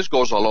again, this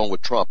goes along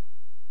with Trump.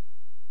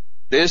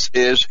 This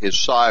is his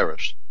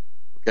Cyrus.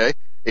 Okay?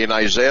 In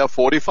Isaiah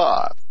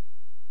 45,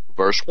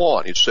 verse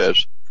 1, it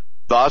says,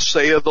 "Thus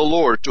saith the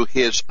Lord to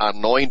his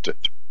anointed,"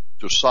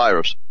 to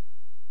Cyrus.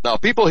 Now,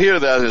 people hear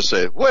that and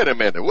say, wait a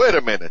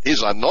minute,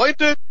 he's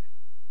anointed?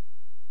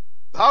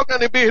 How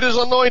can he be his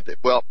anointed?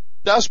 Well,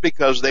 that's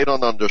because they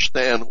don't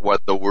understand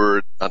what the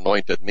word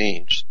anointed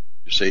means.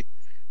 You see,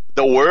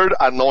 the word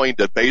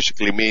anointed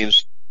basically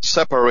means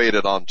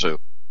separated unto.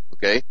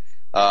 Okay?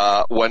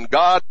 When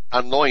God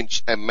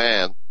anoints a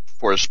man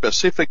for a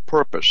specific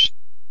purpose,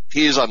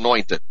 he is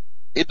anointed.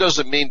 It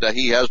doesn't mean that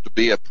he has to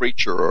be a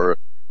preacher or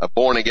a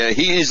born again.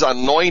 He is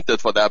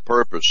anointed for that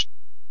purpose.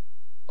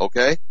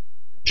 Okay?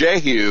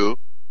 Jehu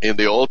in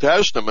the Old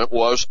Testament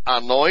was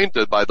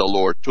anointed by the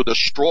Lord to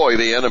destroy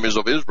the enemies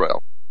of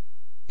Israel.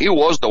 He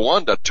was the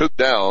one that took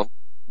down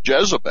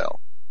Jezebel.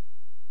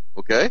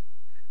 Okay?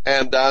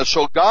 And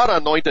so God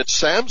anointed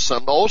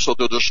Samson also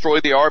to destroy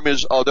the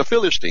armies of the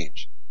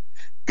Philistines.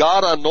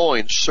 God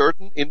anoints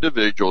certain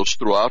individuals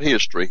throughout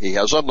history. He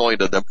has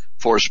anointed them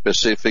for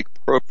specific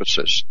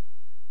purposes.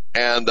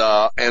 And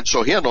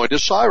so he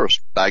anointed Cyrus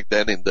back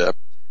then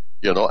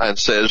and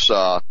says,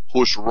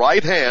 whose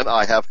right hand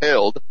I have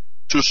held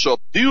to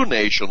subdue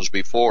nations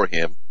before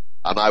him,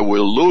 and I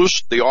will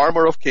loose the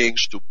armor of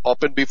kings to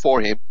open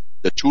before him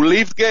the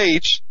two-leaved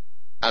gates,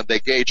 and the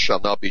gates shall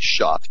not be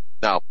shut.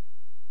 Now,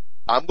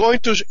 I'm going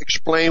to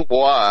explain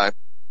why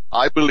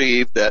I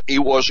believe that it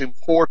was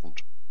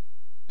important,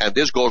 and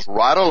this goes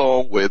right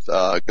along with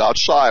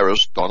God's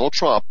Cyrus, Donald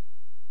Trump.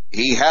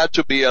 He had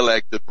to be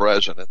elected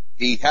president.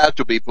 He had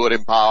to be put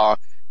in power,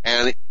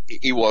 and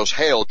he was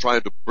hell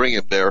trying to bring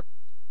him there.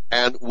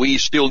 And we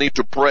still need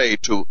to pray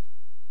to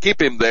keep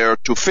him there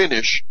to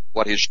finish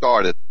what he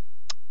started.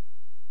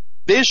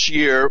 This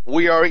year,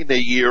 we are in a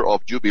year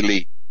of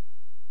Jubilee.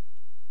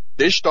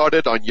 This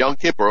started on Yom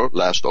Kippur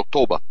last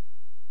October.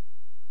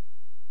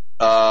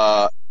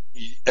 A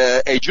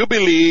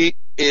Jubilee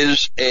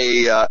is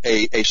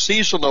a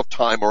season of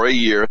time or a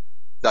year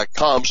that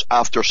comes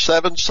after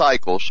 7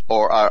 cycles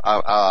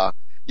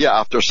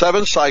after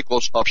 7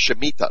 cycles of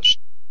Shemitahs.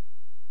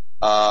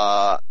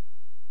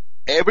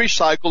 Every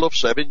cycle of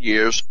 7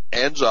 years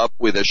ends up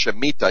with a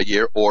Shemitah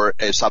year or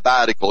a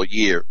sabbatical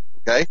year.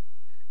 Okay?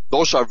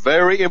 Those are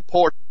very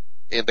important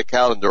in the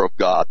calendar of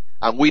God.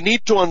 And we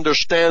need to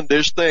understand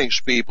these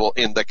things, people,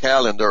 in the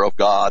calendar of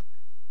God.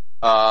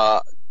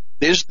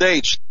 These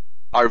dates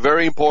are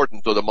very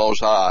important to the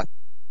Most High.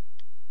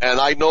 And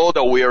I know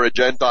that we are a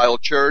Gentile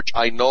church.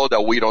 I know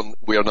that we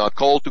are not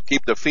called to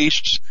keep the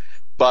feasts,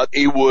 but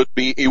it would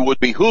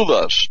behoove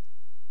us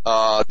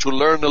to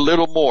learn a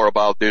little more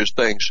about these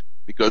things,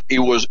 because it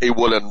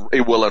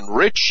will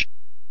enrich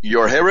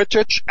your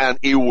heritage, and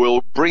it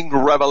will bring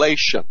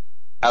revelation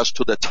as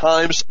to the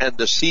times and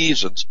the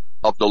seasons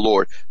of the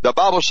Lord. The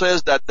Bible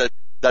says that the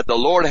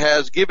Lord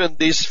has given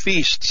these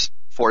feasts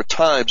for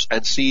times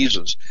and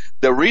seasons.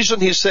 The reason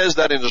he says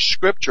that in the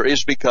scripture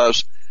is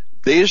because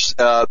this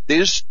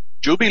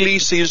Jubilee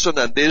season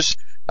and this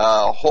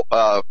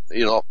God's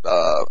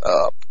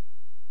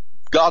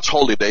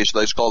holy days,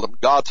 let's call them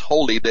God's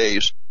holy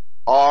days,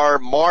 are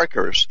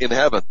markers in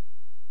heaven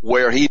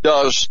where he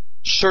does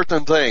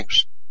certain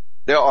things.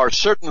 There are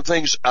certain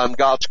things on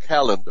God's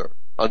calendar,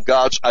 on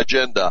God's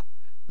agenda,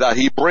 that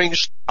He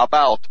brings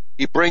about.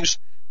 He brings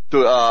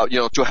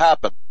to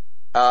happen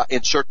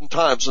in certain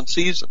times and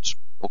seasons.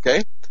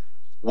 Okay,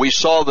 we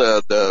saw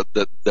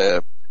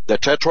the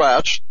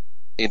tetrarchs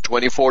in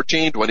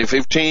 2014,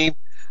 2015.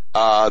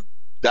 That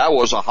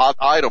was a hot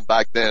item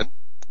back then.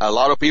 A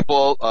lot of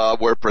people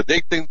were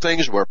predicting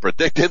things, were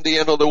predicting the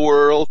end of the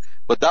world,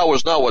 but that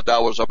was not what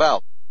that was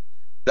about.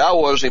 That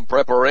was in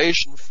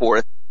preparation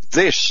for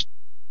this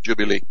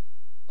Jubilee.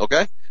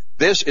 Okay?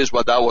 This is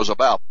what that was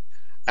about.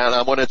 And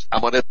I'm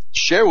gonna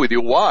share with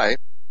you why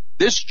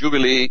this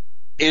Jubilee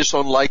is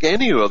unlike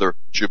any other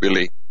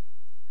Jubilee.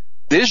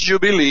 This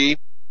Jubilee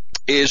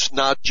is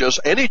not just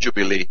any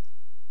Jubilee.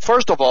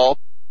 First of all,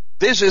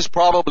 this is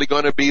probably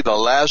going to be the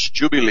last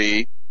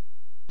Jubilee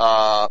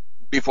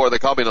before the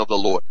coming of the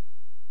Lord.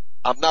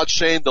 I'm not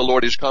saying the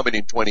Lord is coming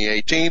in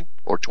 2018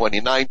 or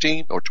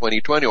 2019 or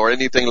 2020 or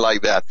anything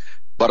like that.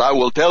 But I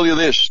will tell you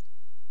this.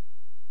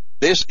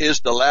 This is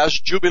the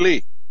last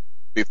Jubilee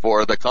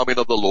before the coming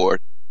of the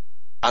Lord.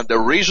 And the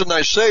reason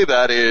I say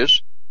that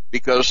is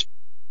because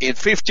in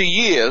 50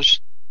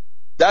 years,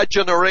 that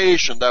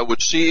generation that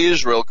would see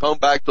Israel come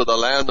back to the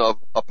land of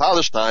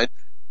Palestine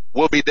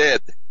will be dead.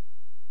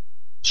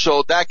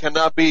 So that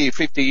cannot be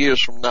 50 years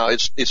from now.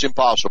 It's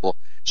impossible.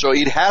 So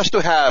it has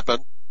to happen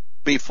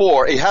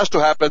it has to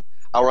happen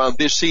around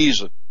this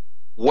season.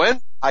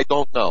 When? I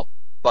don't know.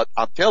 But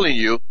I'm telling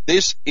you,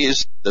 this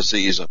is the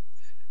season.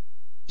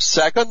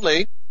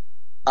 Secondly,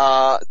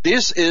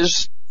 this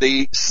is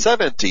the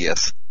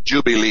 70th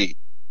Jubilee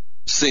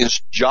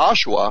since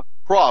Joshua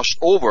crossed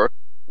over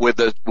with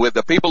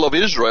the people of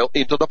Israel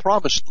into the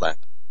Promised Land.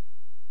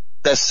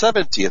 The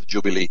 70th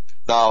Jubilee.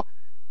 Now,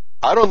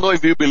 I don't know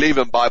if you believe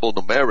in Bible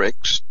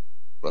numerics,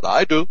 but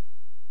I do.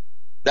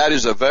 That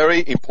is a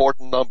very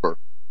important number,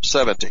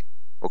 70.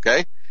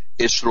 Okay?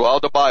 It's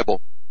throughout the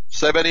Bible.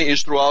 70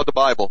 is throughout the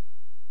Bible.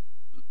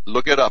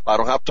 Look it up. I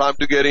don't have time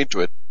to get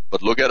into it,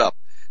 but look it up.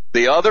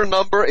 The other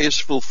number is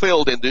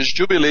fulfilled in this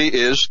Jubilee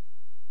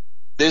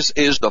this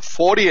is the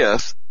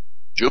 40th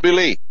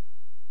Jubilee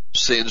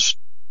since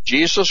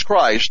Jesus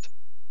Christ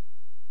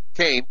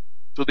came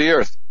to the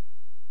earth.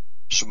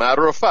 As a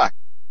matter of fact,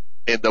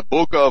 in the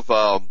book of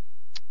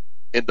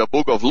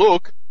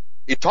Luke,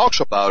 it talks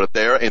about it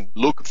there in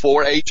Luke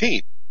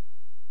 4:18.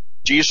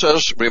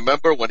 Jesus,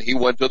 remember when he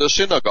went to the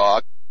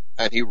synagogue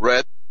and he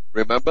read,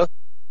 remember,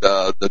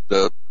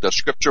 the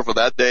scripture for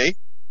that day?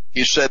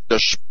 He said, "The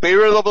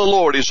Spirit of the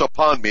Lord is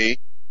upon me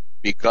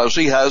because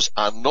He has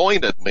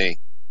anointed me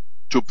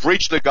to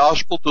preach the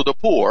gospel to the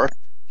poor.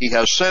 He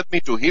has sent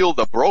me to heal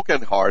the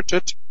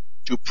brokenhearted,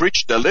 to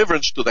preach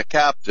deliverance to the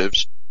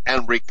captives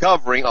and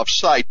recovering of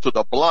sight to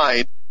the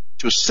blind,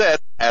 to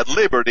set at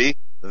liberty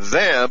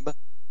them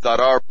that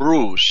are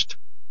bruised."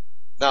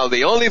 Now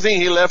the only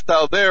thing He left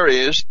out there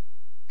is,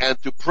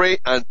 and to pray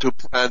and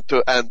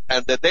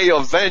the day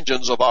of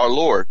vengeance of our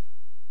Lord.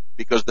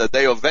 Because the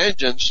day of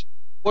vengeance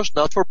was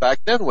not for back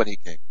then when He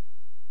came.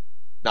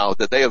 Now,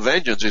 the day of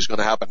vengeance is going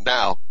to happen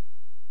now.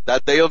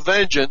 That day of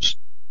vengeance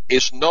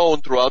is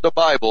known throughout the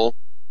Bible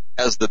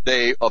as the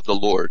day of the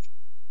Lord.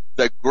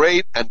 The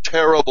great and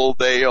terrible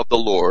day of the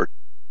Lord.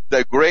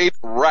 The great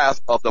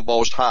wrath of the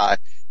Most High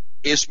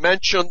is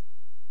mentioned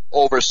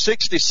over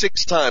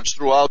 66 times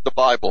throughout the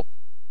Bible.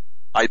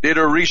 I did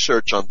a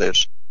research on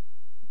this.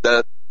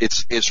 That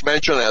it's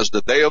mentioned as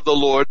the day of the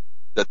Lord,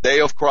 the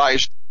day of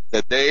Christ,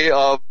 the day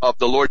of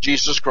the Lord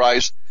Jesus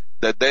Christ,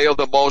 the day of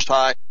the Most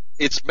High.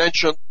 It's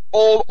mentioned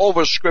all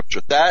over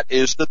Scripture. That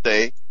is the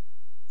day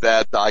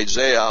that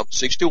Isaiah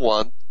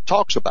 61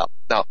 talks about.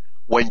 Now,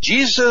 when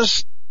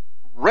Jesus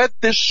read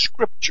this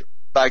Scripture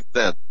back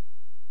then,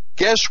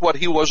 guess what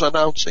He was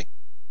announcing?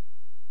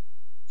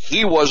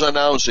 He was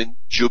announcing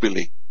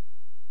Jubilee.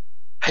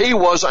 He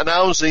was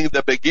announcing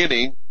the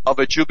beginning of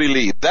a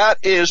Jubilee. That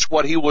is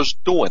what He was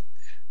doing.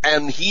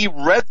 And He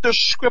read the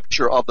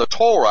Scripture of the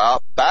Torah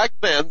back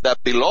then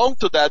that belonged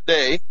to that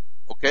day,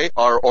 okay,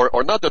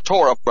 or not the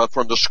Torah, but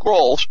from the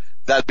scrolls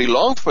that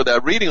belonged for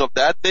that reading of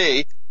that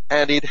day,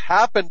 and it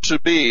happened to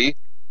be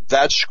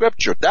that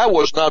Scripture. That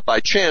was not by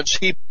chance.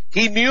 He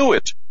knew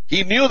it.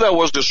 He knew that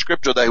was the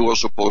Scripture that He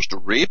was supposed to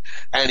read,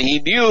 and He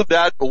knew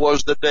that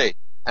was the day.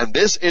 And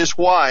this is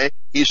why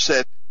He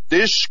said,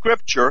 this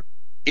Scripture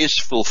is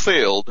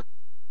fulfilled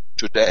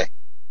today.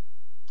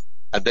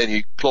 And then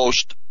He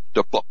closed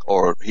the book,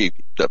 or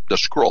the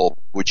scroll,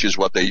 which is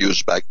what they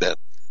used back then.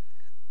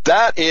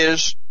 That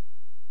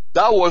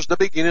was the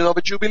beginning of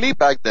a Jubilee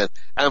back then.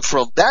 And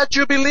from that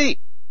Jubilee,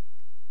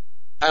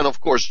 and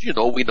of course,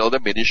 we know the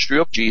ministry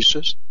of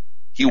Jesus.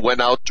 He went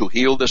out to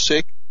heal the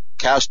sick,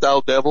 cast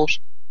out devils,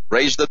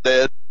 raise the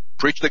dead,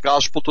 preach the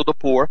gospel to the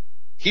poor.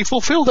 He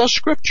fulfilled that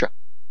Scripture.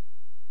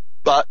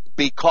 But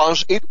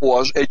because it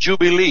was a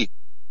Jubilee,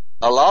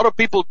 a lot of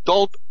people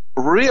do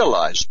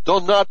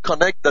not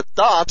connect the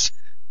dots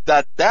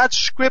that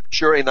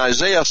Scripture in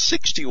Isaiah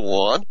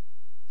 61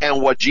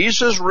 and what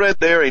Jesus read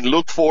there in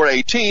Luke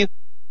 4:18,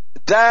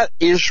 that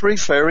is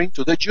referring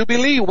to the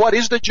Jubilee. What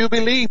is the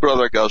Jubilee,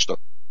 Brother Augusto?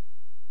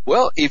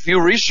 Well, if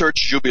you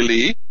research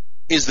Jubilee,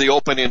 is the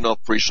opening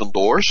of prison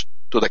doors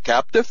to the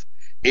captive,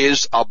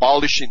 is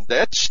abolishing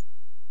debts,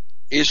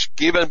 is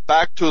giving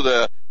back to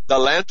the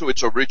land to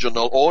its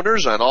original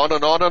owners, and on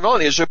and on and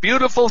on. It's a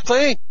beautiful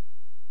thing.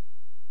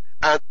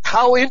 And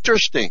how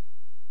interesting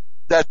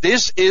that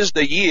this is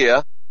the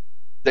year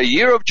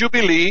of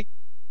Jubilee,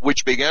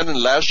 which began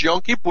in last Yom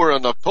Kippur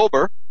in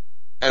October,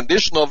 and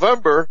this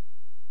November,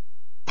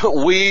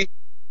 we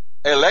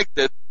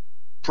elected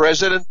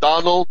President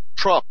Donald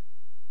Trump.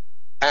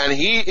 And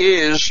he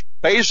is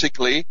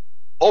basically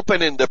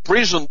opening the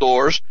prison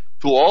doors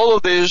to all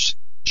of these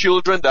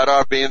children that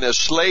are being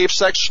slaves,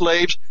 sex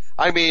slaves.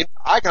 I mean,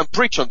 I can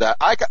preach on that.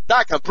 I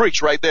can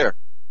preach right there.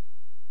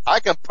 I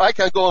can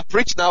go and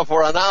preach now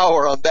for an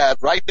hour on that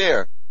right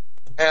there.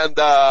 And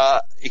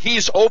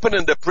he's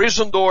opening the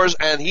prison doors,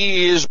 and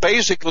he is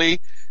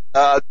basically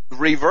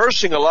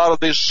reversing a lot of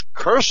these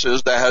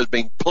curses that has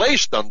been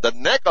placed on the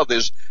neck of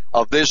this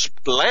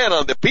land,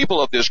 on the people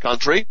of this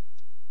country.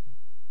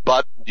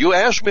 But you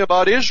asked me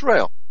about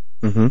Israel.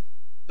 Mm-hmm.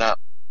 Now,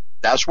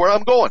 that's where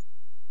I'm going.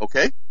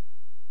 Okay?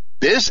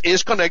 This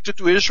is connected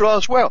to Israel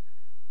as well.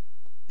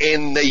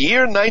 In the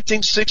year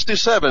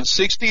 1967,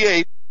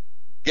 68,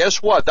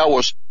 guess what? That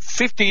was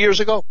 50 years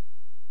ago.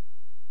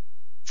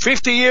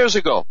 50 years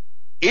ago,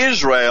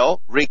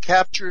 Israel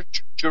recaptured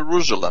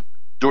Jerusalem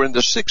during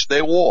the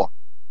 6-Day War.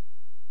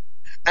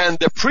 And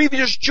the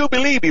previous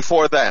Jubilee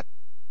before that,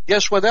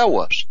 guess what that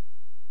was?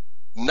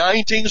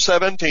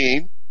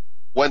 1917,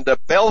 when the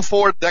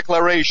Balfour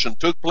Declaration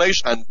took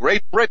place and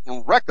Great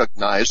Britain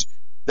recognized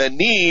the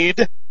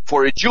need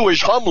for a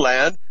Jewish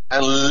homeland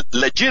and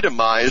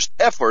legitimized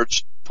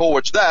efforts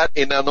towards that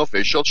in an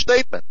official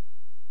statement.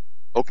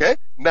 Okay?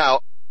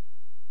 Now,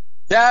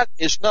 that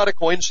is not a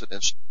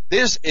coincidence.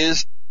 This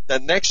is the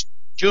next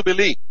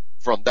Jubilee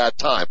from that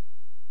time,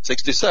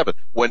 67,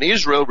 when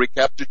Israel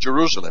recaptured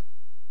Jerusalem.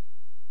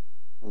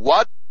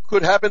 What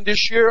could happen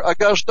this year,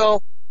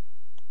 Augusto?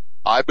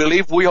 I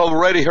believe we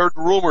already heard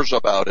rumors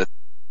about it.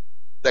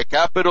 The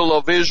capital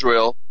of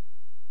Israel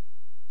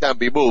can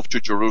be moved to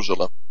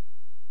Jerusalem.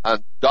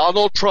 And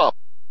Donald Trump,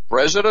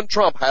 President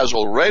Trump, has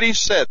already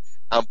said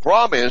and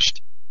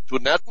promised to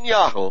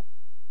Netanyahu,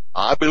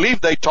 I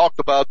believe they talked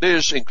about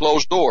this in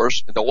closed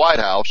doors in the White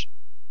House,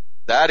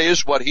 that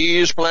is what he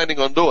is planning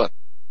on doing.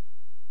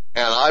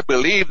 And I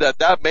believe that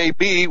that may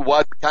be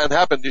what can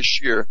happen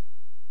this year.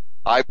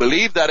 I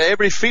believe that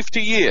every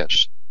 50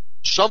 years,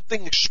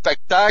 something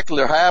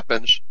spectacular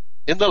happens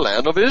in the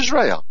land of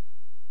Israel.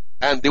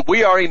 And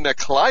we are in a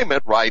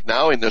climate right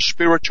now, in the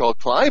spiritual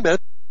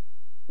climate,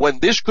 when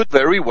this could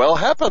very well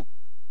happen.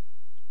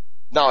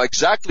 Now,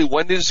 exactly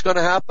when this is going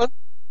to happen,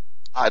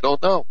 I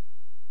don't know.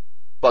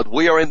 But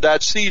we are in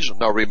that season.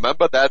 Now,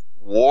 remember that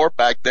war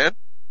back then?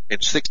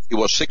 It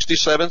was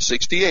 67,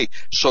 68.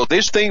 So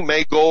this thing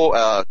may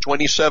go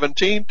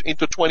 2017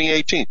 into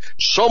 2018.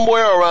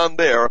 Somewhere around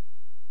there,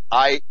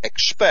 I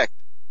expect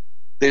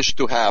this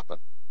to happen.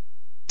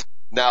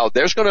 Now,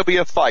 there's going to be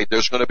a fight.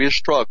 There's going to be a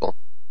struggle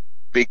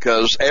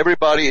because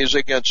everybody is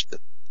against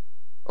it.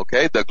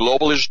 Okay? The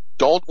globalists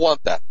don't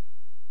want that.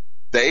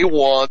 They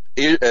want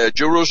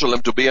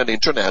Jerusalem to be an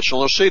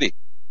international city.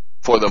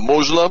 For the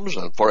Muslims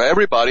and for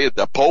everybody,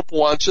 the Pope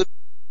wants it.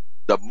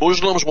 The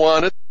Muslims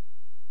want it.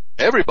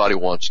 Everybody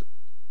wants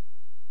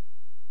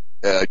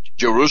it.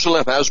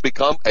 Jerusalem has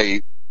become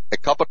a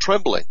cup of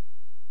trembling.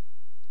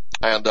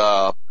 And,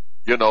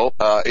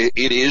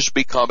 it is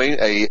becoming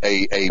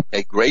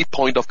a great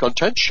point of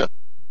contention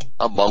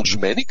amongst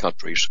many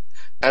countries.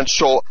 And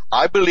so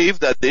I believe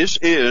that this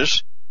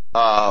is,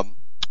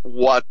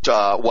 what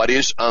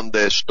is on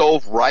the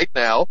stove right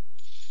now.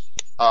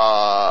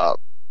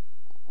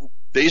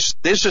 This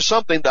is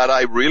something that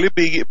I really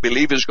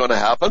believe is going to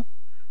happen.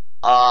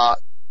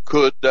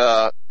 Could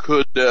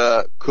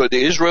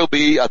Israel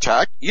be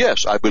attacked?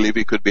 Yes, I believe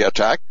it could be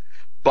attacked.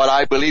 But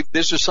I believe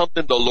this is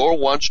something the Lord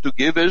wants to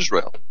give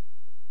Israel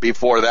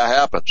before that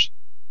happens.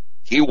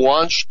 He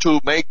wants to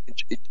make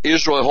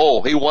Israel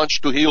whole. He wants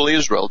to heal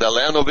Israel, the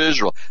land of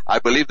Israel. I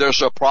believe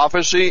there's a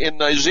prophecy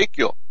in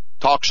Ezekiel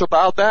talks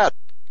about that.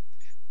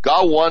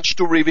 God wants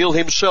to reveal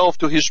himself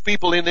to his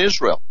people in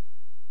Israel.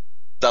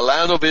 The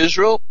land of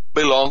Israel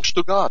belongs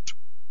to God.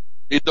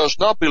 It does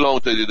not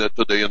belong to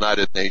the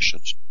United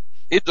Nations.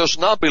 It does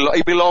not belong,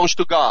 it belongs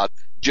to God.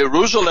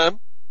 Jerusalem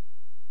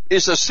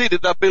is a city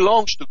that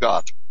belongs to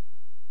God.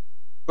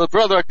 But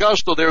Brother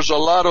Augusto, there's a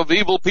lot of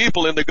evil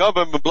people in the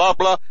government, blah,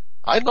 blah.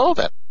 I know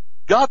that.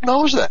 God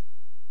knows that.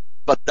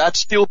 But that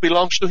still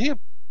belongs to him.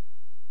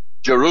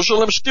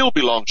 Jerusalem still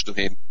belongs to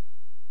him.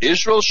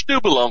 Israel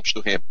still belongs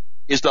to him.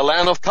 It's the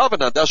land of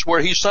covenant. That's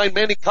where he signed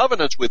many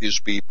covenants with his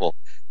people.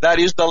 That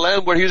is the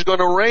land where he's going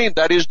to reign.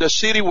 That is the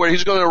city where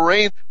he's going to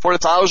reign for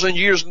 1,000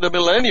 years in the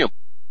millennium.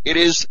 It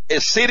is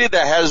a city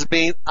that has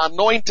been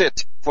anointed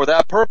for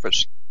that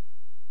purpose.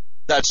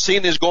 That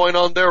sin is going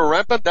on there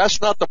rampant.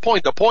 That's not the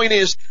point. The point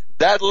is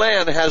that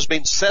land has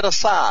been set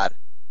aside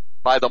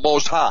by the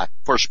Most High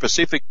for a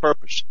specific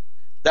purpose.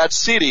 That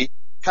city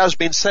has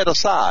been set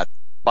aside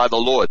by the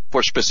Lord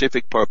for a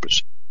specific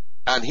purpose.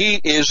 And he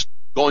is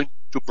going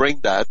to bring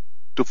that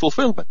to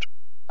fulfillment.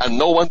 And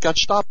no one can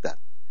stop that.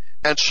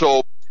 And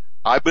so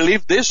I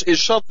believe this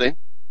is something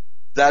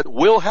that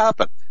will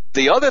happen.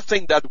 The other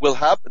thing that will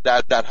happen,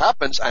 that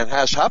happens and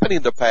has happened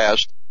in the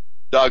past,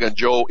 Doug and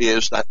Joe,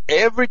 is that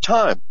every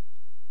time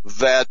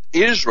that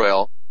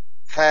Israel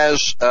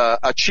has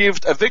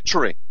achieved a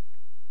victory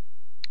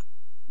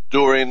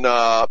during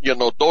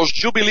those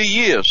Jubilee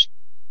years,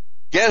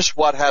 guess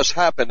what has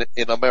happened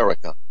in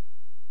America?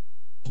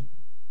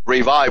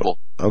 Revival.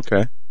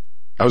 Okay.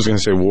 I was going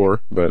to say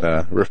war, but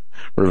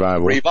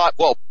revival.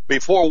 Well,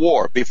 before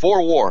war.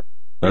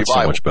 That's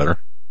revival. So much better.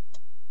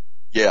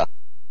 Yeah.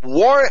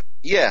 War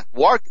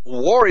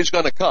is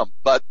going to come,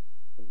 but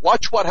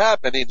watch what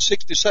happened in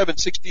 67,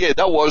 68.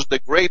 That was the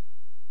great,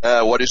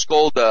 what is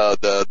called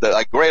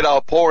the great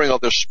outpouring of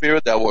the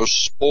Spirit that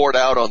was poured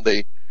out on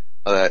the,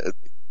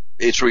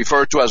 it's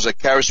referred to as a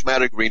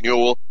charismatic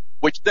renewal,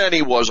 which then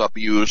it was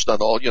abused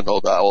and all,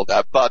 all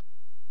that. But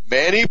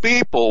many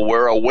people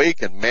were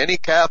awakened, many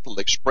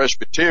Catholics,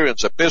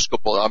 Presbyterians,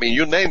 Episcopal, I mean,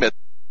 you name it,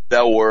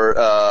 that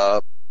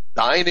were,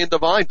 dying in the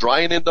vine,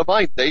 drying in the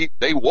vine. They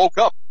woke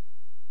up.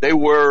 They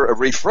were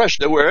refreshed.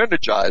 They were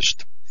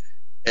energized.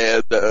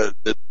 And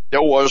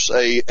there was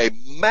a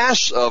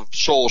mass of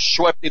souls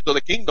swept into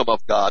the kingdom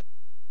of God.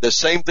 The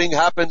same thing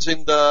happens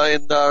in the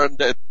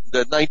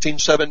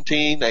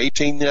 1917,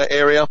 18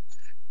 area.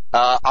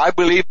 I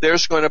believe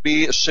there's going to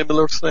be a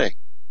similar thing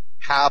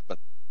happen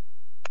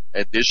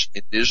in this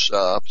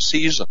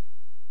season,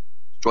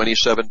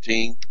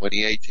 2017,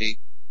 2018.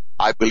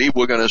 I believe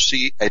we're going to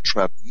see a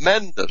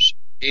tremendous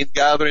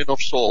ingathering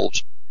of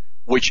souls,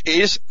 which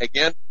is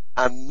again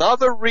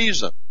another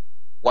reason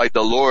why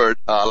the Lord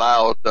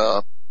allowed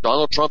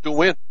Donald Trump to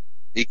win.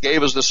 He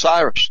gave us the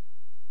Cyrus.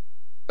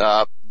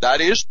 That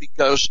is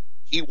because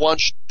he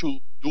wants to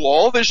do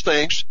all these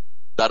things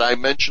that I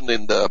mentioned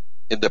in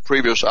the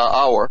previous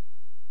hour,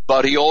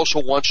 but he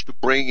also wants to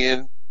bring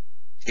in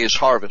his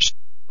harvest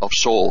of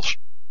souls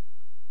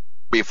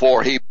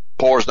before he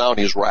pours down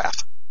his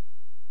wrath.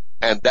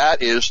 And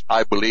that is,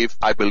 I believe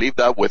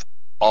that with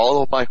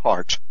all of my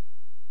heart.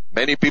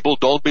 Many people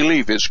don't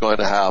believe it's going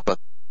to happen.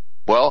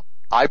 Well,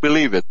 I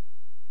believe it.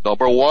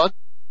 Number one,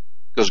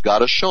 because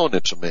God has shown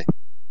it to me.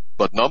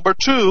 But number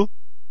two,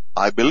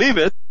 I believe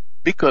it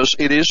because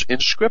it is in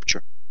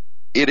Scripture.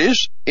 It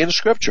is in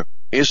Scripture.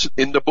 It's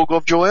in the book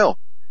of Joel.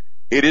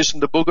 It is in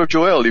the book of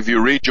Joel. If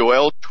you read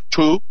Joel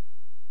 2,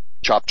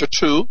 chapter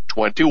 2,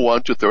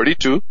 21 to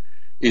 32,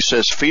 it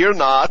says, "Fear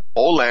not,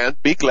 O land,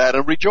 be glad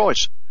and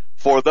rejoice,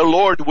 for the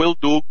Lord will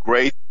do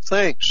great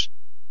things.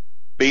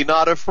 Be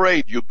not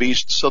afraid, you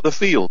beasts of the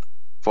field,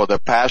 for the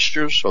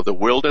pastures of the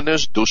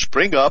wilderness do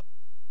spring up.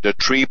 The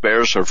tree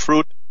bears her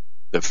fruit.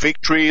 The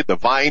fig tree, the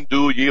vine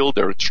do yield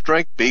their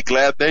strength. Be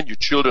glad then, you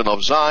children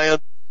of Zion,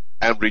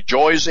 and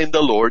rejoice in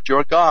the Lord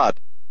your God.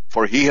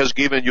 For he has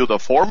given you the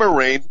former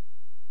rain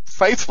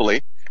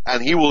faithfully,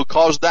 and he will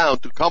cause down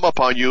to come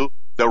upon you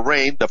the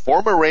rain, the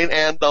former rain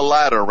and the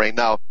latter rain."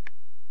 Now,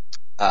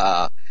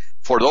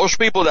 for those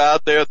people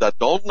out there that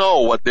don't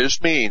know what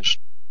this means,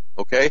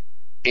 okay,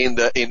 in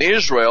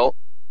Israel,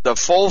 the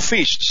fall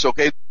feasts,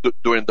 okay,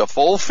 during the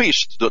fall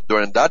feast,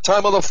 during that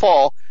time of the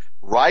fall,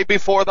 right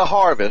before the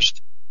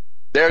harvest,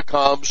 there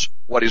comes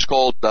what is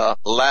called the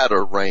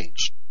latter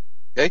rains.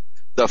 Okay?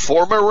 The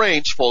former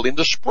rains fall in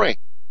the spring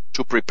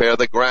to prepare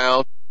the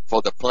ground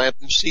for the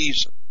planting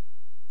season.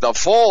 The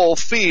fall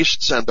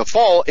feasts, and the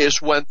fall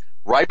is when,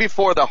 right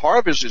before the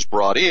harvest is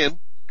brought in,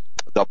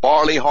 the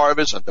barley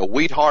harvest and the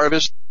wheat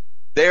harvest,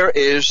 there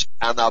is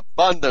an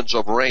abundance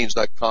of rains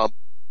that come,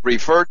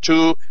 referred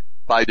to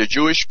by the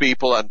Jewish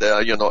people and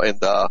in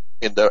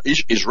the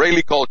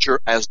Israeli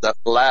culture as the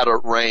latter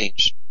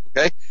rains.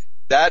 Okay?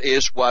 That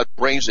is what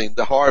brings in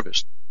the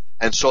harvest.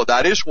 And so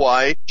that is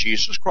why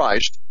Jesus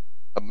Christ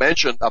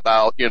mentioned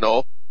about,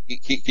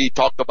 he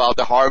talked about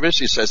the harvest.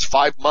 He says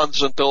 5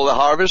 months until the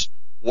harvest.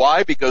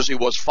 Why? Because it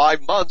was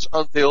 5 months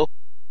until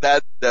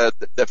that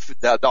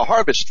the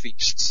harvest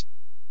feasts.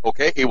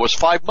 Okay? It was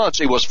 5 months.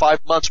 It was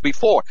 5 months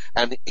before.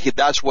 And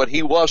that's what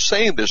he was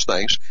saying these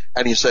things.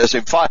 And he says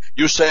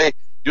you say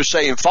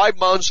in 5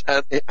 months,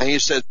 and he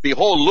says,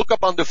 "Behold, look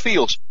upon the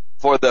fields,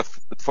 for the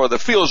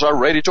fields are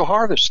ready to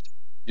harvest."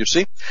 You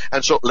see?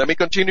 And so let me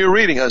continue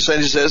reading. And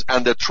he says,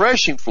 "And the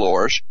threshing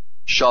floors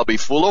shall be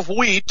full of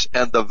wheat,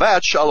 and the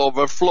vat shall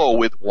overflow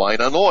with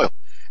wine and oil.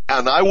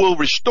 And I will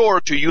restore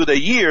to you the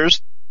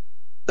years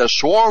the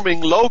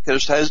swarming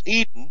locust has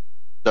eaten,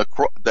 the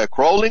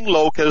crawling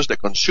locust, the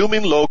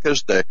consuming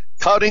locust, the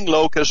cutting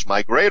locust,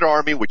 my great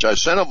army which I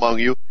sent among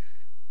you."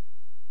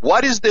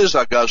 What is this,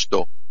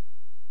 Augusto?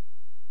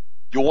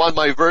 You want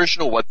my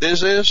version of what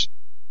this is?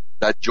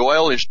 That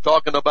Joel is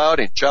talking about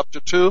in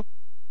chapter 2?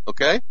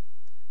 Okay?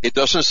 It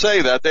doesn't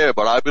say that there,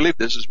 but I believe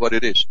this is what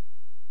it is.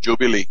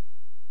 Jubilee.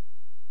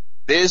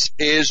 This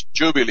is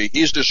Jubilee.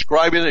 He's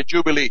describing a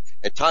Jubilee,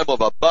 a time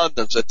of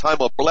abundance, a time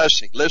of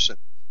blessing. Listen,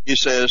 he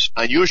says,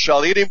 "And you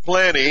shall eat in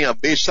plenty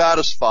and be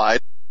satisfied,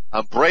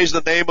 and praise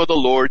the name of the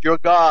Lord your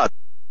God,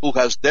 who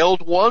has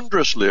dealt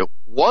wondrously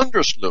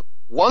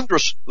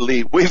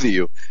with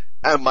you.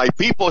 and my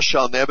people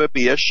shall never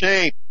be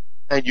ashamed.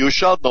 And you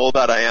shall know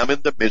that I am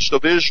in the midst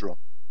of Israel,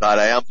 that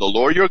I am the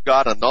Lord your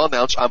God, and none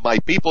else, and my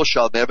people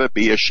shall never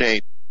be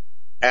ashamed.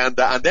 And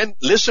then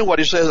listen what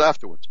he says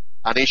afterwards.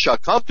 And it shall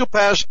come to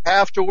pass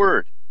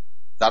afterward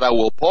that I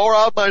will pour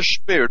out my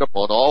spirit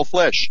upon all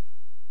flesh.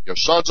 Your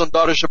sons and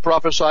daughters shall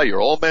prophesy, your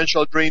old men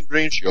shall dream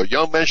dreams, your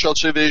young men shall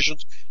see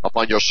visions,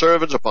 upon your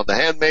servants, upon the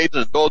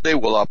handmaidens, and those days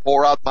will I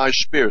pour out my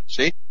spirit.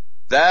 See,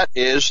 that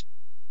is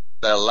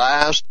the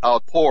last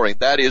outpouring.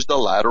 That is the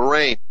latter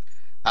rain.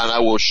 And I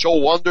will show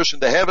wonders in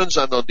the heavens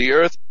and on the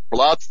earth,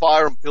 blood,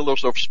 fire, and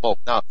pillars of smoke.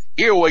 Now,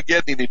 here we're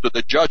getting into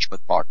the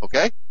judgment part,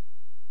 okay?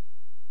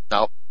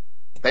 Now,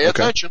 pay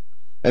attention.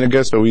 And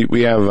Augusto,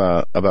 we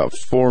have about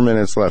 4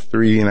 minutes left,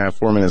 3.5,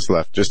 4 minutes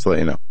left, just to let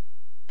you know.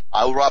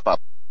 I'll wrap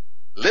up.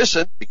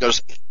 Listen,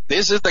 because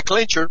this is the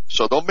clincher,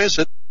 so don't miss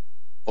it.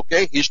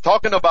 Okay? He's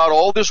talking about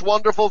all these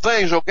wonderful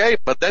things, okay?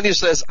 But then he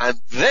says, and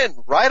then,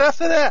 right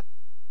after that,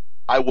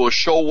 I will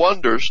show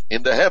wonders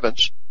in the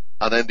heavens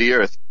and in the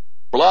earth,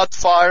 blood,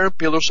 fire, and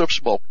pillars of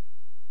smoke.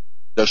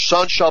 The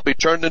sun shall be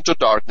turned into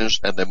darkness,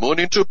 and the moon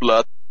into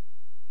blood.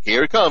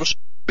 Here it comes,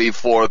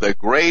 before the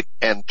great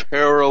and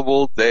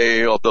terrible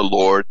day of the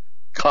Lord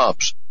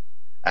comes.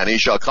 And it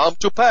shall come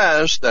to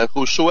pass that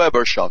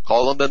whosoever shall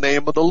call on the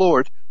name of the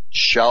Lord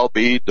shall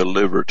be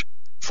delivered.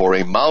 For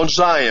in Mount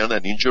Zion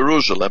and in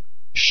Jerusalem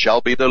shall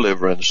be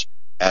deliverance,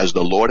 as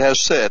the Lord has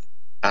said,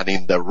 and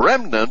in the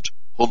remnant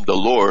whom the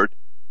Lord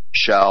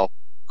shall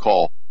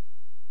call.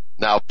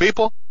 Now,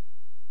 people,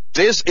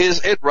 this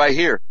is it right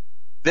here.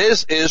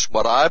 This is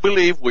what I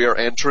believe we are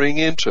entering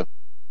into.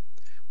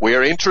 We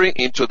are entering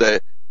into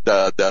the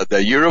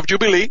year of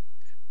Jubilee.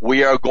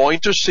 We are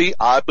going to see,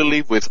 I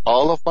believe with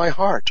all of my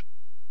heart.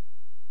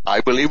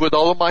 I believe with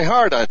all of my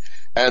heart.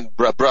 And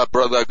Brother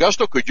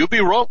Augusto, could you be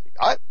wrong?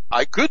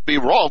 I could be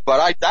wrong, but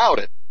I doubt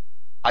it.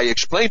 I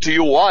explained to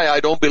you why I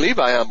don't believe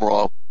I am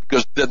wrong.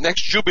 Because the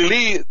next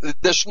Jubilee,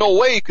 there's no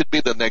way it could be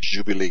the next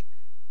Jubilee.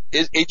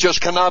 It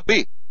just cannot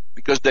be.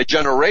 Because the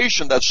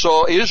generation that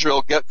saw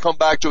Israel come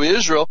back to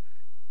Israel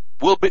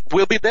will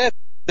be dead.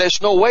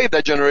 There's no way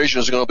that generation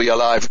is going to be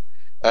alive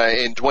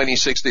in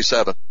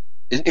 2067.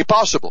 It's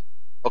impossible.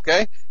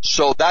 Okay?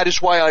 So that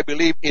is why I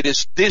believe it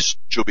is this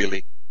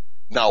Jubilee.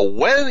 Now,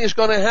 when it's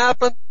going to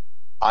happen,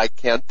 I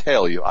can't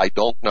tell you. I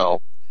don't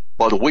know.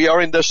 But we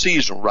are in the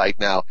season right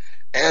now.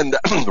 And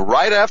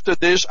right after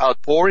this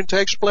outpouring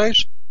takes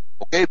place,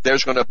 okay,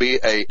 there's going to be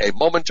a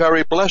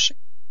momentary blessing.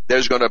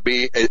 There's going to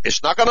be,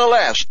 it's not going to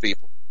last,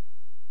 people.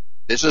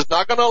 This is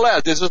not going to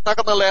last. This is not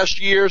going to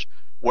last years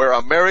where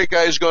America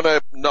is going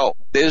to, no,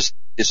 this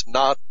is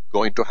not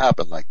going to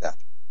happen like that.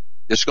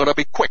 It's going to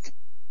be quick.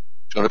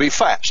 It's going to be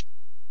fast.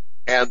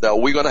 And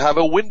we're going to have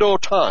a window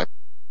of time,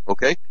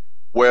 okay,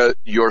 where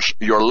your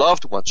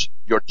loved ones,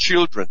 your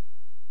children,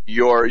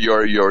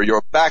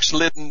 your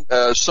backslidden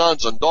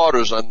sons and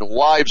daughters and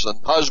wives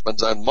and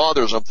husbands and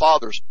mothers and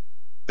fathers,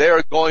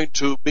 they're going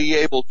to be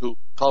able to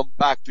come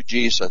back to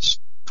Jesus,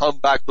 come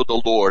back to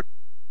the Lord,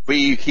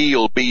 be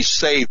healed, be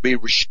saved, be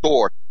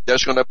restored.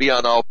 There's going to be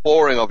an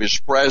outpouring of His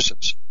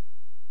presence.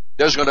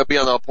 There's going to be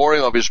an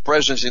outpouring of His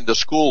presence in the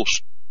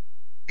schools,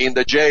 in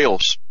the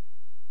jails,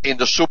 in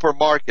the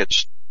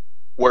supermarkets,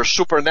 where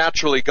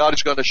supernaturally God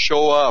is going to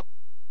show up.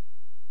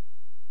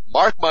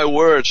 Mark my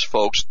words,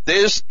 folks.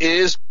 This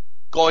is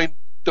going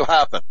to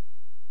happen.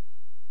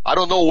 I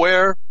don't know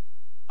where.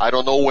 I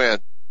don't know when.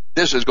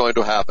 This is going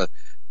to happen.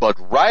 But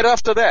right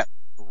after that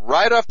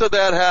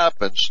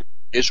happens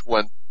is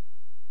when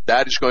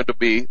that is going to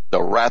be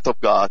the wrath of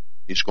God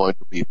is going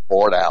to be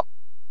poured out.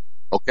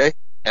 Okay?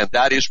 And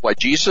that is why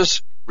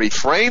Jesus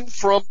refrained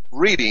from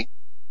reading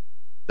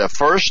the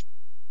first,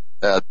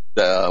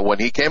 when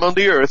He came on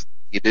the earth,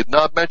 He did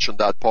not mention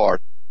that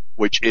part,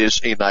 which is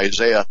in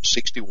Isaiah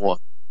 61.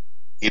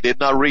 He did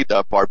not read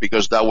that part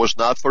because that was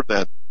not for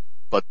then,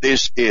 but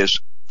this is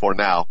for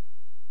now.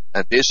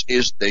 And this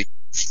is the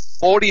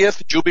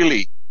 40th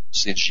Jubilee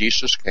since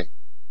Jesus came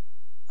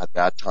at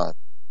that time.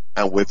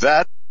 And with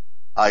that,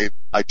 I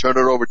turn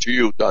it over to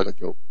you, Doug and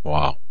Joe.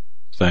 Wow.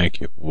 Thank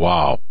you.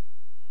 Wow.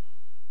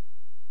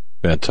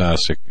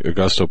 Fantastic.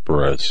 Augusto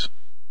Perez,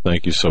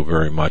 thank you so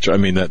very much. I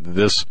mean,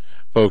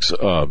 folks,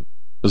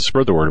 let's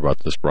spread the word about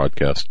this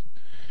broadcast,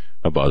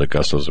 about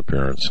Augusto's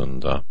appearance,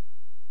 and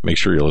make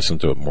sure you listen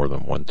to it more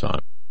than one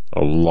time.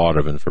 A lot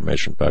of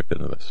information packed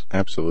into this.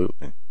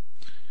 Absolutely.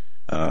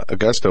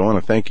 Augusto, I want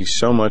to thank you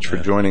so much for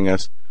joining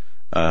us.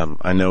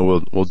 I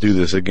know we'll do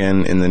this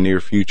again in the near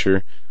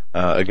future.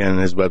 Again,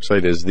 his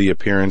website is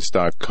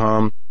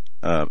theappearance.com.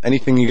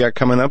 Anything you got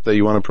coming up that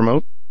you want to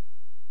promote?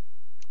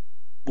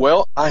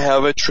 Well, I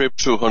have a trip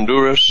to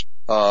Honduras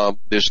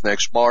this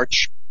next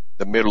March,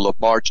 the middle of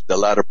March, the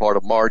latter part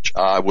of March.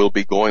 I will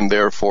be going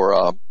there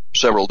for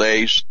several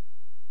days.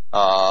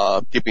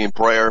 Keep me in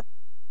prayer.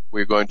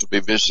 We're going to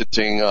be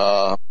visiting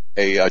a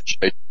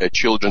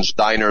children's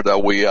diner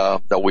that we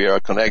are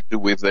connected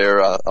with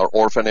there, our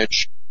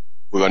orphanage.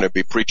 We're going to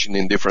be preaching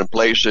in different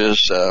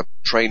places,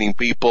 training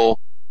people.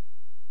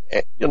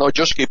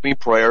 Just keep me in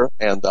prayer,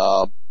 and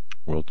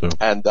will do.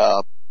 And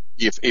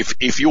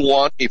if you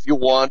want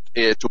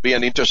to be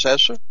an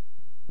intercessor,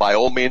 by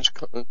all means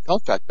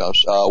contact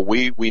us.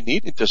 We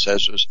need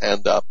intercessors,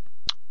 and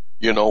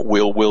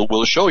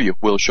we'll show you.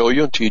 We'll show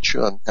you and teach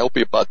you and help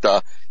you.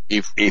 But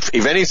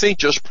if anything,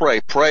 just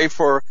pray. Pray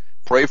for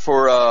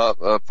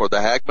the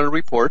Hagmann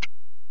report.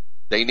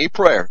 They need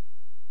prayer.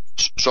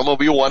 Some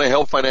of you want to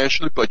help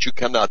financially, but you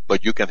cannot.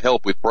 But you can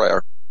help with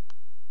prayer.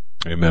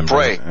 Amen.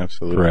 Pray.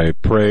 Absolutely.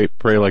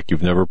 Pray like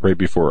you've never prayed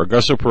before.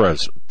 Augusto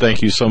Perez,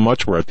 thank you so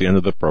much. We're at the end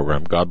of the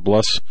program. God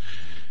bless.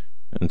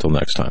 Until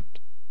next time.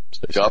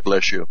 Stay safe. God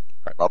bless you.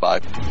 Bye-bye.